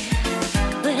baby.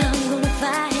 But I'm gonna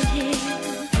find him.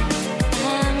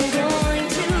 I'm going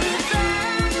to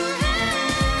find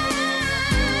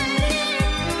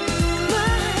my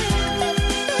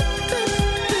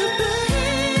baby.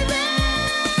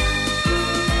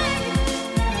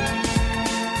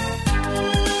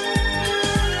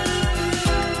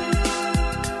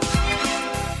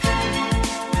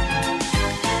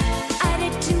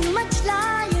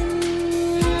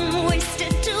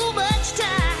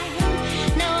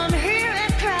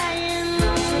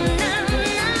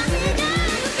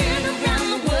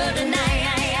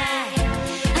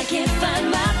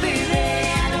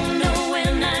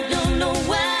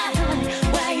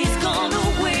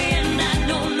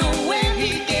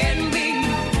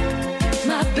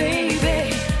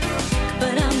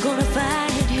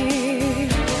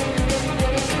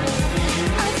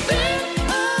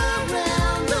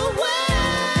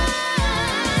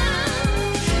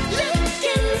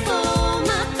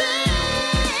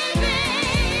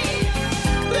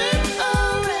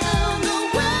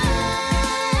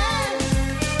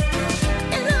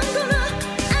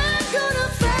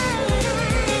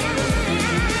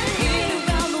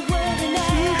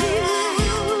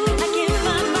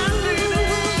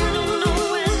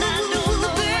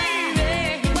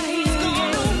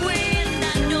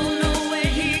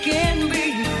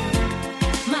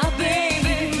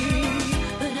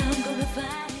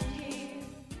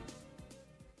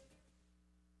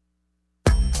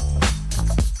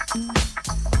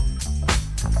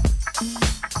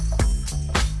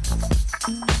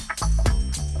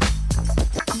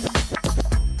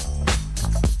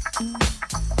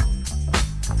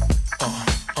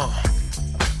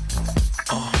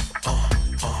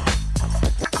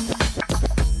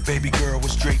 Baby girl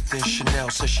was draped in Chanel.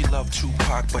 Said she loved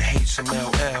Tupac but hates some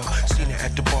LL. Seen her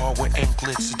at the bar with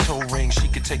anklets and toe rings. She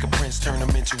could take a prince, turn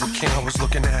him into a king. I was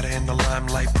looking at her in the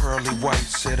limelight, pearly white.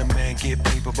 Said a man get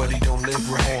paper but he don't live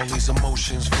right. All these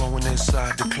emotions flowing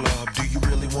inside the club. Do you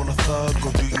really want a thug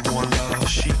or do you want love?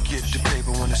 She get the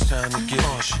paper when it's time to get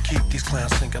on. She keep these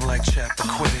clowns thinking like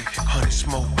Chappaquiddick. Honey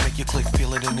smoke, make your click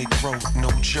feel it in their throat. No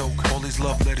joke, all these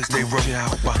love letters they wrote you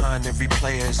out. Behind every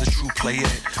player is a true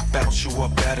playette. Bounce you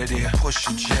up out of there, push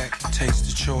your jack. Taste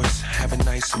the choice, have it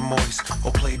nice and moist.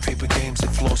 Or play paper games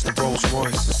that floss the Rolls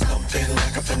Royce. Something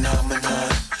like a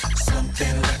phenomenon.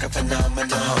 Something like a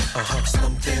phenomenon.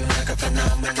 Something like a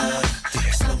phenomenon.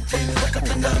 Something like a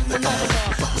phenomenon.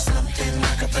 Something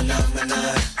like a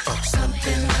phenomenon.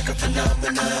 Something like a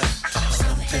phenomenon.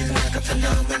 Something like a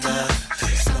phenomenon.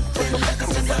 Something like a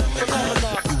phenomenon.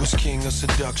 You was king of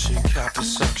seduction, cop of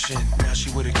suction. Now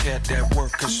she with a cat that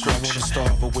work construction. I wanna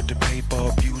starve her with the paper,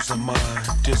 abuse her mind.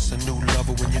 This a new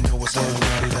lover when you know it's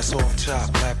already. That's off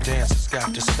top, lap dancers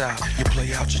got to stop. You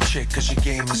play out your chick cause your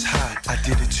game is hot. I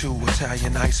did it too,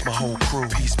 Italian ice, my whole crew.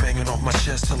 He's banging off my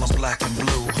chest till I'm black and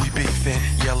blue. We beefing,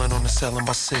 yelling on the ceiling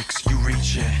by 6. You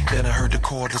reaching, then I heard the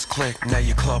cordless click. Now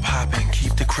you club hopping,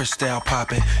 keep the crystal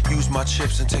popping. Use my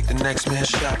chips and take the next man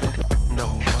shopping. No,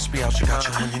 must be out your mind.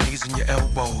 Got you on your knees and your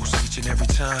elbows each and every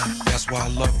time. That's why I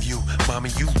love you, mommy.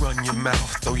 You run your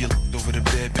mouth, throw your over the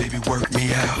bed, baby. Work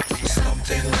me out.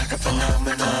 Something like a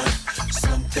phenomenon.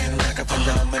 Something like a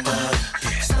phenomenon.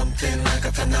 Something like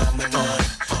a phenomenon.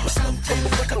 Something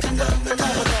like a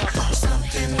phenomenon.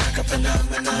 Something like a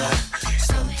phenomenon.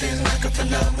 Something like a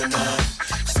phenomenon.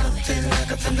 Something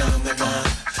like a phenomenon.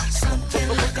 Something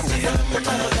like a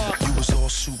phenomenon. You was all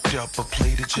souped up, but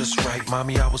played it just right.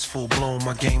 Mommy, I was full blown,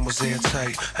 my game was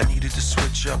airtight. I needed to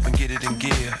switch up and get it in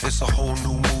gear. It's a whole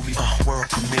new movie, world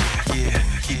premiere. Yeah,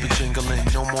 keep it jingling,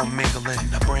 no more mingling.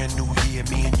 A brand new year,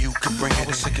 me and you could bring it. I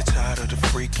was sick and tired of the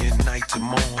freaking night to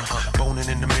morn. Boning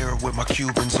in the mirror with my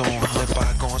Cubans on. Let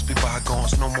bygones be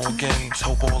bygones, no more games.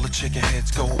 Hope all the chicken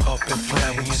heads go up in flames.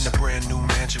 Now we in the brand new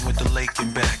mansion with the lake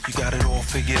in back. You got it all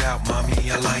figured out, mommy,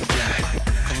 I like that.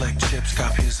 Collect chips,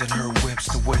 got his and her whips.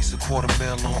 To waste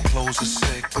 $250,000 on clothes is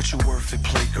sick. But you worth it,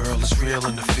 play girl, it's real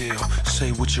in the field.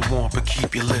 Say what you want, but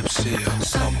keep your lips sealed.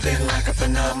 Something like a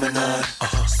phenomenon.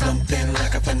 Something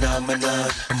like a phenomenon.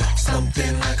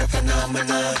 Something like a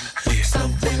phenomenon.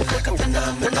 Something like a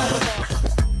phenomenon.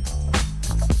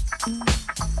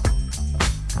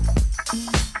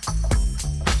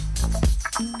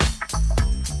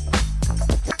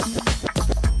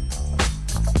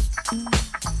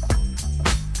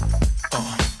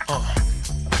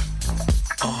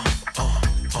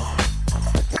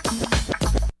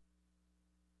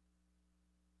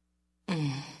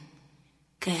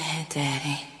 Go ahead,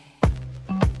 Daddy.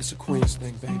 It's a Queens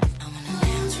thing, baby. I'm gonna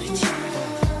dance with you.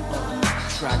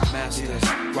 Track masters,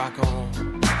 rock on.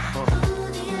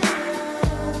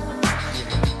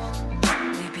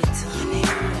 We be doing it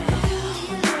well.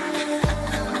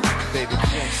 Baby,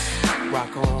 yes,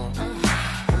 rock on.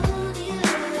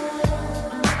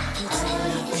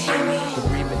 The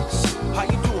remix. How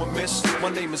you doing, miss? My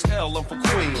name is L, I'm from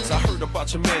Queens. I heard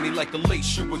about your man, he like the late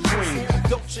shoe with green.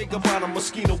 Dolce Gabbana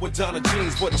Moschino with Donna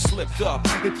jeans, but he slipped up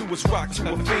and threw his rock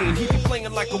to a fiend. He be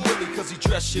playing like a Willie cause he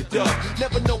dressed you up.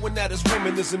 Never knowing that his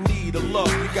woman is in need of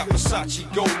love. You got Versace,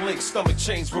 gold link, stomach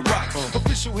chains for rocks.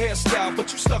 Official hairstyle,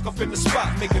 but you stuck up in the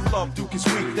spot. Making love, Duke is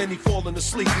weak, then he falling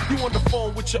asleep. You on the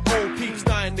phone with your old peeps,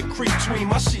 dying to creep between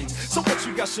my sheets. So what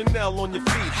you got Chanel on your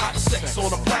feet? Hot sex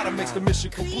on a platter makes the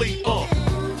mission complete. I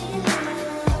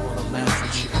wanna laugh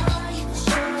with you.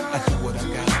 I do what I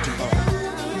gotta do. I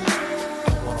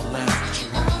wanna laugh with you.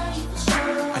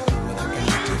 I do what I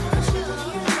gotta do.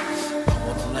 I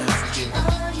wanna laugh with you.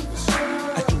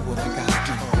 I do what I gotta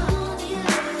do.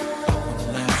 I wanna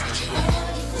laugh with you.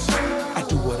 I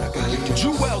do what I gotta do.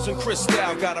 Jewels and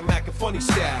Cristal got a Mac and funny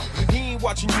style. He ain't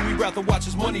watching you, he rather watch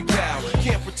his money pal.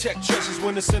 Can't protect treasures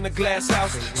when it's in a glass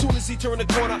house. Soon as he turn the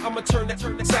corner, I'ma turn that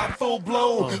out full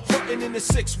blown. Frontin' in the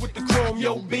 6 with the chrome,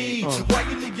 yo B. Why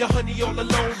you leave your honey all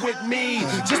alone with me?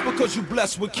 Just because you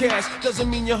blessed with cash doesn't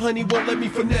mean your honey won't let me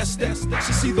finesse that.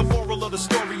 She see the moral of the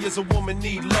story is a woman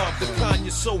need love. The kind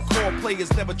your so-called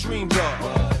players never dreamed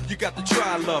of. You got to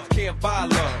try love, can't buy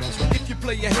love. If you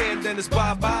play your hand, then it's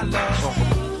bye-bye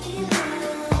love.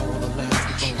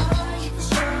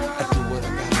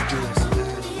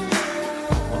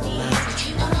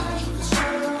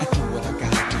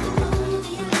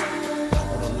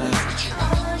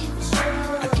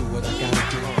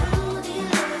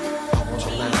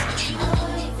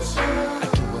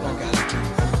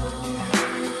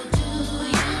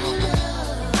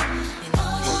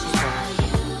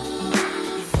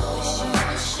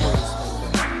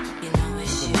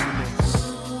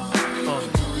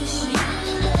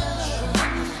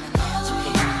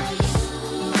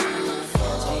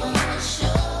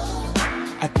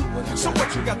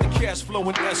 flow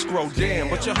in escrow, damn.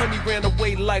 But your honey ran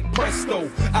away like presto,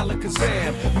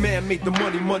 Alakazam. Man made the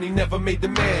money, money never made the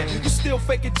man. You still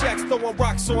faking jacks, throwing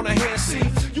rocks on a hand. See,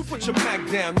 you put your Mac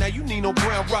down, now you need no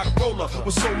brown rock roller.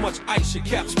 With so much ice, your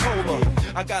cap's polar.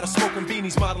 I got a smoking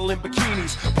beanies, modeling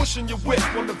bikinis. Pushing your whip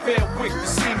on the Van Wick to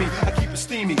see me. I keep it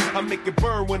steamy, I make it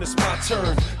burn when it's my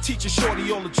turn. Teach a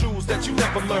shorty all the jewels that you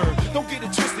never learned. Don't get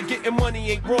it twisted, getting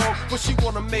money ain't wrong. But she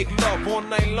wanna make love all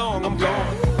night long, I'm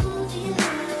gone.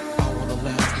 I wanna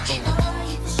laugh with you. I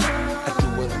do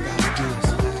what I gotta do.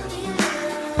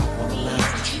 I wanna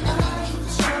laugh with you. I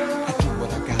do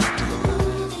what I gotta do.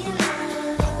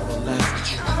 I wanna laugh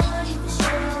with you.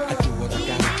 I do what I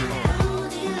gotta do.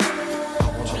 I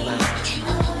wanna laugh with you. I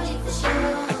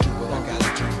do what I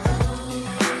gotta do.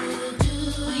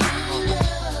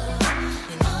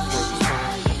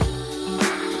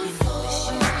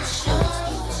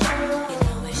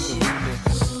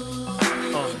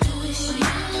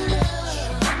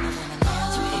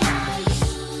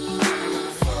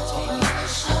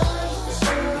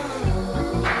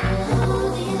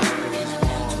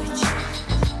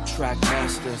 Track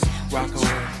masters, rock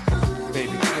on,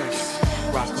 baby Chris,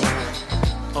 rock on,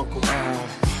 Uncle Al,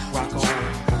 rock on,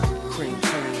 Cream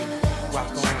King, rock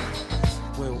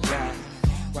on, Will Black,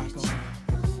 rock on,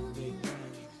 Big Bang,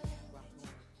 rock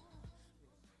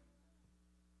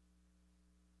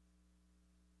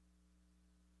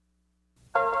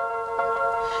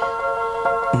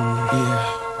Yeah.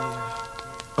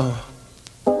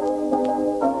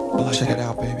 Check it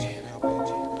out, baby.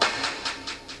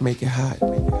 Make it hot.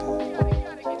 Bring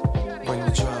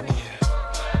the drama.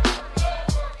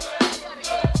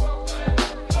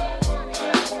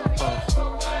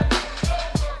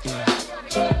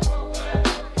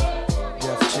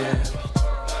 Def Jam.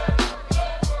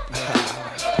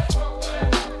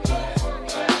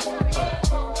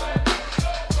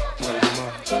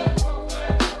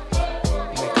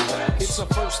 It's our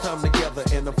first time together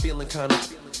and I'm feeling kinda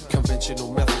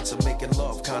conventional methods of making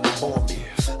love kinda bore me.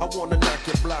 I wanna knock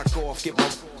your block off, get my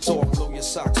off, blow your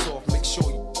socks off, make sure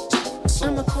you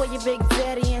I'ma call you Big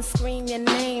Daddy and scream your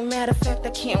name. Matter of fact, I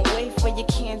can't wait for your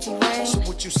candy rain. So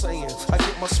what you saying? I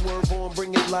get my swerve on,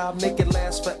 bring it live, make it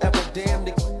last forever. Damn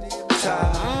the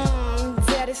time.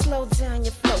 Daddy, slow down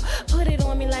your flow. Put it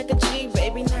on me like a G,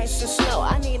 baby, nice and slow.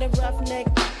 I need a roughneck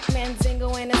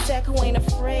mandingo and a tech who ain't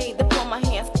afraid to pull my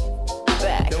hands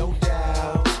back. No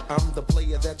doubt, I'm the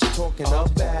player that you're talking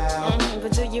about.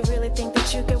 But do you really think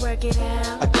that you can work it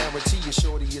out? I guarantee you,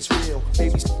 shorty, it's real.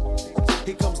 Baby,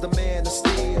 here comes the man of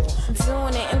steel.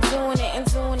 Doing it and doing it and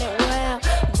doing it well.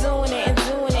 Doing it and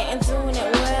doing it and doing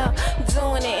it well.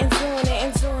 Doing it and doing it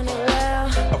and doing it well.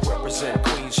 I represent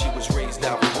Queens, she was raised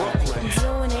out in Brooklyn.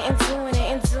 Doing it and doing it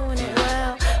and doing it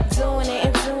well. Doing it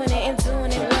and doing it and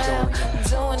doing it well.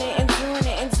 Doing it and doing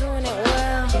it and doing it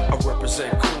well. I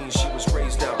represent Queens, she was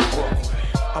raised out in Brooklyn.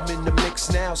 I'm in the mix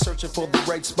now, searching for the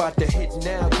right spot to hit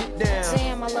now. Get down.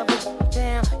 Damn, I love it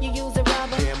down. You use a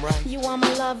rubber. Damn right. You are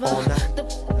my lover. All night. The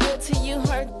good to you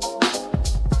hurt.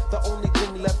 The only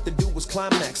thing left to do was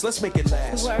climax. Let's make it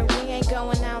last. Word, we ain't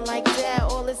going out like that.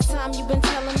 All this time you been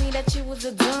telling me that you was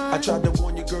a done. I tried to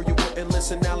warn you, girl, you wouldn't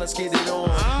listen. Now let's get it on.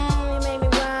 You made me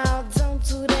wild. Don't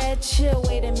do that. Chill.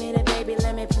 Wait a minute, baby.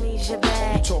 Let me please your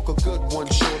back. You talk a good one,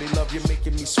 shorty. Love you,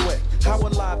 making me sweat. How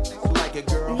alive like it,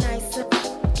 girl? Nice to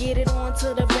get it on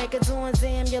to the break of dawn.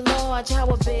 Damn, you're large. How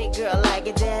a big girl like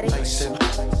it, daddy? Nice and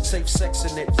safe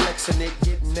sexing it, flexing it,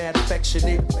 getting that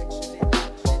affectionate.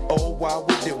 Oh, while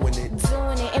we're doing it.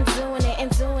 Doing it and doing it and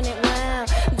doing it well.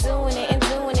 Doing it and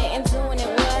doing it and doing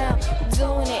it well.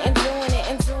 Doing it and doing it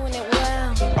and doing it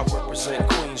well. I represent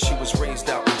Queens, she was raised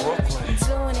out in Brooklyn.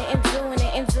 Doing it and doing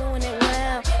it and doing it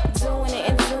well. Doing it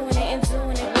and doing it and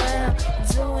doing it well.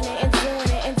 Doing it and doing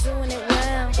it and doing it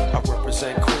well. I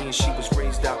represent Queens, she was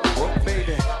raised out in Brooklyn.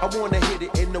 Baby, I wanna hit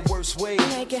it in the worst way.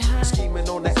 Make it hot. Scheming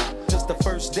on that just the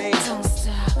first day. Don't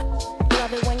stop.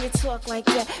 Love it when you talk like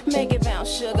that. Make it bounce,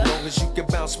 sugar. Long as you can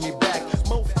bounce me back.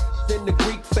 More than the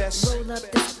Greek fest. Roll up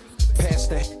this. Pass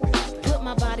that. Put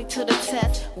my body to the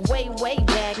test. Way, way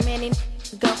back, many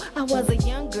ago. I was a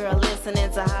young girl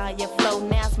listening to how you flow.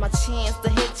 Now's my chance to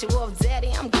hit you up, daddy.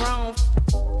 I'm grown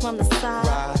from the side.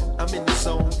 Right, I'm in the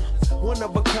zone. One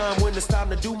of a kind when it's time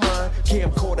to do mine.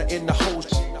 Camcorder in the hole.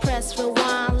 Press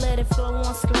rewind, let it flow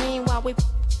on screen while we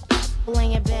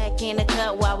laying it back in the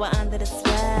cut while we're under the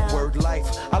spell. Word life,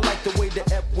 I like the way the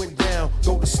F went down.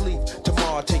 Go to sleep,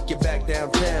 tomorrow I'll take you back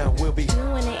downtown. We'll be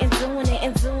doing it and doing it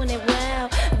and doing it well.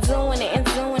 Doing it and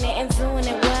doing it and doing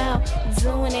it well.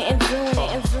 Doing it and doing it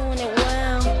and doing it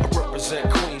well. I represent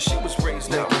Queens, she was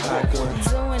raised out in Brooklyn.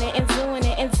 Doing it and doing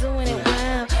it and doing it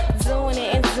well. Doing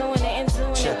it and doing it and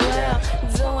doing it well.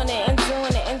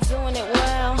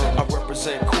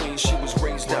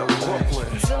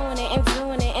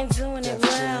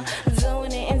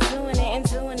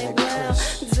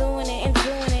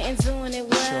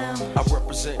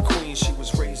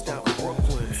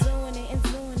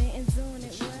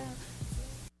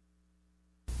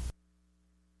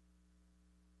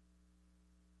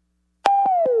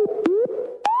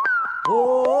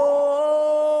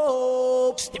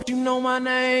 know my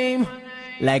name.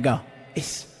 Let go.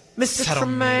 It's Mr.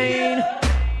 Tremaine.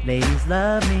 Ladies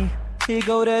love me. Here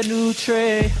go that new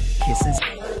tray. Kisses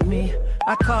me.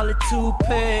 I call it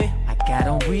toupee. I got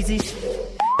on breezy.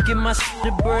 Get my shit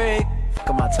a break. Fuck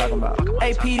am I talking about?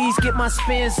 APDs get my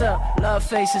spins up. Love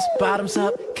faces, bottoms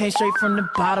up. Came straight from the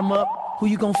bottom up. Who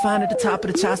you gon' find at the top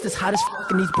of the charts that's hot as fuck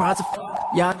and these broads are fuck.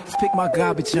 Y'all pick my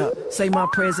garbage up. Say my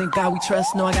prayers in God we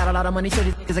trust. Know I got a lot of money, so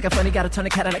these niggas acting funny. Gotta turn the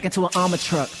Cadillac into an armor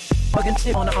truck. Fucking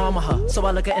shit on the arm of her. So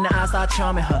I look her in the eyes, start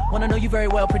charming her. Wanna know you very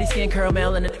well, pretty skin curl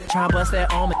male, and try and bust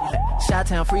that arm.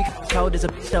 Shot-town freak, cold as a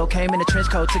bitch though. Came in the trench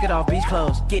coat, took it off, beach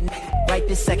clothes. Getting right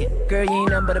this second. Girl, you ain't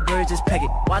nothing but a bird, just peck it.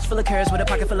 Watch full of carrots with a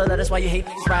pocket full of lettuce. Why you hate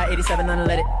ride 87 and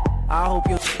let it. I hope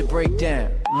your shit break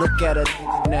down. Look at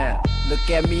her now. Look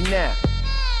at me now.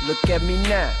 Look at me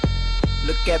now.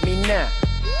 Look at me now.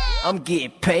 I'm getting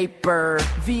paper.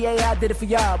 VA, I did it for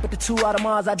y'all, but the 2 out of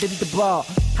Mars, I did it the ball.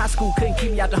 High school couldn't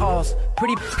keep me out the halls.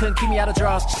 Pretty couldn't keep me out of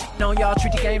draws. On y'all,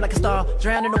 treat the game like a star.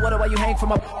 Drown in the water while you hang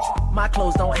from my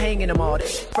clothes don't hang in them all.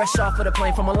 Fresh off of the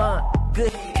plane from Milan.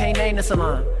 Good, can't name the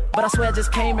salon. But I swear I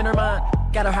just came in her mind.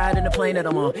 Got her hide in the plane that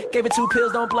I'm on. Gave it 2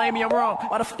 pills, don't blame me, I'm wrong.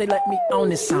 Why the fuck they let me own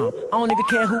this song? I don't even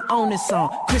care who own this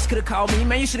song. Chris could've called me,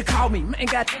 man, you should've called me. Man,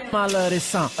 goddamn, I love this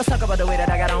song. Let's talk about the way that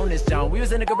I got on this John. We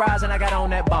was in the garage and I got on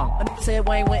that bomb. A nigga said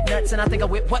Wayne went nuts and I think I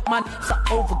whipped what my nuts are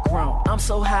overgrown. I'm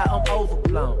so high, I'm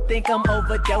overblown. Think I'm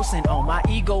overdosing on my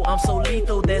ego. I'm so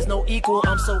lethal, there's no equal.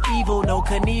 I'm so evil, no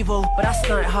Knievel. But I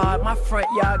stunt hard, my front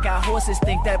yard got horses.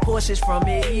 Think that Porsche's from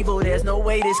medieval. There's no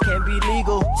way this can be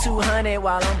legal. 200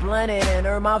 while I'm blunted and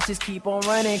her mouth just keep on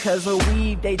running. Cause her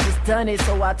weave, they just done it.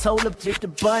 So I told her just to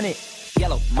bun it.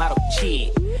 Yellow model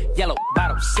chick, yellow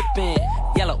bottle sipping,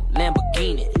 yellow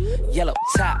Lamborghini, yellow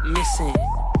top missing.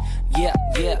 Yeah,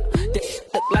 they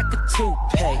look like a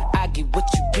toupee. I get what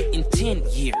you get in 10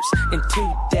 years, in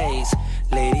 2 days.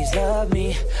 Ladies love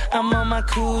me, I'm on my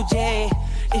cool J.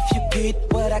 If you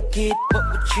get what I get,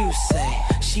 what would you say?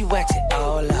 She wax it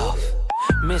all off,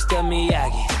 Mr.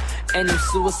 Miyagi. And them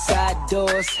suicide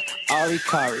doors, Ari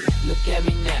Kari. Look at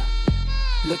me now,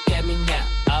 look at me now,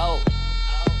 oh.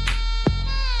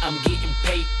 I'm getting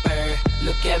paper,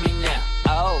 look at me now,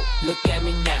 oh. Look at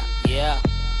me now, yeah.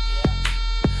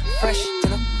 Fresh to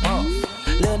the off.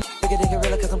 Little nigga, they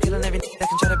gorilla, cause I'm killing every nigga that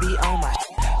can try to be on my.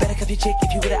 Better cuff your chick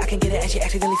if you with it, I can get it, and she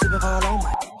accidentally slip and fall on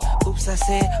my. Oops, I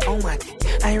said, oh my.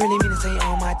 I ain't really mean to say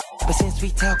on my. But since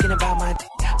we talking about my,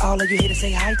 all of you here to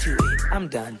say hi to it, I'm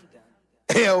done.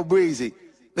 Hell, Breezy,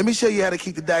 let me show you how to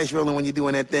keep the dice rolling when you're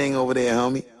doing that thing over there,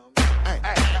 homie.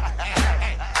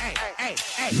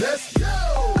 Let's go!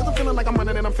 Cause I'm feeling like I'm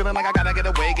running and I'm feeling like I gotta get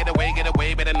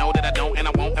away. Better know that I don't and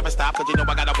I won't ever stop. Cause you know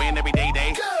I gotta win every day.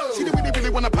 Go! See, they really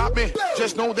wanna pop me. Go!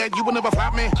 Just know that you will never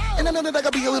flop me. And I know that I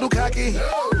gotta be a little cocky.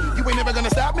 No! You ain't never gonna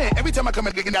stop me. Every time I come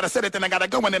in, I gotta set it, then I gotta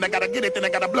go, and then I gotta get it, then I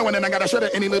gotta blow, and then I gotta shut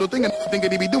it. Any little thing and think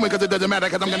that he be doing, cause it doesn't matter,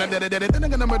 cause I'm gonna dead it. Then I'm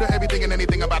gonna murder everything and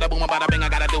anything about a boom, about a bing. I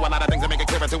gotta do a lot of things to make it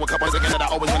clearer to a couple seconds that I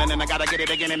always win, and then I gotta get it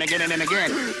again and again and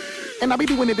again. And I be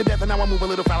doing it to death, and now I move a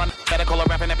little foul. Better call a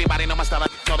rap, and everybody know my style.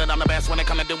 Know that I'm the best when it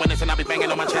come to doing this, and I be banging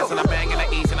on my chest, and I bang in the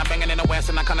east, and I banging in the west,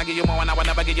 and I kinda give you more, and I will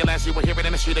never give you less. You will hear it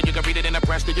in the street, and you can read it in the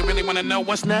press. Do you really wanna know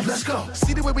what's next? Let's go.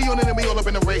 See the way we on it, and we all up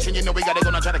in the race, and you know we gotta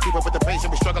go and try to keep up with the pace,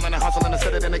 and we struggling and hustling and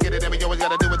set it and to get it, and we always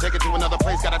gotta do it, take it to another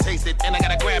place, gotta taste it, and I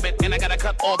gotta grab it, and I gotta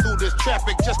cut all through this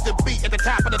traffic just to be at the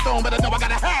top of the throne, but I know I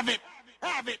gotta have it.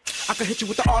 I can hit you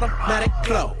with the automatic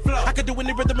flow. I can do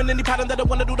any rhythm and any pattern that I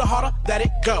wanna do, the harder that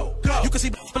it go. You can see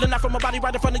pulling out from my body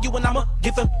right in front of you, and I'ma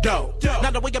get the dough.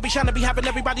 Now the way I be shining, be having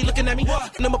everybody looking at me.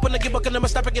 And I'm up in the give up and I'm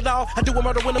stepping it all. I do a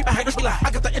murder when I haters lie. I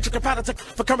got the intricate pattern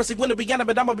for currency when it be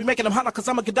animate. I'ma be making them holler, cause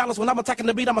I'ma get dollars when I'm attacking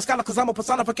the beat. I'm a scholar, cause I'm a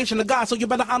personification of God. So you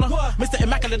better honor Mr.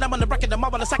 Immaculate. I'm on the record, I'm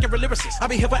on a second lyricist. I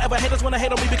be here forever. Haters wanna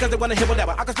hate on me because they wanna hear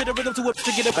whatever. I can spit a rhythm to it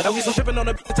to get it. But I get some tripping on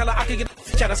the beat to tell her I can get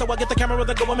it. Chatter. So I get the camera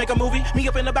then go and make a movie. Me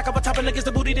up in the back of a top and niggas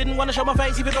the booty didn't wanna show my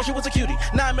face even though she was a cutie.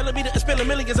 9mm is spilling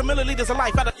millions of milliliters of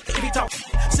life out of be talk.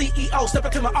 CEO step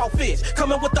into my office,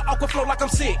 coming with the aqua flow like I'm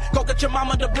sick. Go get your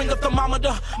mama to bring a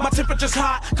thermometer. My temperature's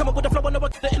hot. Coming with the flow, I know I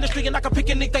get the industry and I can pick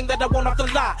anything that I want off the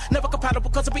lot. Never compatible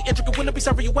cause it be intricate. When it be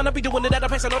serving you wanna be doing it at a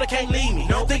pace I know they can't leave me.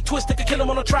 No. Think Twisted could kill him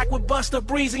on the track with Buster,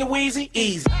 Breezy and Wheezy.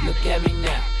 Easy. Look at me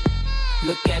now.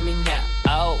 Look at me now.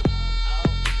 Oh.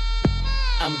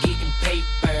 I'm getting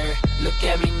paper. Look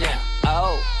at me now.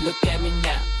 Oh. Look at me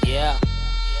now. Yeah.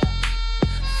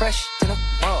 Fresh to the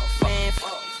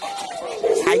motherfucker.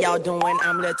 How y'all doing?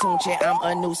 I'm Lil Tunchi. I'm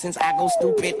a nuisance. I go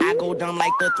stupid. I go dumb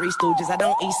like the Three Stooges. I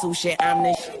don't eat sushi. I'm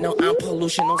the no, I'm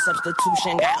pollution, no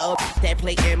substitution. Got that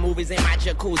playing movies in my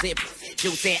jacuzzi.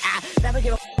 Juicy. I never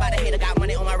give a about a hater. Got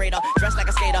money on my radar. Dressed like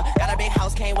a skater. Got a big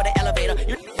house. Came with an elevator.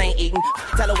 You think ain't eating.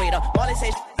 Tell a waiter, Molly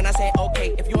say and I say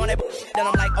okay. If you want it, then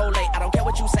I'm like, ole. I don't care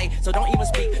what you say, so don't even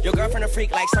speak. Your girlfriend a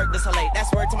freak like Cirque du Soleil.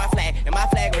 That's word to my flag, and my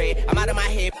flag red. I'm out of my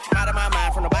head, I'm out of my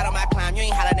mind. From the bottom I climb, you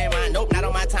ain't hotter than mine. Nope, not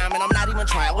on my time, and I'm not even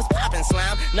trying. What's poppin',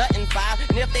 slime? Nothing 5.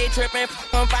 And if they trippin',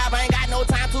 on 5, I ain't got no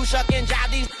time to shuck and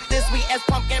jive these this sweet as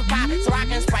pumpkin pie. So I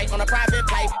can Sprite on a private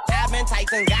flight. I've been tight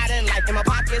and got in life, and my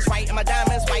pocket's right, and my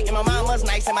diamonds white, and my mama's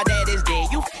nice, and my dad is dead.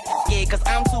 You yeah, cause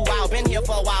I'm too wild, been here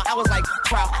for a while. I was like,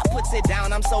 proud, I puts it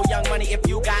down. I'm so young money, if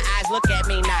you got eyes, look at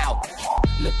me now.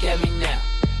 Look at me now.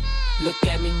 Look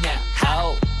at me now.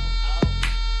 Oh.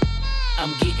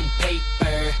 I'm getting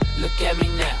paper. Look at me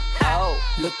now. Oh.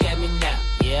 Look at me now.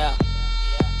 Yeah.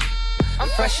 I'm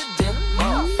fresher than a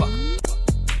motherfucker.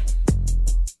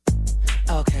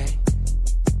 Okay.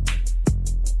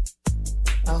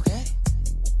 Okay.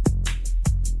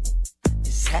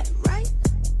 Is that right?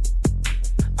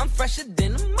 I'm fresher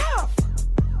than a motherfucker.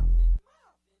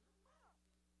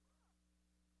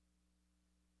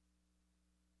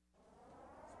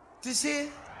 This here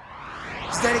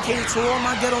is dedicated to all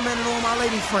my ghetto men and all my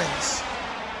lady friends.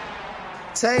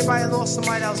 To everybody that lost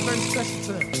somebody that was very special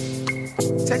to them.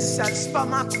 Take this out, this is about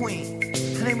my queen.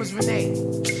 Her name was Renee.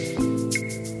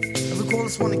 And we call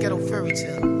this one the Ghetto Fairy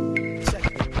Tale. Check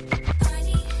it.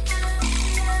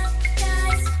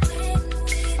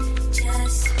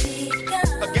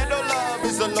 A ghetto love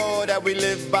is the law that we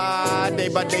live by. Day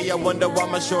by day I wonder why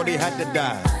my shorty had to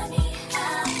die.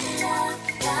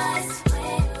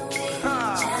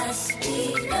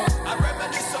 I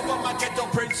reminisce over my ghetto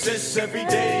princess every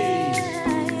day.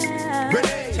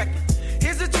 Renee. Check it.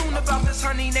 Here's a tune about this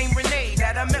honey named Renee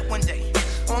that I met one day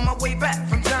on my way back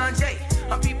from John Jay.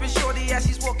 I'm peeping shorty as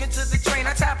she's walking to the train.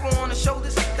 I tap her on the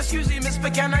shoulders. Excuse me, miss,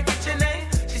 but can I get your name?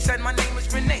 She said my name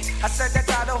is Renee. I said I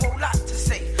got a whole lot to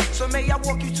say. So may I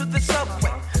walk you to the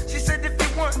subway? She said if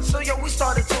you want. So yo, we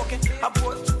started talking. I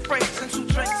bought 2 franks and 2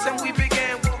 drinks and we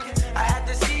began walking. I had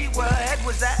to see where her head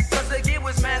was at, cause the kid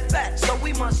was mad fat. So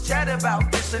we must chat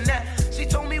about this and that. She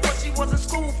told me what she was in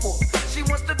school for. She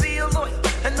wants to be a lawyer.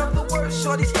 In other words,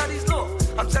 shorty studies law.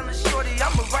 I'm telling shorty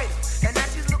I'm a writer. And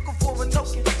as she's looking for a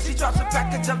token, she drops a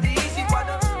package of the easy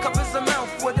water. Covers her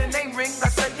mouth with a name ring. I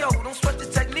said, yo, don't sweat the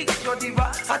technique, shorty,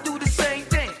 right? I do the same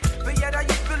thing, but yet I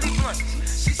use Philly blunts.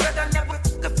 She said I never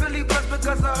the Philly blunts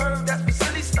because I heard that's for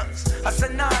silly stunts. I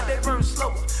said, nah, they burn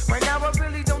slower. Right now I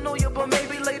really don't know you, but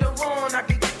maybe later on I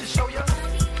can get to show you.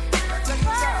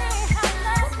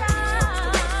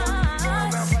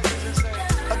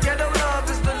 A ghetto love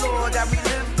is the law that we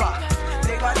live by.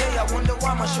 Day by day I wonder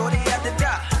why my shorty had to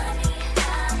die.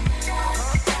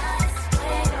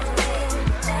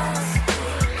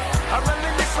 I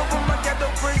reminisce over my ghetto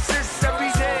princess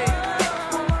every day.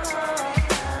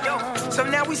 Yo, so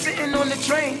now we sitting on the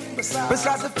train.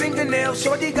 Besides the fingernail,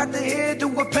 shorty got the hairdo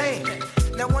with pain.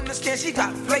 Now understand she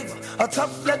got flavor. A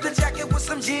tough leather jacket with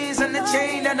some jeans and a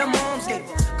chain that her mom's gave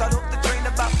her. Got off the train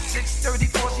about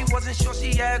 6:34. She wasn't sure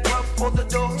she had grub for the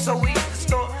dog, so we hit the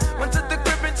store. Went to the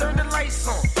crib and turned the lights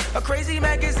on. A crazy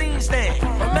magazine stand,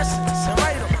 a messages and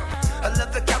write them. A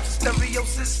leather couch, a stereo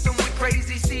system with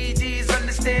crazy CDs.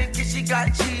 Understand, kid, she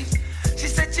got cheese. She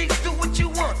said, Chief, do what you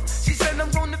want. She said, I'm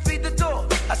gonna feed the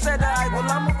dog. I said, alright, well,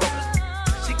 I'm a roller.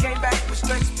 She came back with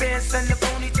stretch pants and a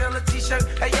ponytail, a t-shirt.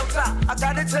 Hey, yo, top, I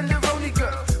got a tenderoni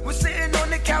girl. We're sitting on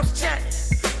the couch chatting.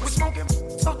 We're smoking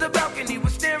off the balcony. We're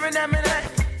staring at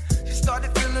Manhattan. She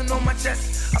started feeling on my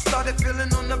chest. I started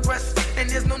feeling on the breast. And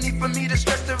there's no need for me to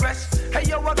stress the rest. Hey,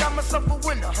 yo, I got myself a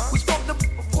winner. We spoke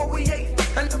before we ate.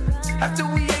 And after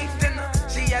we ate dinner,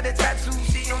 she had a tattoo.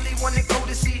 She only wanted go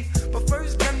to see. But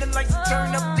first, damn the lights and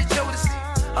turn up the show to see.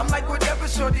 I'm like, whatever,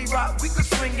 shorty rock. We could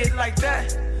swing it like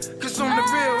that. Cause on the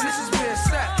real, this is where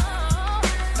it's at.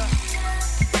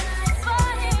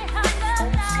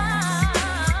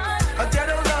 A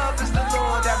ghetto love is the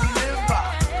law that we live by.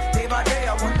 Day by day,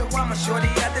 I wonder why my shorty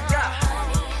had to die.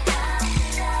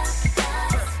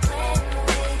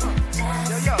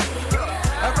 Yo.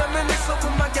 I reminisce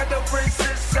over my ghetto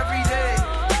princess every day.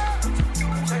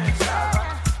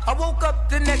 I woke up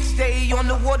the next day on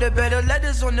the waterbed,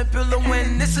 letters on the pillow,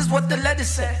 and this is what the letter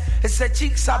said. It said,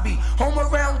 Cheeks, I be home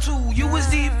around 2. You was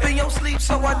deep in your sleep,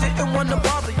 so I didn't want to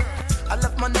bother you. I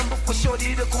left my number for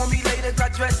shorty to call me later.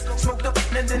 Got dressed, smoked up,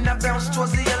 and then I bounced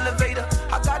towards the elevator.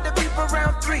 I got the beep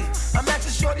around 3. I'm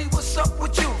asking shorty, what's up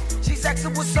with you? She's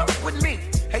asking, what's up with me?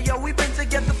 Hey, yo, we been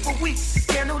together for weeks.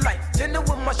 Candlelight, dinner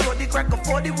with my shorty, crack a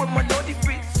 40 with my naughty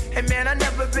freaks. Hey, man, I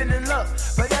never been in love,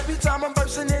 but every time I'm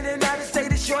bursting in and out of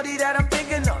state, it's shorty that I'm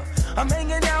thinking of. I'm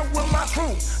hanging out with my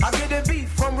crew. I get a beat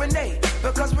from Renee,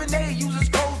 because Renee uses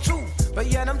cold too. But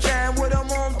yet I'm chatting with her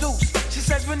mom Deuce. She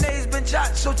since Renee's been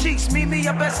shot. So cheeks, meet me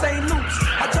up at St. Luke's.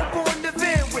 I jump on the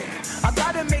van with. I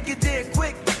gotta make it there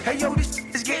quick. Hey yo, this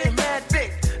is getting mad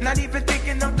thick. Not even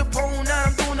thinking of the pole, now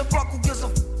I'm doing the fuck who gives a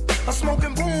I'm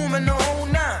smoking boom in the whole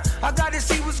nine. I gotta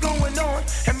see what's going on.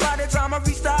 And by the time I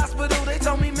reach the hospital, they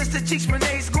told me Mr. Cheeks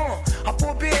Renee's gone. I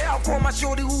pour beer out for my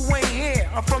shorty who ain't here.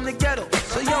 I'm from the ghetto,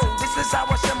 so yo, this is how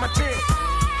I shed my tears.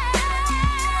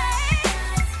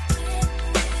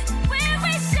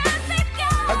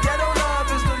 A ghetto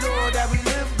love is the law that we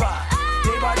live by.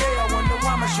 Day by day, I wonder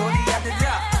why my shorty had to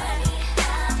die.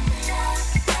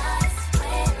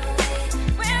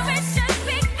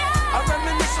 I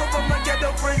reminisce over my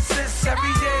ghetto princess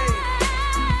every day.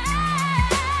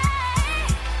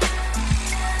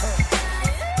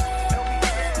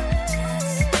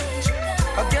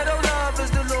 A ghetto love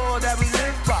is the law that we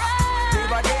live by. Day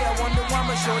by day, I wonder why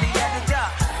my shorty had to die.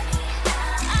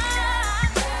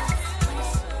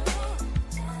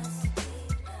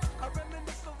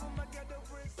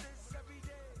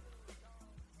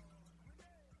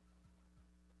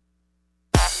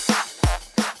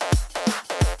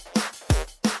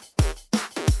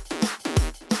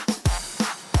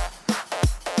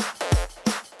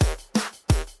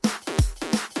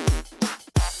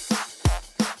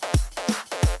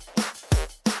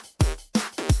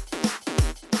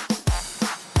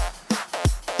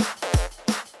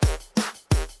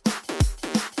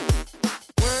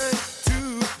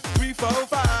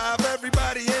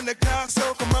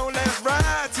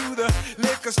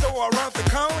 Store around the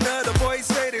corner. The boys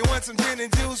say they want some gin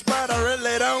and juice, but I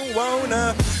really don't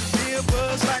wanna be a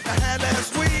buzz like I had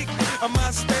last week. I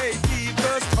must stay deep,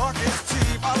 cause talk is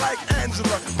cheap. I like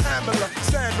Angela, Pamela,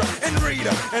 Sandra, and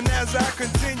Rita. And as I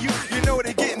continue, you know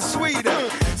they're getting sweeter.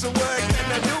 So what can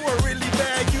I do? I really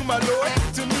bag you, my lord.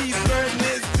 To me, flirting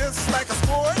is just like a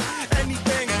sport.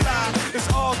 Anything fly,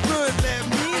 it's all good. Let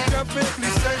me jump in,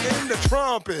 please sing the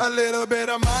trumpet. A little bit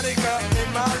of Monica in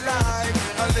my life.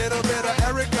 A little bit of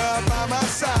Erica by my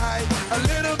side. A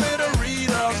little bit of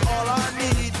Rita's all I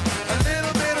need. A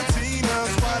little bit of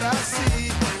Tina's what I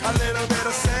see. A little bit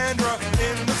of Sandra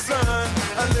in the sun.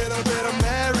 A little bit of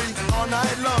Mary all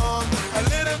night long. A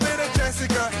little bit of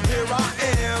Jessica, here I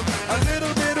am. A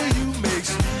little bit of you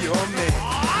makes me your man.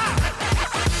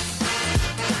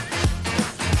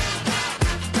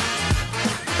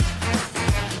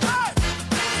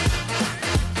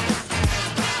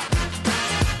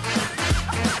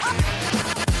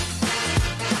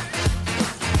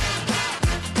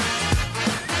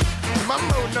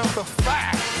 Number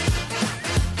 5.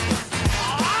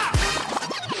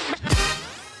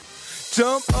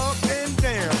 Jump up and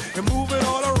down and move it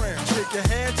all around. Shake your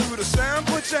hand to the sound,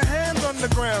 put your hands on the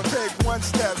ground. Take one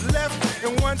step left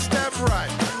and one step right.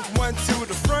 One to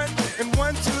the front and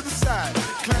one to the side.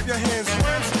 Clap your hands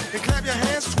once and clap your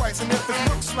hands twice. And if it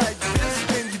looks like this,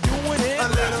 then you're doing it. A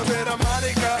little bit of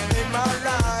Monica in my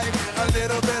life. A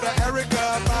little bit of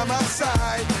Erica by my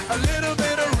side. A little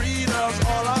bit of Rita's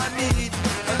all I need.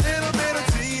 A little bit of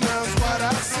Tina's what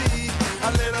I see.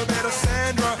 A little bit of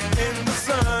Sandra in the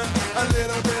sun. A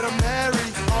little bit of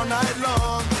Mary all night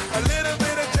long. A little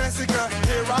bit of Jessica,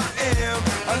 here I am.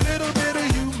 A little bit of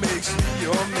you makes me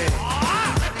your man.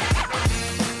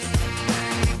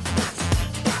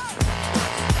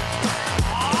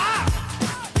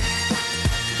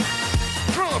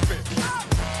 Trumpet.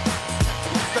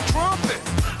 The trumpet.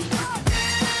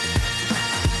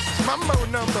 It's Mambo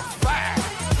number 5.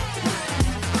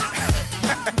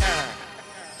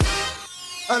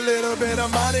 A little bit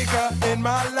of Monica in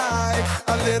my life.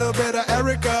 A little bit of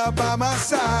Erica by my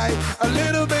side. A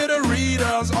little bit of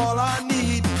Rita's all I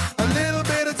need. A little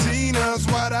bit of Tina's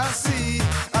what I see.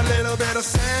 A little bit of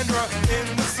Sandra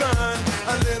in the sun.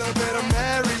 A little bit of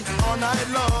Mary all night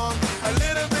long. A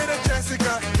little bit of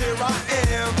Jessica, here I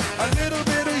am. A little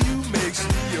bit of you makes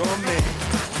me your man.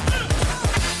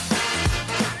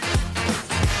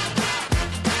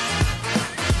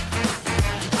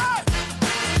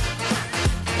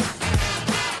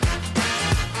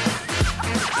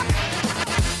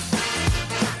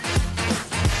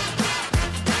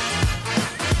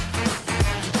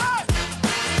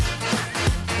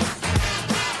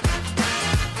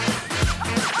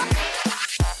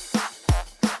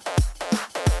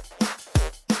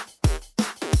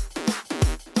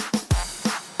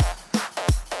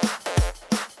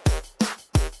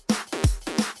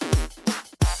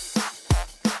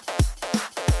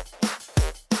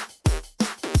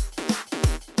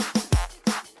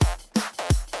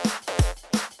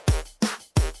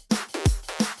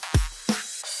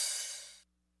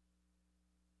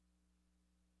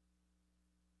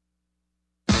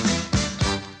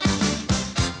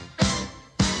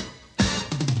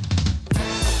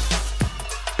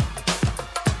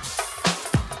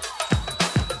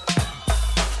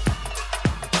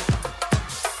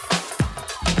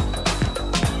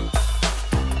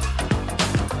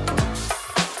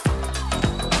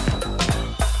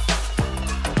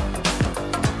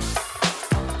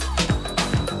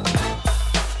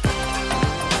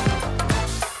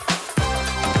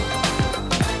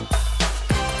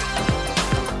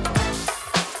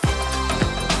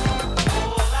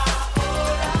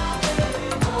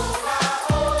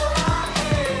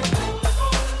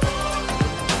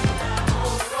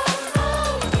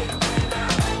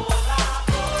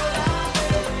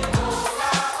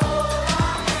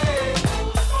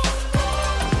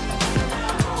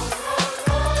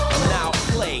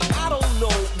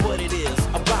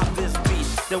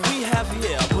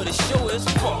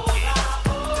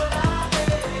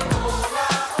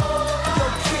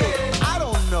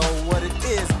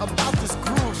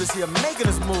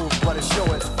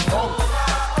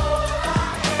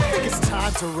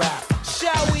 to rap.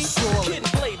 Shall we? Sure. Kid and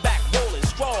play back, rolling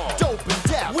strong. Dope and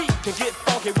deaf. We can get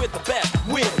funky with the best.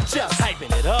 We're just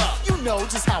hyping it up. You know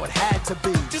just how it had to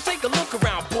be. Just take a look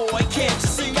around, boy. Can't you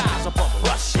see? Guys up on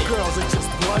rushing. Girls are just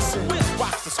blushing. Wiz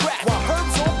rocks the scratch. While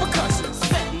Herb's on percussion.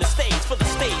 Setting the stage for the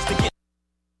stage to get.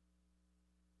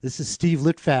 This is Steve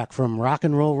Litvack from Rock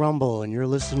and Roll Rumble, and you're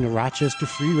listening to Rochester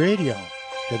Free Radio,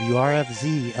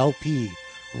 WRFZ LP,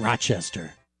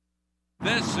 Rochester.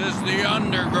 This is the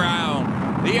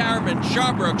Underground, the Armin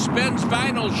Shawbrook Spins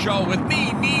Vinyl Show with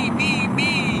me,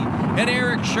 and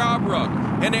Eric Shawbrook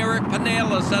and Eric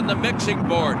Pinellas on the mixing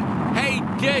board. Hey,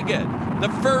 dig it! The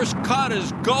first cut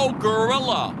is Go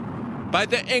Gorilla by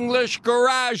the English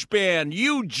garage band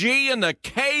UG and the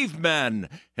Cavemen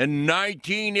in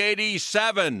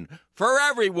 1987. For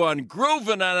everyone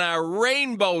grooving on our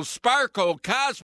Rainbow Sparkle Cosmos.